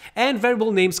that. And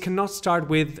variable names cannot start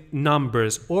with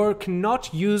numbers or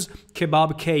cannot use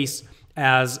kebab case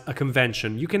as a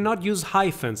convention. You cannot use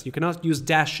hyphens, you cannot use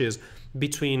dashes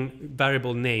between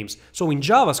variable names. So in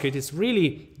JavaScript, it's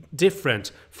really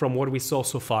different from what we saw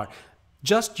so far.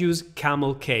 Just use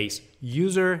camel case,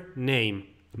 user name,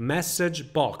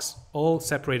 message box, all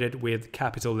separated with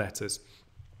capital letters.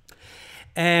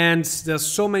 And there's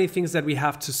so many things that we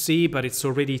have to see, but it's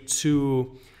already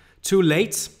too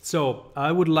late. So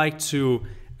I would like to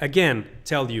again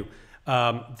tell you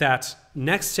that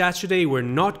next Saturday we're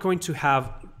not going to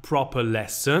have proper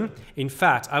lesson. In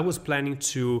fact, I was planning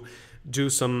to do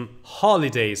some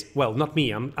holidays. Well, not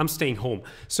me, I'm staying home.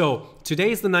 So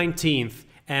today is the 19th,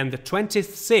 and the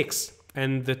 26th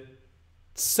and the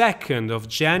 2nd of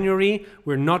January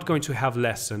we're not going to have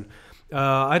lesson.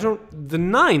 The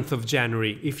 9th of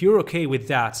January, if you're okay with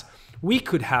that, we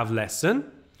could have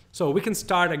lesson. So we can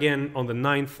start again on the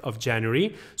 9th of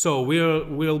January. So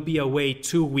we'll be away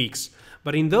 2 weeks.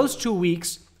 But in those 2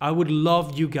 weeks, I would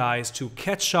love you guys to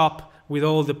catch up with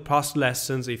all the past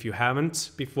lessons if you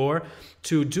haven't before,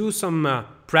 to do some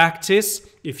practice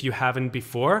if you haven't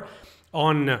before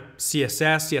on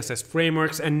CSS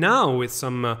frameworks, and now with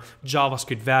some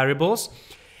JavaScript variables.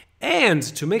 And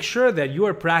to make sure that you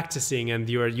are practicing and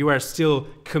you are still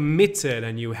committed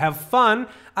and you have fun,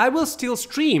 I will still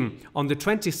stream on the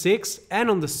 26th and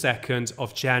on the 2nd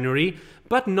of January,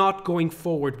 but not going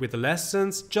forward with the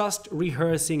lessons, just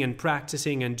rehearsing and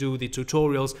practicing and do the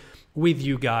tutorials with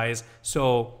you guys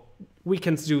so we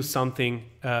can do something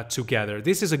together.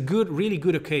 This is a really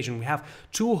good occasion. We have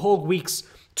 2 whole weeks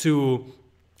to,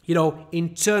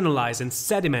 internalize and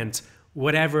sediment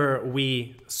whatever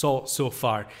we saw so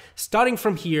far. Starting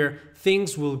from here,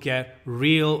 things will get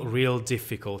real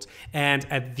difficult. And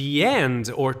at the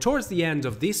end, or towards the end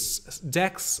of this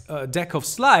deck of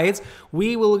slides,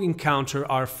 we will encounter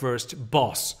our first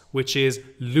boss, which is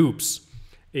loops.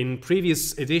 In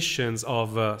previous editions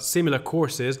of similar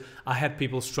courses, I had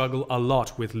people struggle a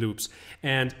lot with loops.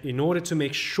 And in order to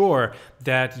make sure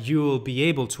that you will be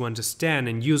able to understand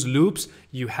and use loops,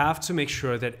 you have to make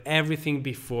sure that everything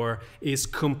before is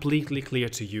completely clear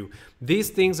to you.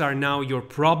 These things are now your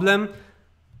problem.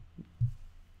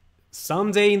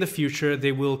 Someday in the future,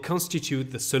 they will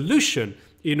constitute the solution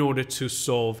in order to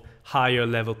solve higher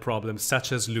level problems,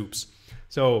 such as loops.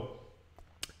 So,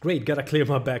 great, gotta clear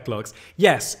my backlogs.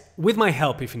 Yes, with my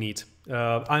help if you need.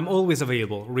 I'm always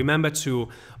available. Remember to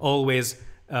always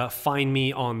find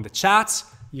me on the chat.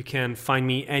 You can find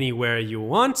me anywhere you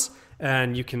want,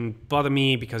 and you can bother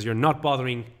me because you're not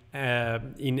bothering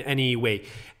in any way.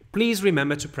 Please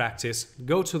remember to practice.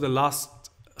 Go to the last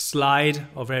slide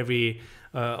of every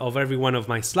one of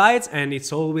my slides, and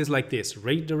it's always like this: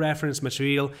 read the reference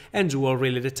material and do all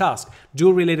related tasks.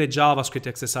 Do related JavaScript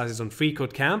exercises on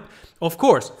FreeCodeCamp. Of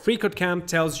course, FreeCodeCamp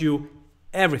tells you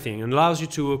everything and allows you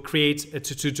to create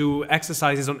to do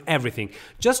exercises on everything.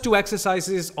 Just do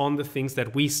exercises on the things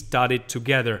that we studied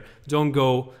together. Don't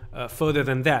go further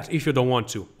than that if you don't want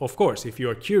to. Of course, if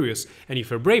you're curious and if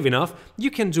you're brave enough, you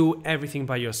can do everything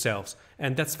by yourselves,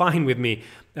 and that's fine with me.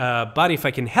 But if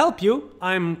I can help you,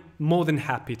 I'm more than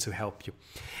happy to help you.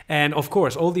 And of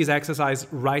course, all these exercises,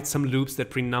 write some loops that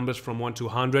print numbers from 1 to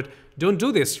 100. Don't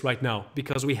do this right now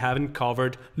because we haven't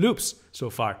covered loops so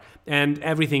far. And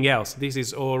everything else, this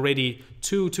is already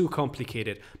too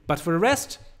complicated. But for the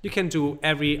rest, you can do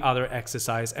every other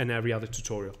exercise and every other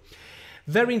tutorial.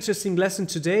 Very interesting lesson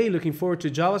today. Looking forward to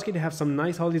JavaScript. Have some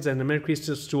nice holidays and a Merry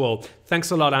Christmas to all.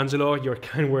 Thanks a lot, Angelo. Your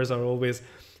kind words are always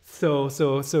so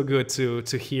good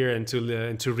to hear and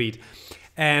to read.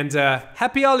 And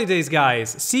happy holidays, guys.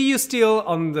 See you still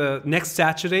on the next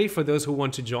Saturday for those who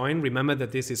want to join. Remember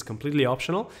that this is completely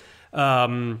optional.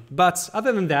 But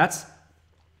other than that,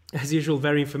 as usual,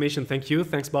 very information. Thank you.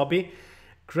 Thanks, Bobby.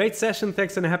 Great session.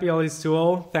 Thanks and happy holidays to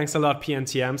all. Thanks a lot,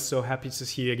 PNTM. So happy to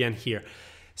see you again here.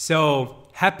 So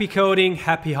happy coding,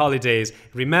 happy holidays.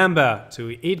 Remember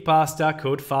to eat pasta,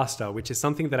 code faster, which is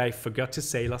something that I forgot to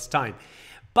say last time.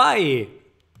 Bye.